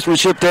some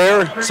sportsmanship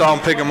there. Saw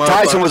him pick him up.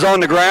 Tyson was on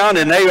the ground,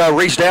 and they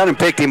reached down and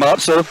picked him up.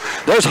 So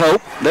there's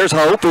hope. There's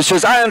hope. It's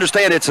just I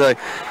understand it's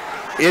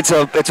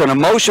an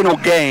emotional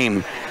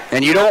game,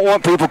 and you don't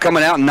want people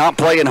coming out and not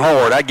playing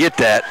hard. I get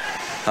that.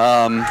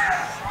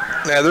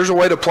 Yeah, there's a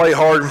way to play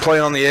hard and play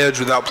on the edge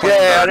without playing.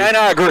 Yeah, and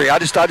I agree. I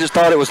just thought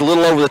it was a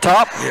little over the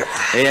top. Yeah.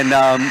 And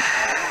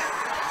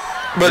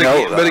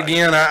but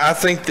again, I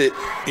think that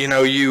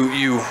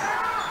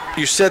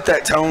you set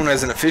that tone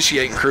as an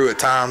officiating crew at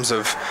times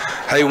of,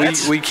 hey,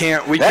 we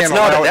can't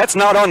allow it. That's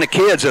not on the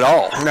kids at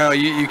all. No,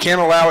 you can't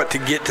allow it to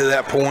get to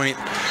that point.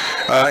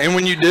 And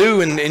when you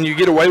do, and you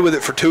get away with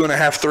it for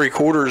 2.5, 3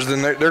 quarters,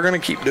 then they're going to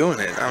keep doing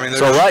it. I mean,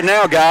 so right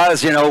now,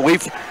 guys,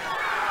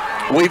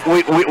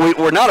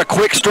 we're not a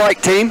quick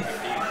strike team.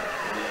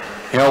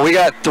 We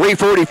got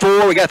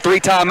 3:44. We got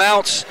 3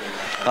 timeouts.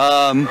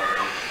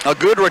 A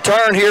good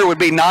return here would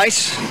be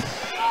nice.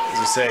 As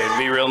I say, it'd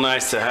be real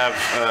nice to have.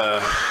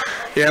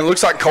 Yeah, it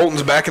looks like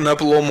Colton's backing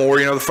up a little more.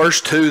 The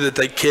first 2 that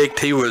they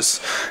kicked, he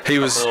was a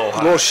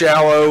little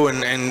shallow,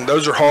 and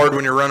those are hard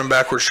when you're running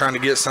backwards trying to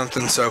get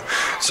something. So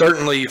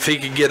certainly, if he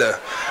could get a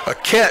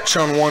catch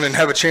on one and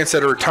have a chance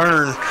at a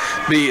return,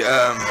 be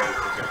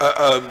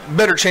a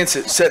better chance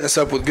at setting us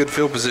up with good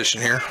field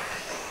position here.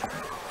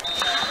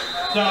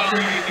 South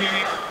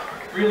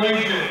Greene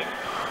relation.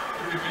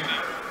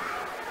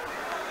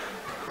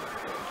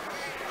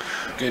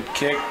 Good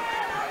kick.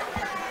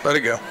 Let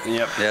it go.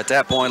 Yep. Yeah, at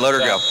that point, let her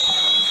go.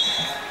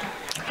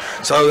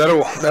 So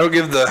that'll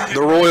give the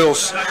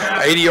Royals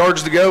 80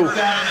 yards to go.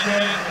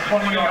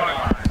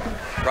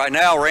 Right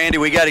now, Randy,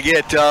 we got to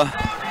get.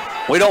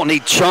 We don't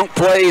need chunk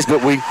plays,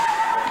 but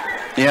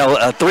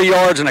 3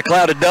 yards in a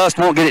cloud of dust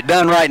won't get it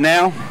done right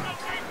now.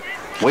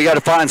 We got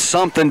to find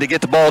something to get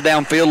the ball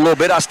downfield a little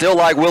bit. I still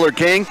like Willard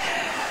King.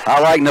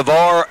 I like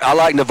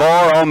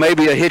Navarre on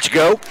maybe a hitch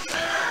go.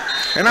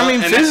 And I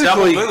mean, and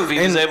physically, move, he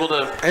was able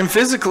to. And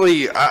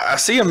physically, I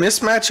see a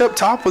mismatch up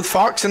top with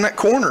Fox in that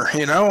corner.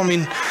 I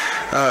mean,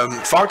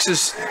 Fox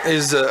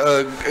is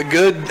a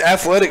good,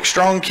 athletic,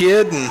 strong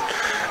kid, and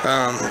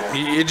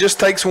it just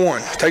takes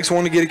one. It takes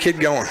one to get a kid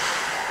going.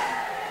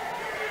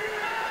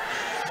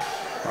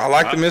 I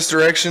like the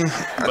misdirection.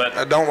 But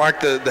I don't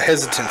like the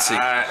hesitancy.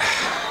 I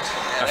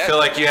feel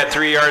like you had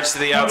 3 yards to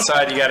the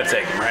outside. You got to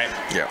take him, right?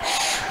 Yeah.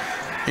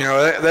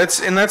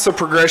 That's a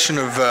progression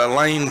of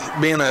Lane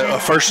being a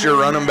first-year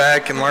running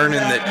back and learning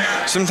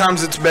that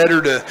sometimes it's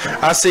better to,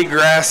 I see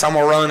grass, I'm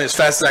going to run as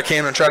fast as I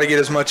can and try to get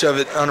as much of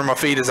it under my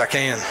feet as I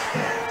can.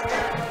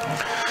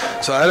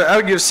 So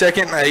I'd give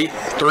 2nd and 8,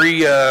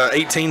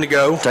 3:18 to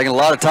go. Taking a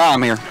lot of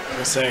time here.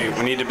 I say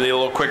we need to be a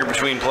little quicker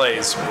between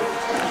plays.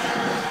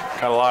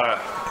 Got a lot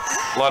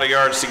of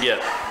yards to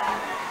get.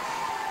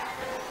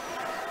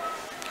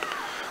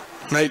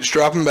 Nate's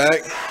dropping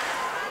back.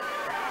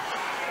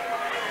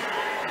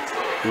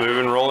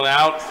 Moving, rolling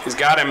out. He's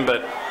got him,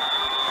 but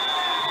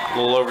a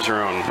little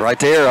overthrown. Right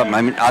there.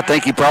 I mean, I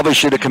think he probably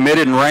should have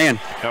committed and ran.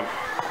 Yep.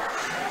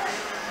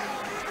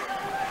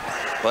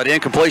 But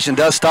incompletion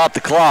does stop the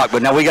clock.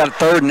 But now we got a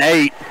 3rd and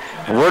 8.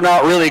 And we're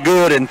not really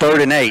good in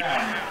 3rd and 8.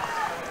 I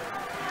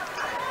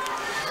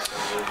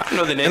don't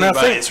know that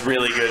anybody's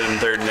really good in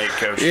 3rd and 8,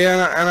 Coach.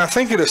 Yeah, and I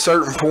think at a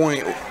certain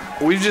point,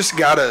 we've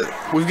got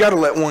to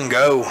let one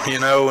go, you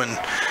know, and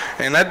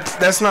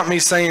that's not me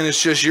saying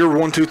it's just your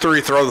 1, 2,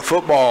 3 throw the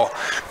football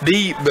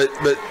deep, but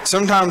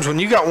sometimes when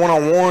you got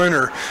one-on-one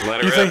or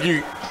you think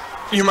you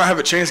might have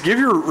a chance, give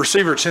your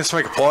receiver a chance to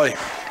make a play.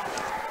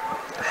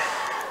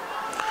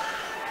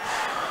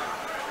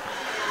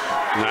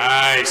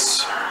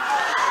 Nice.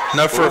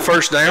 Enough for a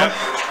first down. Yep.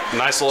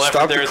 Nice little effort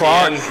Stop there the at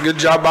clock. the end. Good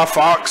job by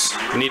Fox.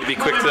 We need to be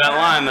quick to that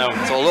line, though.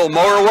 So a little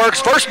mower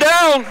works. First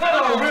down.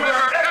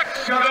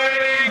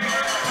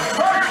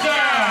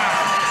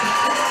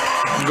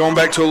 Going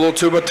back to a little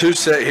 2-by-2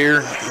 set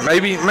here.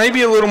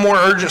 Maybe a little more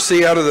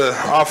urgency out of the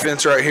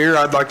offense right here.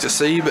 I'd like to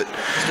see, but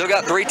still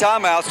got 3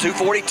 timeouts.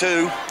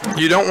 2:42.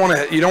 You don't want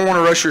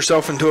to rush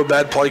yourself into a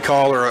bad play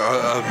call or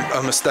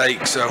a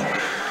mistake. So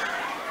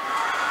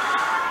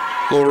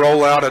little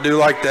rollout. I do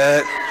like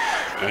that.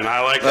 And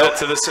I like that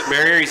to the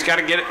barrier. He's got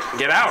to get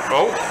out.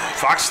 Oh,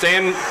 Fox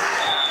staying.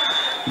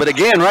 But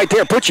again, right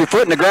there, put your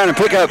foot in the ground and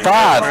pick up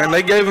 5. And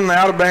they gave him the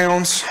out of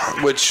bounds,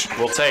 which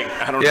we'll take.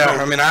 I don't know. Yeah,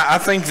 I mean, I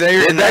think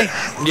they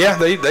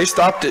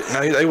stopped it.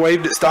 They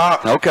waved it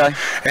stop. Okay.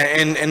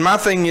 And my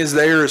thing is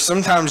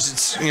sometimes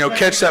it's,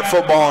 catch that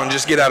football and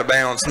just get out of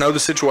bounds. Know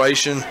the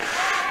situation.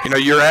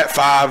 You're at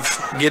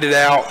 5, get it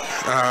out.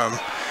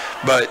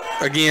 But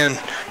again,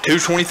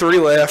 2:23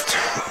 left.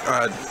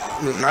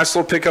 Nice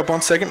little pickup on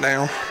 2nd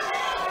down.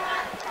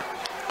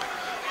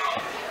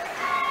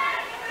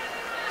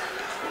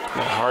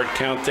 A hard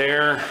count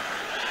there.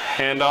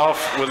 Handoff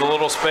with a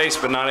little space,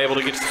 but not able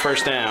to get to the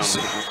first down.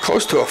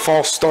 Close to a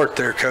false start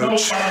there,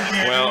 Coach.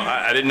 Well,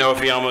 I didn't know if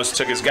he almost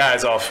took his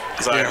guys off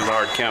side of the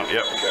hard count.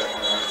 Yep.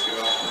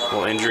 A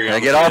little injury.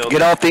 Yeah, get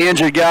off the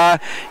injured guy.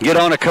 Get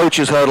on a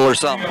coach's huddle or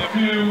something.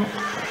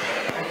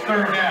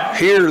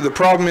 Here, the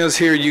problem is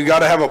you got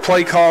to have a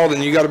play called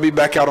and you got to be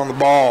back out on the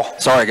ball.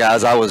 Sorry,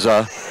 guys. I was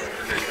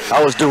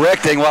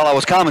directing while I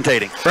was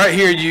commentating. Right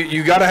here,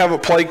 you got to have a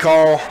play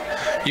call.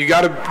 You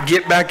got to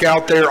get back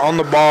out there on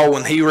the ball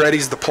when he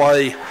readies the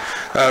play,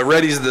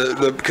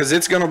 because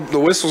the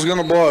whistle's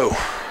gonna blow.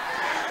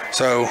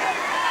 So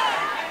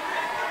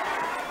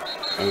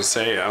I would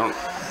say I don't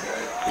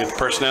get the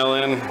personnel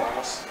in.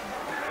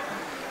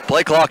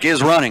 Play clock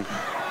is running.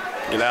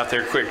 Get out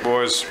there quick,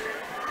 boys.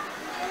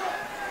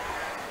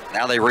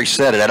 Now they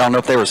reset it. I don't know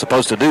if they were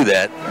supposed to do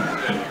that.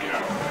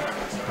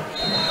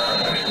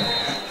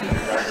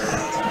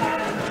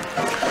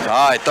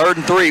 All right, 3rd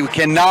and 3. We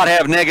cannot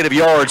have negative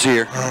yards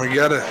here. We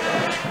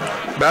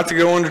about to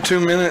go under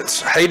 2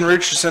 minutes. Hayden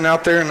Richardson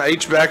out there in the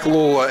H-back, a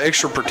little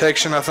extra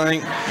protection, I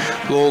think.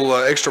 A little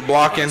extra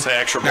blocking.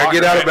 Now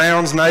get out of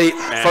bounds, Nate.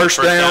 And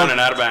first down. And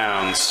out of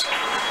bounds.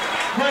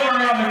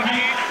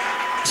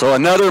 So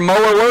another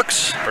mower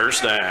works.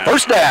 First down.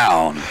 First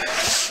down.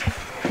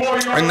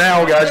 And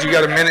now, guys, you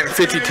got 1 minute and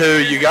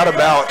 52. You got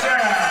about,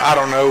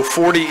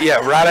 40,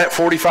 right at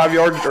 45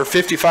 yards or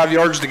 55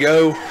 yards to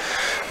go.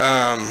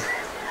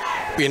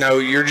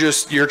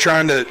 You're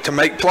trying to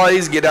make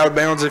plays, get out of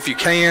bounds if you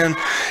can,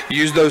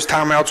 use those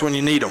timeouts when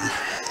you need them.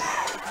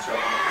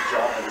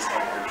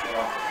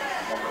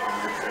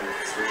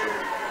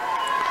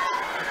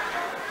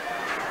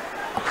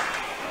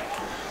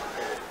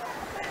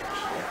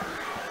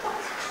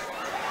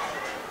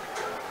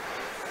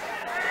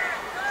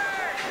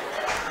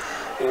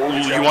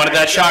 You wanted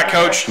that shot,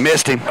 Coach?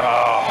 Missed him.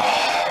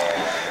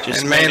 Oh.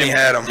 And Manny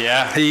had him.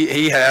 Yeah.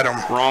 He had him.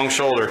 Wrong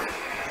shoulder.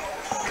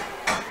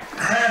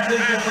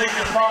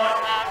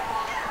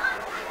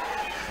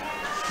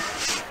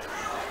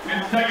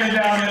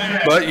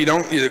 But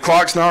the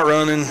clock's not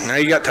running. Now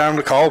you got time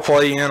to call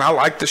play in. I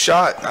like the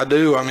shot. I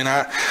do. I mean,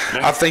 I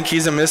think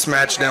he's a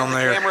mismatch down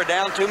there. Camera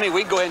down to me.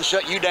 We can go ahead and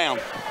shut you down.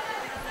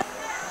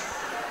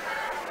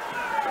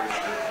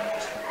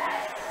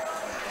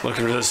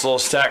 Looking for this little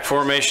stack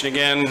formation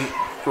again.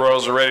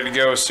 Royals are ready to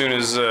go as soon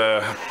as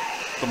the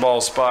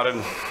ball's spotted.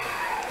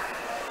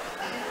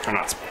 Or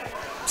not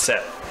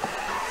set.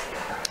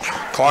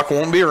 Clock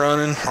won't be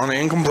running on the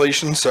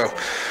incompletion, so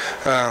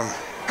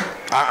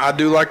I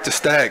do like the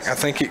stack. I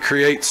think it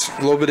creates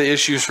a little bit of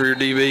issues for your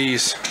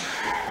DBs.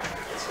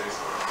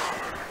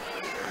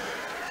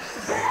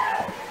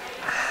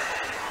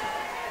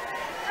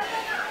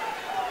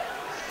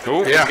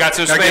 Ooh, got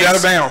some space. Get out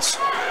of bounds.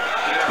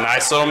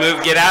 Nice little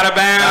move. Get out of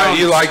bounds.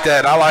 You like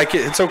that. I like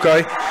it. It's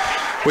okay.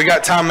 We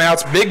got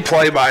timeouts. Big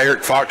play by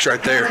Eric Fox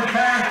right there.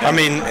 I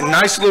mean,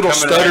 nice little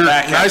Coming stutter, right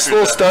back nice after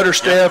little that. stutter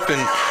step,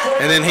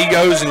 and then he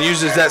goes and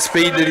uses that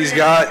speed that he's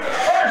got.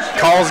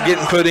 Calls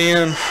getting put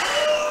in.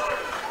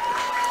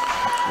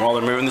 While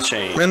they're moving the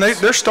chains. Man,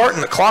 they're starting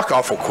the clock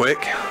awful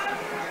quick.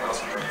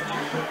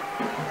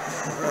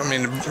 I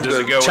mean, Does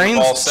it go with the chains.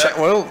 ball set?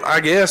 Well, I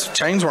guess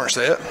chains weren't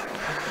set.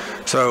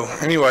 So,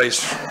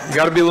 anyways,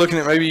 got to be looking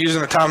at maybe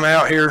using a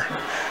timeout here.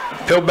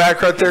 Peel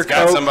back right there,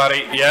 Got Cope.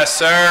 somebody. Yes,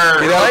 sir.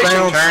 Get out of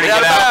bounds. Turn and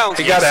get out.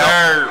 He got Yes,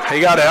 out. sir.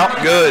 He got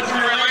out. Good.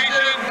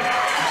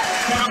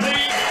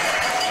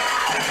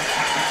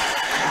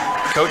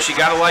 Coach, you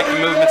got to like the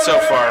movement so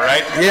far,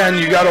 right? Yeah, and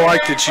you got to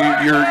like that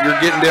you're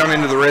getting down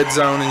into the red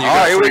zone. And you All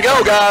got right, here we free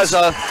go, timeouts.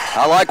 guys.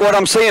 I like what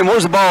I'm seeing.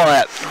 Where's the ball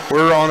at?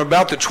 We're on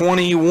about the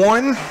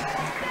 21,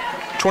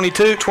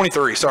 22,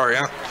 23. Sorry,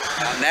 huh?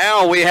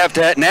 Now we have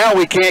to. Now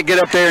we can't get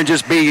up there and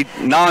just be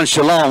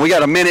nonchalant. We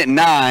got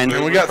 1:09.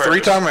 And we got 3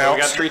 timeouts.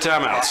 We got 3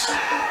 timeouts.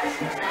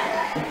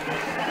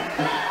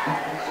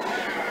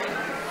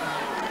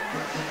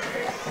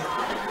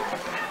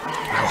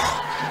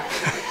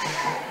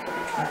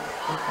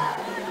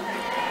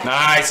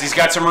 Nice. He's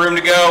got some room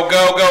to go.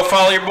 Go, go.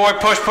 Follow your boy.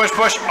 Push, push,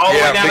 push. All the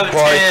way down big to the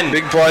play. 10.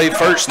 Big play.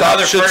 First stop.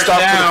 Another Should first stop.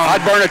 down.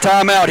 I'd burn a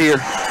timeout here.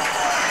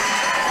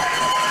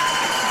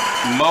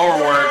 Mower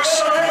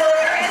works.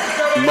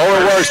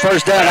 Mower works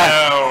first down.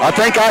 I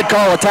think I'd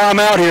call a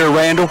timeout here,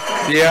 Randall.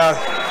 Yeah,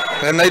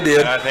 and they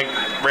did. I think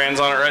Rand's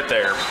on it right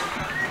there.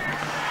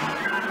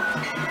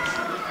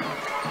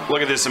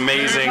 Look at this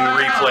amazing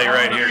replay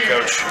right here,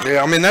 Coach.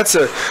 Yeah, I mean that's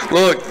a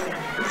look.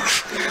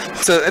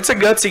 It's a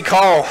gutsy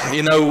call.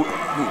 You know,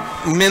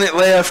 minute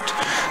left,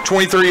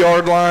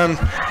 23-yard line.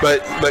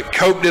 But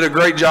Cope did a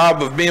great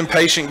job of being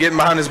patient, getting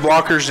behind his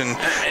blockers, and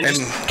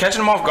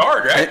catching them off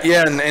guard, right?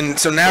 Yeah, and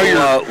so now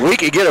you're. We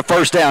could get a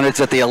first down.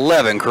 It's at the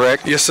 11,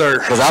 correct? Yes, sir.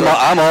 Because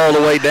I'm all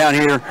the way down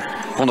here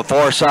on the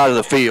far side of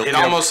the field. It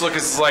almost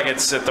looks like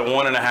it's at the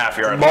 1.5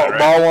 yard line, Ball, right?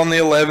 ball on the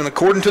 11,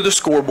 according to the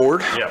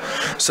scoreboard. Yep.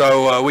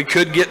 So we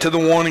could get to the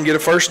 1 and get a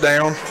first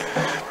down,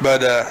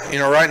 but you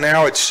know, right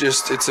now it's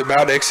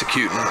about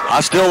executing.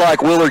 I still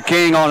like Willard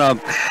King on a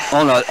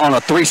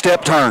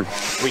 3-step turn.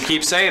 We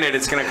keep saying it.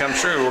 It's going to come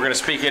true. We're going to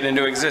speak it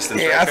into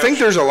existence. Yeah, right, I think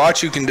Coach? there's a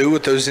lot you can do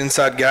with those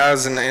inside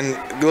guys, and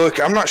look,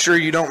 I'm not sure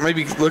you don't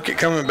maybe look at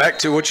coming back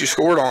to what you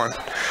scored on.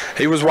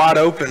 He was wide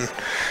open.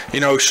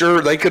 You know,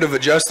 sure they could have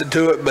adjusted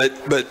to it, but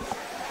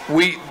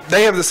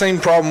they have the same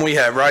problem we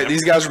have, right? Yep.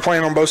 These guys are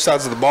playing on both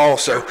sides of the ball,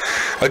 so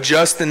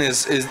adjusting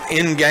is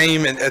in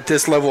game and at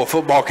this level of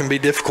football can be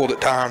difficult at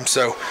times.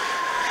 So,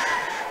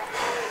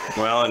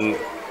 well, and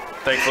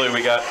thankfully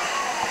we got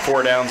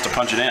 4 downs to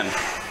punch it in.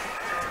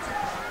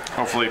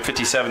 Hopefully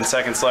 57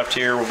 seconds left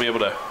here. We'll be able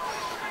to.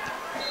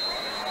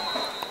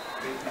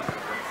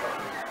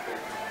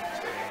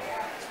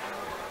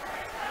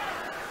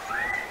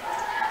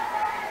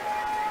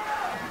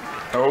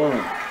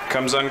 Oh.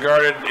 Comes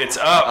unguarded. It's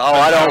up. Oh,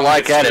 I don't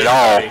like that at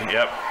all.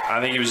 Yep. I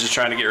think he was just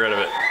trying to get rid of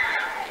it.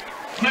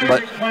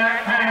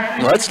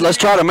 But let's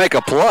try to make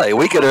a play.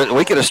 We could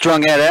have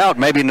strung that out.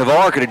 Maybe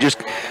Navarre could have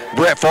just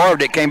Brett Favre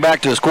that came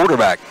back to his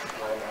quarterback.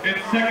 It's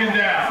second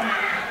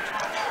down.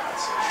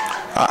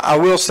 I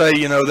will say,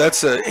 you know,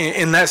 that's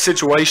in that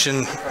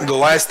situation, the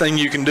last thing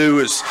you can do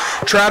is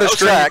try to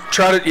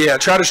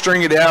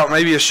string it out.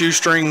 Maybe a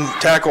shoestring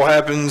tackle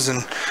happens,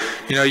 and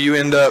you know you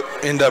end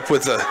up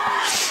with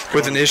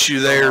an issue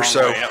there.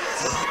 So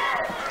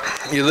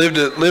you live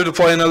to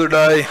play another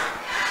day.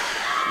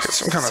 Got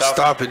some kind of South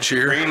stoppage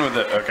here. Greene with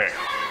the okay.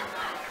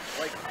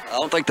 I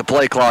don't think the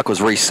play clock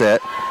was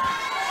reset.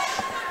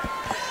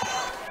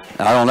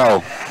 I don't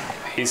know.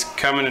 He's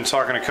coming and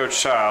talking to Coach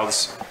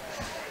Childs.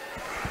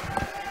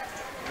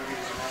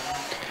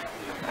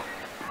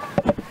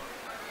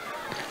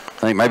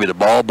 I think maybe the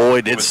ball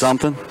boy did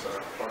something.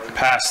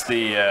 Past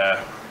the,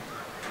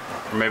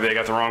 or maybe they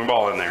got the wrong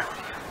ball in there.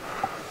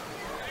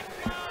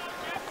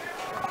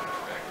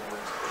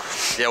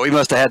 Yeah, we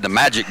must have had the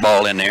magic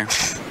ball in there.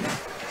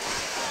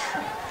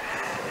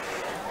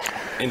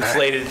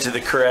 Inflated to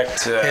the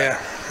correct. Yeah,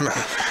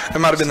 that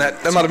might have been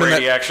that. That might have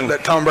been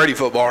that Tom Brady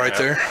football right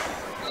there.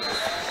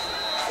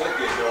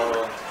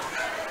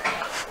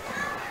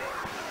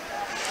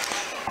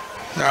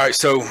 All right,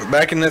 so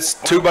back in this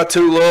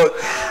 2-by-2 look.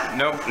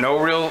 Nope, no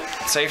real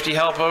safety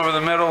help over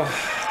the middle.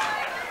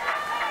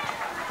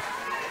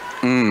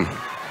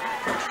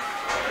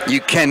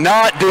 You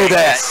cannot do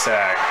that.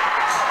 Sack.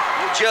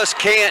 You just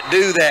can't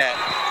do that.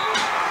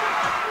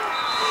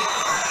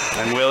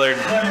 And Willard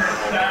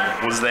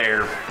was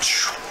there.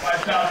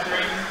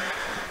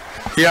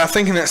 Yeah, I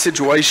think in that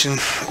situation,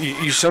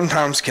 you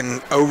sometimes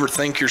can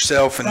overthink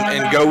yourself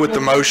and go with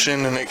the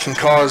motion, and it can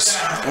cause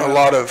a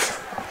lot of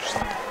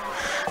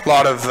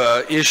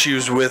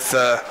issues with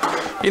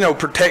you know,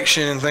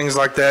 protection and things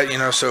like that. You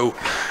know, so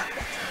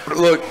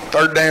look,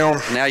 third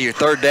down. Now you're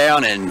third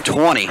down and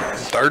 20.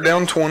 Third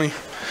down 20.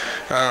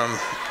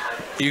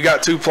 You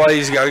got 2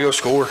 plays. You got to go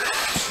score.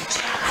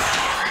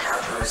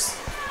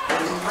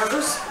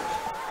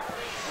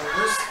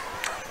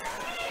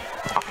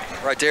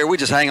 Right there. We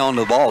just hang on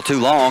to the ball too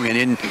long, and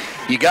then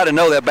you got to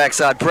know that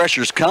backside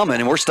pressure's coming,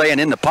 and we're staying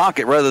in the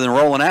pocket rather than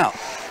rolling out.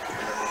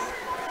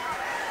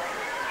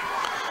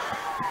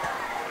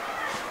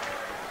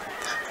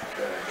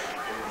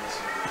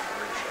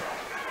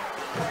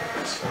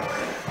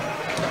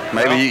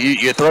 Maybe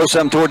you throw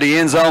something toward the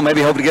end zone,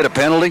 maybe hope to get a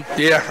penalty.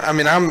 Yeah, I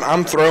mean,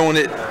 I'm throwing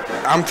it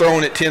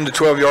 10 to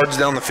 12 yards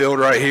down the field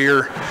right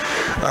here.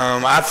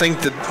 I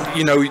think that,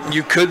 you know,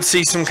 you could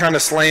see some kind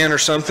of slant or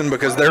something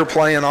because they're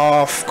playing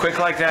off quick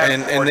like that,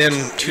 and then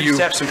two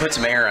steps and put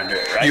some air under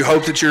it. Right? You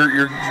hope that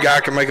your guy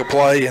can make a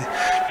play and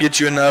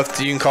get you enough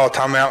that you can call a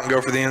timeout and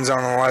go for the end zone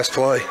on the last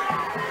play.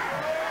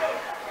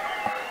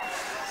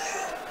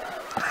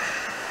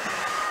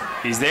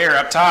 He's there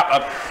up top.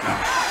 Up.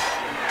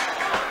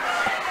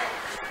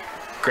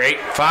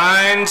 Great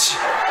find.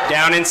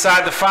 Down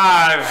inside the 5.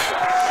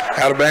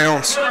 Out of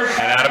bounds.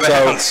 And out of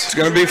bounds. So it's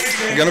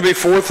gonna be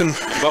fourth and.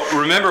 But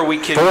remember, we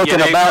can fourth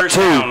get and about first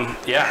 2. Down.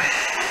 Yeah.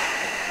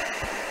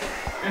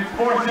 It's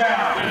 4th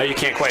down. You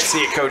can't quite see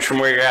it, Coach, from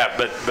where you're at,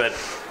 but.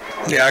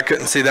 Yeah, I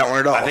couldn't see that one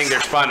at all. I think they're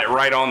spotting it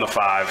right on the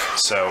 5,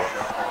 so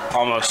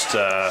almost.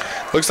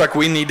 Looks like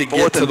we need to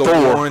get to the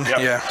 1. Yep.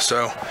 Yeah.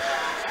 So.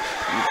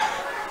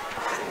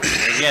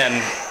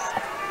 Again.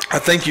 I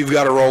think you've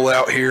got to roll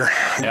out here.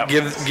 Yep.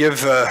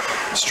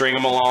 String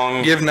him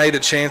along. Give Nate a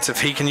chance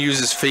if he can use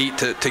his feet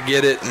to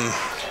get it, and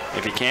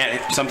if he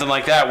can't, something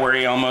like that where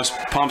he almost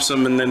pumps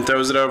him and then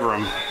throws it over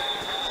him.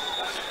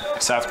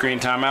 South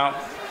Greene timeout.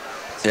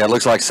 Yeah, it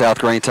looks like South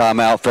Greene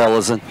timeout,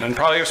 fellas. And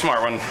probably a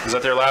smart one. Is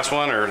that their last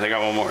one, or they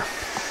got one more?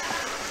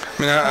 I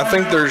mean, I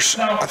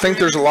think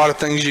there's a lot of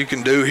things you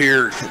can do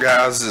here,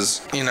 guys.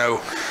 Is, you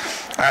know.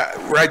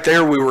 Right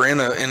there, we were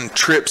in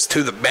trips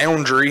to the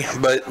boundary,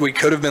 but we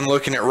could have been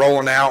looking at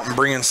rolling out and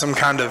bringing some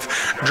kind of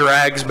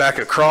drags back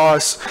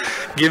across.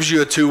 Gives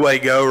you a two-way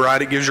go, right?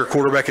 It gives your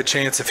quarterback a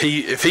chance. If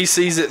he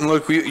sees it, and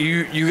look,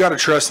 you got to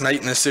trust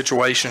Nate in this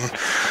situation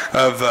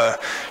of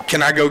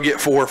can I go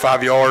get 4 or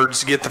 5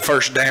 yards, get the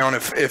first down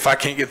if I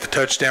can't get the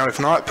touchdown.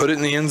 If not, put it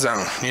in the end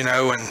zone, you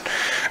know. And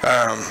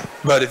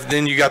but if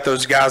then you got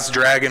those guys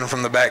dragging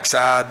from the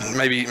backside,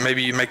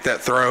 maybe you make that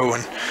throw.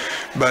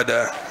 But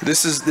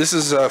this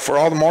is for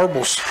all the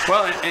marbles.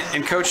 Well,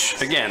 and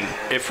Coach, again,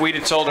 if we'd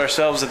have told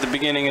ourselves at the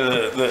beginning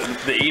of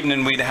the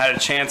evening we'd had a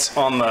chance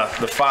on the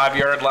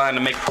 5-yard line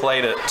to make a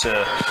play to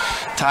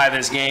tie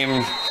this game,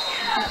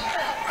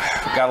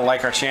 we've got to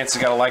like our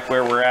chances, got to like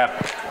where we're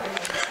at.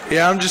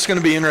 Yeah, I'm just going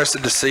to be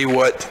interested to see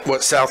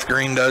what South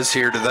Greene does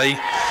here. Do they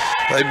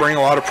bring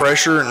a lot of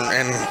pressure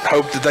and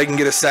hope that they can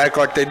get a sack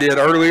like they did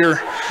earlier?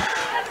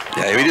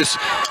 Yeah,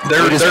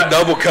 they're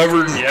double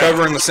covered,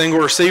 covering the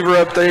single receiver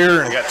up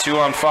there. We got 2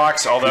 on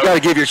Fox. Although you got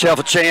to give yourself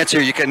a chance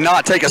here. You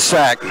cannot take a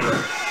sack.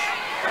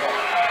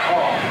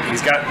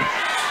 He's got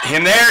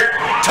him there.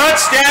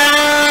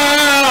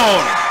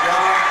 Touchdown!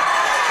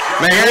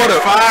 Man, what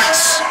a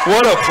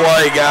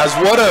play, guys!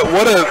 What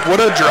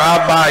a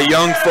drive by a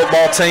young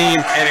football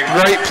team,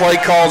 and great play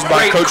calls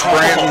by Coach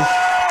Branton.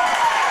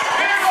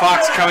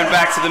 Fox coming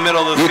back to the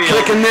middle of the field. You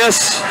kicking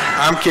this?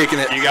 I'm kicking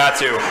it. You got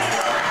to.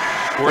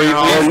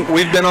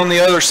 We've been on the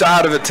other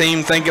side of a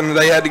team thinking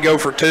they had to go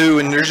for 2,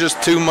 and there's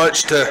just too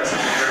much to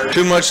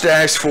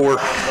ask for.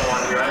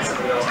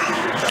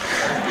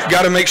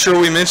 Got to make sure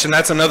we mention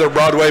that's another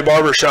Broadway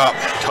barbershop.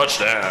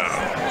 Touchdown.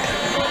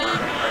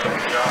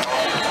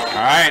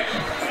 All right.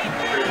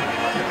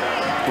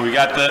 We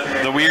got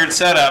the weird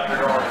setup.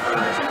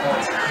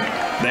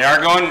 They are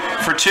going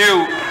for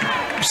 2.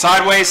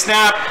 Sideways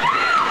snap.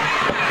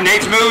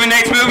 Nate's moving.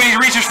 He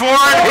reaches forward.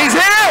 He's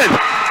in.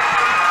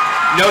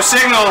 No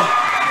signal.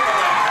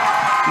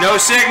 No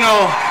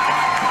signal.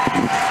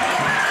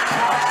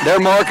 They're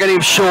marking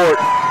him short.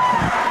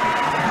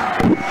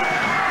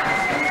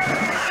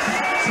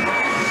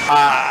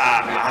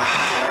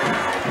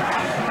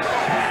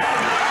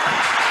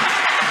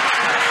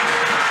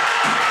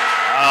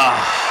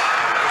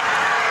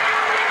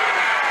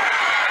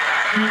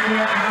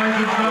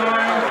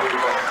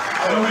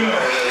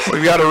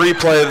 We've got a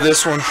replay of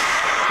this one.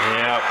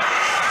 Yep.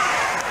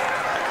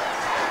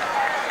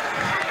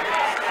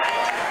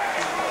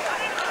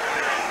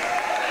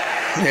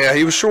 Yeah,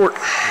 he was short.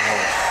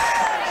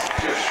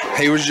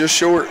 He was just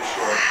short.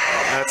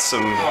 That's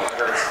some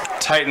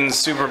Titans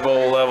Super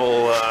Bowl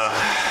level.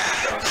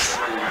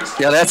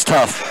 Yeah, that's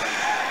tough.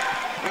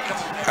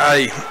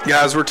 Hey,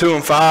 guys, we're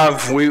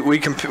 2-5.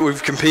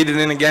 We've competed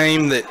in a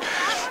game that,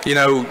 you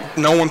know,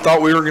 no one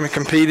thought we were going to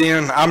compete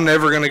in. I'm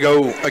never going to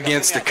go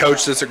against a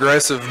coach that's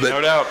aggressive, but no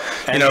doubt.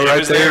 You know,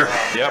 right there.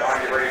 Yep.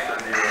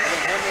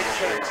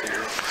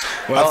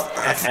 Well,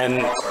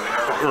 and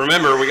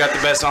remember, we got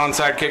the best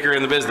onside kicker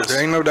in the business.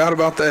 There ain't no doubt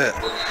about that.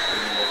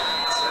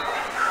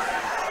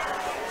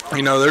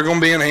 You know, they're going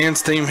to be an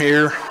hands team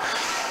here.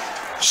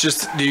 It's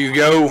just, do you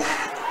go?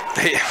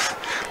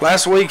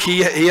 Last week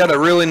he had a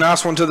really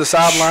nice one to the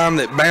sideline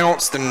that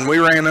bounced, and we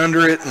ran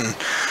under it, and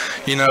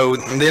you know,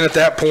 and then at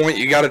that point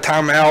you got a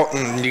timeout,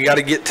 and you got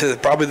to get to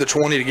probably the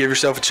 20 to give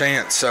yourself a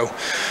chance. So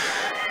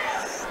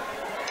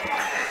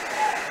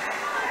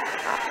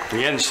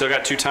Again, you still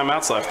got 2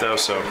 timeouts left, though,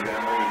 so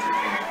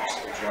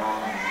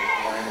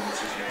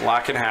a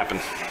lot can happen.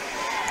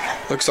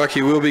 Looks like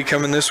he will be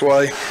coming this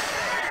way.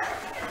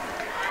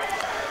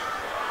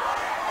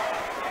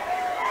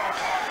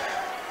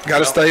 Got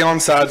to stay on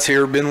sides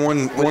here. Been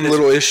one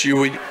little issue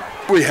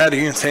we had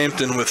against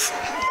Hampton with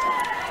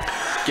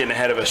getting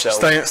ahead of ourselves.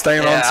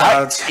 Staying on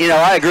sides.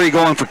 I agree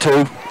going for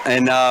 2.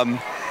 And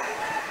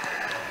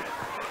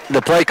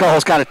the play call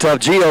is kind of tough.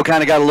 Gio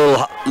kind of got a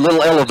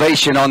little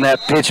elevation on that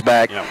pitch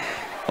back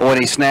when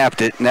he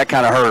snapped it, and that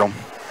kind of hurt him.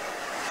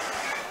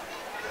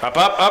 Up.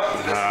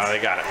 They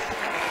got it.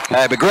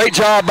 Hey, but great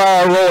job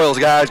by our Royals,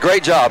 guys.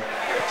 Great job.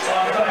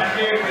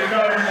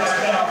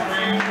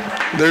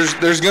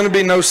 There's going to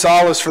be no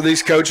solace for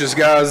these coaches,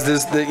 guys.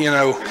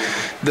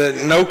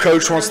 That no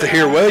coach wants to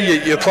hear. Well,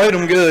 you played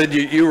them good.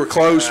 You were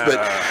close, but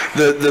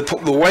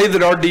the way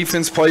that our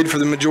defense played for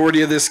the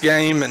majority of this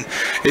game, and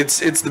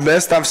it's the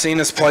best I've seen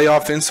us play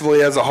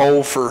offensively as a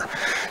whole for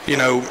in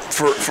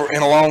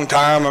a long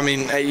time. I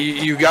mean,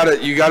 you got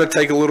to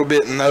take a little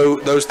bit and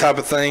know those type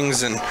of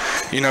things, and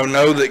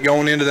know that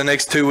going into the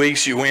next 2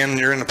 weeks you win,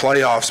 you're in the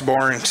playoffs,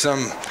 barring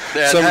some.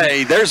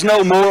 Hey, there's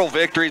no moral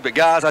victories, but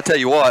guys, I tell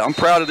you what, I'm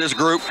proud of this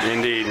group.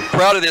 Indeed.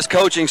 Proud of this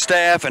coaching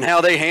staff and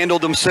how they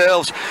handled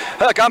themselves.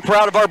 Heck, I'm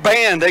proud of our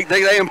band.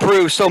 They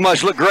improved so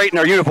much. Look great in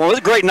our uniform. It was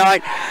a great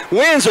night.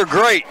 Wins are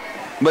great,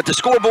 but the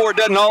scoreboard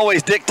doesn't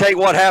always dictate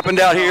what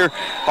happened out here.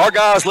 Our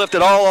guys left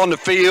it all on the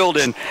field,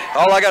 and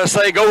all I got to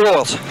say, go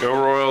Royals. Go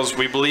Royals.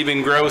 We believe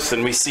in growth,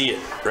 and we see it,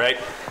 right?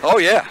 Oh,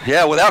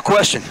 yeah, without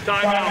question.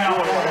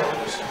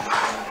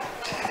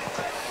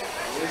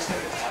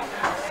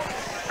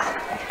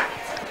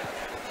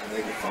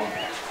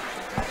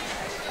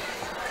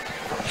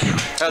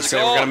 How's it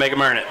going? We're going to make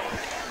them earn it.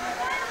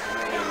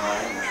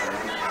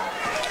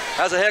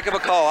 That's a heck of a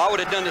call. I would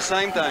have done the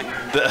same thing.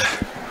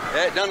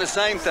 Done the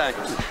same thing.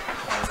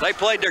 They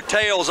played their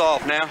tails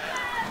off now.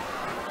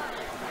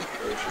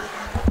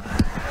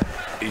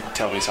 You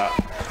tell me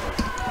something.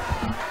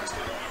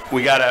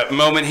 We got a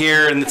moment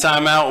here in the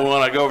timeout. We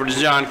want to go over to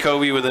John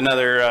Covey with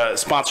another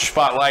sponsor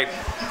spotlight.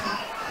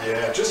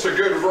 Yeah, just a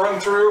good run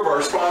through of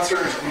our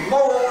sponsors,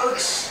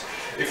 Mowerworks.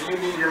 If you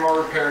need your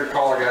mower repaired,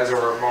 call our guys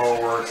over at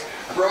Mowerworks.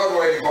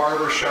 Broadway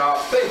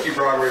Barbershop. Thank you,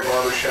 Broadway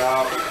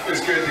Barbershop.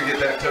 It's good to get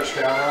that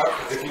touchdown up.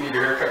 If you need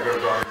your haircut, go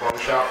to Broadway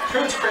Barbershop.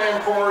 Coons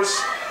Cram Course,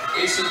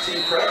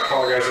 ACT Prep.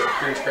 Call our guys at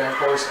Coons Cram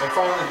Course. And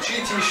finally,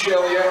 GT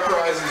Shelley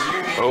Enterprises.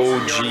 You need call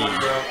GT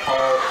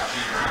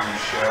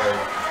Shelley.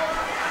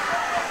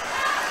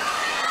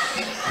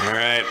 All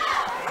right.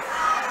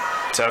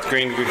 South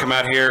Greene can come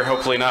out here,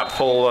 hopefully not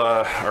pull,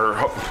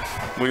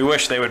 we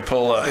wish they would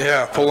pull.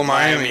 Pull a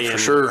Miami for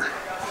sure.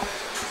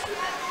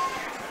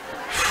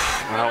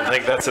 I don't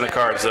think that's in the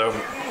cards, though.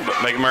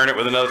 But make them earn it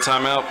with another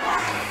timeout.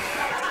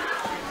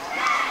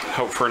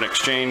 Hope for an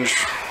exchange.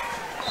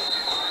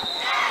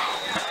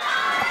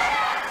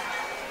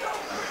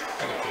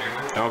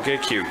 Don't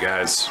get cute,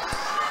 guys.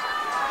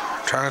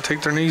 Trying to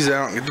take their knees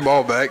out and get the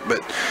ball back,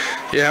 but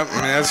yeah, I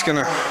mean, that's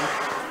gonna.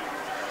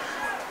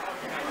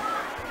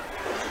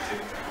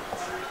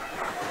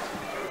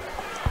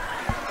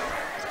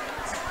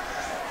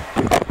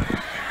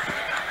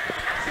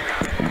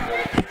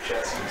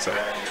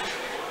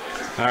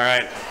 All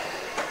right.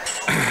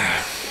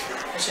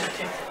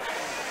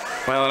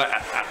 Well,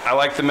 I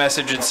like the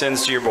message it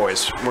sends to your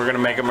boys. We're going to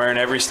make them earn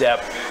every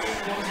step.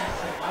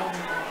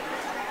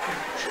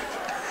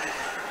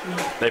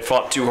 They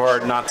fought too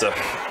hard not to.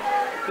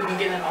 We've been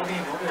getting that all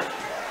game over.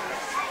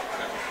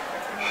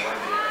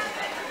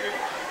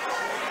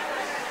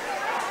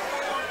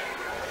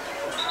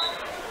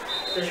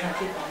 They're trying to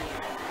keep on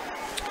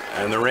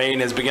you. And the rain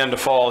has begun to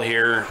fall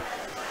here.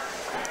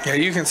 Yeah,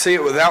 you can see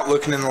it without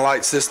looking in the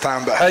lights this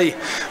time, but hey,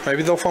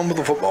 maybe they'll fumble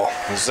the football.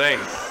 Let's say,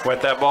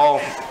 wet that ball,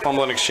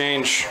 fumble and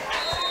exchange.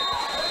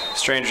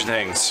 Stranger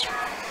things.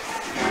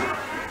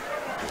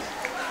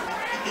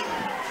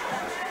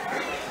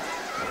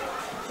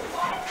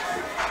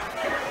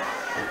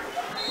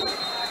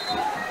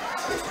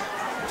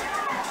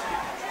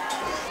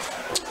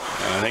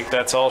 And I think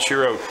that's all she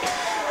wrote.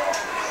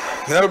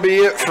 That'll be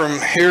it from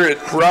here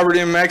at Robert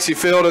M. Maxey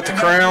Field at the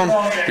Crown.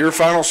 Your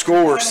final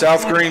score,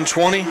 South Greene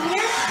 20,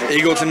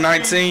 Eagleton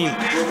 19.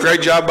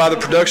 Great job by the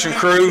production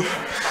crew.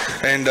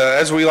 And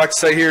as we like to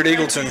say here at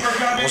Eagleton,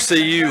 we'll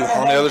see you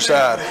on the other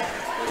side.